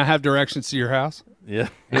 town. Can I have directions to your house? Yeah.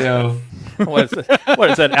 Yeah. What is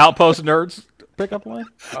that? Outpost nerds pickup line?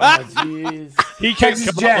 Oh, jeez. He can't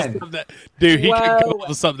Texas come up Jen. with something that, dude. He can't come Whoa. up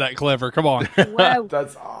with something that clever. Come on. Whoa.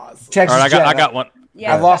 That's awesome. Texas All right, Jen. I got one.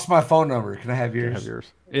 Yeah. I lost my phone number. Can I have yours? Have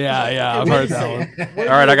yours. Yeah, I've heard that one.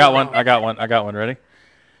 All right, I got one. Ready?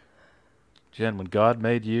 Jen, when God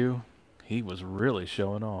made you, He was really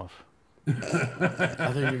showing off. I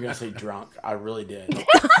thought you were going to say drunk. I really did.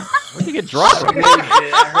 Where'd you get drunk? I really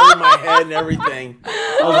did. I heard in my head and everything.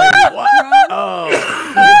 I was like, what? Oh.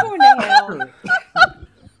 You're going to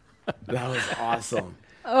hell. That was awesome.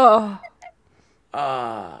 Oh.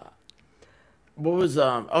 What was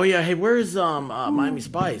oh yeah, hey, where's Miami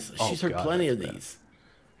Spice? She's heard God. plenty of these.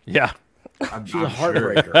 Yeah. She's a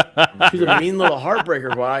heartbreaker. She's a mean little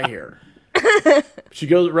heartbreaker, what I hear. She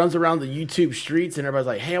runs around the YouTube streets and everybody's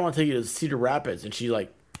like, hey, I want to take you to Cedar Rapids. And she's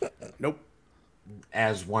like, nope.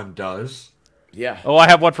 As one does. Yeah. Oh, I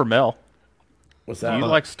have one for Mel. What's Do that? you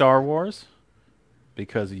like Star Wars?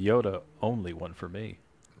 Because Yoda only one for me.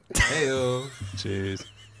 Heyo. Jeez.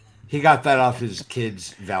 He got that off his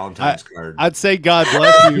kid's Valentine's card. I'd say God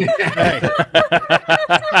bless you. Hey.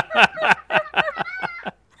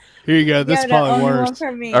 Here you go. This is Yeah, that probably only one worse.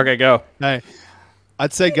 for me. Okay, go. Hey,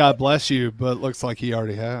 I'd say God bless you, but it looks like he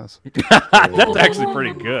already has. That's actually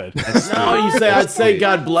pretty good. No, you say, I'd say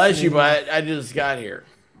God bless you, but I just got here.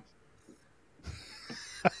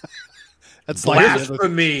 That's like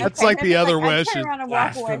Blasphemy. That's like the other I'd wishes. turn around and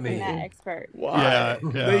walk away from Blasphemy. that expert. Why? Yeah,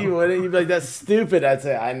 yeah. No, you wouldn't. You'd be like, that's stupid. I'd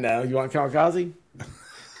say, I know. You want kamikaze?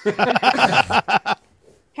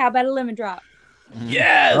 How about a lemon drop?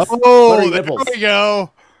 Yes. Oh, Buttery there nipples. we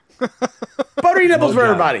go. Buttery nipples for Blowjob.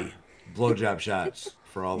 everybody. Blowjob shots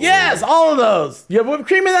for all the Yes, ladies. all of those. You have whipped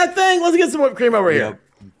cream in that thing? Let's get some whipped cream over here.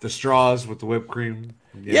 Yep. The straws with the whipped cream.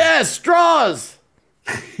 Yeah. Yes, straws.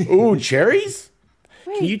 Ooh, cherries?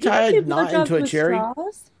 Wait, Can you tie a do knot blowjobs into a with cherry?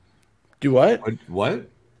 Straws? Do what? What?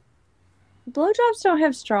 Blowjobs don't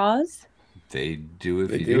have straws. They do if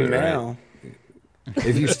They you do do it now. right.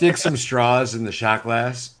 If you stick some straws in the shot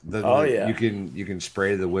glass, then Oh, yeah. you can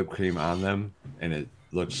spray the whipped cream on them, and it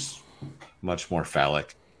looks much more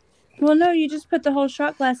phallic. Well, no, you just put the whole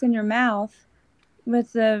shot glass in your mouth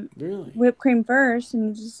with the whipped cream first, and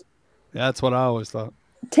you just Yeah, that's what I always thought.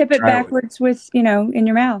 tip it backwards with, in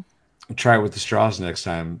your mouth. Try it with the straws next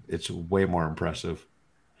time. It's way more impressive.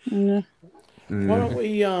 Mm. Why don't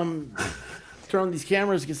we turn on these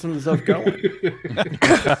cameras and get some of the stuff going?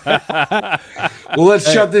 Well,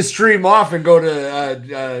 let's shut this stream off and go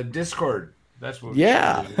to Discord. That's what.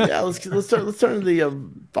 Yeah. Let's turn the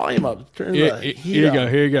volume up. Turn the heat Here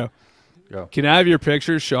you go. Go. Can I have your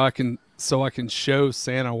pictures so I can show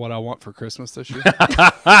Santa what I want for Christmas this year?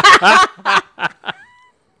 That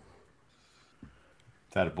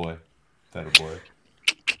a boy.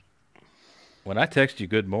 When I text you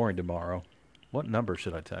good morning tomorrow, what number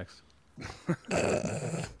should I text?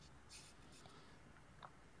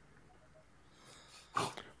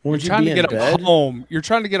 You're trying to get them home. You're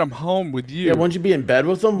trying to get them home with you. Yeah, won't you be in bed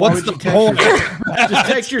with them? What's the point? Just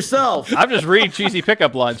text yourself. I'm just reading cheesy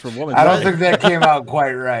pickup lines from women. I don't think that came out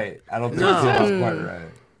quite right. I don't think that was quite right.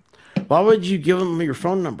 Why would you give them your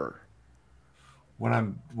phone number? When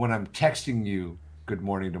I'm texting you good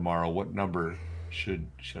morning tomorrow, what number should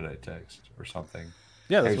I text or something?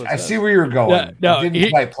 Yeah, that's what I see where you're going. No, It didn't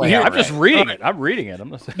quite play out I'm just right. reading it. I'm reading it. I'm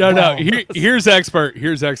not saying. No. Here's expert.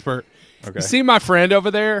 Okay. You see my friend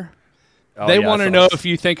over there? Oh, They yeah, want I to saw know this. if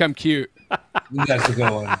you think I'm cute. That's a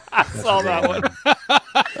good one. I saw that one.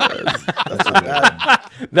 That's not bad.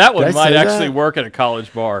 That one Did I might say actually that? work at a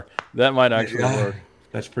college bar. That might actually work.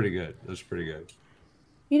 That's pretty good.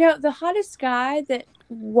 The hottest guy that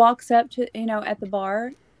walks up to, at the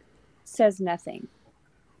bar says nothing.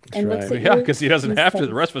 And looks at Yeah, you because he doesn't and have to. says-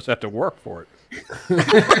 The rest of us have to work for it.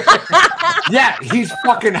 Yeah, he's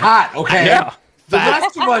fucking hot. Okay. Yeah. The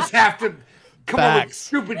rest of us have to come up with Facts.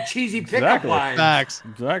 stupid cheesy pickup lines. Facts.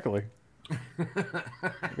 Exactly. You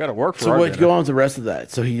got to work for So our what dinner. go on with the rest of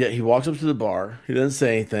that? So he walks up to the bar. He doesn't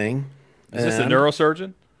say anything. Is this a and-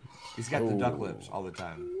 neurosurgeon? He's got the duck lips all the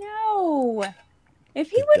time. No. If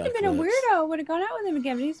he wouldn't have been a weirdo, I would have gone out with him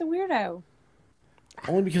again, but he's a weirdo.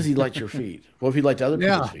 Only because he liked your feet. What if he liked other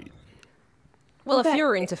people's feet? Well, if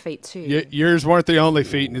you're into feet too. Yours weren't the only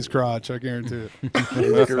feet in his crotch. I guarantee it.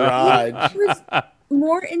 In the garage. He was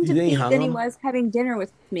more into You think he feet hung than he them? was having dinner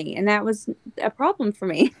with me, and that was a problem for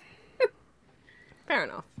me. Fair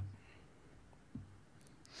enough.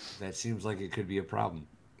 That seems like it could be a problem.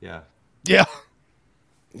 Yeah. Yeah.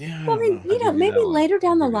 Yeah. Well, I mean, give you maybe that one. later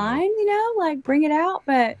down the line, like bring it out,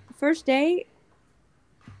 but first date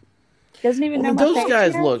doesn't even know my those face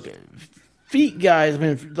guys yet? look feet guys. I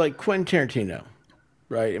mean, like Quentin Tarantino,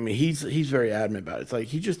 right? I mean, he's very adamant about it. It's like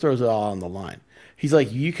he just throws it all on the line. He's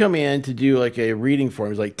like, you come in to do like a reading for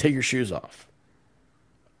him. He's like, take your shoes off.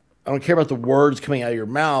 I don't care about the words coming out of your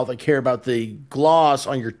mouth. I care about the gloss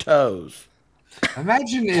on your toes.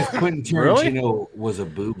 Imagine if Quentin Tarantino was a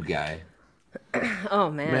boob guy. Oh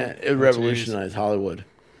man. Man, it revolutionized Hollywood.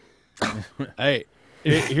 Hey,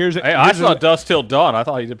 here's I saw Dust Till Dawn. I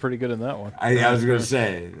thought he did pretty good in that one. I was going to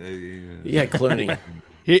say. Yeah, Clooney.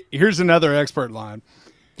 Here's another expert line.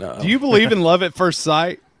 Do you believe in love at first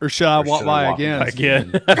sight, or should I walk by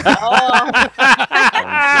again?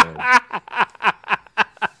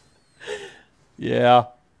 Yeah.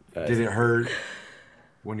 Did it hurt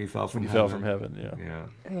when you fell from heaven? Yeah.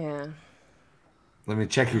 Yeah. Let me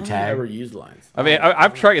check your I tag. never used lines. I mean,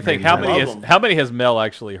 I'm trying to think Maybe how many has Mel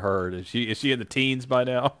actually heard? Is she in the teens by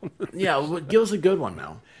now? Yeah, well, give us a good one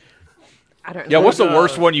now. I don't know. Yeah, what's the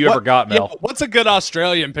worst one you ever got, Mel? Yeah, what's a good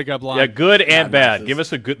Australian pickup line? Yeah, good and bad. Give us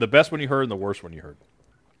the best one you heard and the worst one you heard.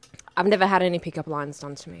 I've never had any pickup lines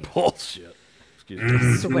done to me. Bullshit. Excuse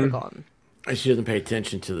me. Swear to God. She doesn't pay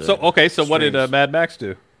attention to the. So what did Mad Max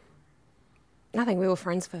do? Nothing. We were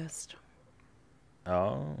friends first.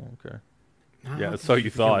 Oh, okay. Yeah, so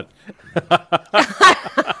you thought.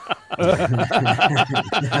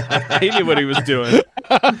 He knew what he was doing.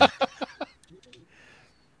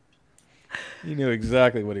 He knew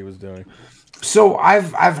exactly what he was doing. So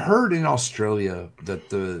I've heard in Australia that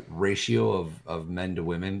the ratio of men to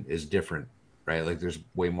women is different, right? Like there's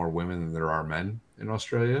way more women than there are men in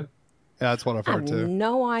Australia. Yeah, that's what I've heard too.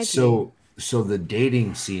 No idea. So the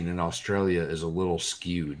dating scene in Australia is a little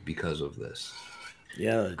skewed because of this.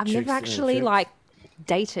 Yeah, I've never actually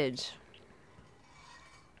dated.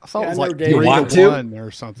 I thought Yeah, it was I like never dated. three You want to to? one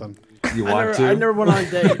or something. You I want never, to? I never went on a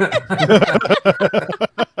date.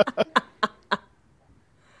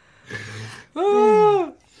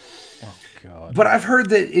 Oh God. But I've heard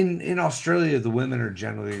that in Australia the women are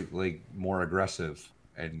generally like more aggressive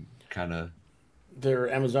and kind of. They're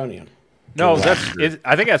Amazonian. No, I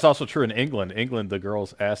think that's also true in England. England, the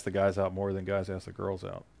girls ask the guys out more than guys ask the girls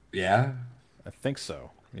out. Yeah. I think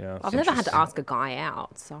so. Yeah. I've never had to ask a guy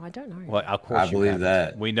out, so I don't know. Well, of course I you believe haven't.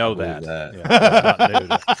 that. We know I believe that. that.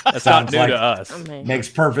 Yeah, that's not new Sounds to like- us. I mean, Makes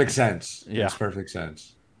perfect sense. Yeah. Makes perfect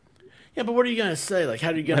sense. Yeah, but what are you gonna say? Like, how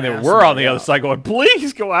are you gonna? And then ask we're on somebody the other out? side going,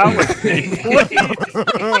 please go out with me,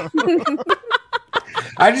 please.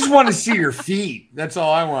 I just want to see your feet. That's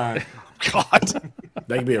all I want. God.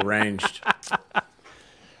 They can be arranged.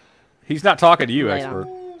 He's not talking to you, Later. expert.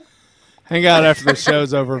 Hang out after the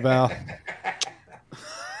show's over, Val.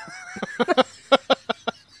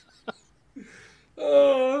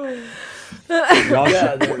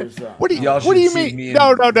 Yeah, there's, What do you, Y'all what do should you see mean? me in-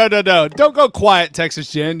 No. Don't go quiet,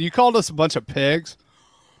 Texas Jen. You called us a bunch of pigs.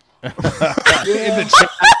 In the chat,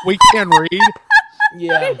 we can read.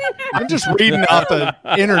 yeah. I'm just reading off the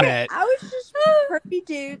internet. I was just pervy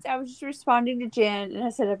dudes. I was just responding to Jen, and I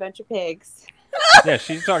said a bunch of pigs. Yeah,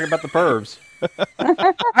 she's talking about the pervs.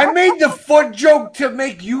 I made the foot joke to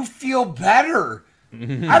make you feel better.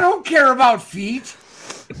 I don't care about feet.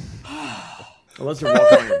 Unless they're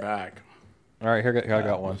walking on your back. All right, here I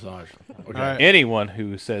got one. Massage. Okay. All right. Anyone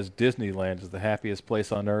who says Disneyland is the happiest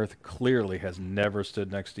place on earth clearly has never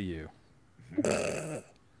stood next to you.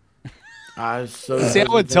 I See, I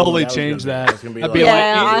would totally change that. It's gonna be I'd like, be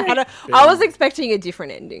yeah, I was expecting a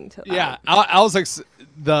different ending to that. Yeah, I was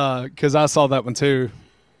because I saw that one too.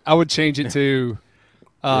 I would change it to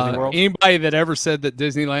Disney World? anybody that ever said that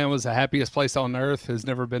Disneyland was the happiest place on earth has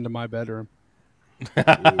never been to my bedroom.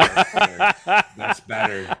 That's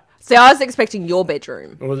better. See, I was expecting your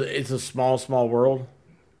bedroom. It's a small, small world.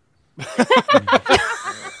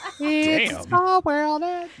 Damn.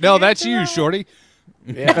 No, that's you, Shorty.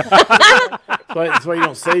 Yeah. That's why you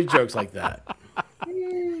don't say jokes like that.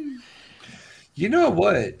 You know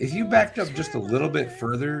what? If you backed up just a little bit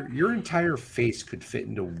further, your entire face could fit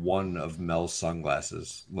into one of Mel's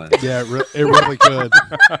sunglasses lens. Yeah, it really could.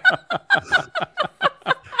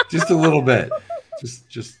 Just a little bit.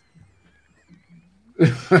 Just.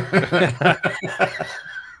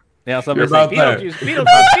 Now somebody You're say about there.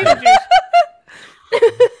 Beetlejuice.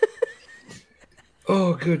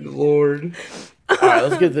 Oh, good Lord. All right,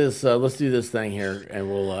 let's get this. Let's do this thing here, and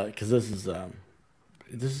we'll because this is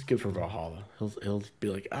good for Valhalla. He'll be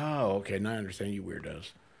like, oh, okay, now I understand you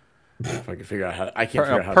weirdos. If I can figure out how, I can't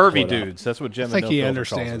figure out how to Pervy pull it out. dudes. That's what Jim. I think he No Filter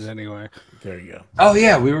calls understands us. anyway. There you go. Oh,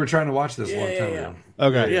 yeah. We were trying to watch this a long time ago.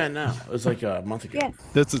 Okay. Yeah, no, it was like a month ago. Yes,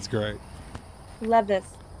 This is great. love this.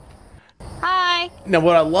 Hi. Now,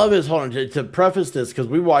 what I love is, hold on, to preface this, because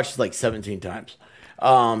we watched like 17 times.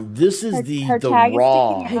 This is Her the tag is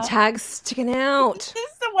raw. sticking Her tag's sticking out. This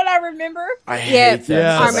is the one I remember. I Yeah, hate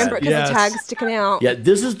that. I so remember it bad. because the tag's sticking out. Yeah,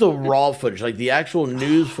 this is the raw footage. Like the actual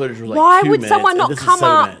news footage was like Why 2 would minutes, someone and not this is come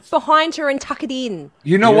 7 up minutes. behind her and tuck it in?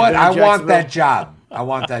 You know You've what? been in I want Jacksonville? that job. I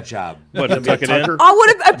want that job. What, to tuck it in? I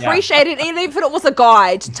would have appreciated it even if it was a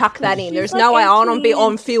guy to tuck that in. There's She's no like way I want to be 18.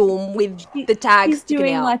 on film with the tag He's sticking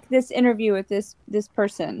doing out. like this interview with this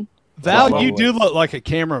person. Val, you do look like a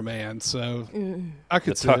cameraman, so I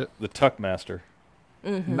could see it. The tuck master.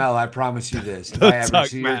 Mel, I promise you this. If The I ever tuck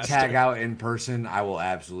see your master. tag out in person, I will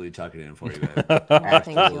absolutely tuck it in for you, babe. Oh, thank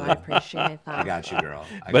you. Absolutely. I appreciate that. I got you, girl.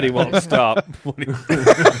 But he won't stop.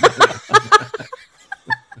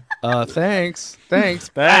 Thanks.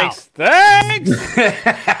 Thanks.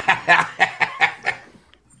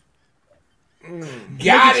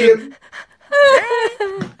 Got him.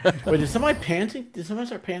 Wait, did somebody panting? Did somebody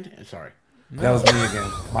start panting? Sorry. That was me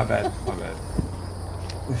again. My bad. My bad.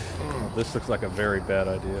 This looks like a very bad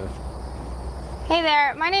idea. Hey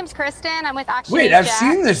there. My name's Kristen. I'm with Action Wait, News I've Jax.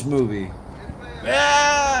 seen this movie. We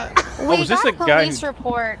was this got a a guy police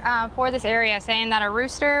report for this area saying that a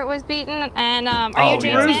rooster was beaten. And are Oh, you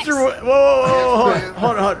James rooster! Nix? Whoa,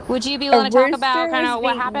 hold on. Would you be willing to talk about rooster kind was of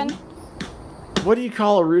what beaten. happened? What do you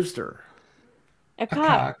call a rooster? A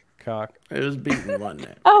cock. Cock. It was beaten, wasn't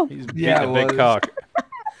it? Oh, He's beating Yeah, a it big was. cock.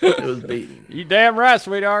 It was beaten. You damn right,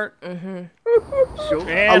 sweetheart. Sure.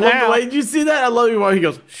 I And love the out. way. Did you see that? I love you while he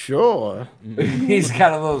goes, sure. He's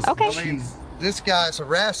got a little. Okay. This guy's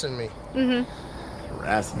harassing me.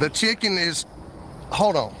 Harassing. The chicken is.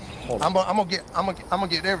 Hold on. I'm gonna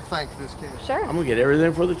get everything for this kid. Sure. I'm gonna get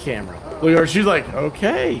everything for the camera. Look at her. She's like,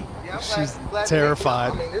 okay. Yeah, I'm She's glad to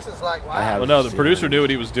terrified. meet you. I mean, this is like. Wow. I have. Well, no, the producer knew what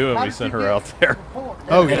he was doing when he sent her out there.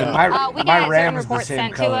 Oh, yeah. We My get ram certain is the reports same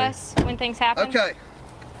sent color. to us when things happen. Okay.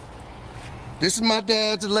 This is my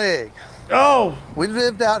dad's leg. Oh, We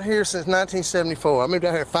lived out here since 1974. I moved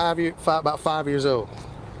out here about 5 years old.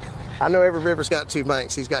 I know every river's got two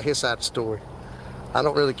banks. He's got his side of the story. I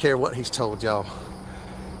don't really care what he's told y'all.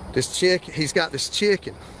 He's got this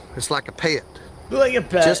chicken. It's like a pet. like a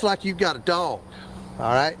pet. Just like you've got a dog.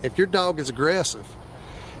 All right? If your dog is aggressive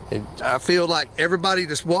And I feel like everybody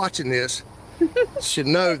that's watching this should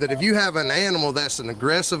know that if you have an animal that's an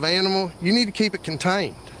aggressive animal, you need to keep it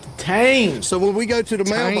contained. Tame. So when we go to the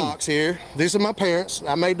mailbox here, these are my parents.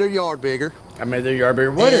 I made their yard bigger. I made their yard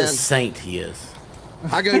bigger. What a saint he is.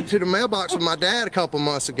 I go to the mailbox with my dad a couple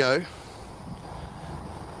months ago,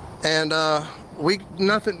 and you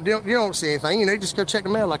don't see anything. You know, you just go check the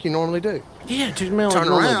mail like you normally do. Yeah, check the mail. Turn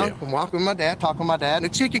around and walk with my dad, talk with my dad, and the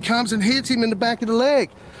chicken comes and hits him in the back of the leg,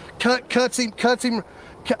 cuts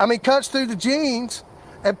through the jeans,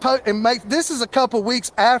 and makes. This is a couple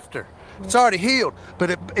weeks after. It's already healed,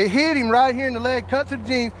 but it hit him right here in the leg, cut through the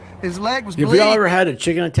jeans. His leg was bleeding. Have y'all ever had a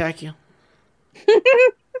chicken attack you?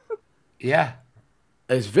 Yeah.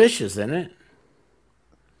 It's vicious, isn't it?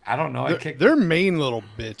 I don't know. They're mean little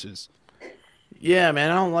bitches. Yeah,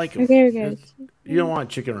 man, I don't like them. Okay, okay. You don't want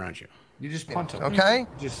chicken around you. You just punch them. Okay.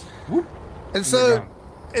 Just whoop. And so,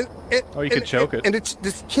 you could choke it. And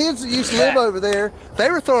the kids that used to live over there,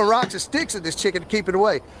 they were throwing rocks and sticks at this chicken to keep it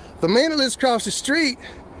away. The man that lives across the street,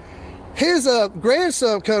 his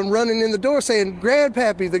grandson come running in the door saying,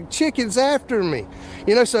 "Grandpappy, the chicken's after me."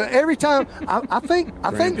 You know, so every time I think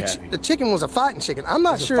the chicken was a fighting chicken. I'm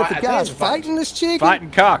not sure if the guy's fighting this chicken,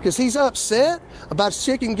 fighting cock, because he's upset about his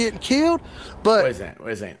chicken getting killed. But wait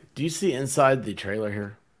a second. Do you see inside the trailer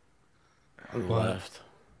here? On the left.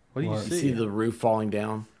 What do you see? You see the roof falling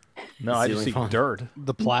down? No, I just see dirt.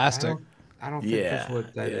 The plastic. I don't think that's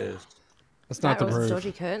what that is. That's not the was roof. a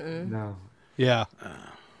dodgy curtain. No. Yeah.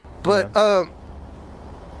 But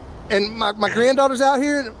and my granddaughter's out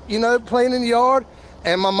here, you know, playing in the yard,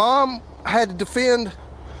 and my mom had to defend.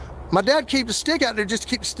 My dad keeps a stick out there just to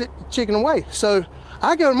keep the chicken away. So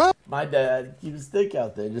I go to my dad keep a stick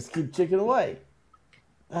out there, just keep chicken away.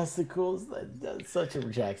 That's the coolest thing. That's such a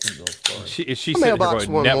Jacksonville story. Is she sitting here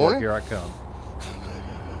going, network, here I come?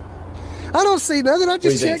 I don't see nothing. I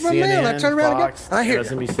just check my mail. I turn around Fox, and I hear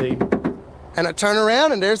MSNBC. And I turn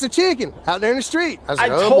around and there's the chicken out there in the street. I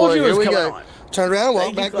said, I oh told boy, you it here was we coming go. on. Turn around,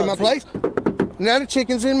 walk back to my place. Now the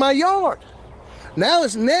chicken's in my yard. Now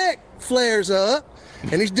his neck flares up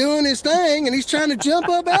and he's doing his thing and he's trying to jump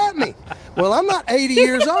up at me. Well, I'm not 80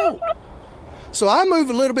 years old. So I move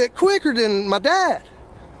a little bit quicker than my dad,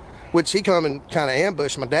 which he come and kind of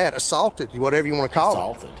ambushed my dad, assaulted, whatever you want to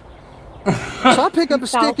call it. So I pick up a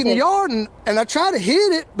stick in the yard and I try to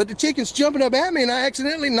hit it, but the chicken's jumping up at me and I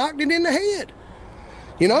accidentally knocked it in the head.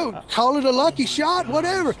 You know, call it a lucky shot,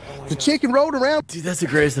 whatever. The chicken rolled around. Dude, that's the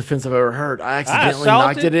greatest offense I've ever heard. I accidentally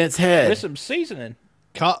knocked it in its head. With some seasoning.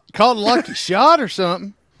 Called a lucky shot or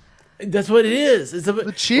something. That's what it is. It's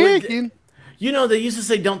the chicken. You know, they used to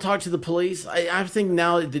say don't talk to the police. I think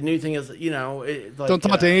now the new thing is, you know, don't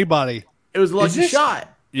talk to anybody. It was a lucky shot.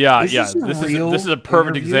 Yeah, this is a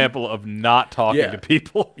perfect example of not talking to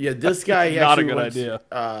people. Yeah, this guy not a actually good went,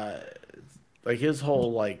 idea. Like his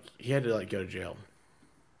whole he had to go to jail.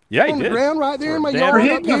 Yeah, he on did. the ground right there in my yard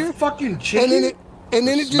up here. Fucking chicken. And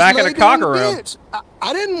then it just smacking laid a cock there in the around. ditch.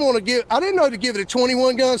 I didn't know to give it a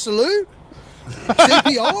 21 gun salute,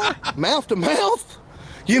 CPR, mouth to mouth,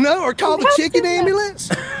 you know, or call the chicken ambulance.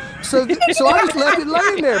 So I just left it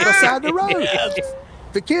laying there beside the road.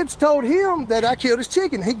 The kids told him that I killed his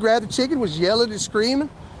chicken. He grabbed the chicken, was yelling and screaming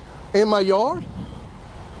in my yard,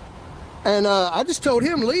 and I just told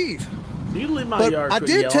him leave. You leave my But yard. I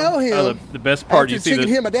did tell him. The best part, after you the see chicken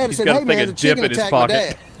this, hit my dad, he's said, got "Hey a thing man, the of dip chicken in his attacked my pocket.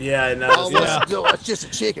 dad." Yeah, I know. Oh, it's just a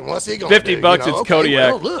chicken. What's he gonna 50 do? bucks, You know, it's okay,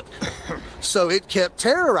 Kodiak. well, look. So it kept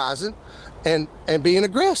terrorizing and being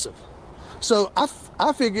aggressive. So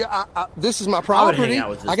I figure this is my property.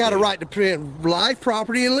 I got a right to protect life,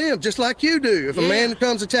 property, and limb, just like you do. If a man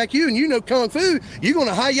comes to attack you and you know kung fu, you're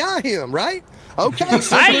gonna hi-ya him, right? Okay.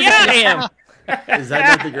 Hi-ya him. Is that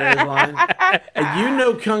not the greatest line? And you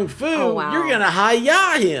know kung fu, you're gonna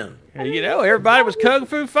hi-ya him. You know, everybody was kung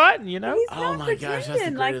fu fighting. You know. Oh my gosh, that's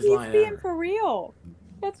the Like greatest he's line being ever. for real.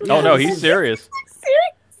 That's what Oh no, he he's is. serious.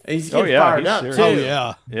 And he's Oh getting yeah, fired he's up serious. too. Oh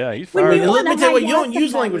yeah. Yeah, he's When fired you up. Let me tell you what, you don't hi-ya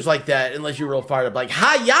use somebody. language like that unless you're real fired up. Like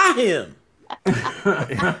hi-ya him.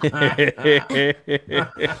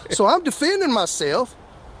 So I'm defending myself.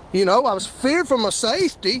 You know, I was feared for my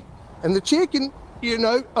safety, and the chicken, you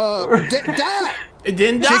know, died. It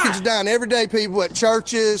didn't die. Chickens dying every day, people at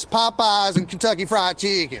churches, Popeyes, and Kentucky Fried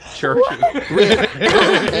Chicken. Churches.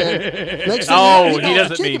 And next thing Oh, you know, he the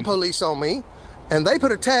doesn't chicken mean- police on me, and they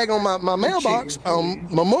put a tag on my mailbox on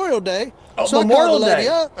Memorial Day. Oh, So Memorial I called the lady Day.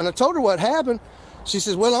 up, and I told her what happened. She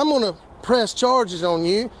says, well, I'm going to press charges on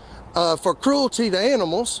you for cruelty to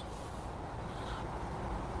animals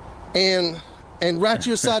and write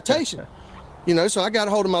you a citation. You know, so I got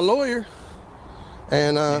a hold of my lawyer,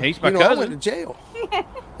 and He's my I cousin. went to jail.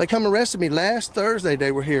 They come arrested me last Thursday.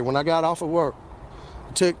 They were here when I got off of work.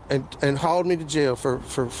 Took and hauled me to jail for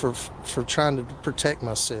trying to protect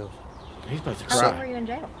myself. He's about to How long were you in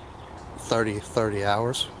jail? 30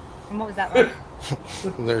 hours. And what was that like?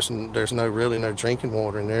 There's really no drinking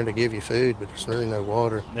water in there. They give you food, but there's really no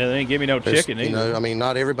water. Yeah, they didn't give me no chicken You either. know, I mean,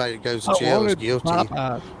 not everybody that goes to jail is guilty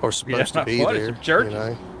or supposed to be there. Some churches You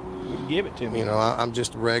know, wouldn't give it to me. you know, I'm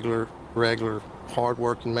just a regular,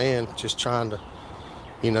 hard-working man, just trying to,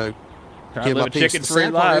 you know, Trying to give my live a piece. The chicken-free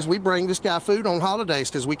sad part life. is we bring this guy food on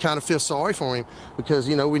holidays because we kind of feel sorry for him because,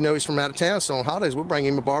 you know, we know he's from out of town. So on holidays, we'll bring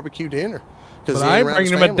him a barbecue dinner. But I ain't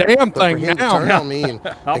bringing him a damn But for thing him to now. turn on me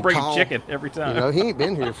I'll and bring call, chicken every time. You know, he ain't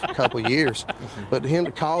been here for a couple of years. But him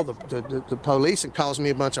to call the police and cause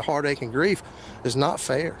me a bunch of heartache and grief is not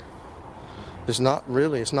fair. It's not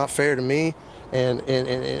fair to me.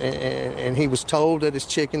 And he was told that his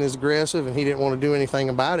chicken is aggressive and he didn't want to do anything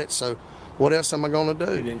about it. So what else am I going to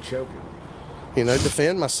do? He didn't choke him. You know,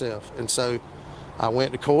 defend myself. And so I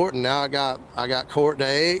went to court, and now I got court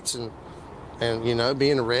dates and you know,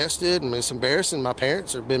 being arrested, and it's embarrassing. My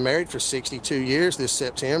parents have been married for 62 years this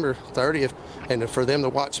September 30th, and for them to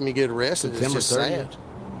watch me get arrested is just sad.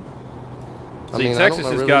 See, Texas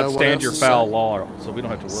has got stand your foul law, so we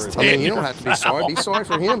don't have to worry about it. I mean, you don't have to be sorry. Be sorry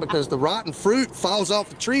for him because the rotten fruit falls off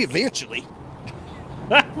the tree eventually.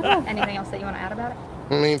 Anything else that you want to add about it?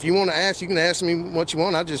 I mean, if you want to ask, you can ask me what you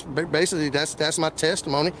want. I just basically that's my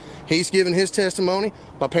testimony. He's given his testimony.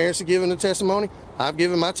 My parents are giving the testimony. I've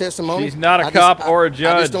given my testimony. She's not a cop or a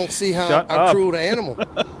judge. I just don't see how cruel the animal.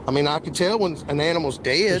 I mean, I can tell when an animal's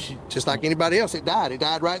dead, just like anybody else. It died. It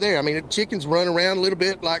died right there. I mean, the chickens run around a little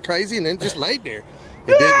bit like crazy and then just laid there.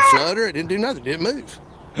 It didn't flutter. It didn't do nothing. It didn't move.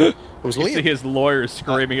 It was You limp. see his lawyer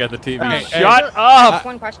screaming at the TV. Shut up!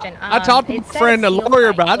 One question. I talked to my friend, a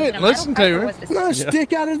lawyer, but I didn't listen to him. No,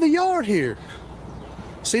 stick out of the yard here.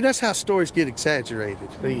 See, that's how stories get exaggerated.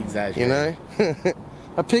 You know?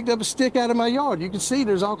 I picked up a stick out of my yard. You can see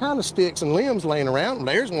there's all kind of sticks and limbs laying around, and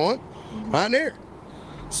there's one right there.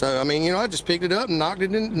 So, I mean, you know, I just picked it up and knocked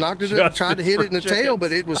it up, tried to hit it in the tail,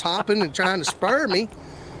 but it was hopping and trying to spur me.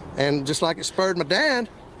 And just like it spurred my dad,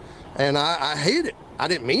 and I hit it. I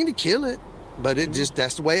didn't mean to kill it, but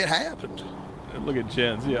that's the way it happened. Look at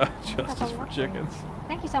Jen's, justice for chickens.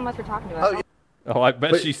 Thank you so much for talking to us. Oh, I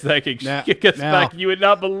bet she's thinking, she gets back, you would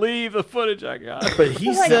not believe the footage I got. But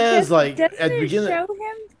he says, doesn't at the it beginning. show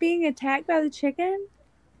him being attacked by the chicken?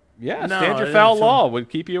 Yeah, No, stand your it foul didn't. law would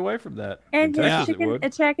keep you away from that. And In his Texas, it chicken would.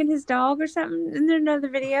 attacking his dog or something? Isn't there another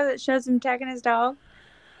video that shows him attacking his dog?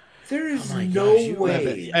 There is no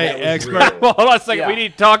way. Hey, expert. Well, hold on a second. Yeah. We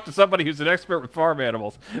need to talk to somebody who's an expert with farm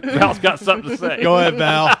animals. Val's got something to say. Go ahead,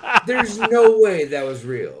 Val. There's no way that was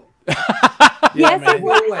real. Yes, No it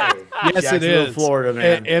was. way. Yes, it Jacksonville, is. Florida,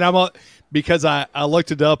 man. And I'm because I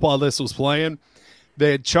looked it up while this was playing.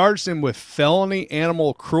 They had charged him with felony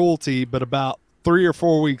animal cruelty, but about 3 or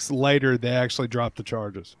 4 weeks later, they actually dropped the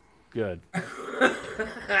charges. Good.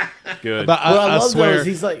 Good. But What I I love though swear, is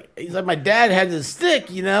he's like my dad had this stick,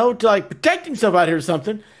 you know, to like protect himself out here or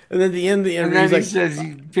something. And then at the end of the And interview, then he's he like, says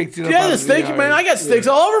he picked it up. "Yeah, out the of stick, yard." man. I got sticks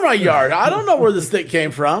all over my yard. I don't know where the stick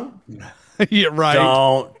came from." yeah, right.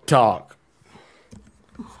 Don't talk.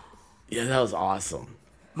 Yeah, that was awesome.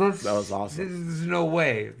 That was awesome. There's no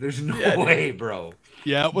way. There's no Yeah, dude. way, bro.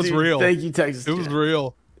 Yeah, it was Dude, real. Thank you, Texas. It was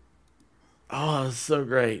real. Oh, it was so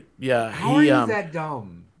great. Yeah, How are you that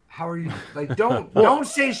dumb? How are you like? Don't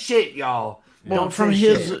say shit, y'all. Well, Don't from say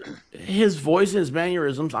his shit. his voice and his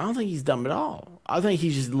mannerisms, I don't think he's dumb at all. I think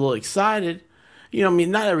he's just a little excited. You know, I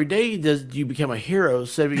mean, not every day do you become a hero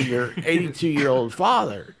saving your 82-year-old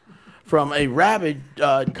father from a rabid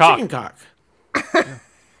chicken cock.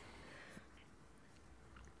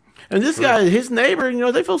 And this guy, his neighbor, you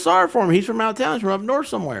know, they feel sorry for him. He's from out of town. He's from up north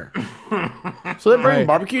somewhere. So they bring him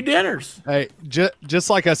barbecue dinners. Hey, just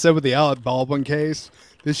like I said with the Alec Baldwin case,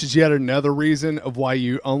 this is yet another reason of why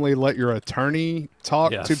you only let your attorney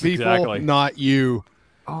talk Yes, to people, exactly. not you.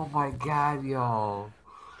 Oh my god, y'all.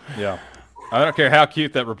 Yeah. I don't care how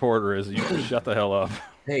cute that reporter is. You can shut the hell up.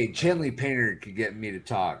 Hey, Chandley Painter could get me to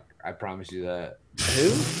talk. I promise you that.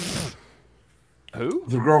 Who?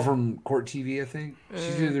 The girl from Court TV, I think.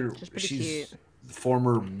 She's pretty cute. The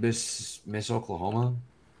former Miss Oklahoma,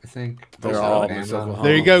 I think. They're Miss all Alabama. Miss Oklahoma.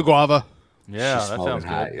 There you go, Guava. Yeah, She's that smoking sounds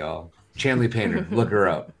hot, good. y'all. Chandley Painter, look her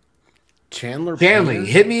up. Chandler Chandley,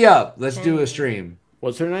 hit me up. Let's do a stream.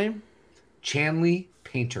 What's her name? Chandley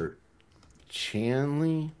Painter.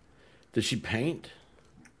 Chandley. Does she paint?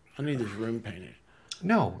 I need this room painted.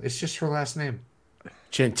 No, it's just her last name.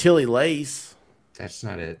 Chantilly Lace. That's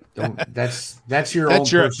not it. Don't. That's your That's own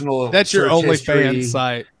your- personal. that's your search history. OnlyFans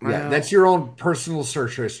site. Yeah, Wow. that's your own personal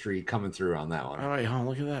search history coming through on that one. All right, hold on,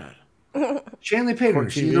 look at that. Shanley Pater.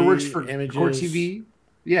 Court She either TV, works for images. Court TV.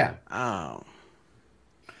 Yeah. Oh.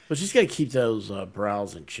 But she's got to keep those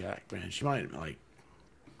brows in check, man. She might like.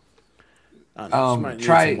 I don't know, she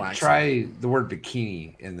might need some waxing. Try the word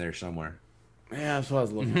bikini in there somewhere. Yeah, that's what I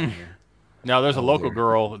was looking at here. Now, there's a local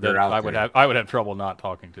girl that they're out I would have trouble not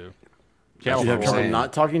talking to. You'd have trouble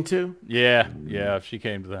not talking to? Yeah, yeah. If she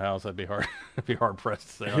came to the house, I'd be hard. I'd be hard pressed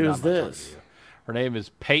to say. Who's I'm not talking this? to you. Her name is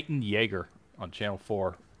Peyton Yeager on Channel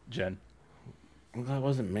 4. Jen. Well, that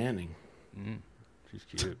wasn't Manning. She's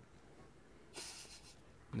cute.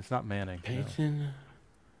 It's not Manning. Peyton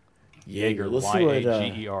No. Yeager. Let's see what.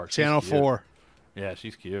 Y-A-G-E-R. She's Channel cute. 4. Yeah,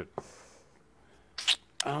 she's cute.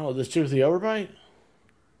 Oh, this chick with the overbite?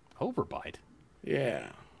 Overbite? Yeah.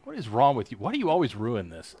 What is wrong with you? Why do you always ruin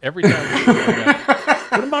this? Every time.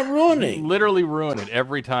 What am I ruining? Literally ruin it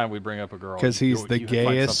every time we bring up a girl. Because he's the you find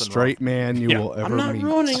gayest something straight wrong. man you will ever I'm not meet.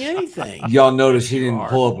 ruining anything. Y'all notice he didn't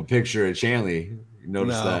pull up a picture of Shanley. You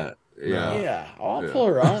noticed No. that? Yeah. Yeah, I'll pull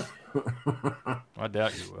her up. I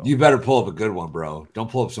doubt you will. You better pull up a good one, bro. Don't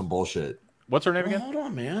pull up some bullshit. What's her name again? Hold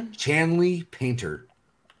on, man. Shanley Painter.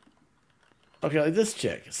 Okay, like this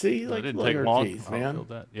chick. See, It like didn't look take at her long. teeth, I man. feel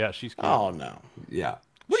that. Yeah, she's cute. Oh no. Yeah.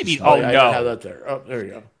 What do you mean? Oh, Oh yeah, I no. didn't have that there. Oh, there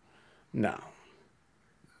you go. No.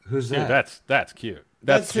 Who's Dude, that? that's cute.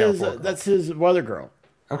 That's Channel his. 4 girl. That's his weather girl.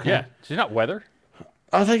 Okay. Yeah, she's not weather.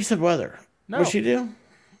 I thought you said weather. No. What'd she do?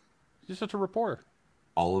 She's just a reporter.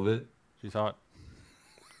 All of it. She's hot.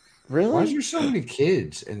 Really? Why is there so many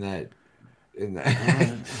kids in that?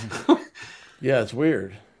 Yeah, it's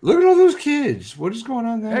weird. Look at all those kids. What is going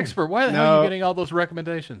on there? Expert, why the hell are you getting all those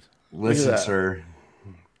recommendations? Listen, that. sir.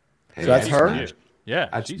 Hey, So that's I'd her? smash. Yeah,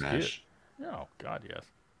 I'd she's smash. cute. Oh God, yes.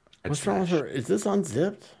 What's wrong with her? Is this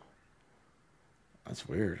unzipped? That's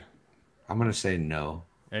weird. I'm gonna say no.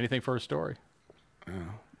 Anything for a story?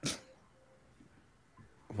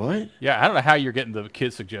 What? Yeah, I don't know how you're getting the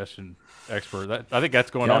kid suggestion expert. I think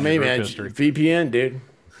that's going on in group history. VPN, dude.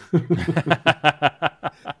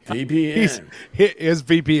 VPN. His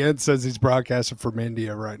VPN says he's broadcasting from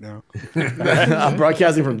India right now. I'm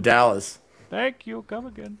broadcasting from Dallas. Thank you. Come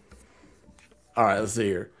again. All right, let's see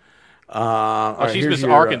here. All right, she's here's Miss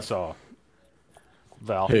your, Arkansas.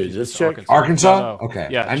 Val. Who's She's this Miss chick? Arkansas? No, no. Okay.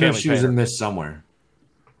 Yeah, I knew Chandler she was a Painter. miss somewhere.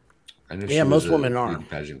 I knew Yeah, she most was a women are. beauty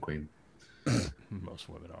pageant queen. Most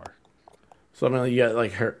women are. So I mean, you got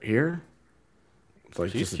like her here. It's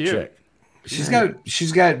like She's just a cute. chick.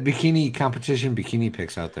 She's got bikini competition bikini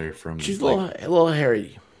pics out there from. She's like, a little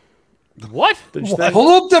hairy. What? Pull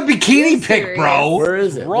up the bikini pic, bro. Where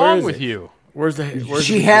is it? What's wrong Where is with it? you? Where's the? Where's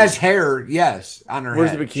She the has hair, yes, on her Where's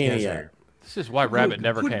head. the She bikini has at? hair. This is why Rabbit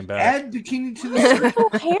never came back. Add bikini to the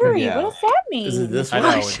Oh, Harry, Yeah. what does that mean? Is it this I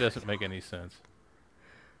one? know it doesn't make any sense.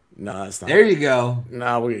 No, that's not. There you go.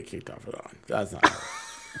 No, we'll get kicked off of that one. That's not. Her.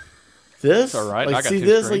 This, all right. I Like, got see two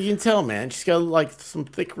this? strings. Like you can tell, man. She's got like some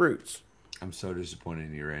thick roots. I'm so disappointed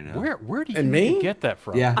in you right now. Where do you And me? get that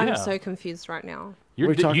from? Yeah. I'm so confused right now. You're,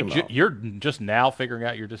 What are you talking about? you're just now figuring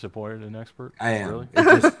out you're disappointed in expert. I am.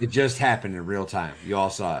 Really? It just happened in real time. You all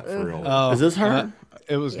saw it for real. Oh, Is this her?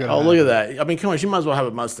 It was good. Oh, look at that. I mean, come on. She might as well have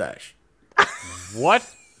a mustache. What?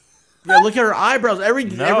 Yeah, look at her eyebrows. Every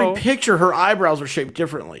No. picture, her eyebrows are shaped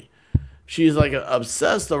differently. She's like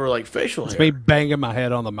obsessed over like facial It's hair. me banging my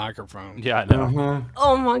head on the microphone. Yeah, I know. Uh-huh.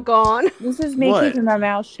 Oh my god. This is me What? keeping my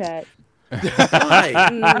mouth shut.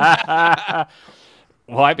 Why?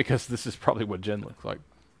 Why? Because this is probably what Jen looks like.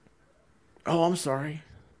 Oh, I'm sorry.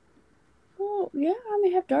 Well, yeah, I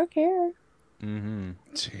may have dark hair. Mm-hmm.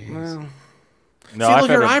 Well, No, see, I look,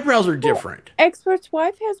 her found a- eyebrows are different. Expert's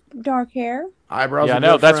wife has dark hair. Eyebrows. Yeah, are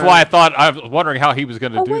no, that's different. why I was wondering how he was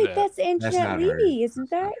going to Oh do wait, that. that's not Antoinette her. Levy, isn't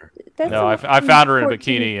that? That's No, I in found her in a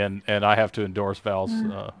 14. bikini, and I have to endorse Val's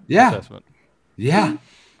Yeah. assessment. Yeah.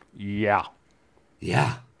 Yeah.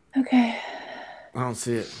 Yeah. Okay. I don't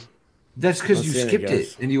see it. That's because Let's you see it, skipped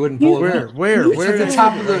guys. it and you wouldn't pull it up. Where? It's Where? at the is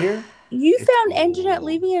top it? of the Right here? You found Antoinette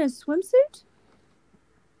Levy in a swimsuit?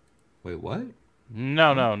 Wait, what?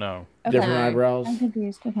 No. Okay. Different eyebrows. I'm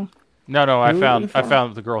confused. Okay. No. I Who found the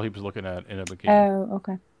fuck? the girl he was looking at in a bikini. Oh,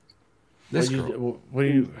 okay. This What do girl. you? What do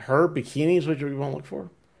you? Her bikinis? What do you want to look for?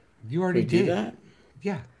 You already We do did that.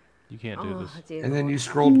 Yeah. You can't do Oh, this. dear And then Lord. you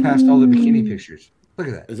scrolled past all the bikini pictures. Look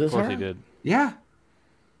at that. Is Of this course her? he did. Yeah.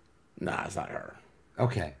 Nah, it's not her.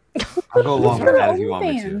 Okay. I'll go along with Her that if you want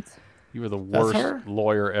me to. OnlyFans. You were the That's worst her?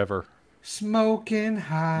 lawyer ever. Smoking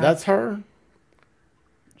hot. That's her.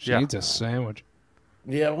 She Yeah. needs a sandwich.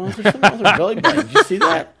 Yeah. Well, there's something with her belly button. Did you see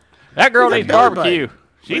that? That girl Look at needs that belly barbecue.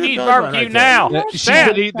 She needs barbecue now.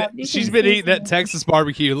 She's been eating that Texas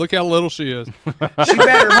barbecue. Look how little she is. She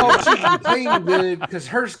better hope she can clean good because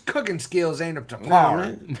her cooking skills ain't up to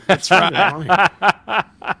par. That's right.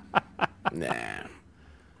 Nah.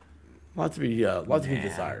 Lots to be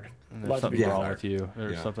desired. There's something wrong with you.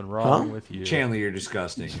 There's something wrong with you. Chandler, you're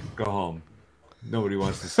disgusting. Go home. Nobody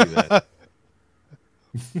wants to see that.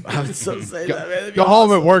 I would so say that, man. Go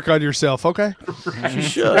home and work on yourself, okay? You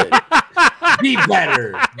should. Be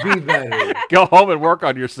better. Be better. Go home and work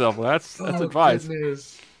on yourself. Well, that's advice.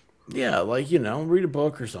 Goodness. Yeah, like, read a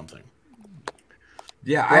book or something.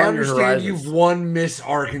 Yeah, I understand you've won Miss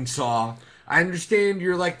Arkansas. I understand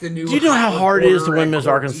you're like the new. Do you know how hard it is to win Miss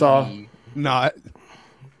Arkansas? Not.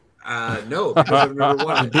 No, because I've never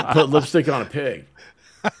won it. Put lipstick on a pig.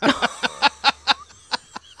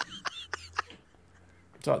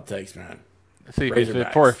 That's all it takes, man. See,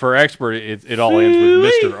 for expert, it all ends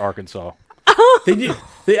with Mr. Arkansas.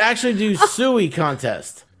 They actually do suey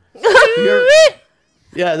contest.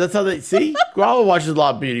 Yeah, that's how they see. Guava watches a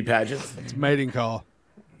lot of beauty pageants. It's mating call.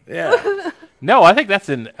 Yeah. No, I think that's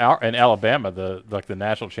in Alabama. The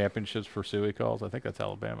national championships for suey calls. I think that's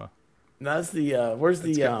Alabama. No, that's the where's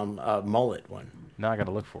the mullet one? Now I got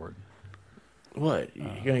to look for it. What? You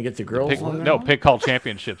gonna get the girls? Pig call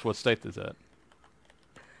championships. What state is that?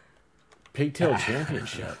 Pigtail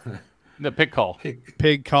championship. The pig call.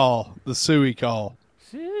 Pig call. The suey call.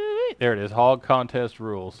 There it is. Hog contest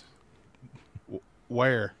rules.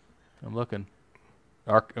 Where? I'm looking.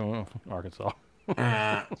 Arkansas. Told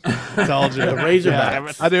you. The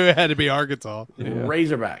Razorbacks. I knew it had to be Arkansas. Yeah.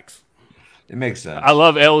 Razorbacks. It makes sense. I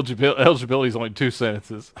love eligibility is only 2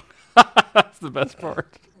 sentences. That's the best part.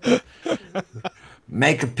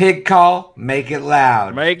 Make a pig call. Make it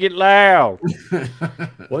loud. Make it loud.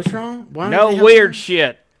 What's wrong? Why no weird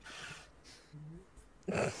shit.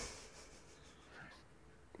 What?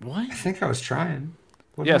 I think I was trying.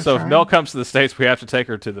 So if Mel comes to the States, we have to take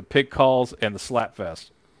her to the pig calls and the slap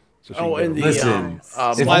fest. So and the listen. If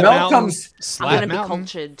Slap Mel Mountain. comes, I'm going to be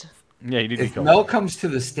cultured. Yeah, you need to be if cultured. Mel comes to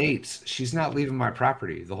the States, she's not leaving my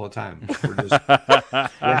property the whole time. We're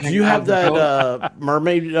just, do you have that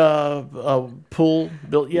mermaid pool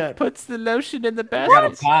built yet? Puts the lotion in the I got a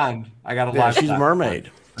basket. pond. I got a Yeah, she's a livestock mermaid.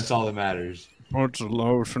 pond. That's all that matters. Puts the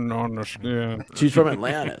lotion on the skin. She's from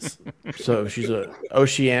Atlantis, so she's a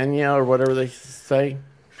Oceania or whatever they say.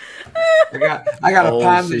 I got a Oh,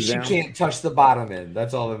 pond that she Suzanne. can't touch the bottom in.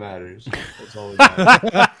 That's all that matters. That's all that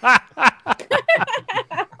matters.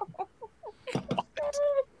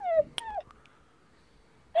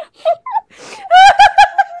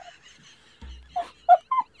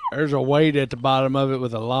 There's a weight at the bottom of it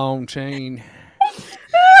with a long chain.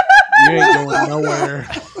 You ain't going nowhere.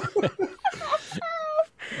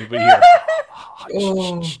 You'll be here.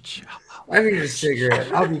 Oh, I need a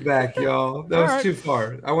cigarette. I'll be back, y'all. That was too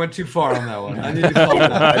far. I went too far on that one. I need to calm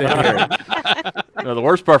down. I didn't hear it. No, the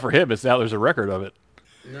worst part for him is now there's a record of it.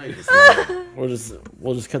 No, you just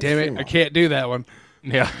we'll just cut Damn the it, stream I off. can't do that one.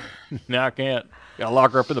 Yeah. Now I can't. Gotta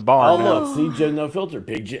lock her up in the Oh barn. now. look, see Joe No Filter,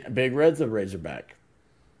 Big Red's a Razorback.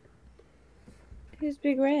 Who's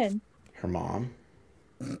Big Red? Her mom.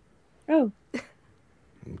 Oh,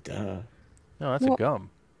 Duh. No, that's Well- a gum.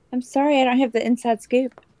 I'm sorry, I don't have the inside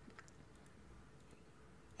scoop.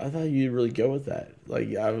 I thought you'd really go with that.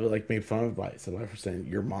 Like I would like made fun of by somebody for saying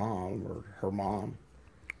your mom or her mom.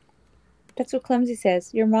 That's what Clumsy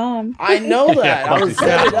says. Your mom. I know that. I was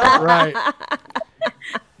setting it up. Right.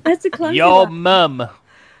 That's a Clumsy Your one. mum.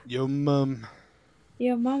 Your mum.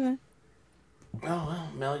 Your mama. Oh well,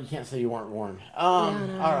 Mel, you can't say you weren't warned. All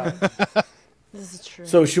right. This is true.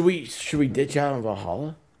 So should we ditch out on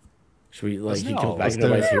Valhalla? Should we like he comes back let's and do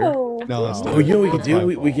nobody's it. here? No. No, let's do Oh, it. you know what we could do?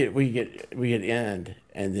 We get end,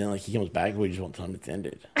 and then like he comes back, and we just won't tell him it's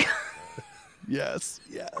ended. Yes,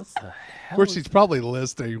 yes. Of course, he's probably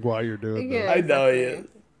listening while you're doing Yeah. that. I know he is.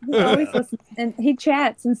 He always listens, and he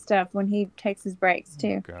chats and stuff when he takes his breaks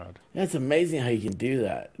too. God. That's amazing how you can do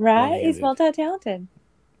that. Right? He's one-handed. multi-talented.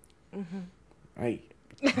 Right.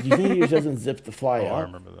 Do you think he just doesn't zip the fly Oh, I up?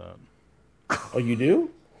 remember that. Oh, you do?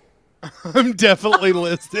 I'm definitely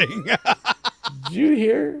listening. Did you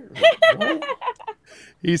hear? What?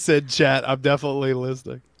 He said, "Chat, I'm definitely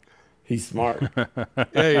listening." He's smart. Yeah,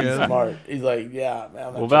 he He's is. smart. He's like, yeah. Man,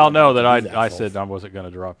 I'm not Well, Val trying to know that these I assholes. said I wasn't going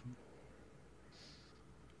to drop him.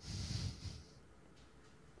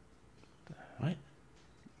 What?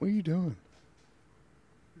 What are you doing?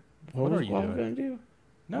 What are you what doing? am I gonna do?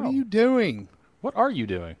 No. What are you doing? What are you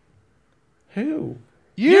doing? Who?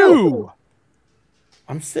 You.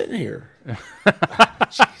 I'm sitting here.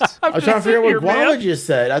 Jeez. I was trying to figure out what Guava just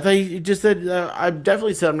said. I thought he just said, I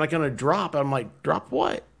definitely said I'm not going to drop. I'm like, drop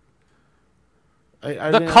what?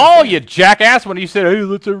 The call, you jackass, when you said, hey,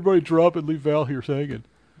 let's everybody drop and leave Val here singing.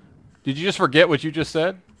 Did you just forget what you just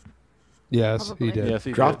said? Yes, Probably. he did. Yes,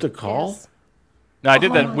 he Dropped did. a call? Yes. No, I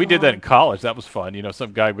did that. We did that in college. That was fun. You know,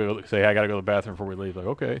 some guy would say, hey, I got to go to the bathroom before we leave. Like,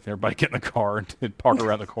 okay. And everybody get in the car and park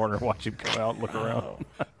around the corner and watch him come out and look around.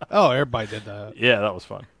 Oh, everybody did that. Yeah, that was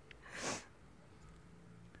fun.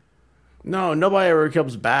 No, nobody ever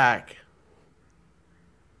comes back.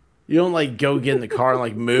 You don't like go get in the car and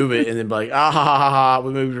like move it and then be like, ah ha ha ha, ha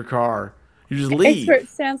we moved your car. You just leave. Expert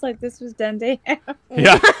sounds like this was done to him.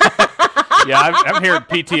 Yeah. Yeah, I'm hearing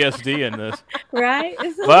PTSD in this. Right?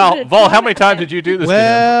 Well, Vol, how many times did you do this to him?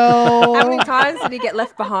 How many times did he get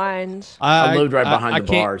left behind? I lived right behind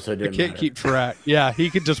the bar, so it didn't I can't matter. keep track. Yeah, he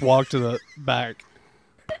could just walk to the back.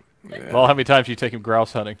 Yeah. Well, how many times did you take him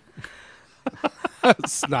grouse hunting?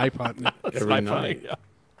 Snipe hunting. Every Snipe night. hunting, yeah.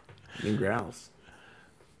 And grouse.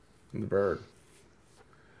 And the bird.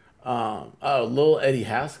 Little Eddie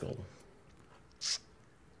Haskell.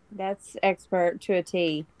 That's expert to a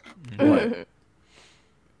T. What?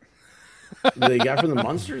 They got from the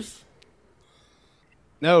Munsters?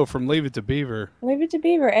 No, from Leave It to Beaver. Leave it to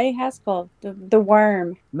Beaver. Eddie Haskell, the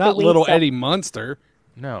worm. Not the little weasel. Eddie Munster.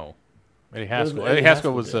 No. Eddie What Haskell. does Eddie Eddie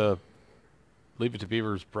Haskell Haskell was Leave It to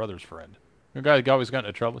Beaver's brother's friend. The guy that always got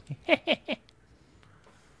into trouble.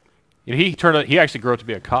 He actually grew up to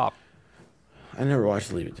be a cop. I never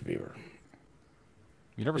watched Leave It to Beaver.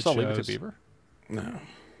 You never It saw Leave It to shows. Beaver? No.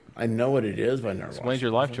 I know what it is, but I never Explains watched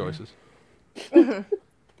your it. life choices.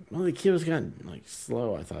 Well, the kid was kind of like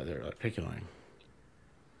slow. I thought they were like picking on him.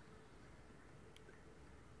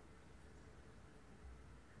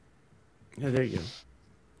 Yeah, there you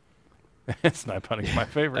go. Snipe hunting's my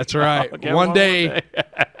favorite. That's right. I'll get One day.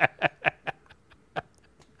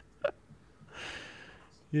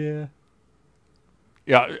 Yeah.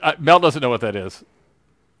 Yeah, Mel doesn't know what that is.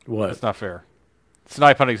 What? That's not fair.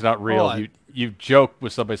 Snipe hunting's not real. Oh, You joke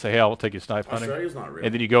with somebody, say, hey, I'll take you snipe hunting. Australia's not real.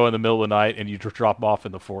 And then you go in the middle of the night and you drop them off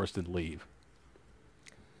in the forest and leave.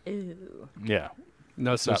 Ew. Yeah.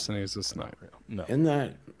 No such thing as a snipe. No. Isn't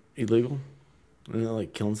that illegal? Isn't that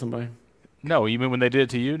like killing somebody? No, you mean when they did it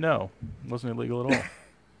to you? No. It wasn't illegal at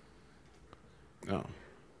all.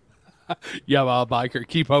 Oh. Yeah, well, biker,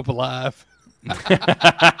 keep hope alive.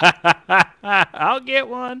 I'll get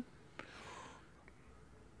one.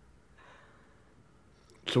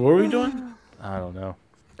 So what are we doing? I don't know.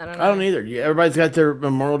 I don't know. I don't either. Yeah, everybody's got their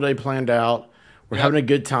Memorial Day planned out. We're having a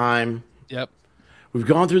good time. Yep. We've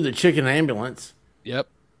gone through the chicken ambulance. Yep.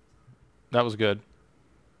 That was good.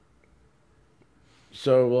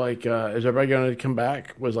 So, like, is everybody going to come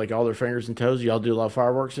back with, like, all their fingers and toes? Y'all do a lot of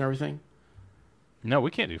fireworks and everything? No,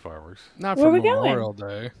 we can't do fireworks. Not Where for we going? Memorial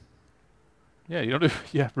Day. Yeah, you don't do.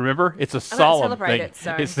 Yeah, remember, it's a I don't solemn celebrate thing. it,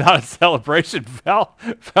 so. It's not a celebration.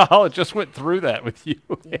 Val just went through that with you.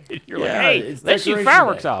 You're like, Yeah, hey, it's let's shoot Decoration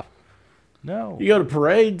fireworks Day. off. No, You go to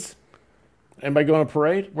parades? Anybody going to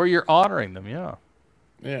parade? where you're honoring them. Yeah,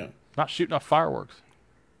 Yeah. not shooting off fireworks.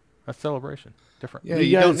 That's celebration. Different. Yeah, You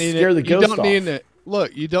you gotta don't need scare it. the You ghost don't need off. it.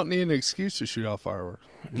 Look, you don't need an excuse to shoot off fireworks.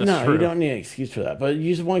 That's no, true. you don't need an excuse for that. But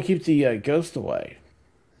you just want to keep the ghost away.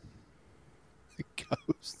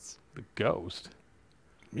 Ghosts. The ghost.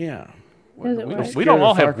 Yeah. Does it We work? don't, Scared all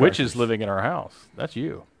of have firecrackers. witches living in our house. That's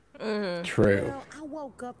you. True. Well, I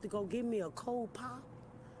woke up to go get me a cold pop,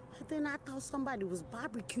 and then I thought somebody was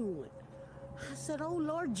barbecuing. I said, "Oh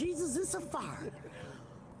Lord Jesus, it's a fire."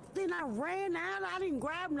 Then I ran out. I didn't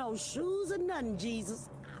grab no shoes or nothing, Jesus.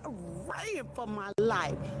 I ran for my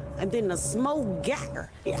life. And then the smoke got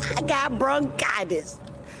her. I got bronchitis.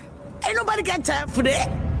 Ain't nobody got time for that.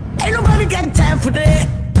 Ain't nobody got time for that.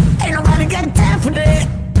 Ain't nobody got time for that.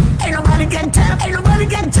 Ain't nobody got time. Ain't nobody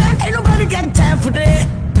got time. Ain't nobody got time for that.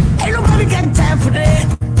 Ain't nobody got time for that.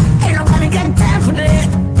 Ain't nobody got time for that.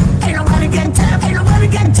 Ain't nobody got time. Ain't nobody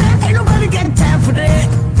got time. Ain't nobody got time for that.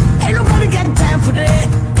 Ain't nobody got time for that.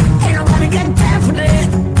 Ain't nobody got time for that.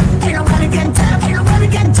 Ain't nobody got time. Ain't nobody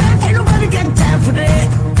got time. Ain't nobody got time for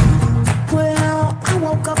that. Well, I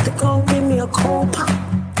woke up to go get me a cold pop.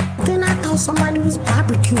 Then I thought somebody was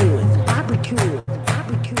barbecuing.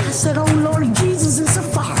 I said, "Oh Lord Jesus, it's a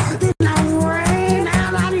fire."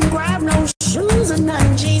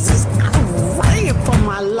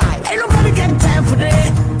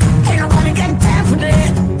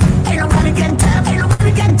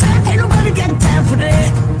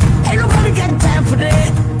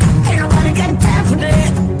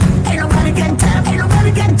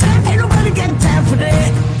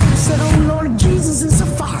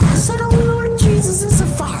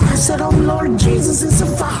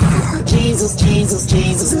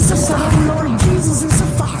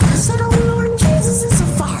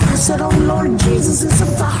 said, oh Lord Jesus, it's a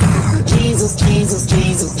fire. Jesus, Jesus,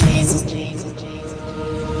 Jesus, Jesus, Jesus.